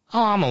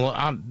 Oh,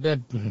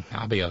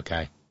 I'll be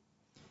okay.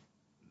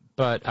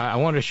 But I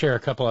wanted to share a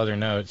couple other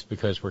notes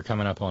because we're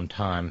coming up on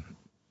time.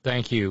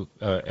 Thank you,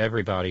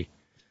 everybody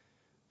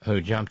who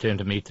jumped in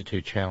to meet the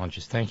two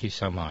challenges. Thank you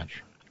so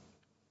much.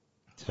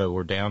 So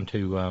we're down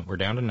to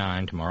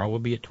 9. Tomorrow we'll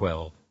be at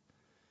 12.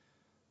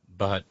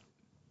 But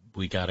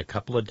we got a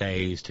couple of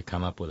days to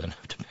come up with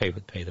enough to pay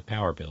the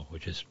power bill,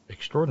 which is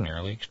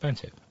extraordinarily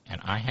expensive, and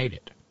I hate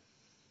it.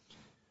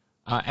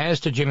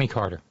 As to Jimmy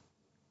Carter,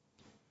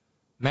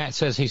 Matt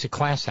says he's a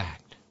class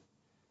act.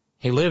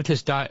 He lived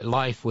his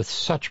life with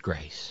such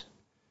grace.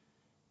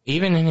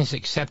 Even in his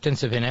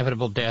acceptance of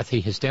inevitable death,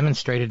 he has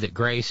demonstrated that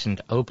grace and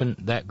opened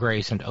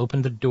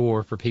the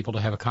door for people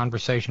to have a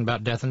conversation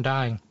about death and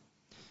dying.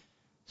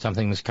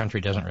 something this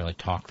country doesn't really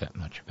talk that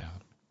much about.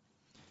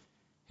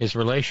 His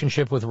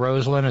relationship with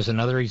Rosalind is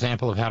another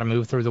example of how to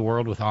move through the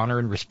world with honor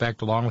and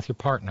respect along with your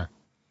partner.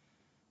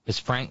 His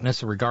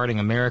frankness regarding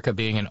America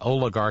being an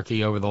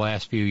oligarchy over the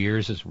last few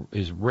years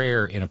is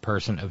rare in a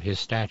person of his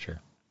stature.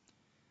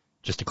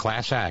 Just a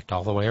class act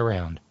all the way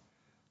around.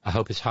 I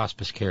hope his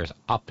hospice care is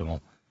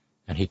optimal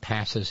and he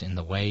passes in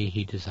the way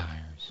he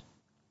desires.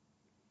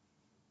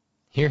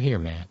 Hear, hear,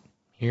 Matt.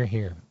 Hear,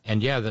 hear.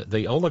 And yeah,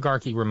 the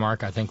oligarchy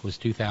remark, I think, was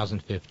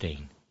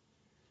 2015.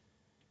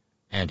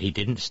 And he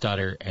didn't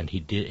stutter, and he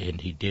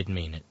did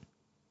mean it.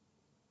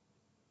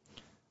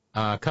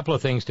 A couple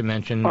of things to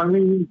mention. I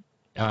mean,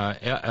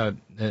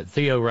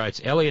 Theo writes,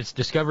 Elliot's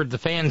discovered the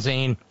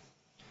fanzine.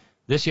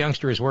 This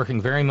youngster is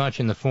working very much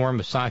in the form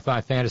of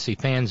sci-fi fantasy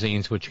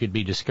fanzines, which could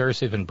be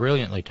discursive and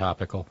brilliantly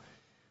topical.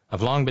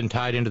 I've long been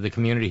tied into the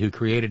community who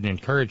created and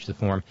encouraged the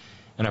form,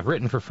 and I've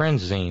written for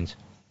friends' zines.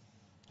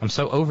 I'm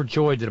so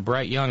overjoyed that a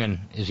bright young'un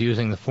is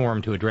using the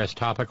forum to address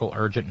topical,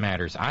 urgent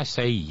matters. I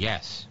say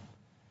yes.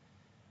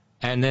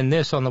 And then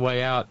this on the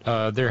way out,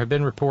 there have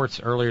been reports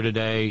earlier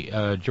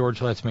today,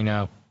 George lets me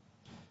know,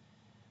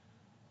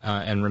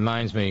 and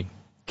reminds me,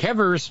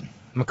 Kevers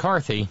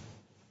McCarthy,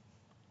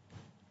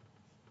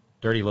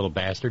 dirty little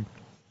bastard,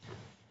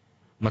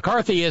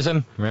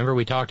 McCarthyism, remember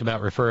we talked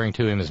about referring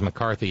to him as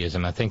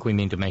McCarthyism, I think we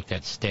mean to make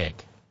that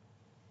stick.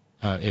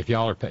 If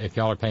y'all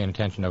are paying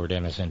attention over to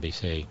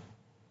MSNBC,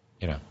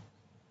 you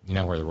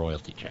know where the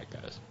royalty check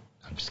goes.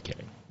 I'm just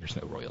kidding. There's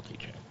no royalty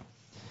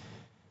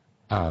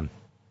check.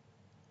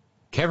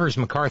 Kevers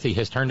McCarthy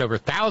has turned over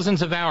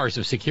thousands of hours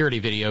of security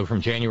video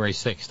from January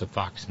 6th to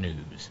Fox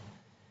News.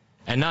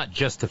 And not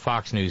just to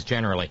Fox News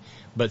generally,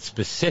 but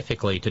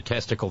specifically to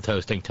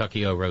testicle-toasting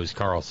Tuckio Rose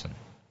Carlson.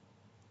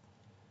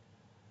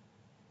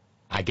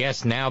 I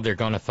guess now they're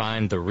going to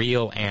find the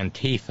real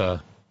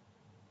Antifa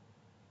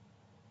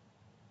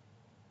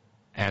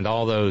and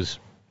all those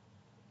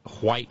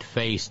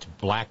white-faced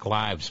Black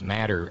Lives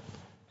Matter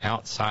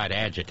outside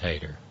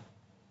agitator.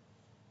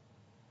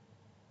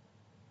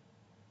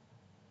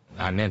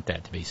 I meant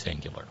that to be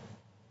singular.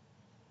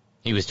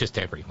 He was just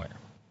everywhere.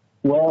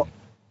 well,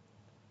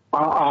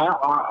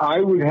 I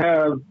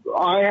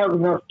have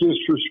enough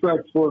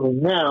disrespect for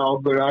them now,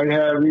 but I'd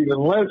have even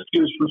less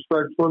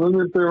disrespect for them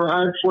if they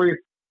were actually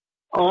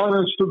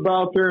honest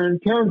about their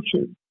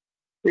intention.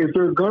 If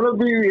they're going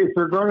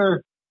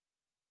to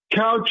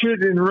couch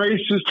it in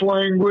racist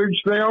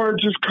language, they ought to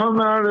just come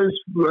out as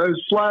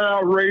flat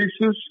out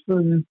racist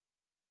and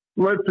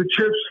let the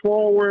chips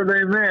fall where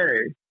they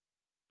may.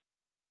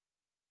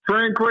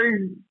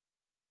 Frankly,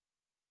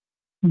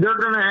 they're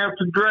going to have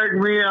to drag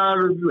me out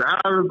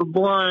of the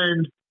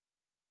blind,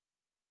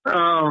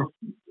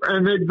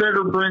 and they'd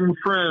better bring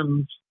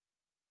friends.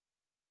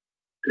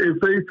 If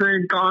they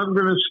think I'm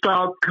going to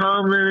stop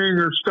commenting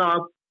or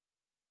stop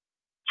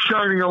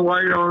shining a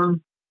light on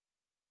them,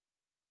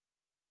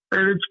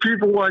 and it's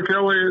people like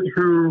Elliot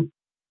who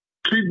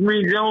keep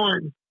me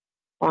going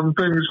on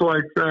things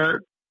like that.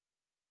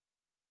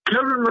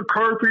 Kevin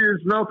McCarthy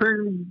is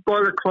nothing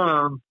but a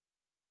clown.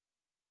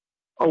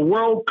 A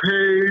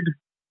well-paid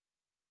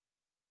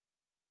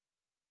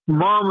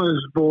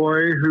mama's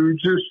boy who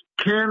just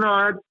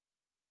cannot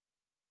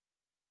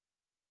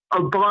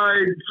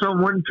abide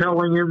someone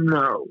telling him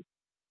no.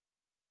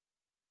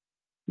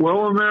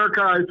 Well,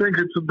 America, I think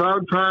it's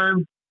about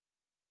time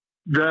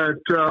that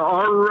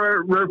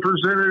our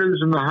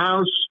representatives in the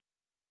House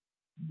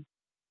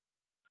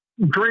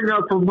bring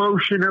up a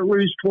motion at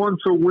least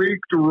once a week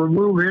to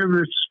remove him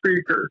as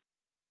Speaker.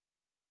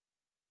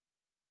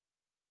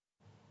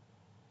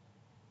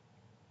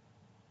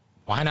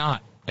 Why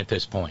not at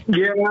this point?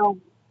 Yeah.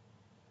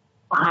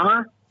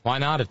 Huh? Why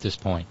not at this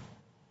point?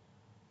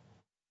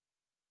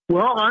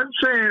 Well, I'm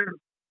saying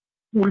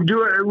we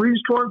do it at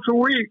least once a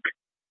week.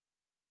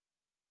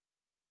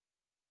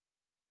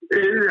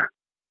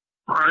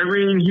 I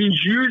mean, he's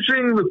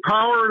using the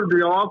power of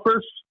the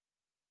office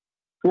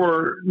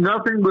for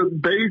nothing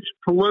but base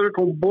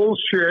political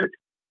bullshit.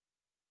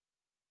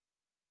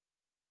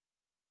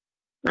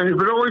 And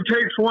if it only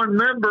takes one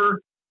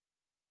member,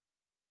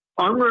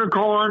 I'm going to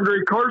call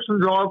Andre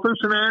Carson's office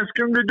and ask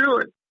him to do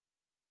it.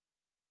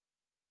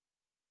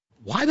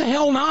 Why the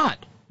hell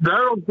not?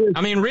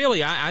 I mean,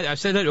 really, I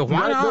said that.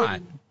 Why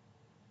not?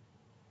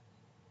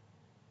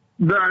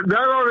 That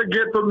ought to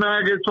get the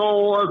maggots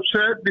all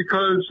upset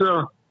because,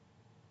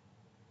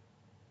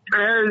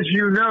 as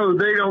you know,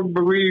 they don't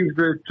believe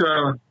that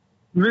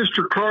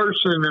Mr.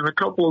 Carson and a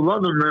couple of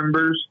other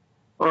members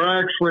are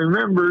actually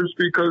members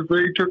because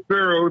they took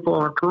their oath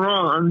on a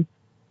Quran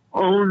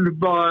owned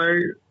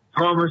by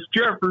Thomas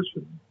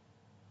Jefferson.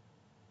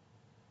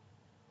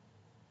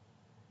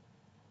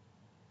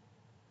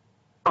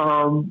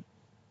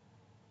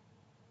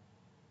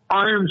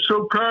 I am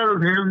so proud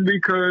of him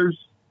because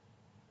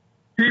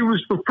he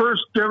was the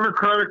first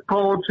Democratic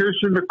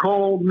politician to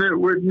call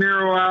Nitwit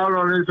Nero out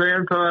on his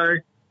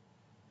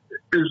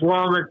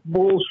anti-Islamic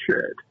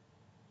bullshit.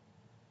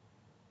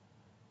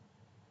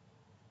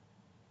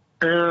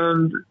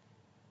 And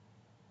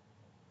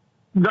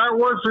that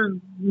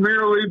wasn't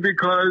merely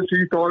because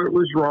he thought it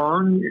was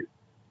wrong.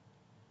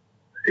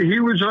 He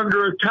was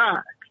under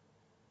attack.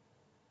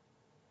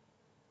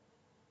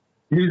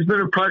 He's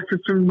been a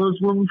practicing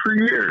Muslim for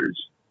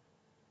years.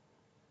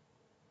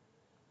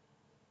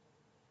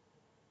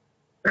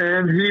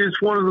 And he is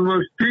one of the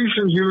most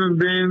decent human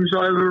beings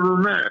I've ever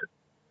met.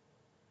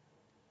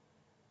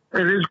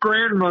 And his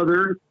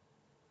grandmother,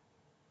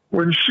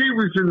 when she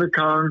was in the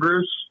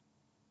Congress,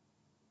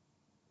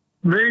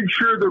 made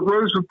sure that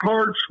Rosa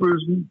Parks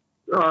was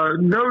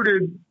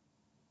noted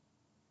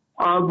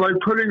by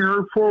putting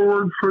her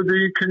forward for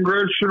the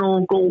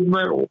Congressional Gold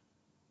Medal,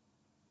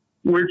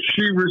 which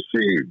she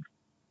received,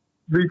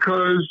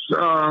 because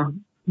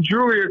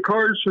Julia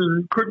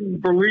Carson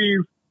couldn't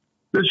believe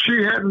that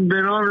she hadn't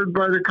been honored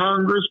by the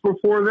Congress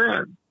before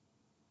then.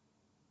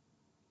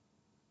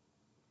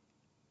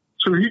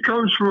 So he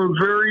comes from a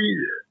very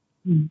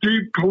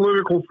deep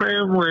political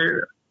family,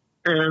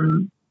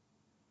 and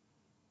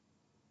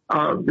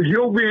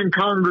he'll be in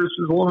Congress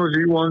as long as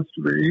he wants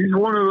to be. He's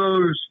one of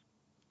those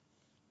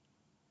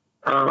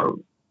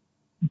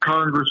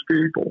Congress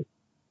people.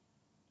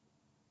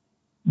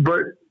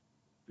 But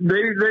they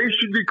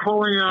should be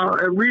calling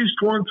out at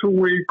least once a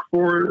week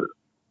for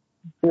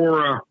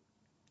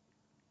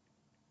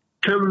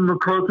Kevin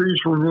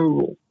McCarthy's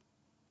removal.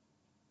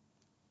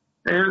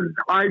 And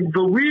I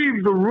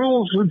believe the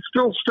rules would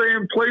still stay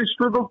in place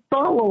for the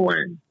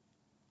following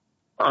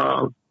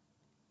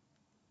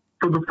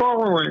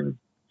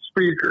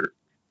speaker.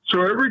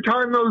 So every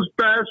time those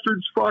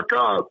bastards fuck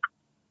up,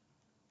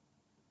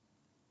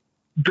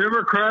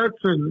 Democrats,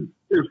 and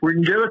if we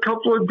can get a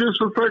couple of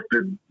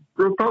disaffected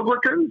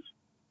Republicans,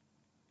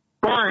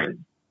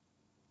 fine.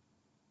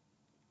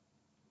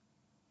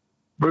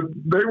 But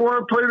they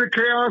want to play the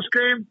chaos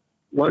game?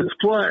 Let's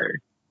play.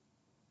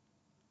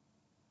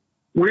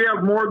 We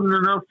have more than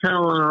enough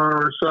talent on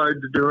our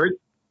side to do it.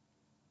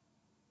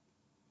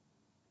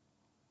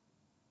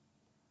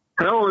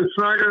 Hell, it's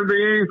not going to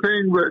be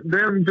anything but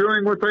them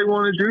doing what they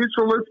want to do,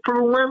 so let's put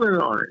a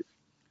limit on it.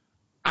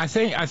 I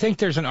think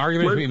there's an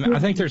argument. I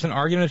think there's an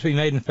argument to be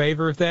made in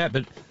favor of that,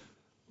 but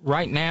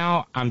right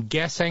now I'm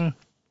guessing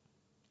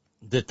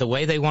that the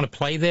way they want to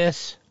play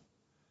this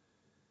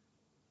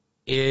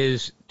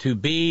is to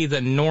be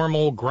the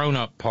normal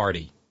grown-up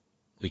party.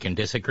 We can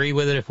disagree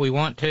with it if we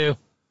want to,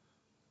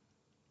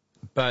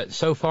 but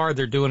so far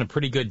they're doing a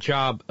pretty good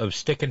job of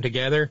sticking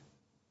together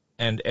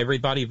and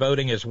everybody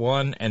voting as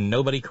one and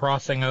nobody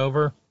crossing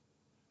over,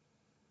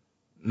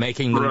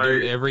 making them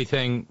do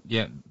everything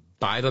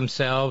by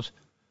themselves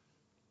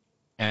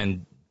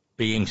and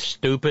being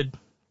stupid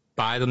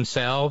by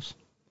themselves.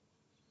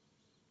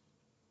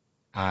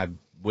 I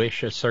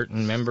wish a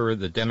certain member of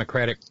the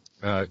Democratic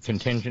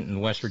contingent in the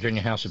West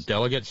Virginia House of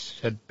Delegates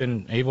had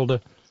been able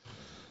to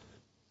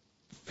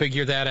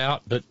figure that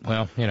out, but,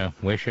 well,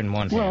 wish in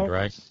one hand,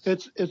 right?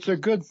 It's a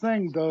good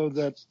thing, though,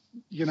 that,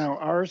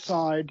 our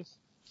side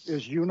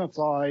is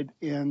unified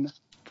in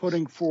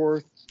putting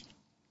forth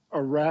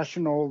a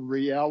rational,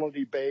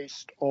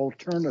 reality-based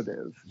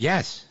alternative.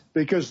 Yes.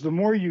 Because the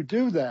more you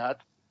do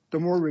that, the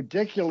more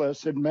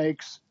ridiculous it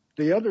makes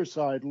the other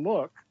side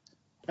look.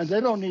 And they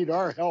don't need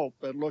our help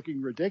at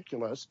looking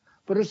ridiculous,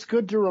 but it's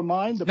good to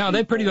remind them. No,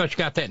 they pretty much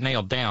got that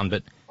nailed down,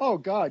 but... Oh,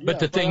 God, yeah. But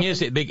the thing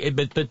is,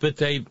 but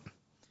they...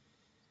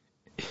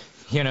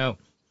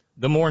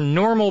 the more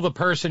normal the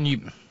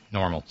person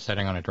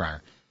setting on a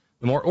dryer.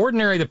 The more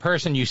ordinary the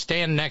person you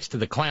stand next to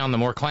the clown, the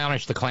more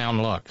clownish the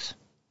clown looks.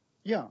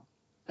 Yeah.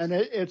 And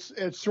it's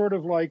sort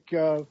of like,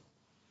 to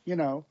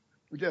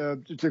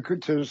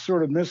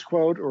sort of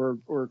misquote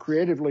or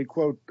creatively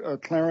quote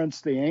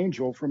Clarence the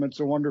Angel from It's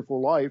a Wonderful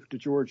Life to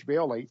George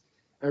Bailey,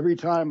 every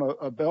time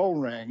a bell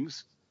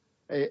rings,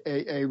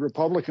 a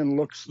Republican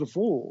looks the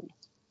fool,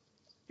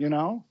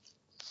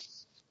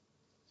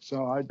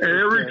 So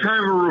every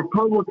time a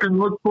Republican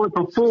looks like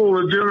a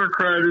fool, a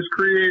Democrat is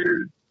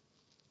created.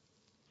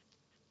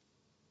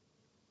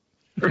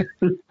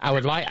 I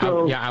would like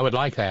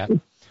that.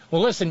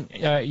 Well, listen,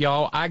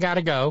 y'all, I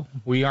gotta go.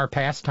 We are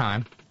past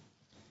time,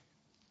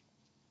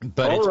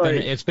 but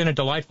it's been a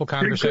delightful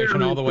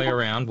conversation all the way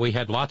around. We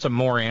had lots of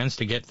more ends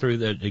to get through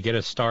to get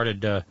us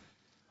started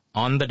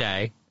on the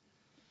day.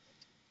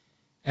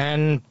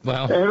 And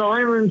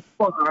I'm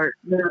inspired.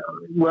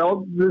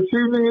 Well, this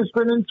evening has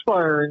been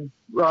inspiring,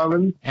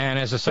 Robin. And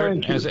as a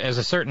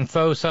certain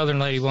faux Southern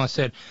lady once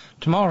said,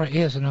 tomorrow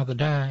is another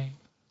day.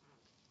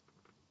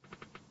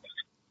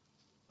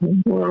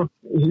 Well,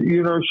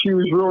 she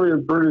was really a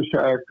British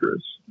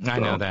actress. I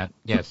know that.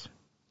 Yes.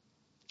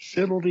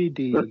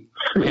 Fiddle-dee-dee.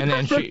 And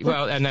then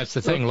and that's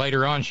the thing.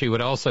 Later on, she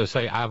would also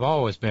say, I've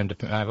always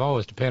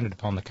depended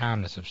upon the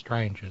kindness of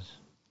strangers.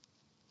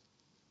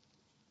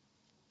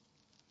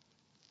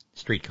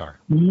 Streetcar.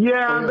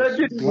 Yeah, that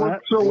didn't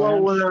work so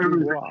well when I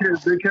was a kid.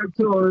 They kept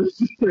telling us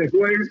to stay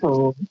away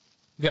from them.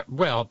 Yeah,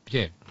 well,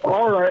 yeah.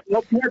 All right.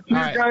 I'll talk to you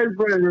guys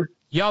later.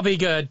 Y'all be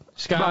good.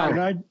 Scott.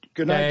 Bye.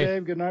 Good night,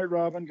 Dave. Good night,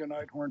 Robin. Good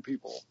night, Horn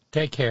people.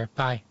 Take care.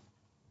 Bye.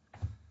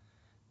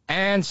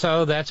 And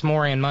so that's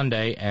Moran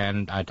Monday,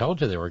 and I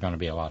told you there were going to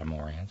be a lot of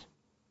Morans.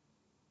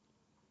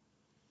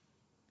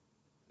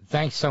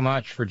 Thanks so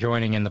much for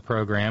joining in the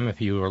program if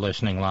you are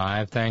listening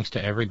live. Thanks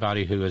to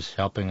everybody who is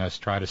helping us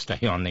try to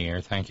stay on the air.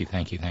 Thank you,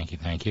 thank you, thank you,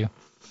 thank you.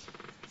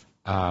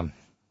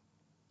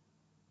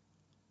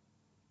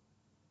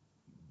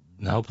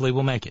 Hopefully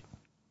we'll make it.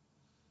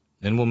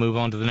 Then we'll move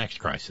on to the next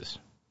crisis.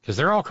 Because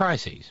they're all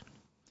crises.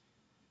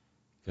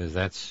 Because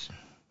that's,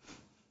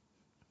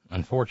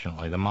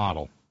 unfortunately, the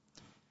model.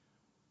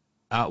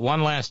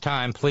 One last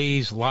time,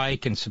 please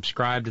like and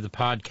subscribe to the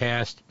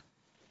podcast.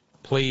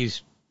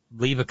 Please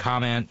leave a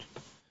comment.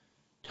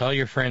 Tell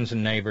your friends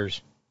and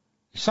neighbors.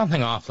 There's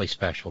something awfully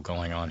special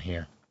going on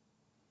here.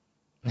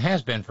 It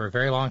has been for a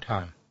very long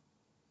time.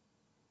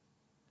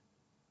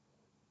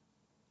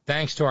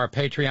 Thanks to our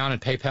Patreon and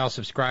PayPal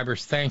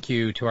subscribers. Thank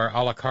you to our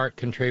a la carte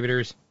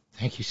contributors.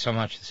 Thank you so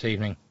much this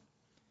evening.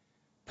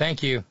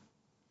 Thank you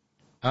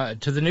to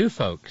the new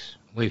folks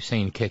we've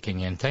seen kicking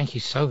in. Thank you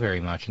so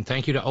very much. And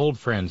thank you to old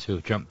friends who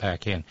have jumped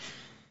back in.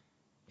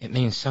 It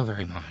means so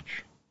very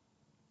much.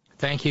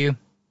 Thank you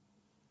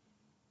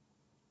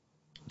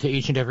to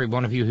each and every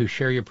one of you who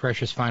share your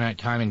precious finite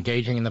time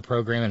engaging in the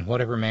program in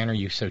whatever manner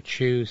you so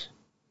choose.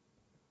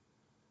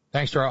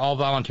 Thanks to our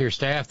all-volunteer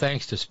staff.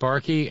 Thanks to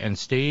Sparky and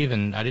Steve.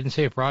 And I didn't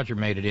see if Roger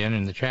made it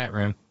in the chat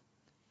room.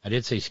 I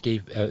did see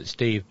Steve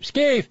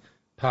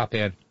pop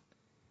in.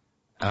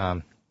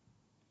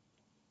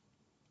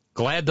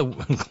 Glad the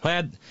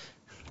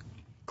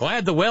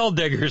well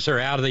diggers are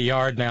out of the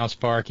yard now,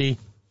 Sparky.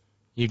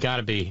 You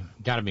gotta be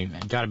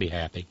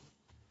happy.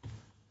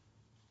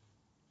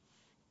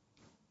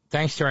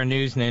 Thanks to our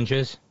news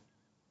ninjas.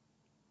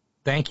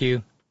 Thank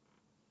you.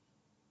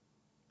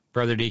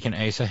 Brother Deacon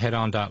Asa,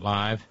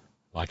 headon.live.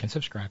 Like and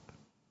subscribe.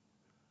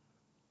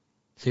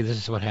 See, this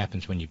is what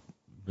happens when you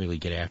really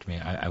get after me.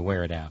 I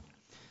wear it out.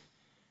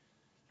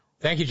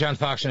 Thank you, John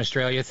Fox in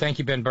Australia. Thank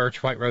you, Ben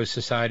Birch,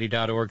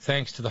 WhiteRoseSociety.org.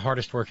 Thanks to the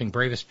hardest working,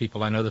 bravest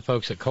people I know, the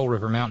folks at Coal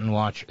River Mountain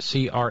Watch,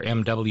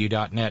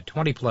 CRMW.net,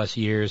 20-plus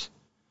years.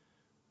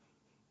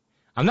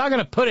 I'm not going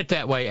to put it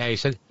that way,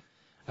 Asa.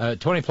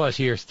 20-plus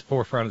years at the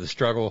forefront of the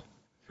struggle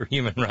for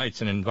human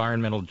rights and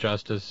environmental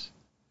justice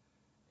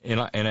in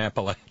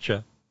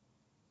Appalachia.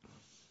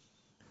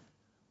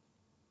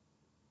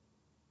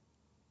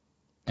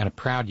 And a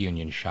proud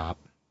union shop.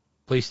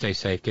 Please stay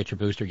safe. Get your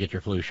booster. Get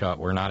your flu shot.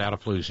 We're not out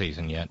of flu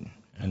season yet.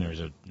 And there's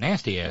a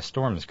nasty-ass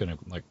storm that's going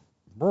to,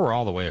 roar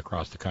all the way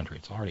across the country.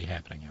 It's already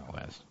happening out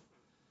west.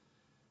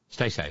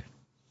 Stay safe.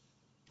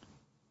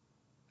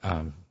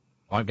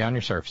 Wipe down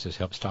your surfaces.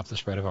 Help stop the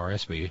spread of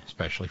RSV,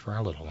 especially for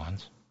our little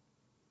ones.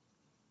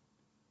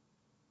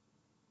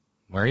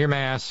 Wear your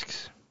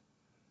masks.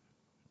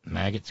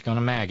 Maggot's going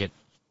to maggot.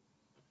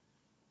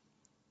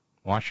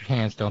 Wash your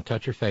hands. Don't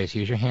touch your face.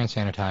 Use your hand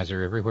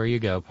sanitizer everywhere you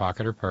go,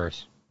 pocket or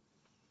purse.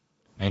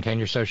 Maintain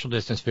your social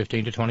distance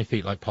 15 to 20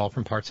 feet, like Paul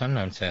from Parts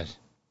Unknown says.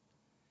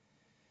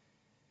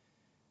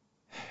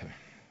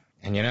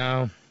 And you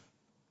know,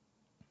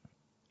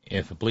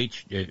 if a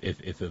bleach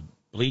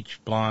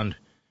blonde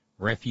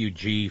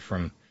refugee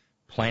from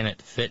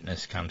Planet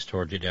Fitness comes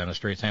toward you down the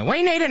street saying,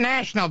 "We need a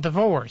national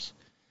divorce,"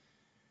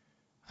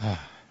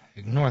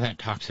 ignore that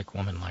toxic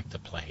woman like the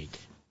plague.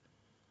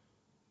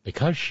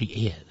 Because she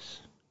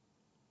is.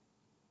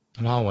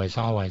 And always,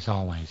 always,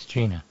 always,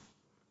 Gina,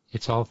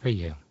 it's all for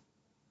you.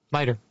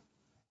 Later.